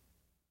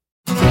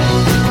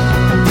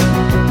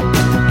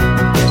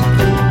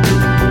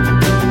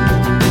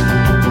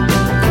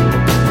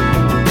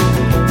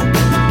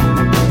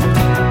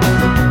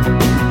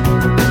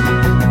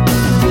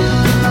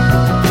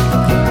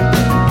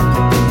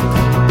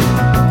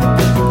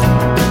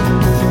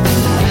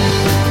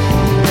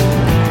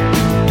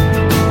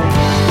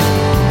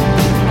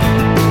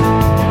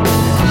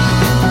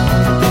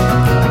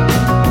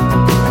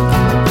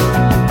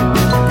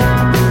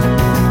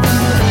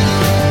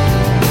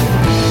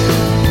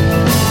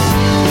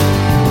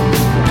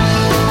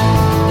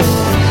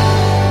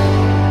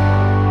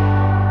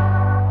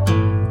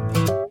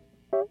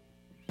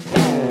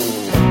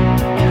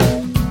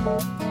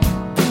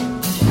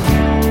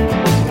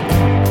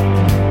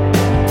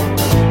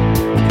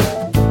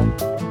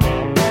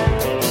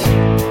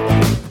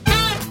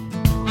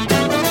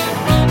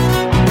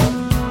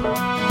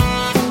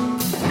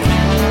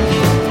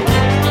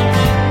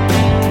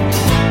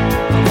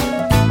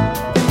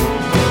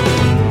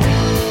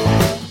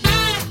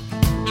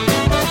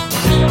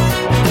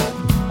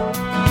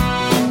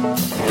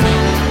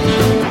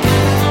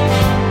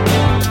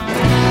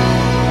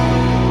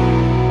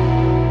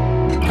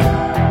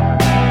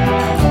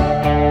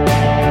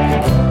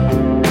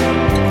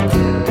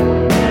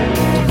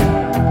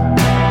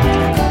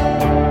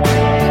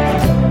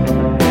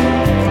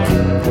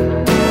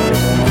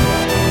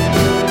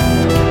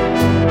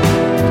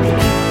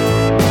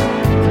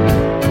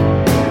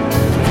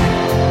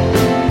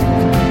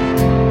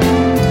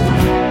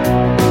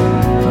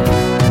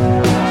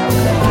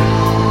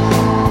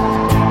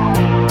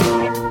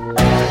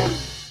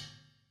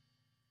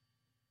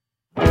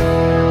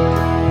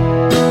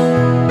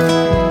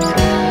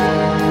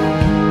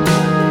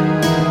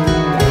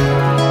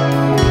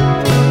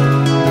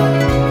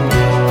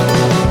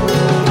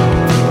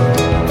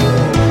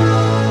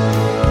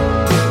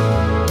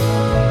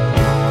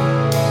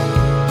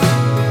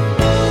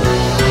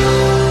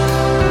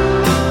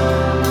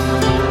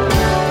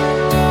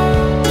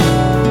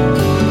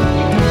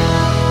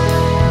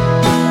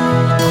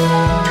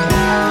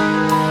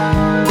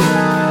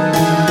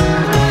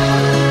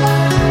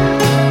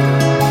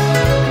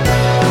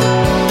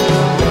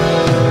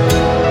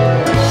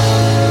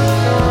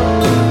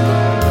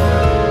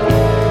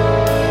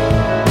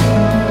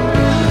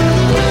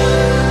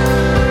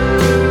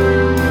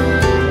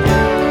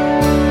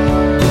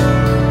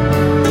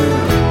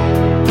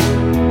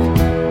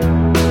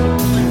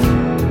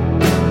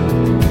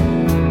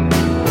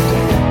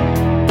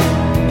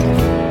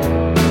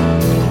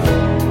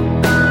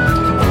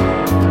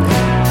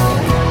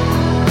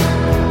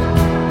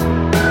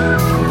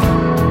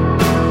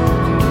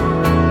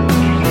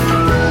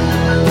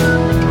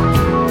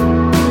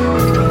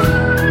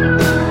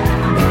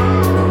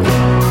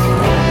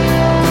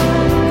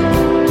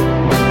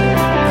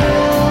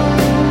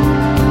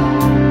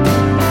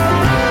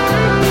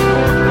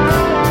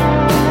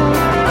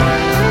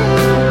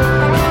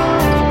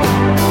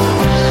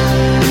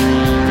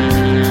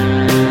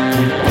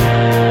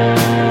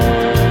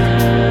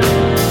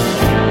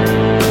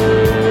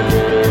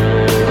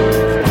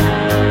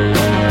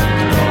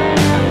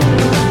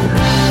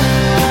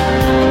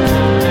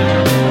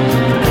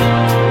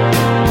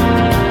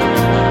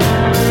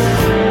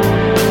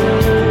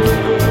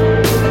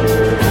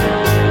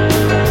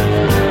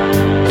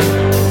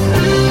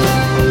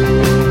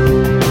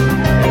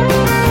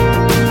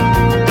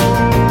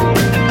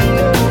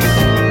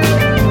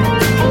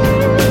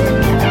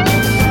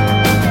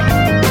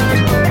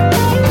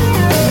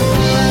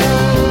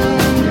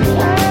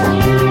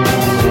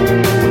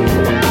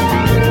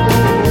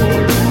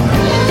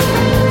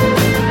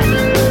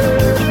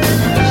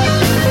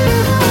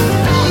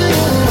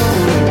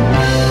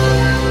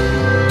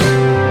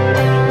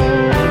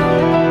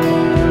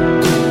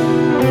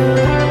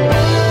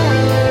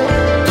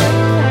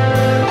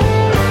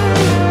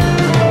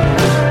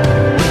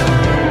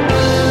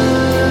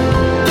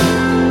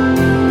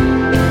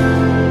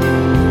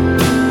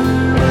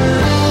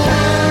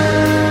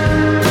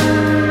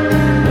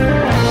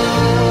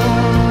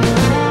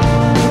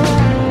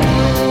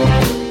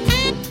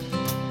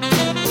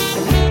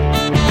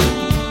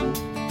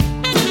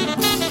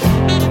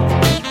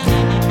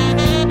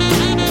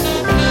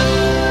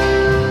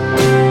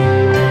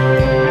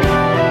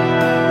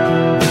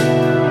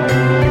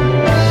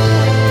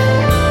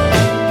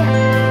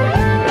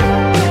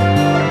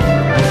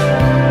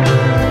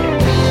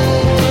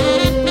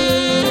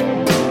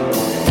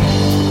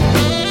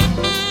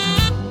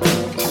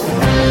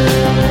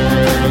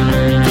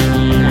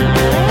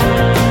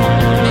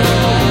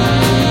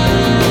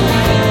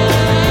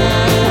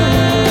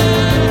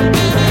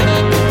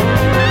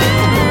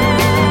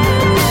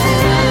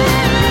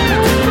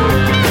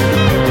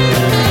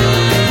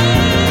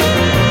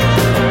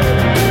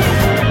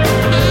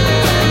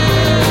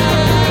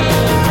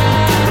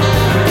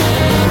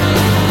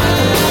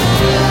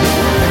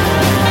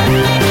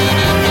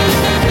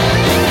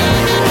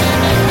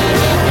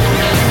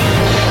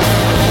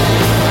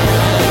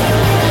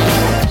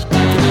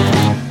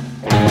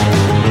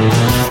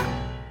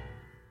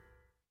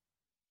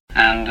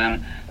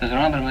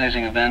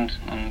 amazing event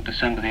on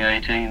December the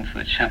 18th,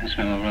 which happens to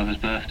be my brother's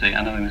birthday.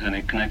 I don't think there's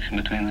any connection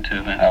between the two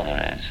events. Oh,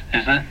 there is.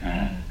 Is there?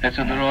 Mm-hmm. It's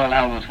at the Royal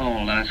Albert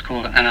Hall, and it's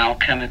called An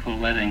Alchemical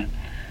Wedding.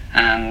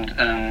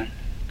 And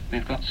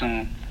we've got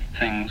some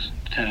things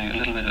to tell you a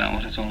little bit about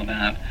what it's all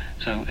about.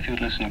 So if you'd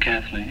listen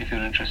carefully, if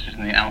you're interested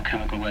in the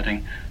Alchemical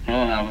Wedding,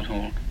 Royal Albert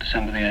Hall,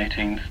 December the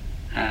 18th,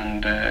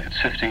 and it's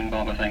 15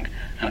 bob, I think,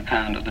 and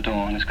 £1 at the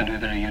door, and it's going to be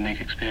a very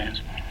unique experience.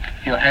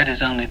 Your head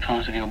is only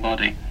part of your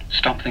body.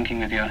 Stop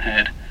thinking with your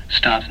head.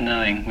 Start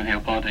knowing with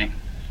your body.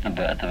 The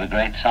birth of a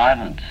great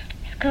silence.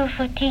 School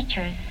for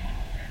teachers.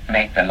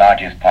 Make the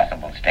largest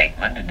possible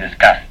statement and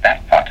discuss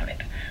that part of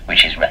it,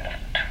 which is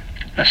relevant.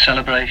 A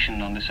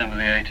celebration on December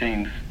the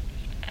 18th.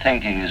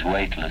 Thinking is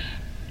weightless.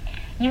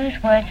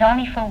 Use words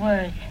only for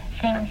words.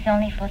 Things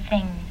only for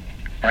things.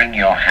 Bring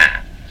your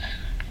hands.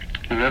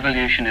 The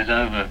revolution is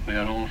over. We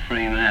are all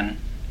free men.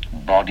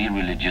 Body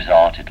religious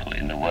article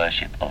in the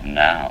worship of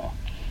now.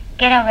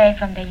 Get away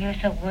from the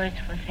use of words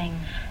for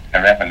things. The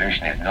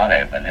revolution is not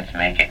over. Let's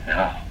make it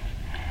now.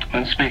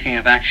 When speaking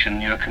of action,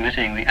 you are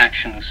committing the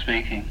action of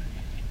speaking.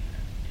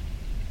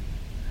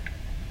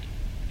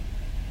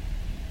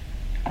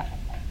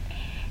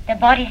 The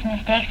body's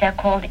mistakes are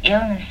called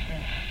illnesses.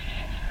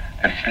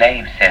 The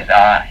slave says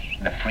I.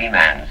 The free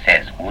man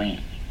says we.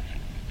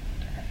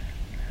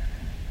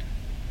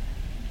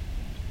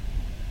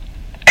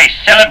 A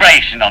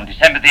celebration on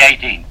December the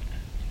 18th.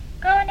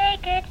 Go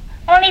naked.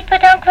 Only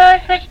put on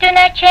clothes which do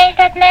not change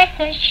that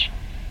message.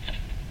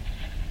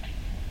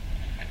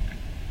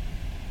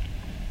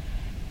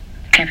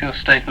 Keep your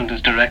statement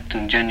as direct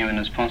and genuine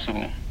as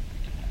possible.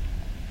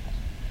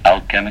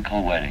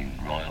 Alchemical Wedding,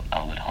 Royal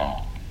Albert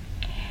Hall.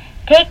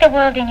 Take the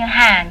world in your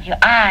hands, your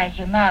eyes,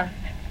 your mouth.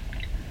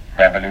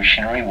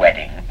 Revolutionary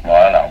Wedding,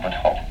 Royal Albert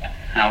Hall.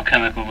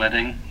 Alchemical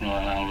Wedding,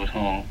 Royal Albert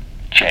Hall.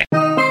 Check.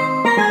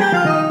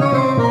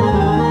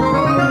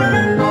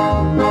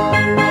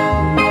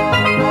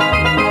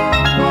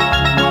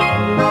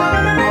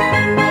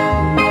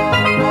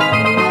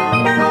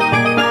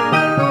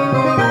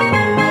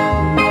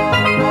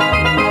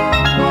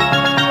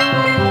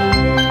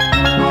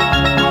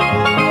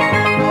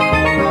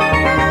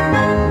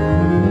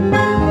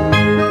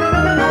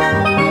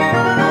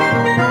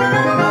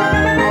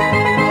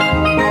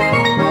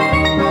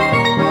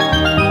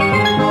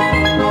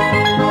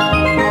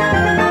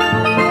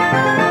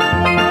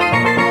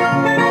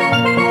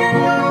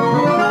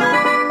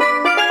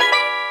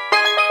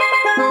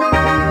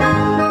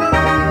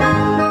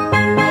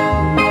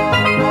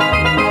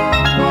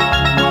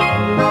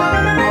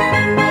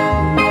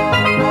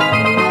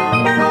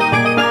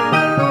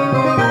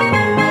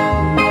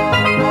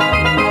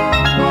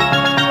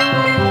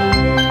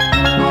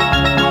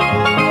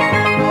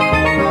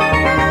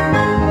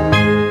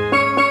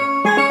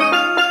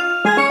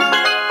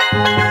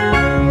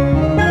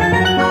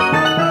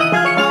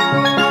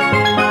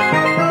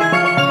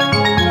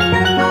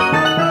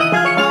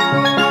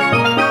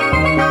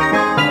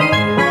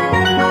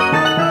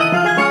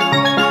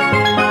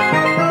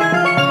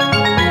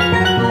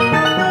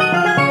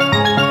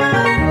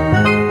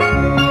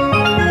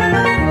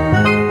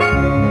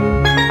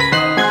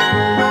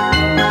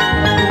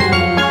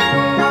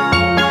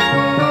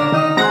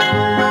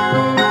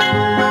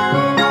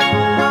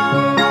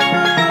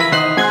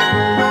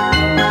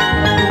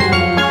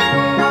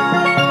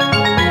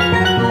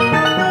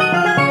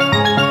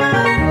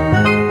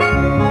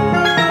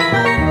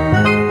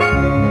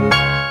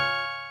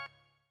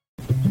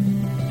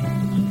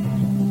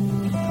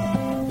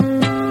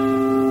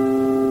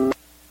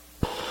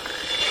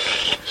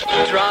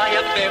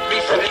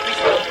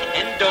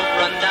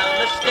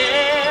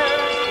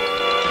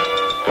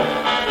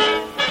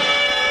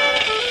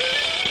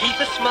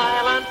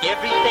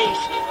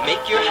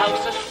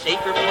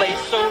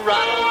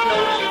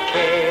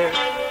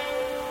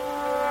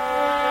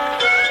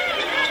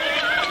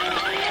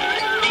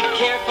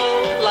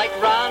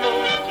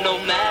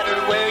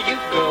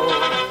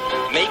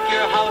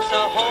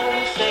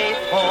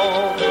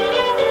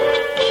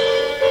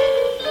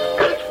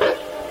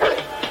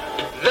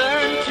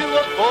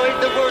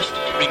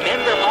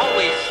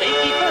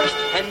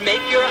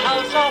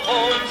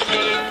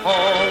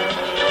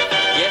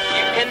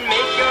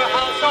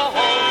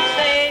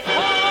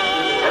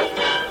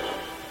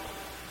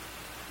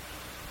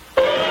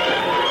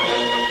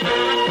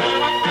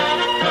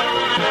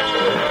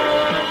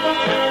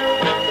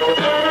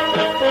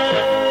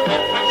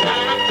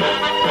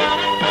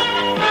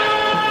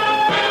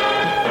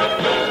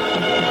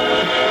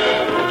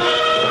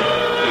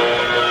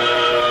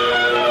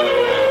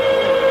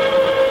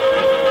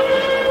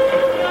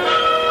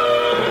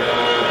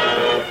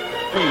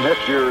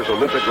 Next year's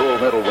Olympic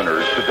gold medal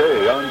winners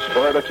today on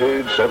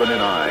Spartacade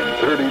 79.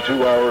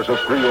 32 hours of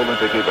free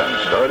Olympic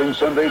events starting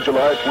Sunday,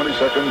 July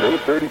 22nd,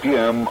 8:30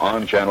 p.m.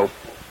 on Channel.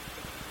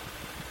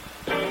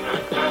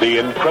 The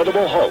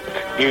Incredible Hulk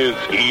is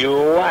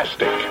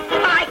elastic.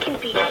 I can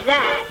beat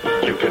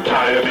that. You can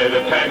tie him in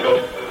a tangle.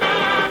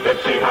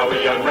 Let's see how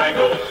he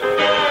unwrangles.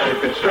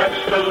 You can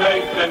stretch the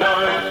legs and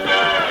arms.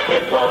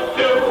 It won't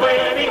do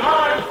any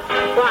harm.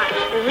 Watch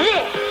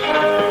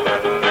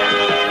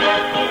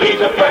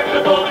a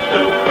flexible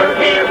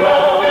superhero.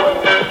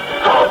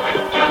 Hulk!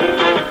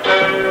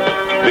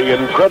 The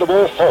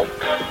Incredible Hulk,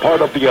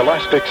 part of the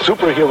Elastic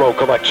Superhero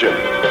Collection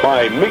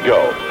by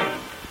Mego.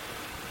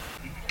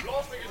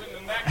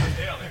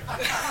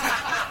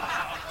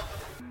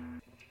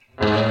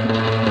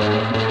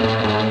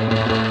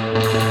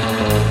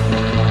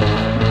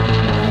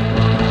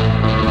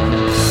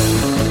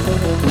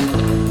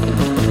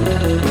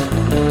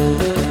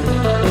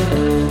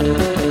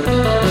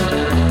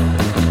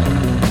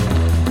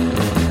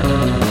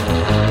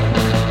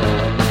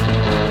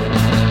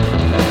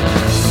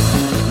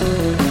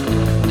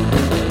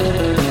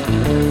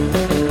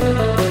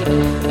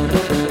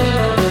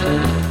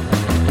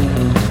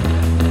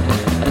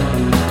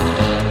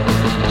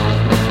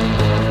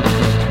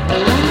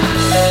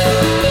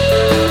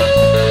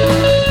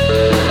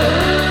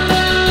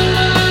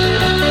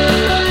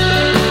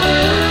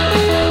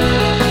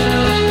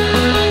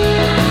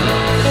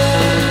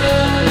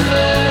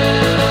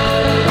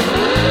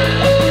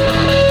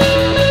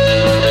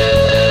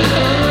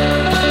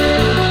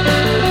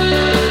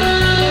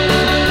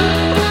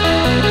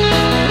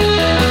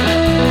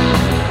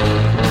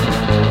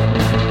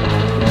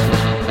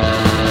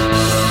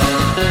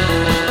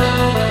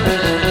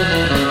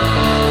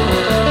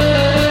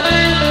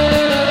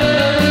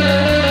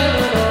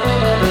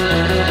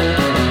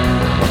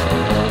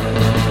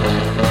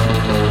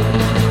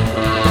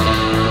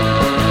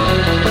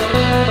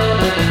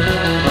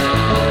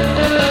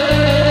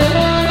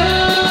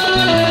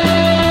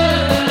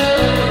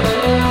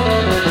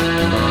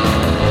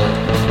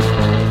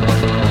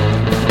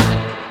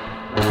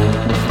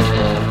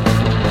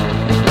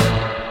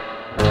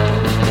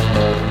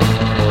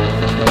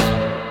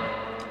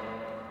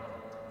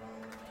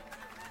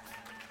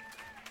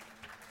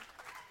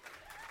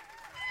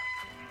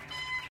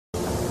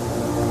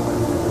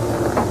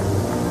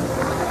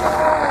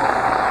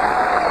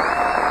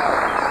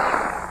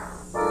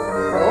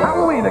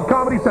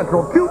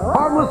 Central. Cute,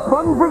 harmless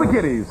fun for the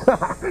kiddies.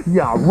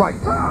 Yeah, right.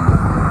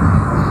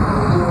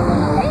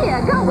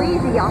 Here, go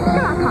easy,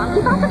 Oscar. I can't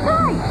keep up the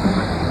tight.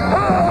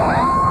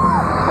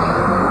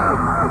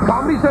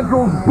 Comedy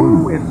Central's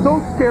Boo It's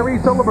So Scary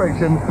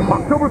celebration,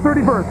 October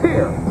 31st,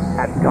 here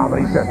at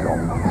Comedy Central.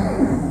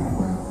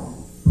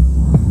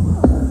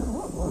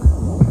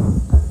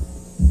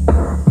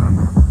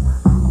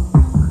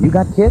 You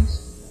got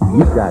kids?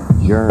 You've got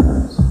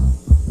germs.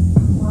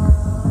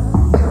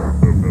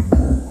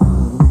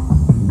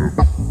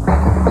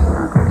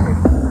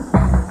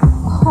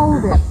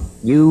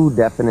 You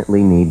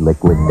definitely need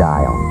Liquid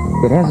Dial.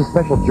 It has a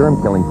special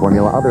germ-killing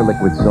formula other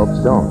liquid soaps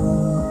don't.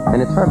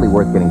 And it's hardly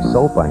worth getting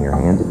soap on your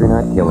hands if you're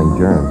not killing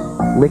germs.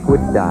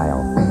 Liquid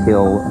Dial.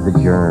 Kill the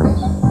germs.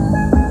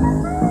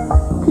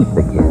 Keep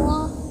the kids.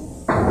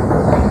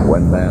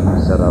 When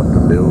man set out to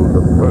build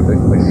the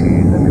perfect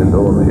machine in his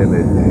own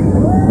image,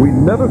 we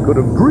never could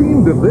have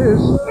dreamed of this.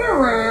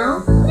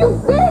 Hello. You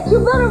did it! You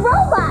built a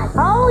robot!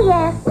 Oh,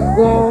 yes.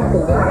 Yes.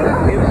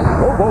 It's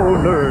Hobo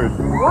Nerd.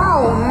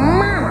 Whoa,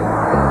 Mama!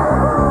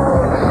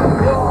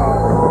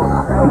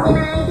 Can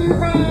I do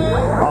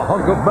that? A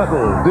hunk of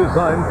metal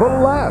designed for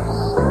laughs.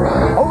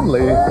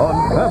 Only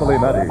on Family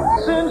Matters.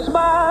 Since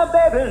my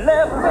baby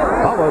left me.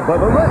 Followed by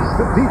the rest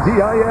of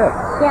TGIF.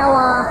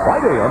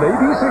 Friday on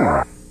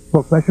ABC.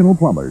 Professional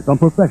plumbers on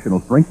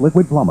Professional Strength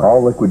Liquid Plumber.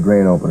 All liquid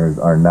drain openers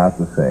are not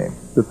the same.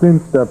 The thin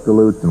stuff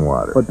dilutes in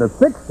water. But the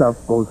thick stuff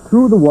goes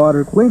through the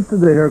water, clings to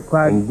the hair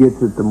crack, and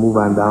gets it to move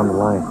on down the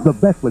line. The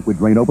best liquid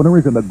drain opener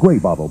is in the gray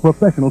bottle.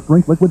 Professional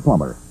Strength Liquid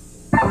Plumber.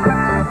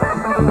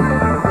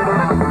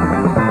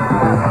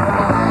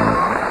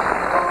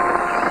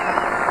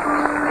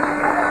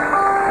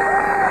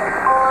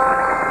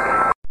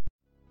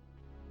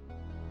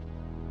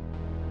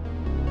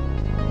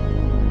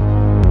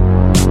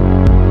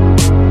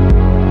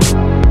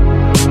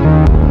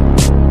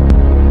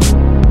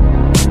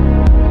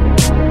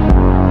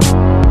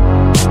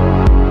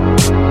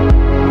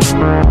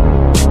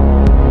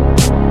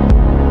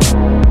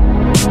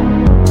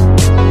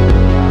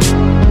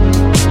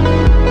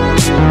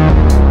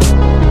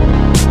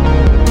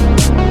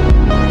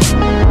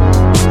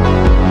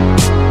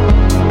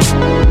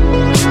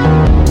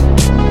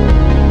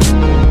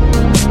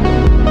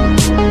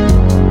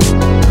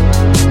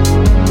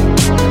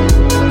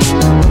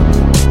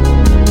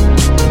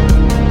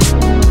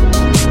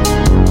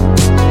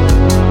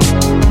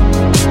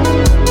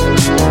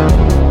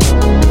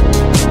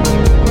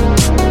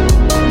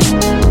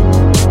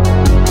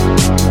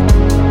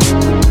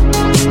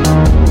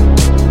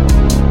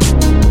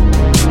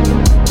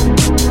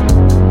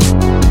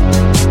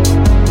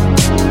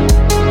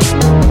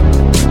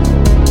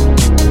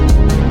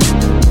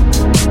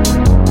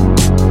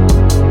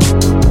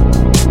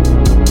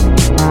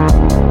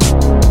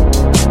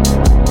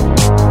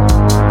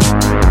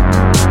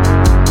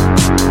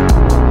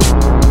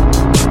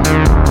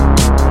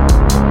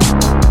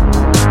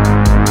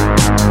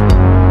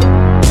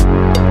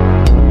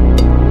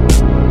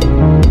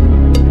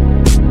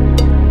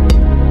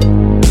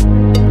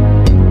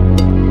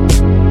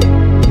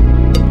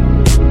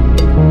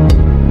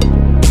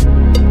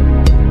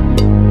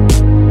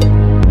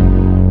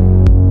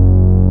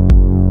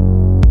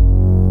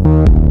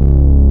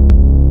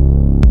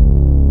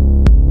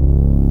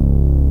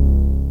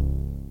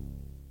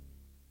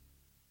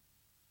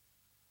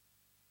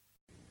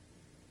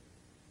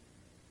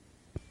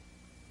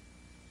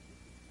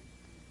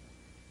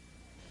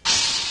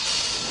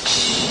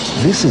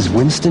 This is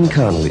Winston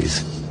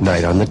Connolly's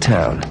night on the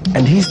town,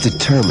 and he's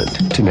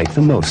determined to make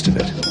the most of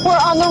it. We're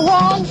on the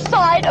wrong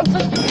side of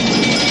the...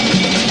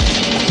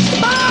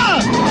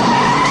 Ah!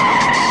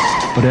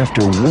 But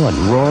after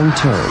one wrong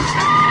turn,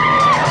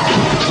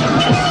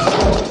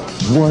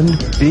 one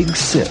big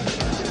sip,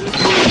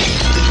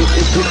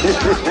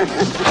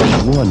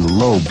 one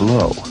low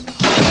blow,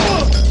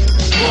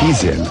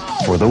 he's in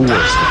for the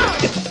worst of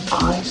it. If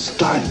I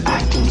start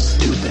acting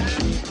stupid,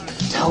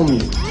 tell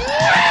me.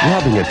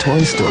 Robbing a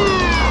toy store,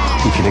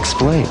 he can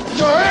explain.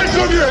 Your hands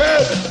on your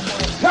head!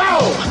 Now!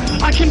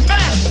 I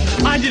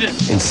confess! I did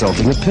it!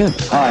 Insulting a pimp.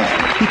 Hi.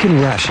 He can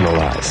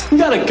rationalize. We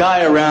got a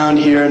guy around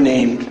here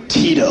named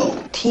Tito.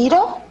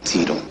 Tito?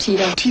 Tito.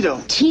 Tito. Tito.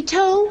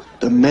 Tito?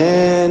 The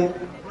man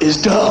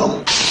is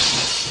dumb.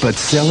 But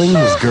selling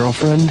his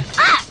girlfriend,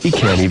 he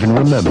can't even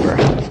remember.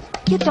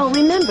 You don't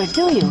remember,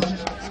 do you?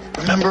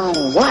 Remember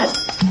what?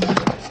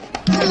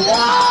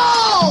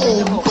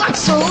 Whoa!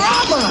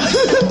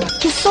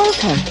 Boxarama! You sold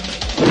her.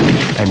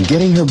 And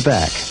getting her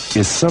back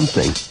is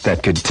something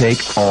that could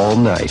take all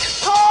night.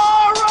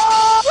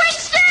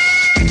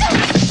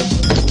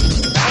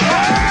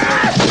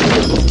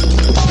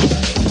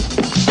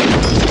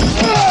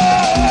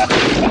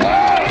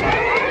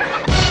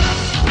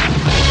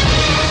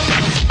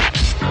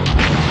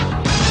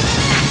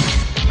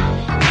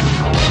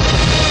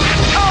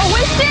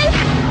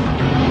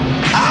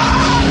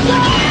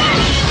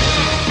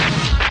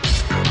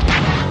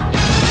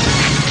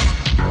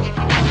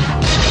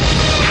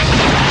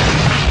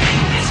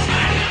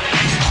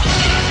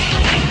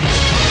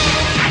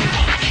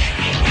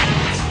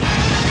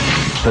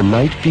 The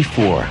night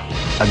before,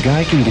 a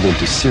guy can get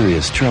into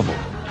serious trouble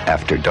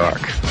after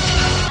dark.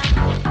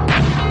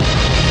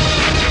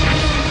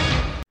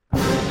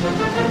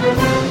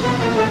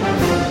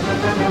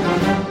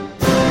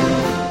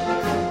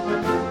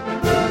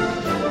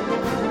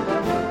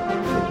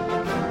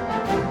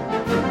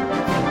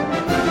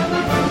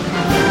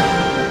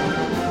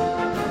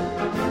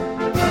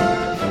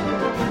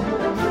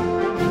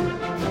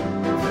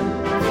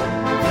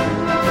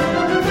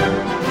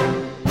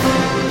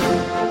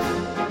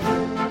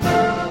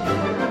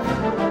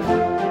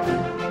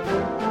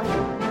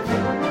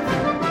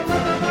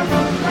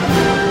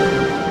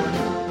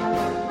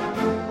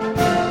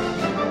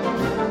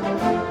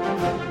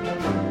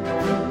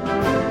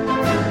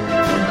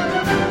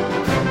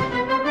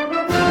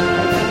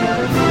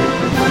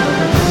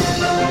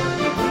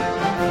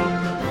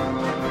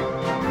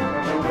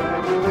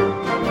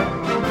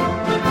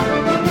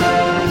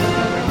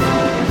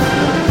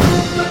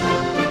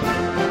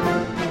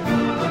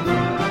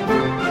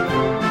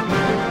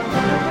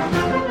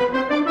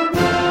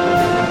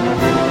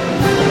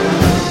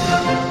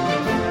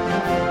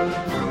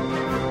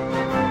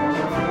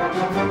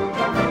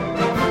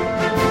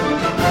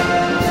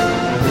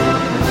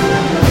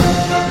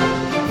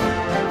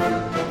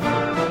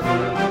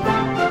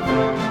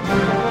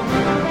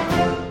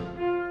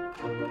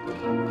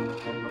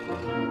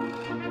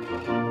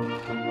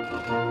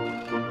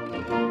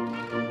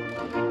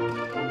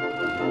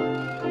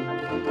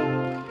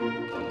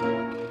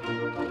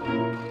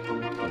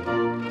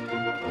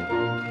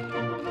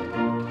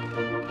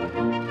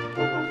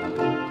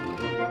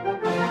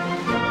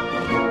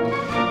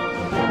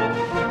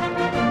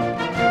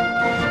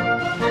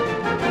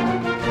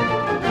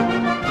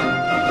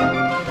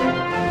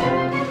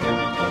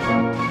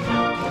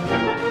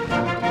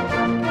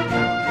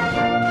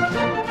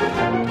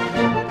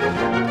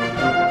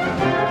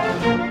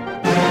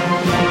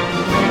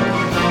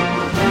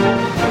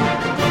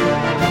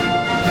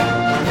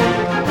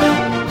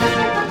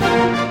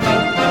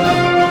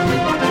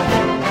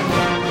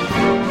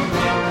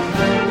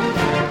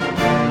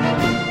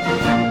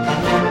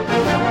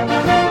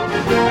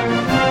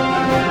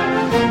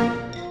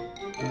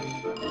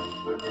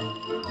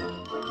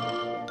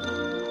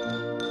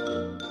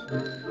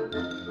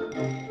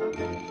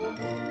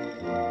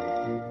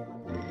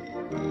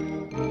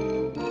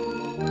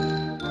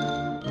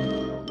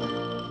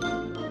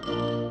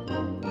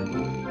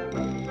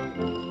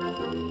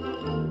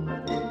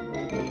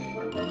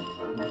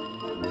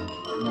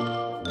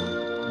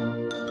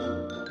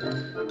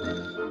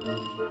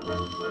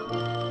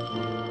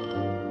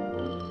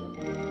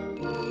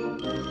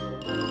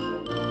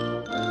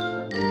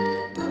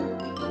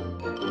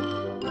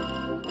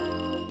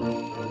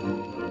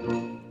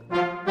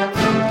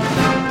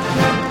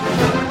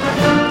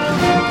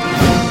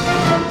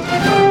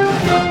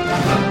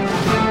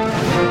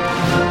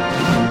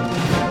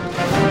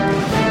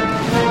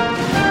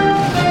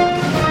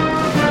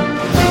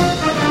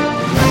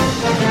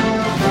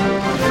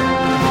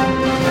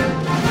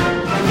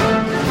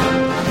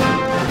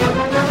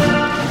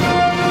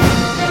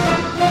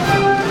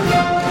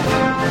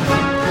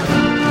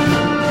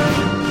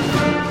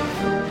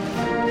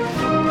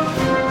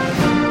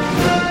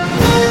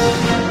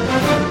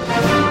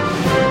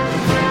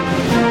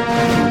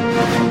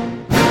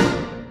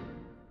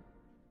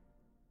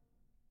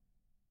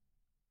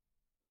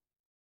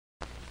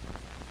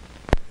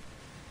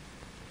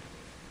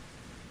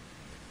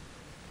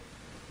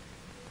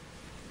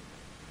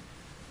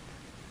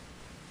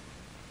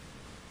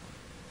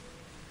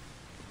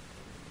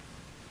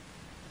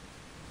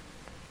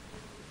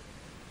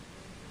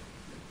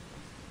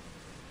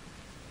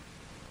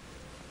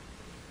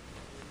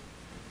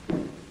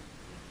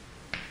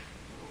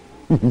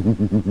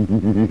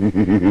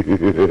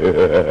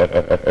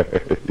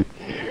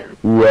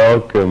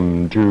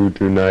 Welcome to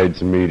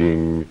tonight's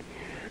meeting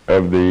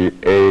of the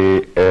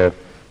AF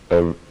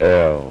of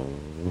L.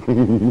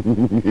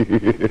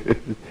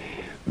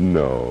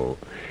 No,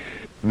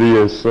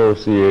 the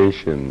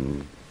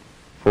Association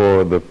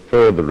for the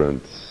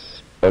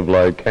Furtherance of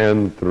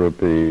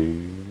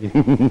Lycanthropy.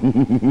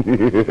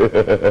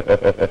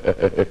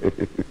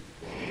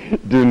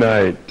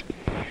 Tonight,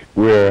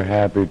 we're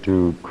happy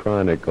to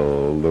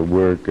chronicle the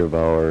work of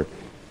our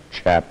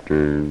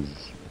chapters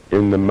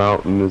in the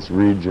mountainous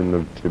region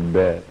of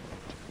Tibet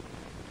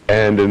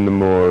and in the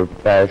more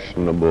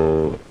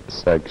fashionable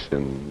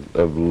section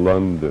of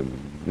London.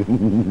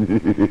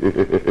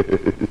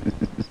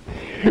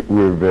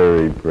 We're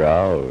very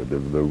proud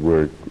of the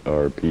work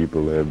our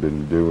people have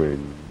been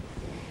doing,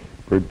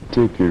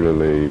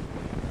 particularly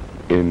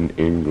in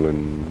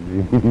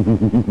England.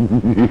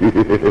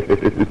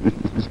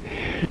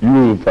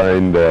 You'll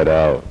find that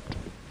out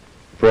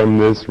from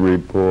this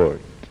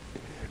report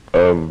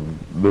of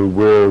the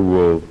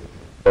Werewolf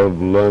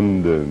of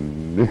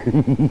London.